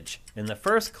college. In the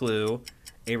first clue,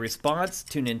 a response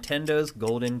to Nintendo's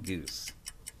Golden Goose.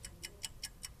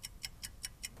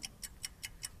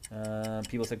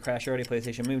 People said Crash already,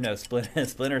 PlayStation Move, no.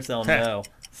 Splinter Cell, no.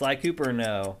 Sly Cooper,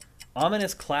 no.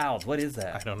 Ominous Clouds, what is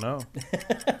that? I don't know.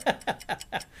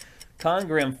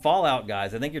 Congrim, Fallout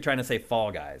Guys. I think you're trying to say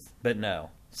Fall Guys, but no.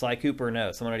 Sly Cooper,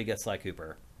 no. Someone already guessed Sly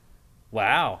Cooper.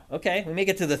 Wow. Okay, we may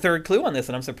get to the third clue on this,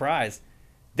 and I'm surprised.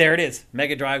 There it is.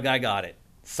 Mega Drive guy got it.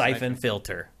 Siphon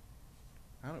Filter.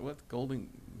 What golden?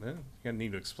 You're gonna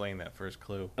need to explain that first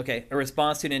clue. Okay, a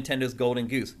response to Nintendo's Golden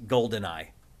Goose. GoldenEye.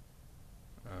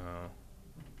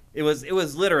 It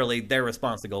was literally their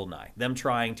response to GoldenEye. Them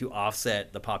trying to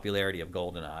offset the popularity of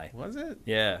GoldenEye. Was it?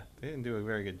 Yeah. They didn't do a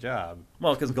very good job.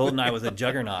 Well, because GoldenEye was a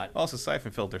juggernaut. Also,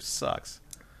 Siphon Filter sucks.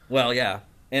 Well, yeah.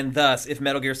 And thus, if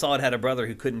Metal Gear Solid had a brother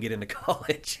who couldn't get into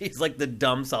college, he's like the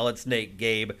dumb Solid Snake,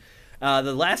 Gabe.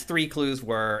 The last 3 clues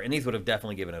were, and these would have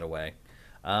definitely given it away,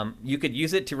 you could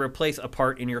use it to replace a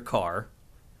part in your car.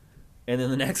 And then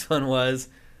the next one was,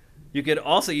 you could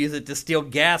also use it to steal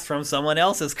gas from someone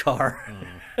else's car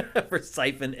for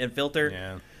Siphon and Filter.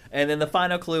 Yeah. And then the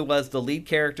final clue was the lead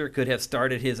character could have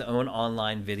started his own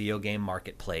online video game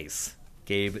marketplace.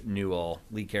 Gabe Newell.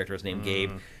 Lead character is named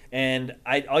Gabe. And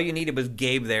all you needed was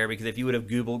Gabe there, because if you would have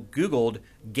Googled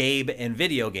Gabe and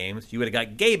video games, you would have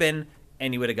got Gaben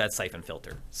and you would have got Siphon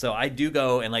Filter. So I do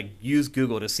go and like use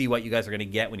Google to see what you guys are going to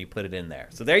get when you put it in there.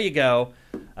 So there you go.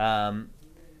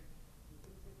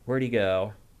 Where'd he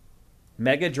go?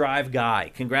 Mega Drive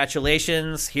Guy.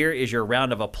 Congratulations. Here is your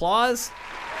round of applause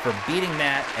for beating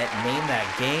Matt at Name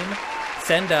That Game.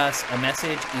 Send us a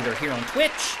message either here on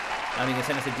Twitch. You can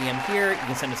send us a DM here. You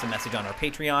can send us a message on our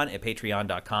Patreon at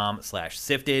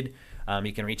patreon.com/sifted.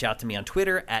 You can reach out to me on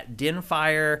Twitter at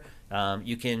Dinfire.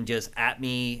 You can just send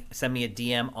me a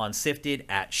DM on Sifted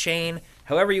at Shane.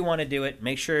 However you want to do it,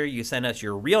 make sure you send us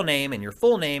your real name and your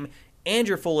full name and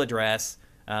your full address.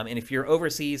 And if you're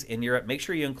overseas in Europe, make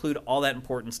sure you include all that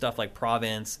important stuff like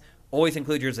province. Always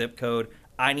include your zip code.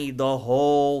 I need the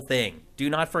whole thing. Do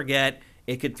not forget,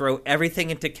 it could throw everything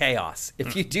into chaos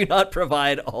if you do not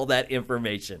provide all that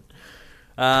information.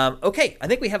 Okay, I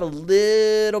think we have a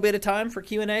little bit of time for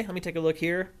Q&A. Let me take a look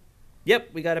here. Yep,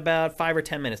 we got about 5 or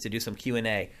 10 minutes to do some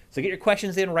Q&A. So get your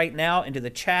questions in right now into the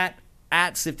chat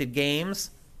at Sifted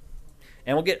Games.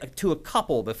 And we'll get to a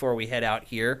couple before we head out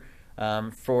here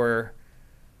before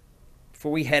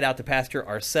we head out to pasture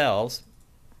ourselves.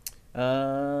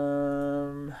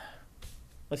 Let's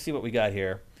see what we got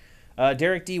here.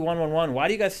 Derek D111, why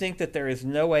do you guys think that there is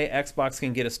no way Xbox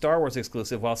can get a Star Wars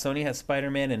exclusive while Sony has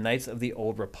Spider-Man and Knights of the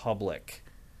Old Republic?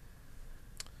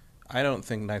 I don't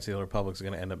think Knights of the Old Republic is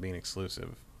going to end up being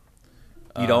exclusive.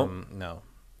 You don't? No.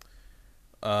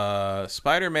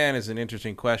 Spider-Man is an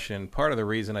interesting question. Part of the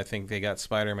reason I think they got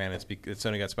Spider-Man is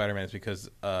Sony got Spider-Man is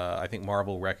because I think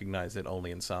Marvel recognized that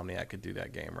only Insomniac could do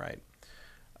that game right.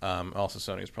 Also,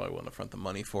 Sony is probably willing to front the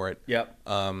money for it. Yep.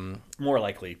 More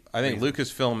likely. I think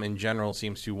Lucasfilm in general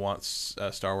seems to want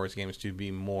Star Wars games to be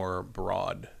more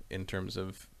broad in terms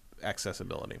of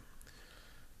accessibility.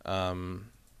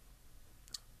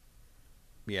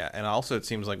 Yeah, and also it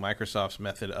seems like Microsoft's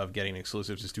method of getting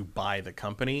exclusives is to buy the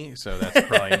company, so that's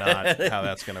probably not how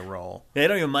that's going to roll. They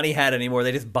don't even money hat anymore.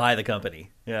 They just buy the company.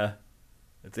 Yeah,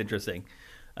 it's interesting.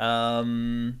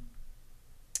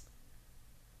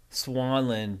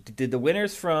 Swanland, did the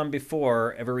winners from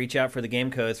before ever reach out for the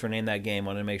game codes for Name That Game?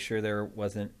 Wanted to make sure there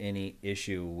wasn't any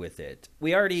issue with it.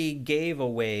 We already gave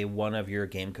away one of your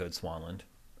game codes, Swanland.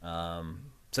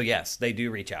 So yes, they do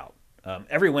reach out.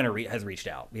 Every winner has reached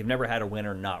out. We've never had a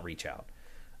winner not reach out.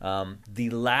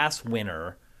 The last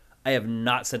winner, I have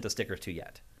not sent the stickers to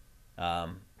yet,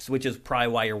 which is probably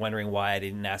why you're wondering why I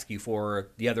didn't ask you for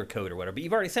the other code or whatever. But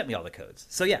you've already sent me all the codes.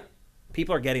 So yeah,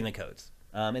 people are getting the codes.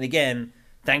 And again,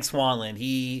 thanks Swanland.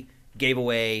 He gave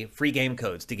away free game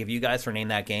codes to give you guys for Name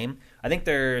That Game. I think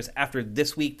after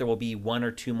this week, there will be 1 or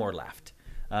 2 more left.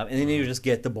 And then you just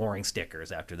get the boring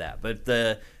stickers after that. But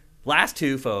the last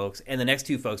 2 folks and the next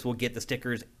 2 folks will get the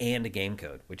stickers and a game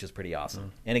code, which is pretty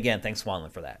awesome. And again, thanks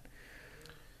Swanland for that.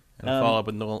 And a follow-up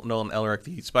with Nolan Elric,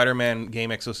 the Spider-Man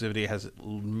game exclusivity has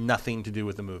nothing to do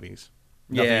with the movies.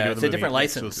 Nothing to do with it's the a different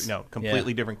license. No,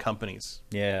 completely different companies.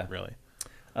 Yeah. Really.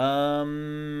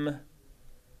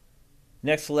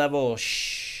 Next level,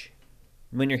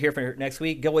 when you're here for next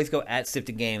week, always go at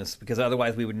Sifted Games, because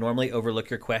otherwise we would normally overlook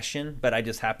your question, but I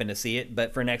just happened to see it.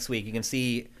 But for next week, you can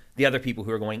see the other people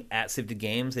who are going at Sifted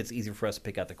Games. It's easier for us to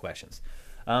pick out the questions.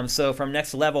 So from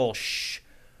next level,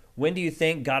 when do you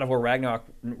think God of War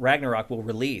Ragnarok will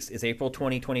release? Is April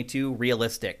 2022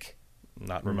 realistic?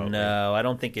 Not remotely. No, I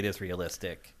don't think it is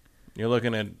realistic. You're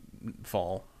looking at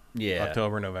fall. Yeah.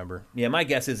 October, November. Yeah, my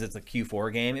guess is it's a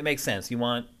Q4 game. It makes sense. You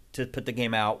want to put the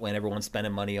game out when everyone's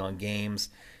spending money on games.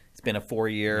 It's been a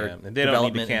 4-year and they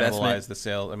don't need to cannibalize investment. the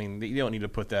sale. I mean, you don't need to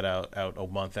put that out a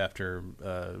month after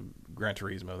Gran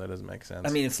Turismo. That doesn't make sense.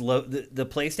 I mean, it's the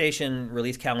PlayStation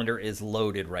release calendar is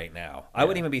loaded right now. I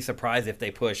wouldn't even be surprised if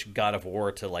they push God of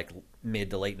War to like mid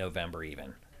to late November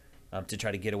even, to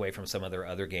try to get away from some of their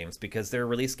other games, because their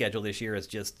release schedule this year is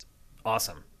just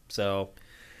awesome. So,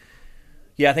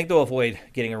 yeah, I think they'll avoid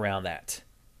getting around that.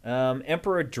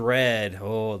 Emperor Dread.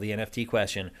 Oh, the NFT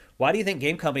question. Why do you think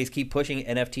game companies keep pushing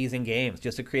NFTs in games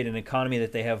just to create an economy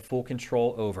that they have full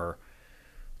control over?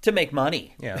 To make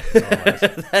money. Yeah.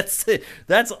 That's it.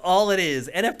 That's all it is.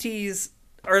 NFTs,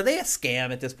 are they a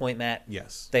scam at this point, Matt?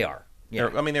 Yes. They are. Yeah.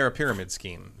 They're a pyramid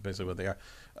scheme, basically what they are.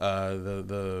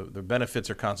 The benefits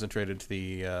are concentrated to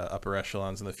the upper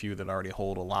echelons and the few that already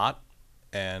hold a lot.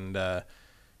 And the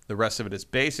rest of it is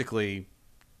basically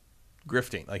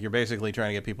grifting. Like, you're basically trying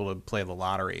to get people to play the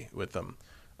lottery with them.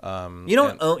 You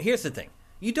don't own. Here's the thing.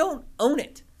 You don't own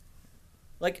it.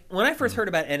 Like, when I first heard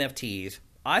about NFTs,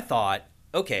 I thought,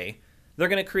 okay, they're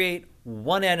going to create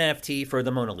one NFT for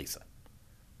the Mona Lisa.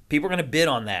 People are going to bid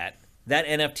on that. That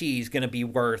NFT is going to be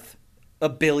worth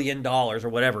 $1 billion or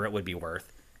whatever it would be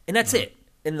worth. And that's it.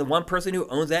 And the one person who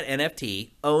owns that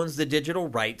NFT owns the digital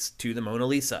rights to the Mona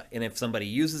Lisa. And if somebody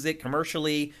uses it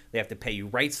commercially, they have to pay you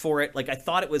rights for it. Like, I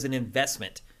thought it was an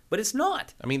investment, but it's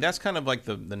not. I mean, that's kind of like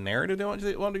the narrative they want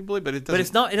to believe, but it doesn't. But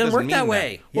it's not. It doesn't work that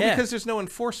way. Well, Yeah. because there's no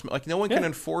enforcement. Like, no one can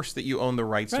enforce that you own the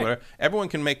rights to it. Everyone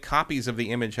can make copies of the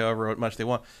image however much they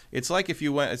want. It's like if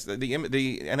you went. It's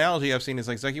the analogy I've seen is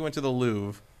like, it's like you went to the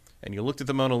Louvre and you looked at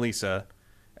the Mona Lisa,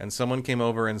 and someone came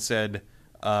over and said,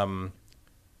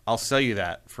 I'll sell you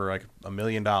that for like $1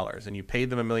 million, and you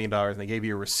paid them $1 million, and they gave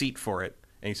you a receipt for it,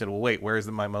 and you said, well, wait, where's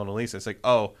my Mona Lisa? It's like,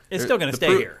 oh, it's still going to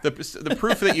stay here. The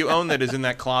proof that you own that is in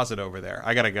that closet over there.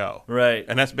 I gotta go. Right.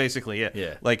 And that's basically it.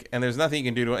 Yeah. Like, and there's nothing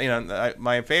you can do to,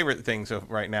 my favorite thing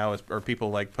right now are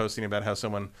people like posting about how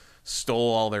someone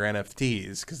stole all their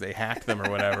NFTs because they hacked them or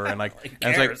whatever, and like,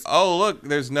 and it's like, oh, look,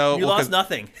 there's no. You lost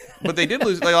nothing. But they did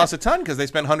lose. They lost a ton because they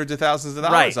spent hundreds of thousands of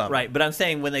dollars on them. Right. But I'm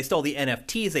saying when they stole the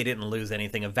NFTs, they didn't lose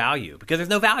anything of value because there's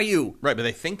no value. Right, but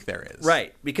they think there is.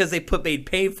 Right, because they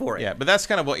paid for it. Yeah, but that's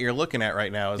kind of what you're looking at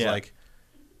right now is like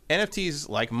NFTs,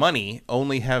 like money,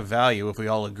 only have value if we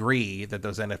all agree that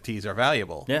those NFTs are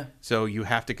valuable. Yeah. So you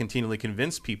have to continually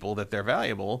convince people that they're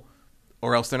valuable,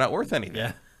 or else they're not worth anything.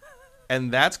 Yeah. And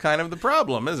that's kind of the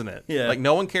problem, isn't it? Yeah. Like,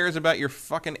 no one cares about your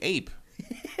fucking ape.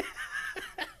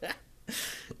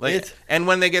 Like, and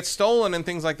when they get stolen and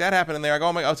things like that happen, and they're like,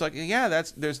 "Oh my!" It's like, yeah,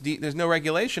 there's no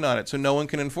regulation on it, so no one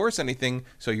can enforce anything.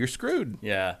 So you're screwed.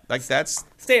 Yeah, like that's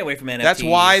stay away from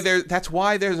NFTs. That's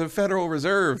why there's a Federal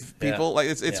Reserve. People like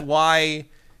it's why,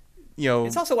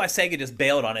 It's also why Sega just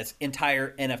bailed on its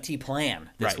entire NFT plan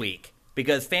this week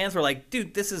because fans were like,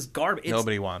 "Dude, this is garbage.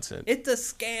 Nobody wants it. It's a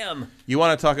scam." You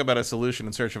want to talk about a solution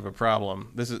in search of a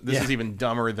problem? This is even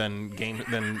dumber than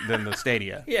the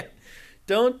Stadia. Yeah.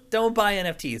 Don't buy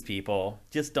NFTs, people.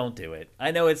 Just don't do it.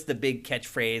 I know it's the big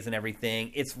catchphrase and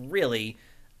everything. It's really,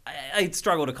 I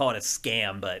struggle to call it a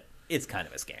scam, but it's kind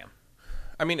of a scam.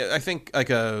 I mean, I think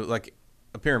like a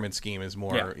pyramid scheme is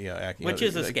more, which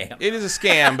is a scam. It is a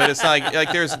scam, but it's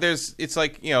like there's it's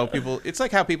like people. It's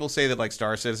like how people say that like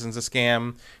Star Citizen's a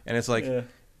scam, and it's like,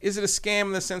 is it a scam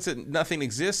in the sense that nothing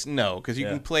exists? No, because you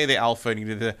can play the alpha and you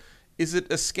do the. Is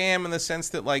it a scam in the sense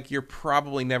that, like, you're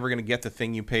probably never going to get the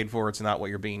thing you paid for? It's not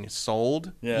what you're being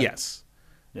sold? Yeah. Yes.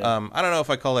 Yeah. I don't know if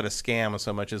I call it a scam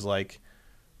so much as, like,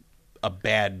 a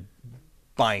bad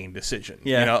buying decision.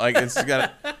 Yeah. Like, it's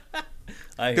got to...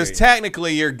 Because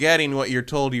technically you're getting what you're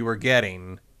told you were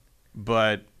getting,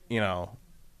 but,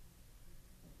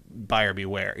 buyer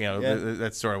beware.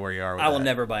 That's sort of where you are with I will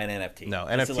never buy an NFT. No,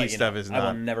 NFT stuff is not... I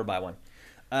will never buy one.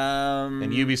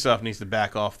 And Ubisoft needs to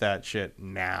back off that shit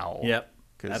now. Yep,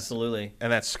 absolutely.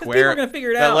 And that Square, people are gonna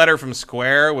figure it that out. letter from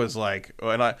Square was like,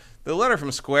 the letter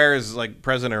from Square's like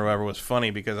president or whoever was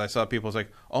funny because I saw people was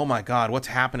like, oh my god, what's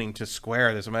happening to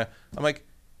Square? I'm like,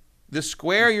 the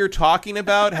Square you're talking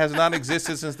about has not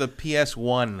existed since the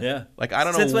PS1. Yeah, like I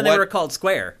don't know since when they were called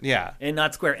Square. Yeah, and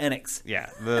not Square Enix. Yeah,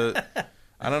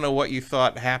 I don't know what you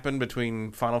thought happened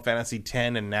between Final Fantasy X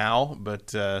and now,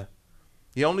 but.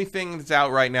 The only thing that's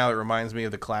out right now that reminds me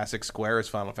of the classic Square is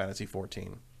Final Fantasy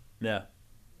XIV. Yeah.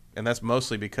 And that's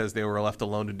mostly because they were left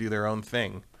alone to do their own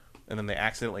thing. And then they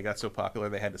accidentally got so popular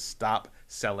they had to stop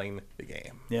selling the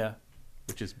game. Yeah.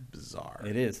 Which is bizarre.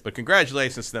 It is. But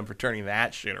congratulations to them for turning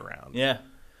that shit around. Yeah.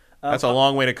 That's a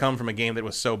long way to come from a game that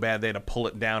was so bad they had to pull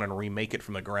it down and remake it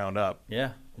from the ground up.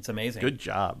 Yeah. It's amazing. Good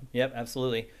job. Yep,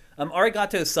 absolutely.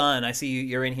 Arigato-san, I see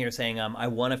you're in here saying I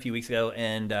won a few weeks ago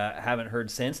and haven't heard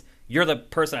since. You're the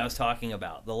person I was talking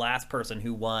about, the last person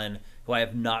who won, who I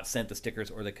have not sent the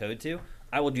stickers or the code to.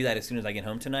 I will do that as soon as I get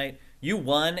home tonight. You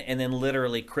won, and then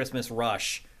literally Christmas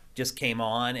Rush just came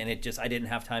on, and I didn't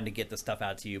have time to get the stuff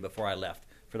out to you before I left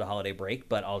for the holiday break,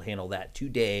 but I'll handle that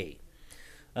today.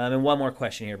 And one more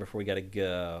question here before we got to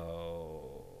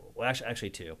go. Well, actually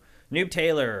two. Noob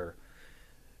Taylor,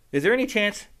 is there any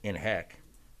chance, in heck,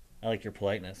 I like your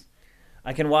politeness,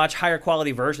 I can watch higher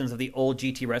quality versions of the old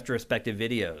GT retrospective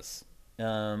videos.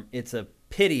 It's a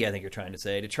pity, I think you're trying to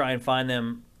say, to try and find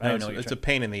them. I don't know. It's a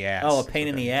pain in the ass. Oh, a pain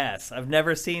in the ass. I've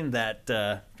never seen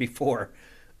that before.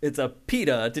 It's a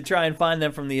PETA to try and find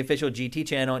them from the official GT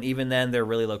channel, and even then, they're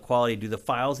really low quality. Do the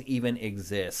files even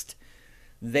exist?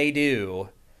 They do.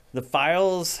 The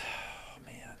files, oh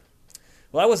man.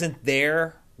 Well, I wasn't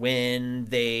there when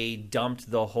they dumped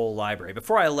the whole library.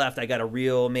 Before I left, I got a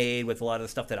reel made with a lot of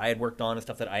the stuff that I had worked on and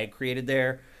stuff that I had created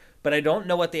there. But I don't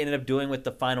know what they ended up doing with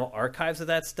the final archives of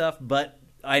that stuff. But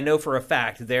I know for a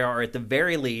fact there are at the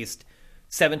very least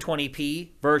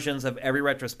 720p versions of every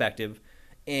retrospective.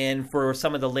 And for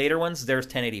some of the later ones, there's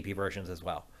 1080p versions as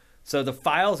well. So the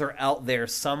files are out there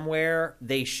somewhere.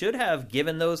 They should have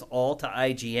given those all to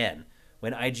IGN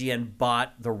when IGN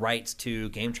bought the rights to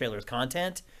Game Trailers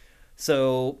content.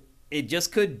 So it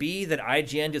just could be that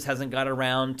IGN just hasn't got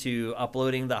around to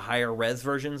uploading the higher res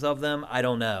versions of them. I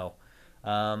don't know.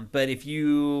 But if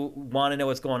you want to know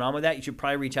what's going on with that, you should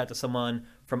probably reach out to someone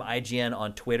from IGN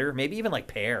on Twitter, maybe even like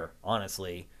Pear,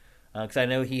 honestly. Because I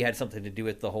know he had something to do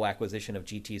with the whole acquisition of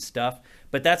GT's stuff.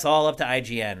 But that's all up to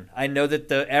IGN. I know that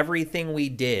everything we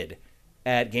did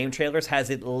at Game Trailers has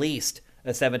at least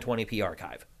a 720p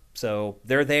archive. So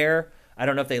they're there. I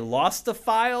don't know if they lost the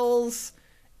files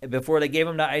before they gave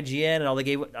them to IGN, and all they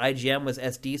gave IGN was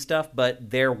SD stuff, but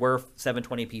there were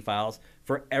 720p files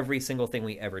for every single thing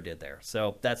we ever did there.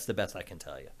 So that's the best I can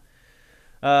tell you.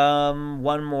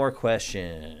 One more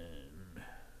question.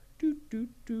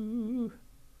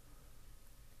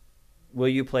 Will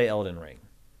you play Elden Ring?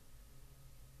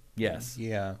 Yes.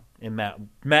 Yeah. And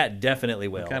Matt definitely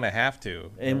will. You kind of have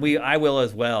to. And I will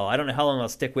as well. I don't know how long I'll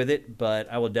stick with it,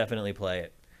 but I will definitely play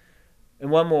it. And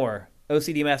one more.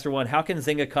 OCD Master 1, how can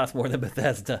Zynga cost more than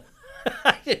Bethesda?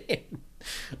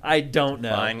 I don't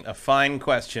know. A fine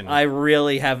question. I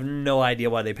really have no idea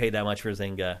why they paid that much for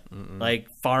Zynga. Like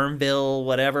Farmville,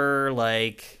 whatever,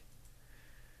 like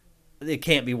it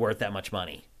can't be worth that much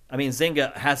money. I mean,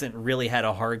 Zynga hasn't really had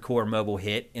a hardcore mobile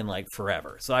hit in like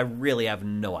forever, so I really have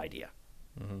no idea.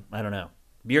 I don't know.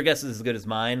 Your guess is as good as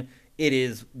mine. It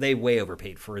is. They way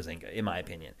overpaid for Zynga, in my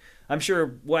opinion. I'm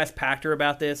sure we'll ask Pachter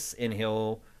about this, and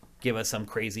he'll give us some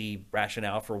crazy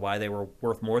rationale for why they were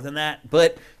worth more than that.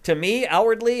 But to me,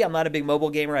 outwardly, I'm not a big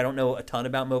mobile gamer. I don't know a ton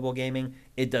about mobile gaming.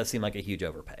 It does seem like a huge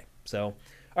overpay. So, all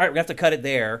right, we're going to have to cut it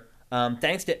there.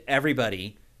 Thanks to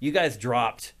everybody. You guys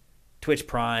dropped Twitch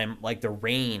Prime like the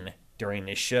rain during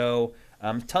this show.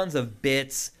 Tons of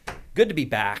bits. Good to be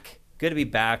back. Good to be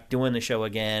back doing the show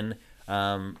again.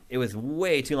 It was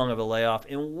way too long of a layoff,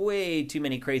 and way too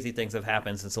many crazy things have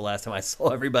happened since the last time I saw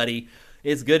everybody.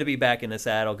 It's good to be back in the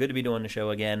saddle. Good to be doing the show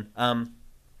again.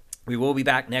 We will be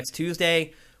back next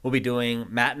Tuesday. We'll be doing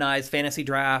Matt and I's fantasy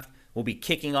draft. We'll be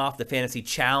kicking off the fantasy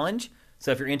challenge. So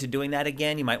if you're into doing that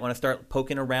again, you might want to start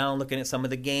poking around, looking at some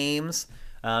of the games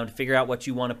to figure out what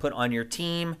you want to put on your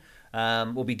team.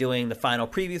 We'll be doing the final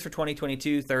previews for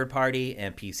 2022, third-party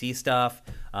and PC stuff.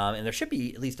 And there should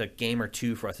be at least a game or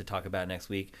two for us to talk about next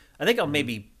week. I think I'll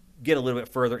maybe get a little bit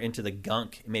further into the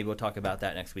gunk. Maybe we'll talk about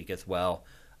that next week as well.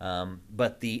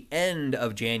 But the end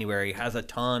of January has a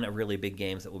ton of really big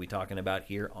games that we'll be talking about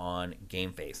here on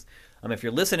GameFace. If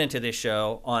you're listening to this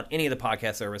show on any of the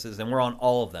podcast services, and we're on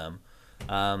all of them,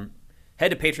 head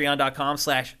to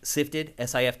patreon.com/sifted,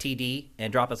 SIFTD,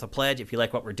 and drop us a pledge if you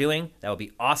like what we're doing. That would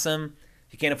be awesome.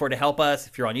 If you can't afford to help us,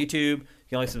 if you're on YouTube, you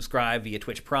can only subscribe via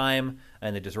Twitch Prime,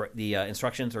 and the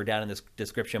instructions are down in the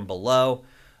description below.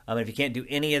 If you can't do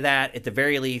any of that, at the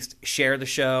very least, share the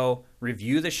show,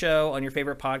 review the show on your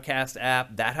favorite podcast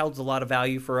app. That holds a lot of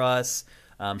value for us.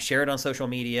 Share it on social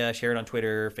media, share it on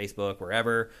Twitter, Facebook,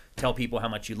 wherever. Tell people how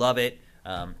much you love it.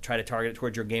 Try to target it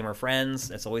towards your gamer friends.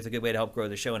 That's always a good way to help grow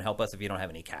the show and help us if you don't have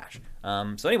any cash.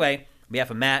 So anyway, on behalf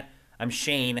of Matt, I'm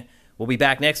Shane. We'll be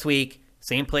back next week,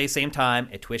 same place, same time,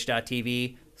 at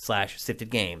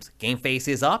twitch.tv/siftedgames. GameFace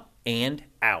is up and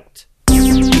out.